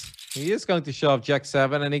 bigs. He is going to shove Jack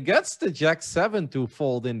 7, and he gets the Jack 7 to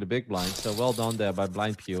fold in the big blind. So well done there by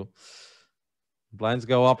Blind Pew. Blinds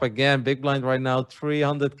go up again. Big blind right now,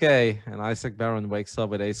 300K. And Isaac Barron wakes up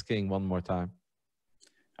with Ace King one more time.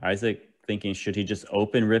 Isaac thinking, should he just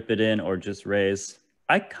open, rip it in, or just raise?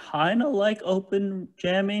 I kind of like open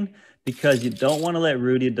jamming because you don't want to let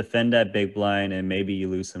Rudy defend that big blind and maybe you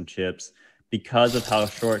lose some chips because of how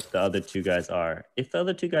short the other two guys are. If the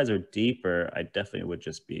other two guys are deeper, I definitely would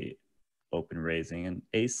just be open raising. And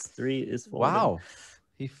Ace 3 is folding. Wow.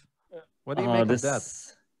 What do you make of that?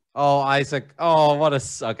 Oh, Isaac. Oh, what a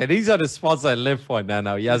sucker. These are the spots I live for,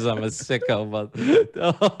 Nano. Yes, I'm a sicko, but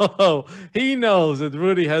oh, he knows that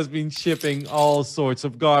Rudy has been shipping all sorts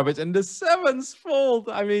of garbage. And the 7's fold.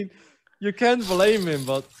 I mean, you can't blame him,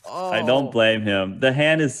 but oh. I don't blame him. The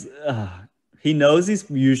hand is, he knows he's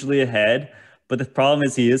usually ahead, but the problem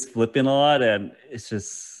is he is flipping a lot. And it's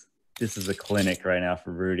just, this is a clinic right now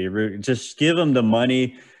for Rudy. Just give him the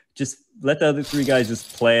money. Just let the other 3 guys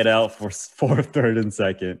just play it out for 4th, 3rd, and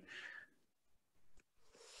 2nd.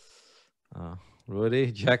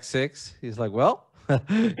 Rudy, Jack 6. He's like, well,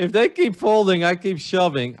 if they keep folding, I keep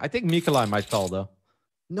shoving. I think Mikolai might call, though.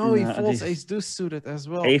 No, he folds Ace Deuce suited as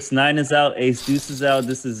well. Ace 9 is out. Ace Deuce is out.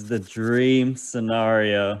 This is the dream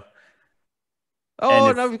scenario.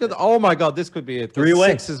 Oh, no, because, oh my God, this could be it.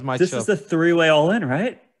 3-way. This is a 3-way all in,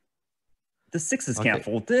 right? The 6s can't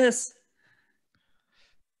fold this.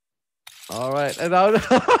 All right, and now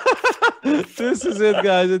this is it,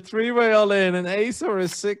 guys. A 3-way all in, an ace or a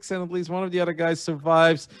 6, and at least one of the other guys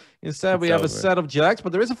survives. Instead, we have a set of jacks,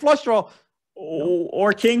 but there is a flush draw. Oh,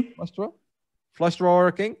 or king. Flush draw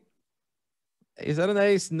or king. Is that an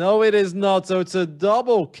ace? No, it is not. So it's a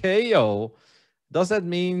double KO. Does that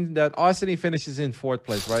mean that Arseny finishes in 4th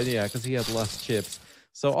place, right? Yeah, because he had less chips.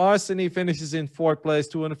 So Arseny finishes in 4th place,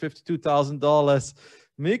 $252,000.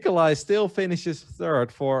 Mikolai still finishes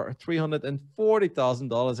 3rd for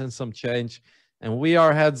 $340,000 and some change. And we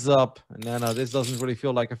are heads up. And then this doesn't really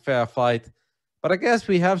feel like a fair fight. But I guess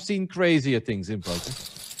we have seen crazier things in poker.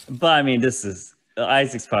 But I mean, this is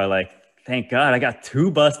Isaac's probably like, thank God I got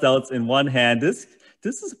 2 bust outs in one hand. This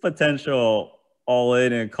is a potential all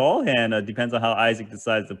in and call hand. Depends on how Isaac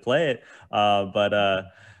decides to play it.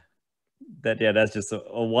 That's just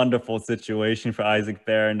a wonderful situation for Isaac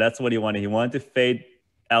Bear. And that's what he wanted. He wanted to fade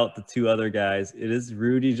out the 2 other guys. It is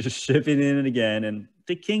Rudy just shipping in it again, and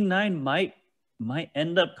the King 9 might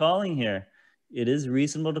end up calling here. It is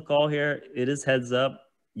reasonable to call here. It is heads up.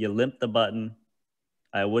 You limp the button.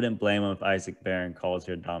 I wouldn't blame him if Isaac Barron calls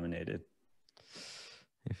here dominated.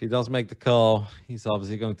 If he does make the call, he's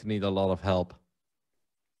obviously going to need a lot of help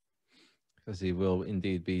because he will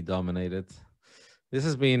indeed be dominated. This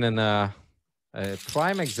has been a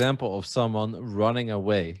prime example of someone running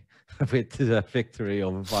away with the victory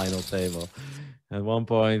of a final table. At one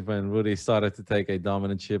point, when Rudy started to take a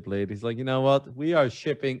dominant chip lead, he's like, you know what? We are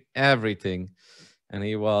shipping everything. And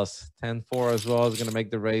he was 10-4 as well. He's going to make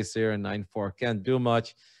the race here, and 9-4 can't do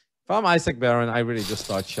much. If I'm Isaac Barron, I really just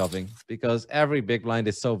start shoving because every big blind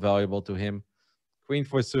is so valuable to him. queen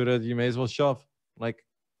four suited, you may as well shove. Like,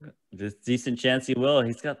 There's decent chance he will.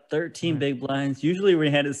 He's got 13 big blinds. Usually when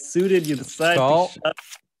your hand is suited, you decide call. to shove.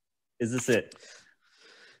 Is this it?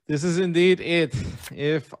 This is indeed it.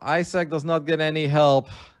 If Isaac does not get any help,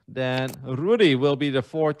 then Rudy will be the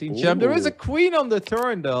 14th champ. There is a queen on the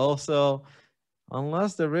turn, though, so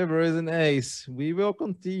unless the river is an ace, we will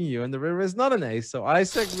continue. And the river is not an ace, so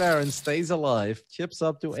Isaac Barron stays alive, chips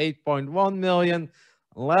up to 8.1 million.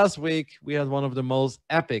 Last week, we had one of the most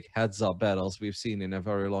epic heads-up battles we've seen in a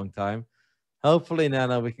very long time. Hopefully,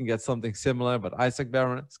 Nana, we can get something similar, but Isaac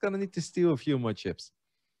Barron is going to need to steal a few more chips.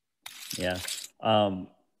 Yeah.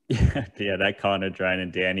 Yeah, that Connor Drine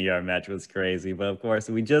and Danny R match was crazy. But of course,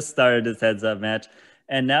 we just started this heads-up match.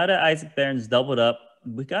 And now that Isaac Barron's doubled up,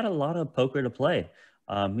 we got a lot of poker to play.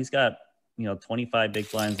 He's got, 25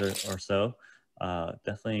 big blinds or so.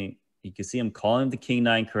 Definitely, you can see him calling the king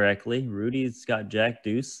nine correctly. Rudy's got jack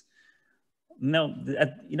deuce. No,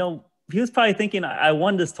 he was probably thinking, I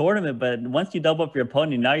won this tournament, but once you double up your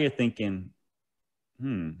opponent, now you're thinking,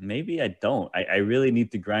 maybe I don't. I really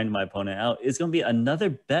need to grind my opponent out. It's going to be another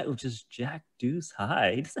bet with just jack deuce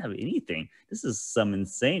high. He doesn't have anything. This is some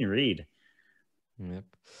insane read. Yep.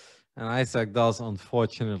 And Isaac does,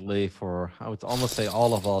 unfortunately, for I would almost say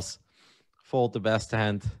all of us, fold the best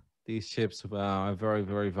hand. These chips are very,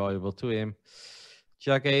 very valuable to him.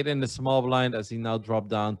 Jack 8 in the small blind as he now dropped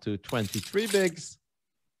down to 23 bigs.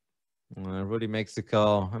 Rudy makes the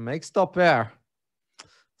call and makes top pair.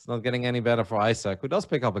 It's not getting any better for Isaac, who does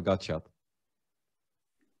pick up a gut shot.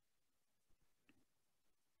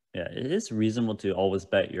 Yeah, it is reasonable to always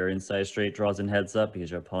bet your inside straight draws and heads up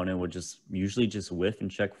because your opponent would usually just whiff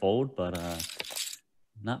and check fold, but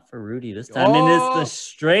not for Rudy this time. And it's the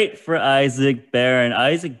straight for Isaac Barron.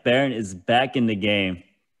 Isaac Barron is back in the game.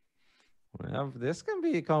 Well, this can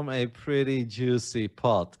become a pretty juicy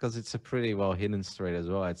pot because it's a pretty well hidden straight as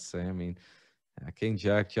well, I'd say. I mean, King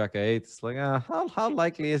Jack, Jack 8. It's like, how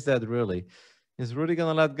likely is that really? Is Rudy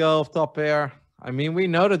going to let go of top pair? I mean, we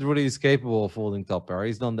know that Rudy is capable of folding top pair.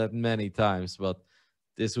 He's done that many times, but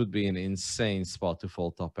this would be an insane spot to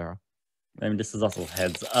fold top pair. I mean, this is also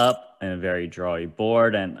heads up and a very drawy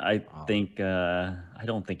board, and I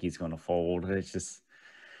don't think he's going to fold. It's just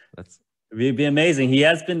it'd be amazing. He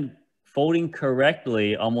has been folding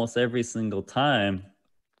correctly almost every single time,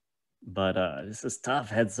 but this is tough.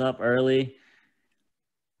 Heads up early.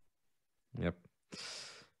 Yep.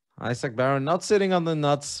 Isaac Barron not sitting on the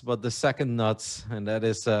nuts, but the second nuts, and that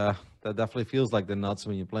is that definitely feels like the nuts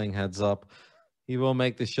when you're playing heads up. He will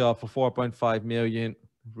make the shot for 4.5 million.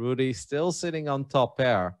 Rudy still sitting on top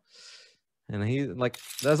pair. And he, like,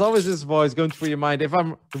 there's always this voice going through your mind. If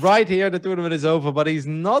I'm right here, the tournament is over, but he's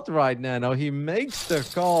not right now. No, he makes the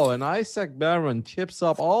call, and Isaac Barron chips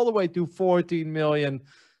up all the way to 14 million.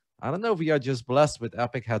 I don't know if we are just blessed with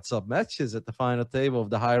epic heads-up matches at the final table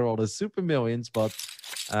of the high roller Super Millions, but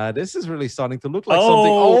this is really starting to look like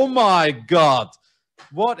something. Oh my God.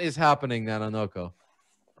 What is happening, Nanonoko?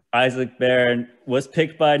 Isaac Barron was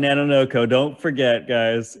picked by Nanonoko. Don't forget,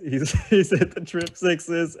 guys. He's hit the trip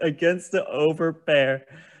sixes against the over pair.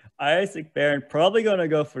 Isaac Barron probably going to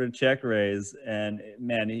go for the check raise. And,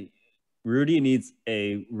 man, Rudy needs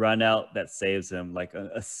a run out that saves him, like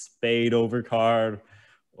a spade over card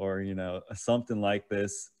or, something like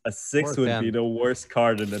this. A 6 would be the worst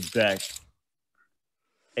card in the deck.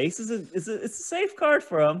 Ace it's a safe card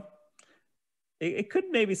for him. It could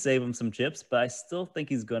maybe save him some chips, but I still think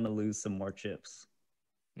he's going to lose some more chips.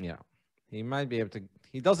 Yeah. He might be able to.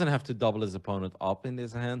 He doesn't have to double his opponent up in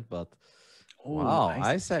this hand, but wow,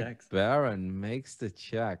 Isaac Barron makes the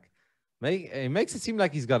check. It makes it seem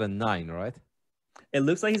like he's got a 9, right? It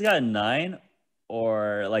looks like he's got a 9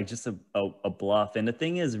 or like just a bluff. And the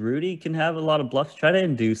thing is, Rudy can have a lot of bluffs. Try to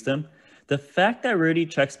induce them. The fact that Rudy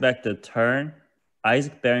checks back the turn,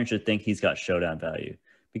 Isaac Barron should think he's got showdown value.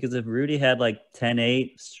 Because if Rudy had like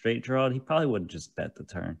 10-8 straight draw, he probably wouldn't just bet the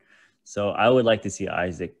turn. So I would like to see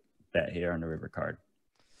Isaac bet here on the river card.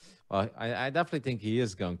 Well, I definitely think he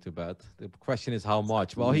is going to bet. The question is how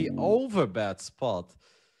much. Well, he overbets pot.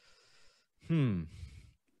 I don't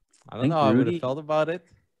know how I would have felt about it.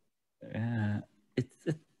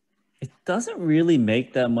 It doesn't really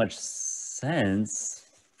make that much sense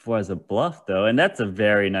for as a bluff, though. And that's a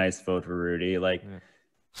very nice vote for Rudy. Like,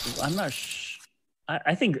 I'm not sure.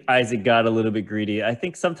 I think Isaac got a little bit greedy. I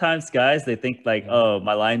think sometimes guys, they think like, oh,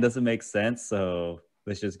 my line doesn't make sense, so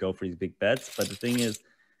let's just go for these big bets. But the thing is,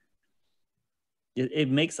 it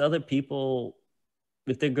makes other people,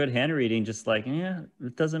 if they're good hand reading, just like, yeah,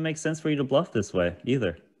 it doesn't make sense for you to bluff this way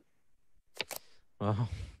either. Well,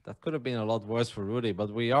 that could have been a lot worse for Rudy, but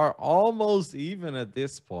we are almost even at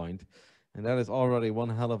this point. And that is already one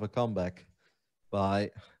hell of a comeback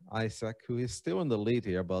by Isaac, who is still in the lead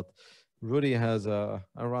here, but Rudy has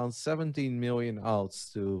around 17 million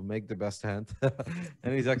outs to make the best hand.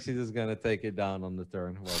 And he's actually just going to take it down on the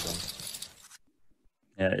turn. Well done.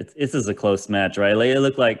 Yeah, this is a close match, right? Like, it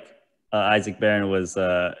looked like Isaac Barron was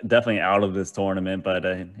definitely out of this tournament, but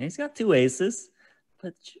he's got 2 aces.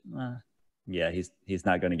 But yeah, he's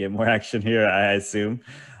not going to get more action here, I assume.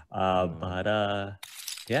 But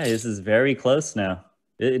yeah, this is very close now.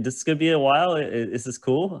 This could be a while. This is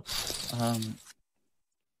cool.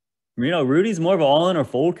 Rudy's more of an all-in or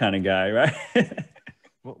fold kind of guy, right?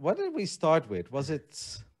 What did we start with? Was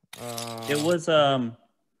it? It was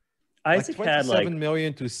Isaac like had 27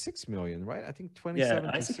 million to 6 million, right? I think 27 yeah,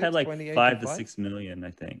 to Isaac 6, had like 28 5 to to 5. 6 million, I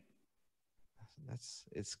think.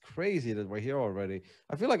 It's crazy that we're here already.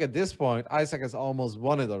 I feel like at this point, Isaac has almost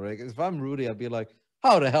won it already. If I'm Rudy, I'd be like,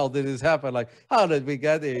 how the hell did this happen? Like, how did we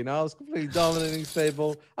get here? I was completely dominating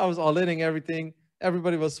stable. I was all-inning everything.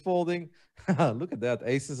 Everybody was folding. Look at that.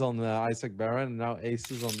 Aces on Isaac Barron, and now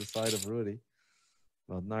aces on the side of Rudy.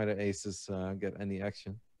 Well, neither aces get any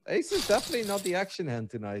action. Ace is definitely not the action hand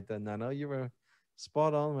tonight. And I know you were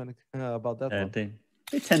spot on when about that one.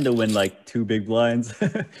 They tend to win like 2 big blinds.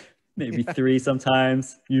 Maybe 3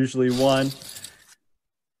 sometimes, usually 1.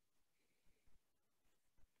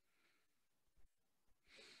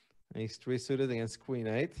 Ace 3 suited against Queen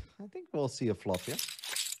 8. I think we'll see a flop, yeah?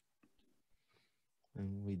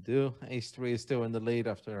 And we do. Ace 3 is still in the lead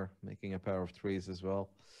after making a pair of 3s as well.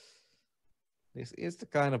 This is the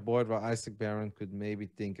kind of board where Isaac Barron could maybe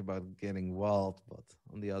think about getting wild, but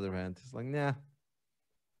on the other hand, it's like, nah.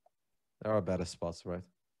 There are better spots, right?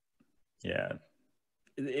 Yeah.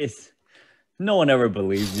 No one ever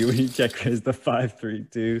believes you when you check raise the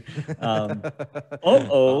 5-3-2.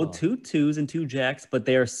 2 2s and 2 jacks, but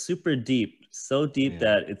they are super deep. So deep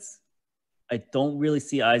that I don't really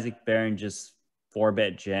see Isaac Barron just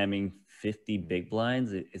 4-bet jamming 50 big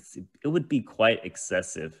blinds. It would be quite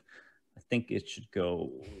excessive. I think it should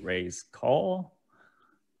go raise call.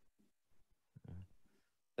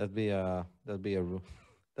 That'd be a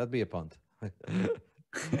punt.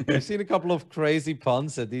 We've seen a couple of crazy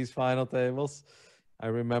punts at these final tables. I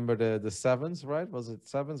remember the sevens, right? Was it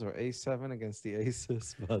sevens or A7 against the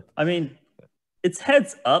aces? But I mean, it's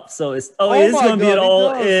heads up, so it's it is going to be an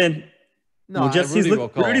all in. No,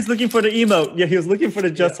 well, Rudy's looking for the emote. Yeah, he was looking for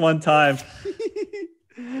the just one time.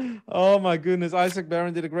 Oh my goodness, Isaac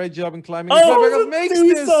Barron did a great job in climbing. Oh, makes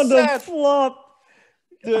this on set. The flop.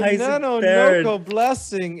 The Nano Noko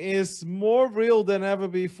blessing is more real than ever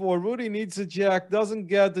before. Rudy needs a jack, doesn't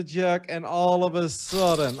get the jack, and all of a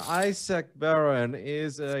sudden, Isaac Barron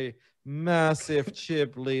is a massive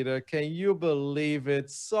chip leader. Can you believe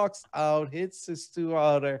it? Sucks out, hits his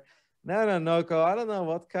 2-outer. Nano Noko, I don't know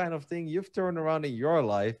what kind of thing you've turned around in your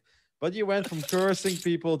life, but you went from cursing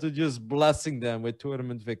people to just blessing them with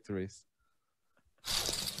tournament victories.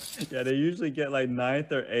 Yeah, they usually get like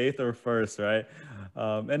 9th or 8th or 1st, right?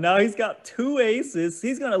 And now he's got 2 aces.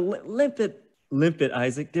 He's gonna limp it,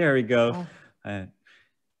 Isaac. There we go.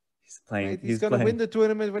 He's playing. Wait, he's gonna win the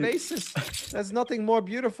tournament with aces. That's nothing more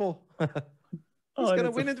beautiful. He's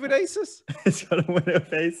gonna win it with aces. He's gonna win it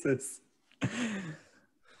with aces.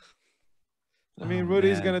 I mean,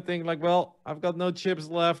 Rudy's gonna think like, well, I've got no chips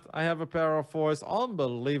left. I have a pair of 4s.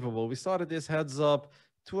 Unbelievable. We started this heads up.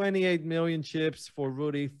 28 million chips for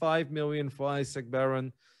Rudy, 5 million for Isaac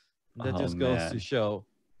Barron. That just goes to show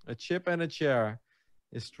a chip and a chair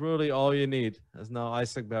is truly all you need. As now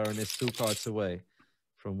Isaac Barron is 2 cards away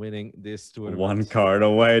from winning this tournament. 1 card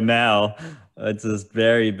away now. It's just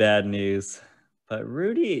very bad news. But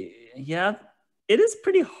Rudy, yeah, it is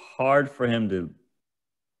pretty hard for him to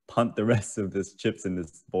punt the rest of this chips in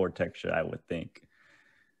this board texture, I would think.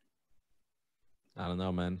 I don't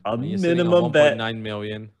know, man. A minimum bet. 1.9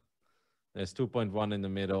 million. There's 2.1 in the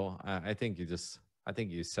middle. I think you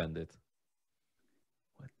send it.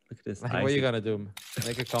 Look at this. What are you gonna do?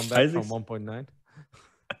 Make a comeback from 1.9?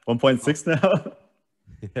 1.6 now?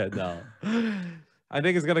 Yeah, no. I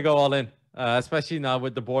think it's gonna go all in, especially now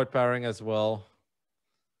with the board pairing as well.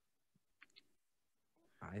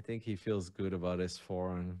 I think he feels good about his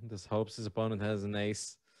 4 and just hopes his opponent has an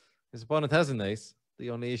ace. His opponent has an ace. The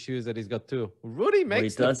only issue is that he's got 2. Rudy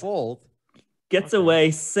makes the fold. Gets away,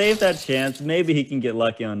 save that chance. Maybe he can get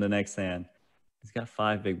lucky on the next hand. He's got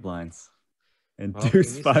 5 big blinds. And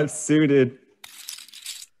deuce 5 suited.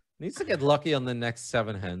 Needs to get lucky on the next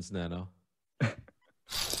 7 hands, Nano.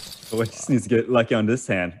 So he just needs to get lucky on this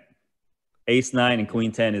hand. Ace 9 and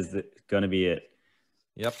Queen 10 is going to be it.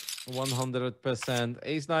 Yep, 100%.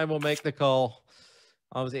 Ace 9 will make the call.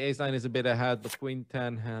 Obviously, ace-9 is a bit ahead, but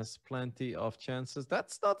queen-10 has plenty of chances.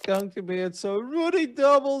 That's not going to be it. So Rudy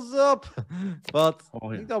doubles up, but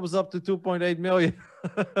he doubles up to 2.8 million.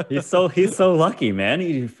 He's so lucky, man.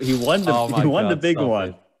 He won the Oh my he won the God, big stop one.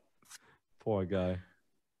 it. Poor guy.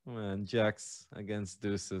 Man, jacks against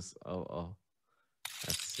deuces. Oh,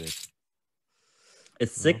 that's sick.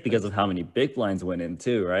 It's sick because of how many big blinds went in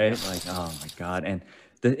too, right? Yeah. Like, oh my God. And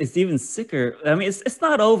it's even sicker. I mean, it's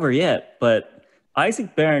not over yet, but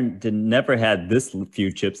Isaac Barron never had this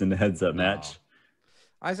few chips in the heads-up match.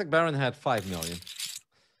 Isaac Barron had 5 million.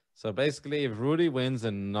 So basically, if Rudy wins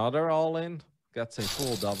another all-in, gets a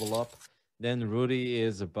full double up, then Rudy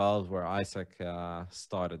is about where Isaac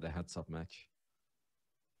started the heads-up match.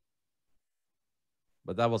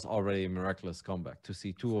 But that was already a miraculous comeback to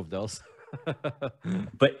see 2 of those.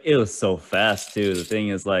 But it was so fast too. The thing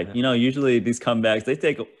is, like, you know, usually these comebacks, they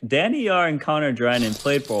take Danny Yar and Connor Drynan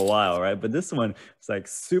played for a while, right? But this one was like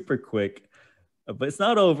super quick. But it's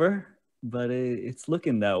not over, but it's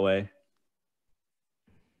looking that way.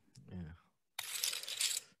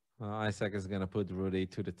 Yeah. Isaac is gonna put Rudy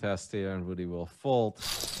to the test here, and Rudy will fold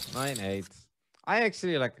 9-8. I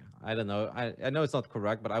actually, like, I don't know. I know it's not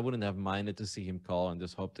correct, but I wouldn't have minded to see him call and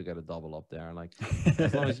just hope to get a double up there. Like,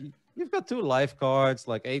 as long as you've got 2 live cards,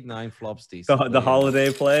 like 8-9 flops decent. The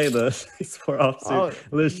holiday play, the 6-4 offsuit.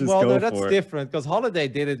 Let's just well, go no, that's for it. different because Holiday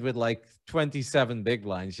did it with like 27 big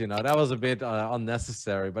blinds. You know, that was a bit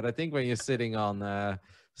unnecessary. But I think when you're sitting on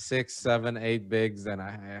 6, 7, 8 bigs, then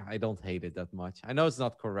I don't hate it that much. I know it's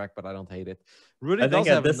not correct, but I don't hate it. Rudy does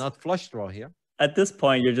have a nut flush draw here. At this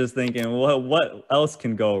point, you're just thinking, what else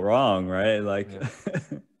can go wrong, right? Like, yeah.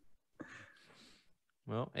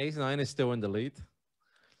 Well, ace-9 is still in the lead,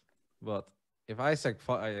 but if Isaac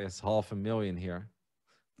is 500,000 here,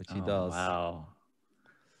 which he does. Wow.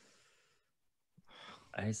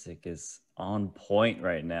 Isaac is on point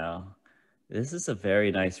right now. This is a very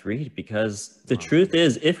nice read because the truth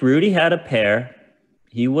is, if Rudy had a pair,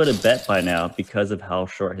 he would have bet by now because of how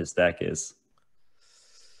short his stack is.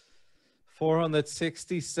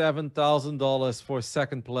 $467,000 for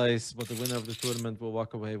second place, but the winner of the tournament will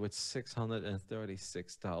walk away with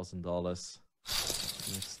 $636,000.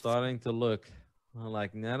 It's starting to look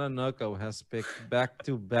like Nanonoko has picked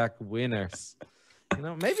back-to-back winners. You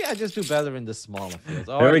know, maybe I just do better in the smaller fields.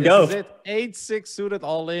 All there we go. This is it. 8-6 suited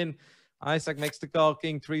all in. Isaac makes the call,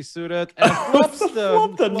 King 3 suited, and flops the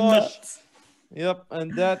flush. Yep,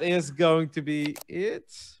 and that is going to be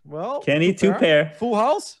it. Well, Kenny, 2 pair. Full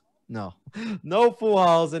house? No, no full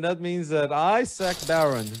house, and that means that Isaac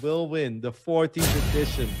Barron will win the 14th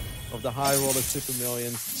edition of the High Roller Super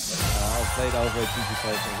Millions. Played over at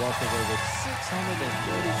GGPoker, walked away with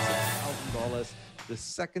 $636,000, the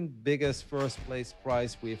second biggest first place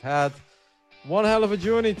prize we've had. One hell of a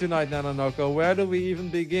journey tonight, Nanonoko. Where do we even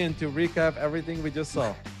begin to recap everything we just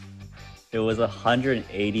saw? It was a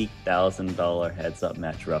 $180,000 heads-up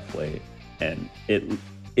match roughly, and it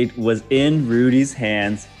was in Rudy's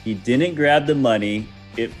hands. He didn't grab the money.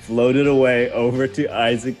 It floated away over to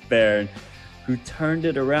Isaac Barron, who turned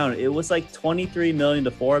it around. It was like 23 million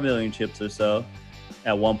to 4 million chips or so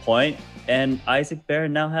at one point, and Isaac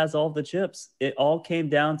Barron now has all the chips. It all came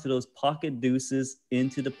down to those pocket deuces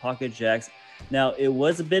into the pocket jacks. Now, it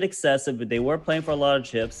was a bit excessive, but they were playing for a lot of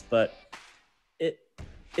chips, but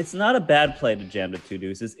it's not a bad play to jam the 2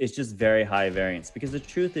 deuces. It's just very high variance because the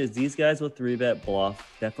truth is these guys will 3-bet bluff,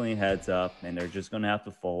 definitely heads up, and they're just going to have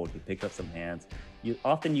to fold. You pick up some hands.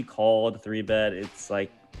 Often you call the 3-bet. It's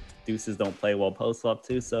like deuces don't play well post-flop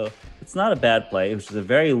too, so it's not a bad play. It was just a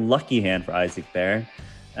very lucky hand for Isaac Barron.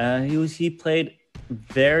 He played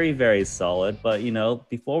very, very solid, but, you know,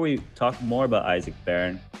 before we talk more about Isaac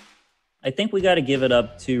Barron, I think we got to give it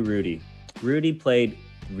up to Rudy. Rudy played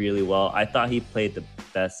really well. I thought he played the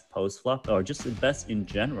best post-flop, or just the best in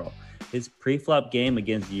general. His pre-flop game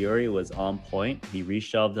against Yuri was on point. He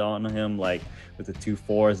reshoved on him like with the 2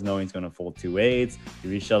 4s, knowing he's going to fold 2 8s. He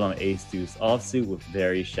reshoved on ace deuce offsuit with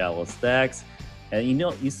very shallow stacks. And you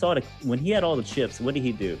know, you saw it when he had all the chips. What did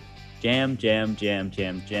he do? Jam, jam, jam,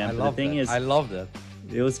 jam, jam. I love that. I love that.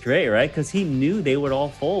 It was great, right? Because he knew they would all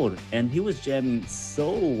fold, and he was jamming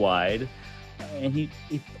so wide. And he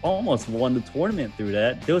almost won the tournament through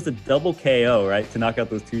that. There was a double KO, right, to knock out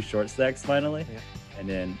those 2 short stacks finally. Yeah. And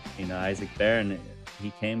then, you know, Isaac Barron,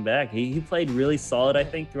 he came back. He played really solid, I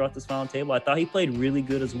think, throughout this final table. I thought he played really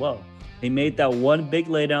good as well. He made that one big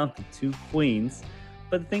laydown to 2 queens.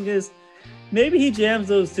 But the thing is, maybe he jams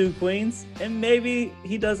those 2 queens, and maybe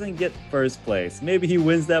he doesn't get first place. Maybe he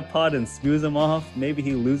wins that pot and spews him off. Maybe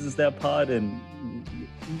he loses that pot and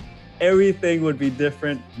everything would be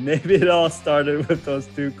different. Maybe it all started with those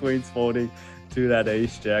 2 queens folding. to that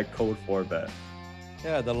ace jack cold 4-bet.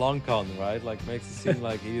 Yeah, the long con, right? Like makes it seem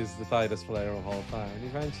like he is the tightest player of all time. And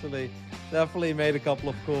eventually, definitely made a couple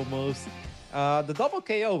of cool moves. The double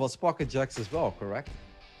KO was pocket jacks as well, correct?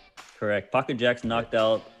 Correct. Pocket jacks knocked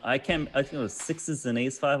out. I think it was 6s and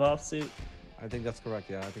ace-5 offsuit. I think that's correct.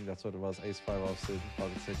 Yeah, I think that's what it was. Ace-5 offsuit,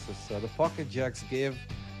 pocket sixes. So the pocket jacks give,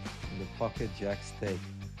 and the pocket jacks take,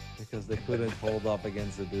 because they couldn't hold up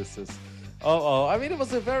against the deuces. I mean, it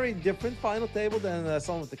was a very different final table than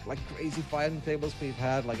some of the like crazy final tables we've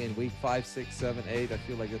had, like in week 5, 6, 7, 8. I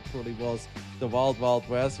feel like it truly was the wild, wild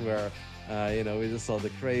west where, we just saw the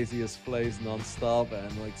craziest plays nonstop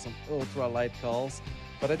and like some ultra light calls.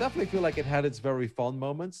 But I definitely feel like it had its very fun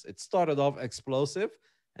moments. It started off explosive,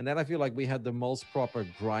 and then I feel like we had the most proper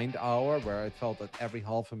grind hour where it felt that every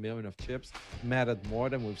 $500,000 of chips mattered more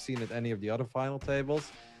than we've seen at any of the other final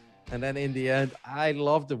tables. And then in the end, I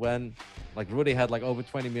loved it when like Rudy had like over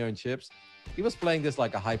 20 million chips. He was playing this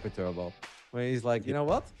like a hyper turbo, where he's like, you know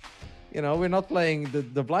what? We're not playing,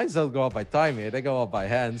 the blinds don't go up by time here, they go up by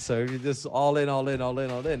hand. So you just all in, all in, all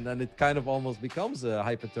in, all in. And it kind of almost becomes a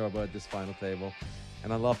hyper turbo at this final table.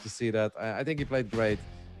 And I love to see that. I think he played great.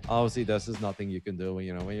 Obviously, this is nothing you can do. When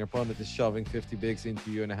your opponent is shoving 50 bigs into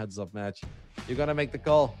you in a heads-up match, you're gonna make the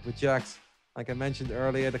call with jacks. Like I mentioned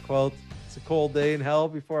earlier, the quote: "It's a cold day in hell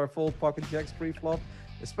before I fold pocket jacks pre-flop,"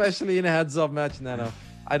 especially in a heads-up match. No,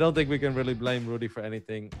 I don't think we can really blame Rudy for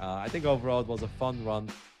anything. I think overall it was a fun run,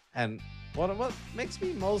 and what makes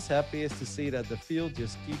me most happy is to see that the field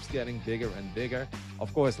just keeps getting bigger and bigger.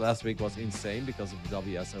 Of course, last week was insane because of the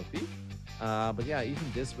WSOP. But yeah, even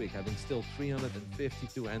this week, having still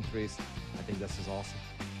 352 entries, I think this is awesome.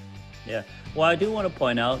 Yeah. Well, I do want to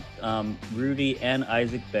point out, Rudy and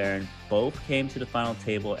Isaac Barron both came to the final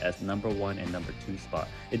table as #1 and #2 spot.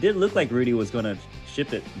 It did look like Rudy was going to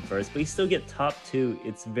ship it first, but he still get top 2.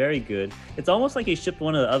 It's very good. It's almost like he shipped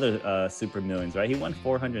one of the other Super Millions, right? He won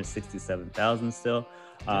 467,000 still.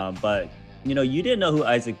 But, you didn't know who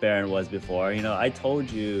Isaac Barron was before. I told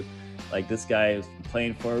you, like, this guy was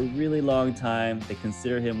playing for a really long time. They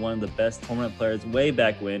consider him one of the best tournament players way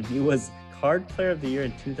back when. He was Card Player of the Year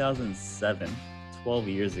in 2007, 12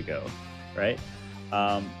 years ago, right?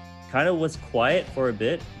 Kind of was quiet for a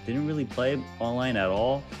bit, didn't really play online at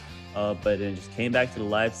all, but then just came back to the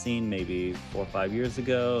live scene maybe 4 or 5 years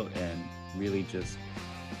ago and really just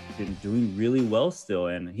been doing really well still.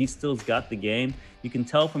 And he still's got the game. You can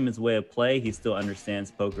tell from his way of play, he still understands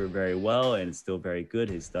poker very well and is still very good.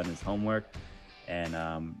 He's done his homework. And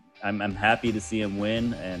I'm happy to see him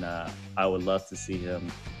win, and I would love to see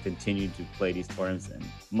him continue to play these tournaments, and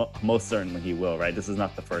most certainly he will, right? This is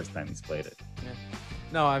not the first time he's played it. Yeah.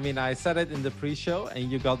 No, I mean, I said it in the pre-show,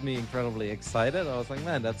 and you got me incredibly excited. I was like,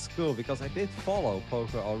 man, that's cool, because I did follow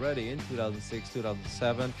poker already in 2006,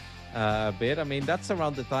 2007 a bit. I mean, that's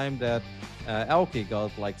around the time that Elke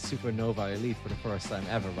got like Supernova Elite for the first time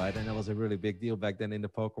ever, right? And that was a really big deal back then in the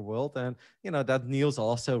poker world. And, that Niels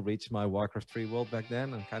also reached my Warcraft 3 world back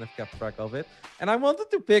then and kind of kept track of it. And I wanted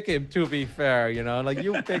to pick him, to be fair, like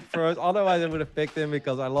you picked first. Otherwise, I would have picked him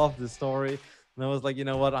because I love the story. And I was like, you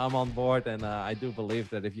know what, I'm on board. And I do believe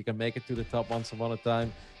that if you can make it to the top once upon a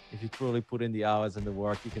time, if you truly put in the hours and the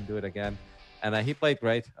work, you can do it again. And he played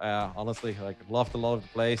great. Honestly, loved a lot of the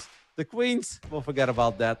plays. The Queens, we'll forget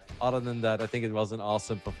about that. Other than that, I think it was an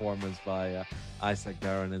awesome performance by Isaac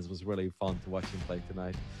Barron. It was really fun to watch him play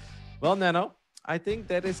tonight. Well, Nano, I think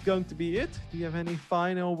that is going to be it. Do you have any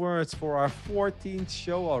final words for our 14th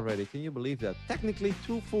show already? Can you believe that? Technically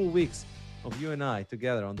 2 full weeks of you and I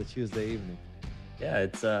together on the Tuesday evening. Yeah,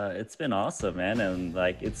 it's been awesome, man. And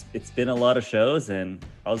like it's been a lot of shows, and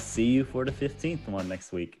I'll see you for the 15th one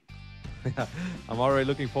next week. I'm already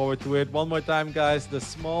looking forward to it. One more time, guys, the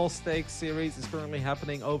small stakes series is currently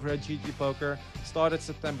happening over at GGPoker. Started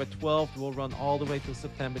September 12th, will run all the way till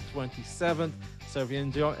September 27th. So if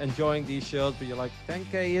you're enjoying these shows, but you're like,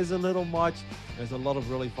 10K is a little much, there's a lot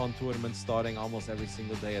of really fun tournaments starting almost every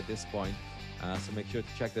single day at this point. So make sure to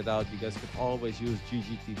check that out. You guys can always use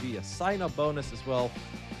GGTV, a sign-up bonus as well.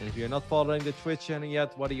 And if you're not following the Twitch channel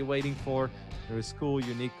yet, what are you waiting for? There is cool,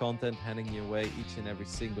 unique content heading your way each and every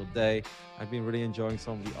single day. I've been really enjoying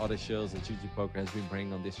some of the other shows that GGPoker has been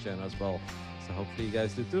bringing on this channel as well. So hopefully you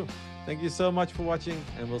guys do too. Thank you so much for watching,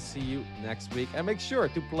 and we'll see you next week. And make sure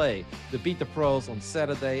to play the Beat the Pros on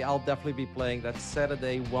Saturday. I'll definitely be playing that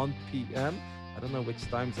Saturday, 1 p.m. I don't know which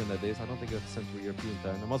time zone that is. I don't think it's Central European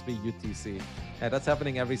time. It must be UTC. Yeah, that's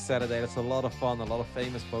happening every Saturday. That's a lot of fun. A lot of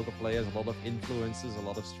famous poker players, a lot of influencers, a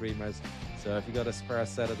lot of streamers. So if you got a spare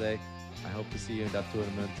Saturday, I hope to see you in that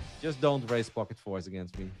tournament. Just don't raise pocket fours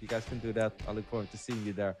against me. If you guys can do that, I look forward to seeing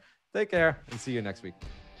you there. Take care and see you next week.